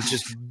Toro and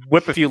just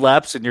whip a few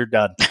laps and you're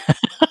done.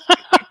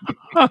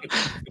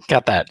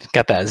 Got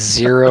that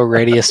zero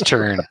radius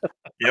turn.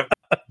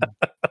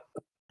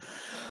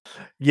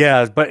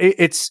 Yeah, but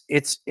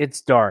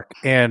it's dark,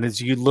 and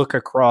as you look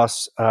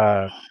across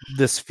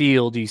this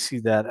field, you see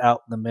that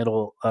out in the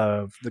middle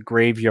of the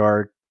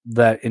graveyard,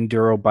 that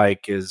enduro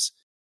bike is.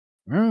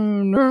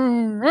 And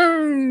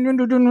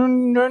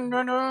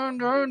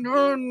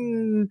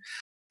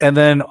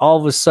then all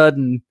of a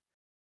sudden,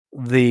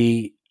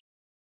 the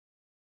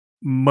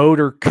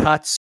motor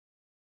cuts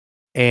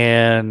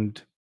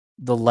and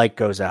the light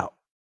goes out,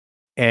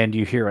 and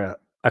you hear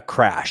a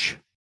crash.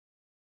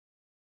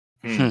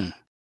 Hmm.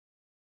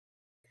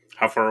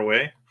 How far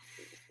away?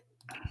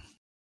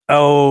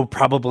 Oh,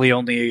 probably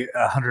only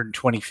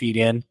 120 feet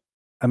in.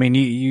 I mean,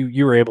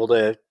 you were able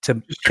to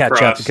Just catch up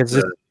across because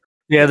the-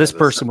 this the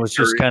person was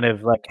just cemetery. kind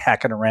of like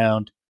hacking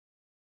around.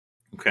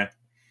 Okay.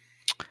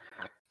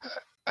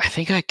 I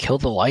think I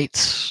killed the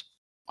lights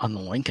on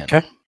the Lincoln.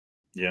 Okay.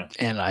 Yeah.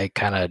 And I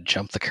kind of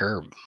jumped the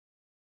curb.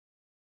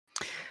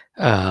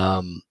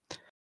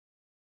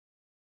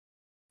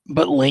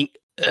 But Link,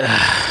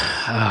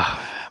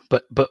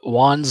 but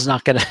Juan's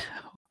not gonna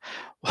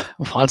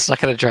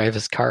drive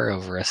his car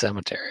over a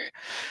cemetery.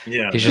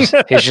 Yeah. He's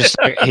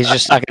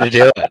just not gonna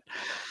do it.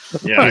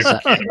 Yeah. He's I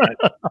not can't imagine.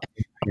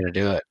 gonna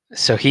do it.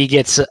 So he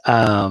gets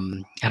I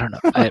don't know.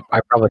 I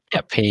probably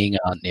can't ping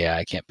on. Yeah,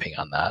 I can't ping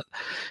on that.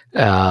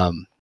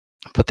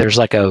 But there's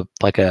like a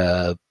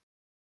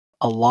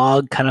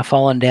log kind of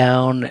falling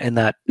down in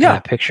that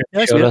picture Yeah,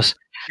 I you see showed it. us.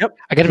 Yep.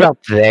 I get about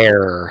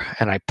there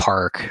and I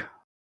park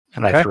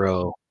and Okay.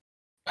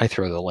 I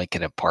throw the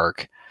Lincoln in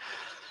park.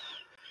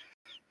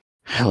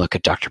 I look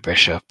at Dr.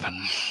 Bishop and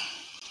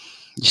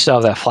you still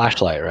have that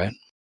flashlight, right?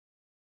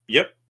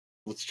 Yep.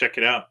 Let's check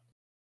it out.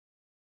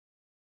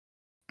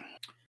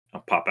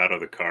 I'll pop out of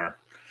the car.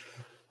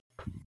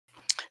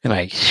 And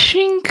I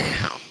shink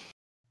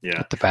Yeah.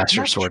 with the bastard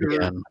Not sword sure.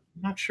 again.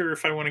 I'm not sure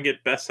if I want to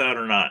get Bess out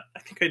or not. I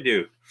think I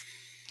do.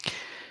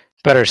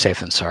 Better safe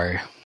than sorry.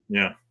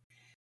 Yeah.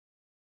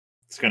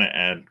 It's going to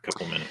add a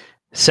couple minutes.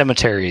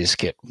 Cemeteries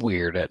get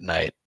weird at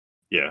night.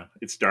 Yeah.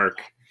 It's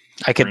dark.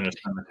 I We're in could a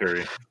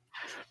cemetery.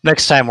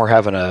 next time we're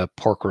having a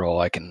pork roll,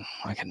 I can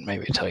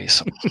maybe tell you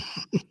some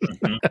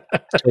Mhm.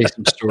 tell you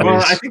some stories.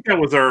 Well, I think that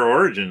was our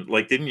origin.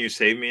 Like, didn't you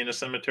save me in a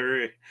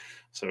cemetery?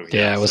 So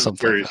yeah, it was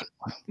something like cemetery's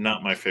that.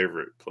 not my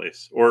favorite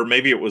place. Or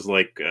maybe it was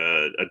like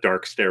a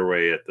dark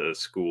stairway at the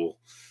school,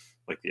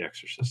 like The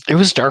Exorcist. It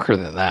was darker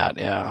than that.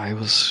 Yeah, it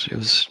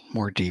was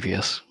more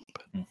devious.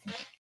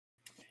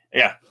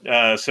 Yeah.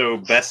 So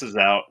Bess is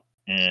out,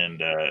 and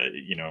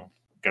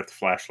got the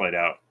flashlight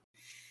out.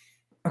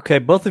 Okay,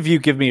 both of you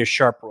give me a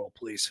sharp roll,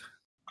 please.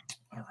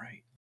 All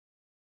right.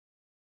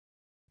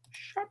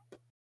 Sharp.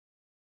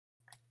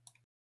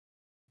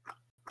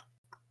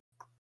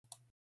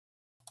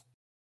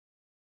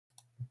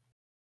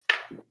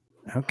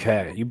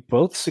 Okay, you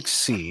both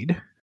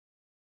succeed.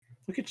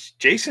 Look at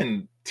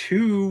Jason,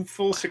 2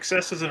 full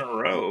successes in a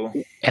row.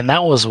 And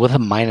that was with a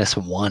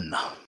 -1.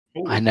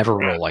 Holy I never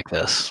crap. roll like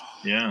this.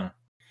 Yeah.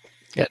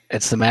 Yeah,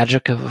 it's the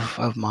magic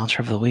of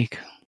Monster of the Week.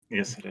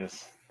 Yes, it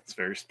is. It's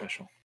very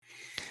special.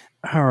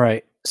 All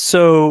right.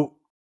 So,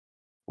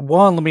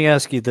 Juan, let me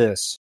ask you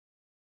this.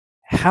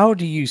 How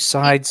do you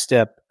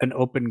sidestep an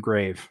open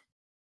grave?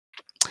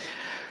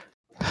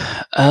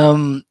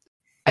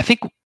 I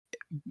think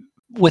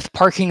with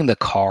parking the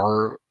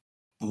car,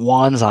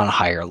 Juan's on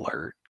high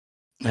alert.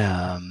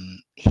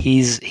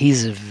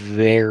 He's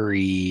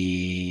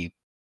very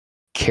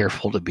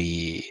careful to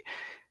be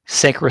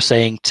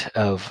sacrosanct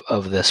of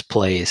this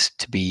place,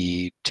 to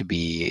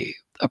be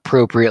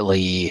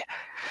appropriately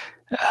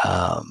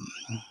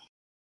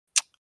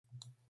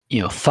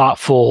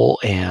thoughtful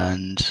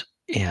and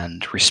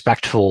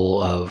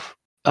respectful of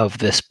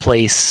this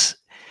place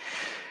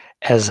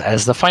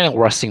as the final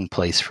resting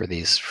place for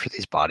these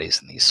bodies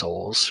and these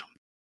souls.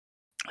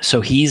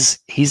 So he's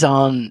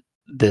on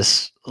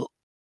this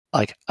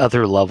like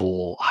other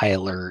level high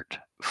alert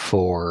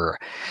for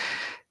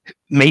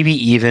maybe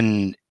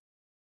even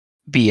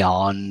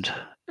beyond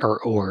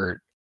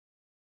or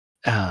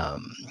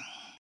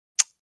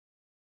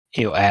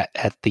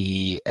at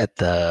the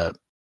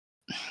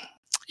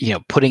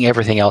putting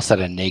everything else at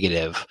a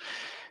negative.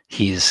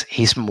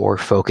 He's more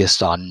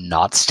focused on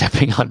not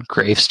stepping on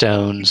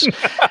gravestones.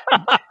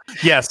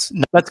 Yes,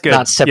 that's good.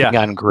 Not stepping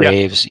Yeah. on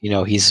graves.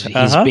 He's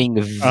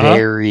being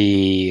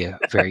very,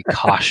 very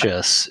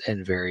cautious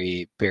and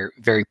very, very,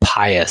 very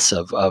pious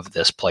of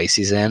this place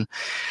he's in.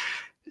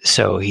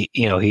 So he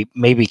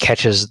maybe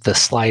catches the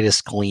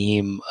slightest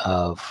gleam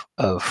of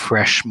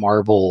fresh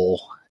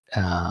marble,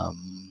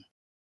 and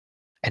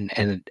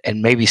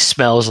maybe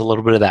smells a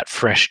little bit of that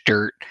fresh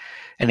dirt,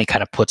 and he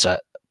kind of puts a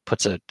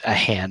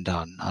hand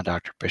on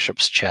Dr.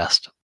 Bishop's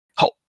chest.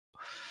 Oh.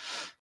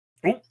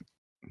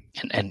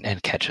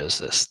 And catches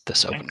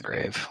this open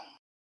grave.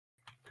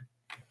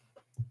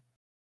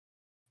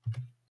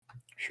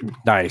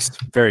 Nice.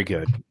 Very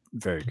good.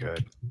 Very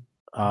good.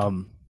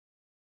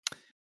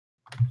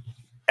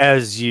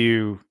 As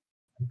you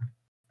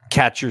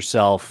catch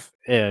yourself,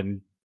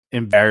 and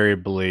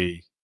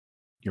invariably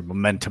your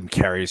momentum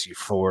carries you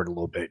forward a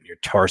little bit, and your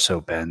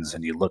torso bends,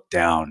 and you look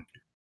down,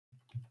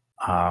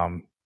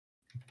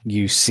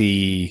 you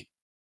see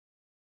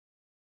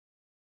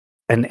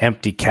an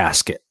empty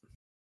casket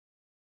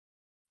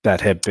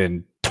that had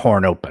been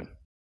torn open.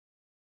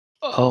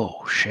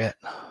 Oh shit!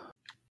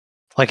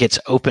 Like it's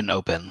open.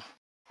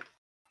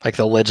 Like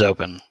the lid's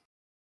open.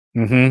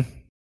 Mm-hmm.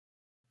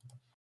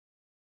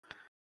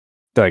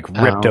 Like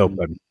ripped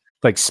open,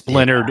 like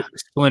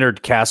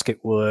splintered casket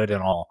wood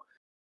and all.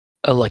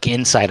 Like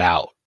inside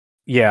out.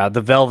 Yeah,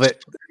 the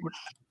velvet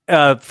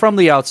from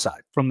the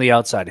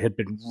outside had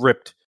been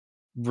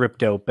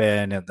ripped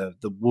open, and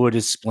the wood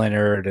is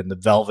splintered, and the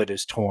velvet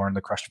is torn.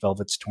 The crushed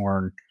velvet's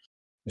torn.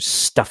 There's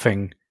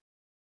stuffing,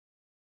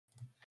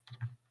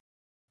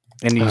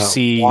 and you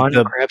see Juan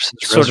the grabs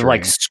his sort of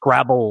like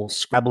rosary.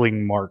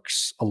 scrabbling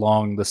marks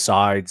along the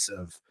sides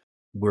of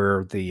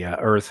where the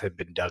earth had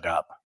been dug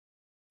up.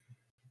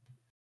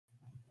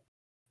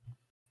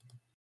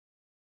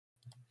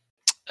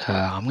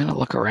 I'm gonna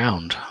look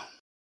around.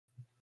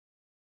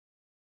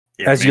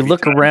 Yeah, As you maybe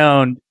look time.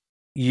 around, Turn on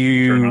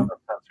you the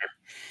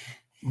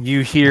sensor.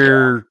 you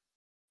hear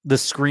the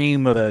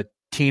scream of a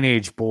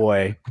teenage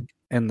boy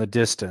in the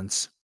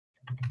distance.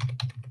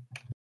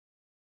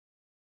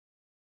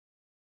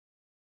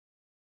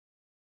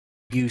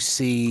 You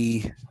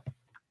see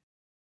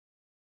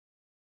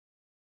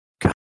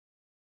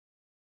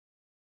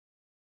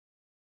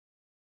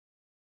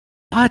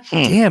God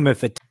damn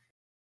if it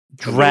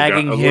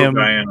dragging a him little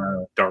guy in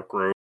a dark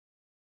robe.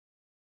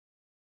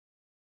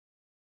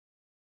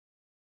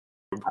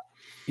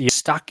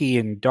 stocky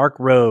and dark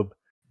robe,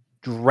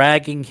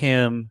 dragging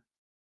him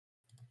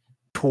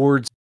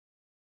towards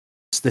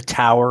the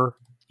tower.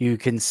 You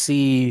can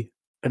see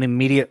an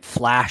immediate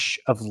flash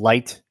of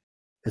light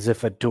as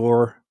if a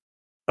door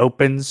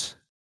opens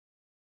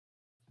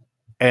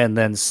and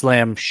then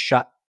slams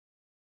shut.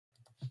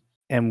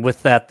 And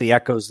with that, the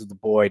echoes of the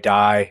boy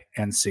die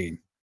and scene.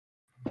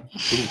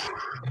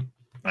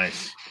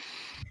 Nice.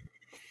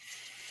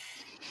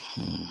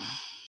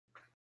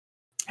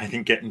 I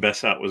think getting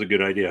Bess out was a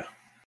good idea.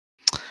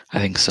 I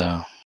think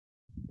so.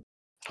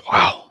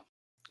 Wow.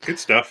 Good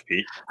stuff,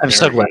 Pete. I'm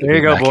so glad. to There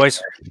you be go, back.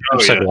 boys. I'm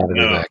so glad to be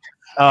no. back.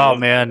 Oh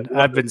man,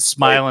 I've been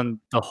smiling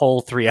the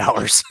whole 3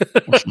 hours.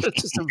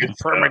 Just a Good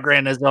stuff.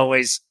 permagran as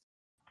always.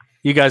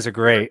 You guys are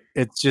great.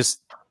 It's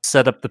just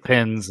set up the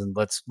pins and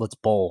let's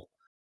bowl.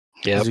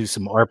 Yep. Let's do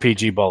some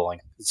RPG bowling.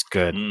 It's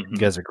good. Mhm. You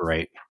guys are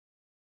great.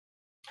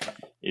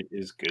 It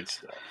is good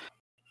stuff.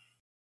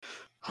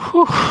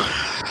 Whew.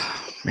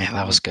 Man,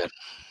 that was good.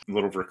 A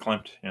little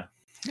verklempt, yeah.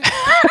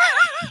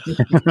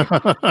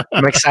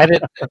 I'm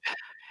excited.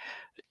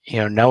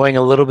 Knowing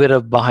a little bit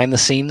of behind the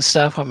scenes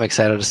stuff, I'm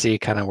excited to see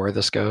kind of where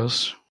this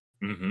goes.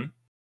 Mm-hmm.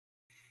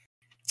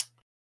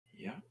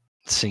 Yeah.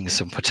 Seeing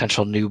some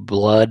potential new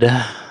blood.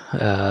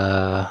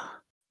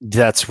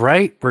 That's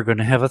right. We're going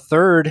to have a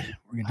third.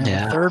 We're going to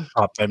have Yeah. a third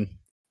pop in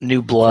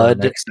New for the blood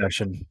next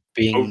session.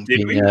 being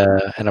did we?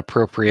 an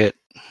appropriate.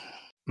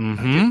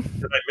 Mm-hmm.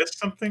 Did I miss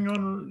something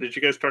on? Did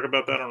you guys talk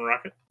about that on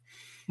Rocket?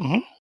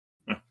 Mhm.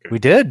 Okay. We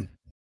did.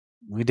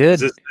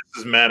 This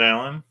is Matt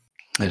Allen.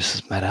 This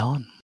is Matt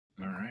Allen.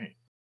 All right,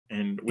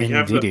 and we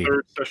have the Indeedy.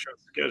 third session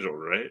scheduled,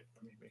 right?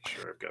 Let me make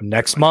sure I've got that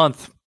Next in my-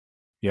 month.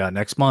 Yeah,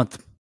 next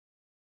month.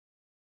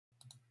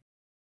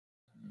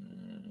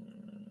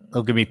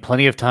 It'll give me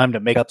plenty of time to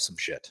make up some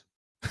shit.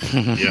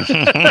 You're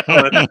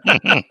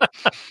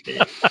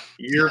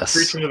Yes.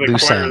 preaching to the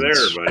Loose choir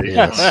ends. there, buddy.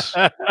 Yes.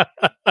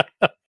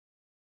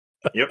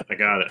 Yep, I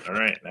got it. All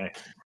right, nice.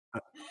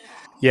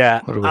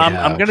 Yeah, What do we I'm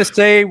have? going to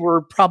say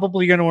we're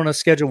probably going to want to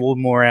schedule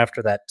one more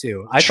after that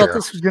too. I Sure. thought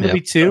this was going to Yep.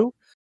 be 2.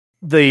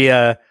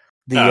 The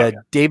yeah.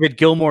 David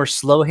Gilmour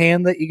slow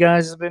hand that you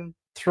guys have been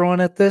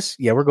throwing at this.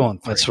 Yeah, we're going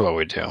 3. That's what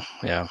we do.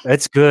 Yeah.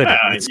 It's good. Yeah,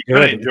 It's you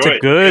gotta good. It's enjoy a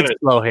it. good You gotta-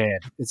 slow hand.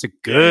 It's a Yeah,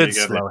 good you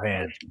gotta slow enjoy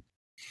hand. it.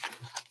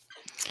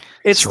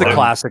 It's the right.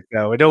 classic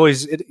though. It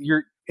always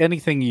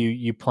anything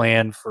you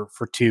plan for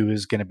 2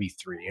 is going to be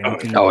 3. Oh,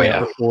 Anything yeah. you Oh, plan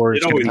yeah. for 4 is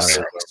It going to always be is.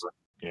 6.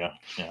 Yeah,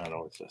 it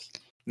always is.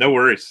 No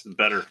worries. It's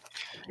better.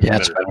 Yeah,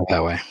 it's better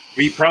that way.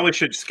 We probably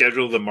should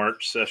schedule the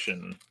March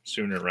session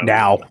sooner rather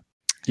Now. than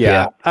Yeah.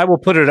 Yeah. I will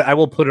put it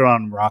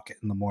on Rocket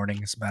in the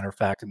morning, as a matter of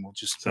fact, and we'll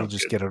just Sounds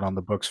good. get it on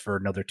the books for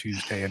another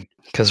Tuesday. And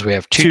Because we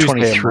have Tuesday in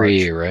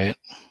 223, right?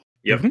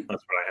 Yep, Mhm.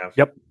 that's what I have.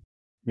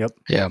 Yep.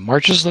 Yeah,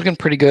 March is looking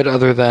pretty good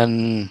other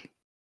than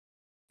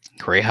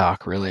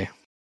Greyhawk, really.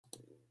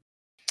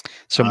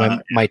 So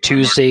my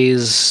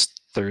Tuesdays,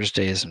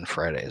 Thursdays, and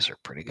Fridays are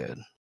pretty good.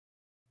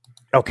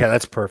 Okay,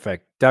 that's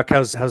perfect. Duck,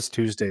 how's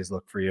Tuesdays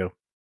look for you?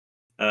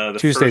 The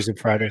Tuesdays first and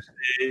Fridays.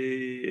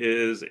 day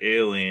is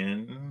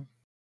Alien,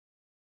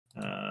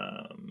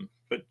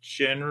 but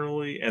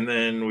generally, and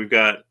then we've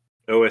got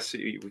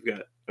OSC. We've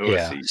got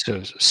Yeah, OSC.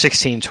 so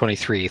 16,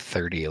 23,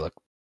 30 look.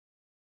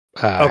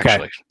 Okay.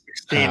 Actually,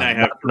 16 I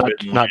have not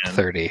Forbidden not Land.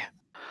 30.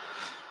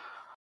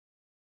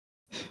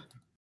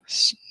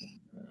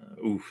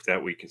 Oof,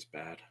 that week is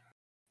bad.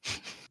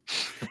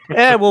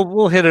 Yeah,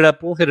 we'll hit it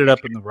up. We'll hit it up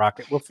in the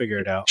rocket. We'll figure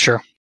it out.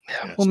 Sure.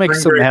 Yeah, We'll make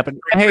spring something break- happen.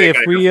 spring Hey, break,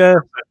 if I we have-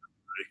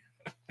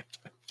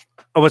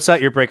 oh, what's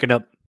that? You're breaking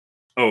up.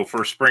 Oh,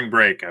 for spring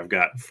break, I've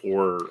got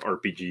 4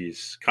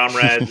 RPGs: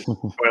 Comrade,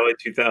 Twilight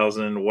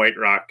 2000, White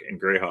Rock,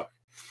 and Greyhawk.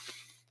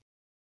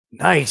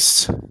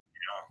 Nice.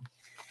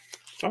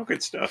 It's all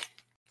good stuff.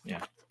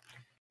 Yeah,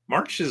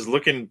 March is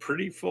looking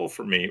pretty full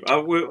for me.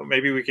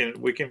 Maybe we can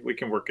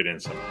work it in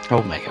some.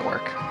 We'll make it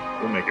work.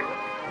 We'll make it work.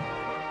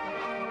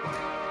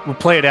 We'll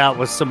play it out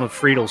with some of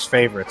Friedel's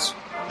favorites.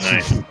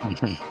 Nice.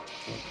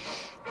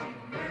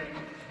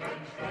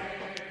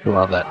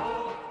 Love that.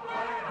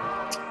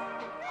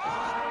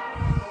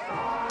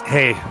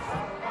 Hey,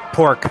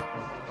 pork.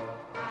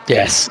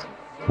 Yes.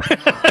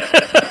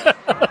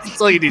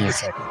 That's all you need to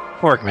say.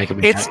 Pork. Making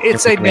me It's you're a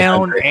making me noun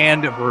hungry.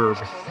 and a verb.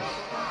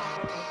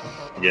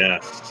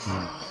 Yes.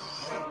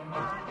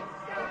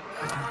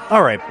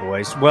 All right,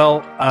 boys.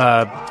 Well,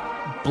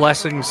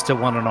 blessings to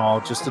one and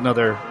all. Just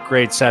another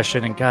great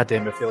session, and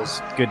goddamn, it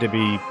feels good to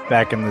be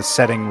back in this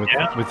setting with you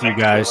Thanks for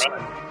guys.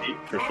 running,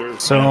 Pete, for sure.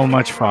 So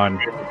much fun.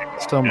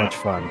 So Yeah. much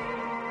fun.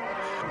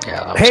 Yeah.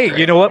 that was Hey, great.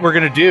 you know what we're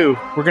gonna do?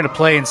 We're gonna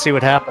play and see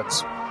what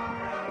happens.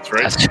 That's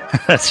right.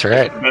 That's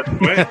right. Best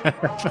way.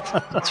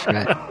 That's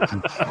right.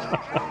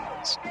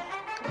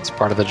 It's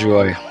part of the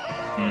joy.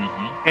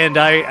 Mhm. And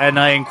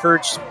I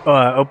encourage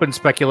open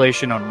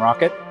speculation on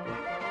Rocket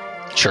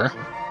Sure.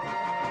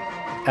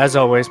 as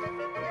always,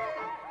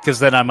 because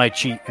then I might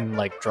cheat and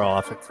like draw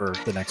off it for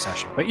the next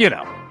session. But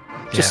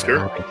just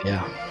Sure.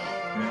 Yeah.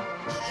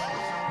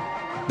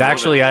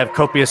 actually, I have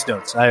copious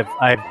notes. I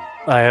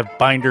have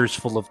binders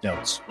full of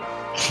notes.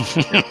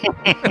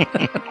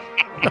 I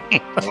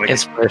like it.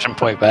 Inspiration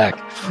point back.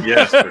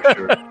 Yes, for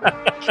sure.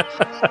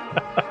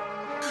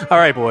 All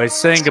right, boys.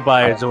 Saying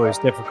goodbye is always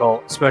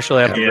difficult,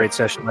 especially after Yeah. a great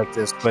session like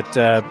this. But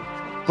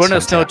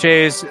buenos Sounds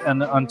noches,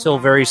 and until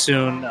very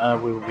soon,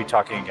 we will be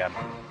talking again.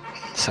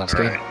 Sounds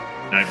All good.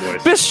 right. Night,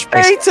 boys. Bis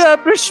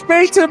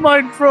später,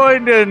 mein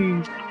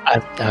Freunden.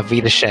 Auf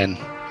Wiedersehen.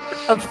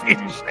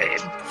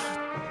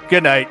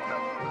 Good night.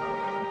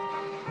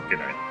 Good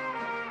night.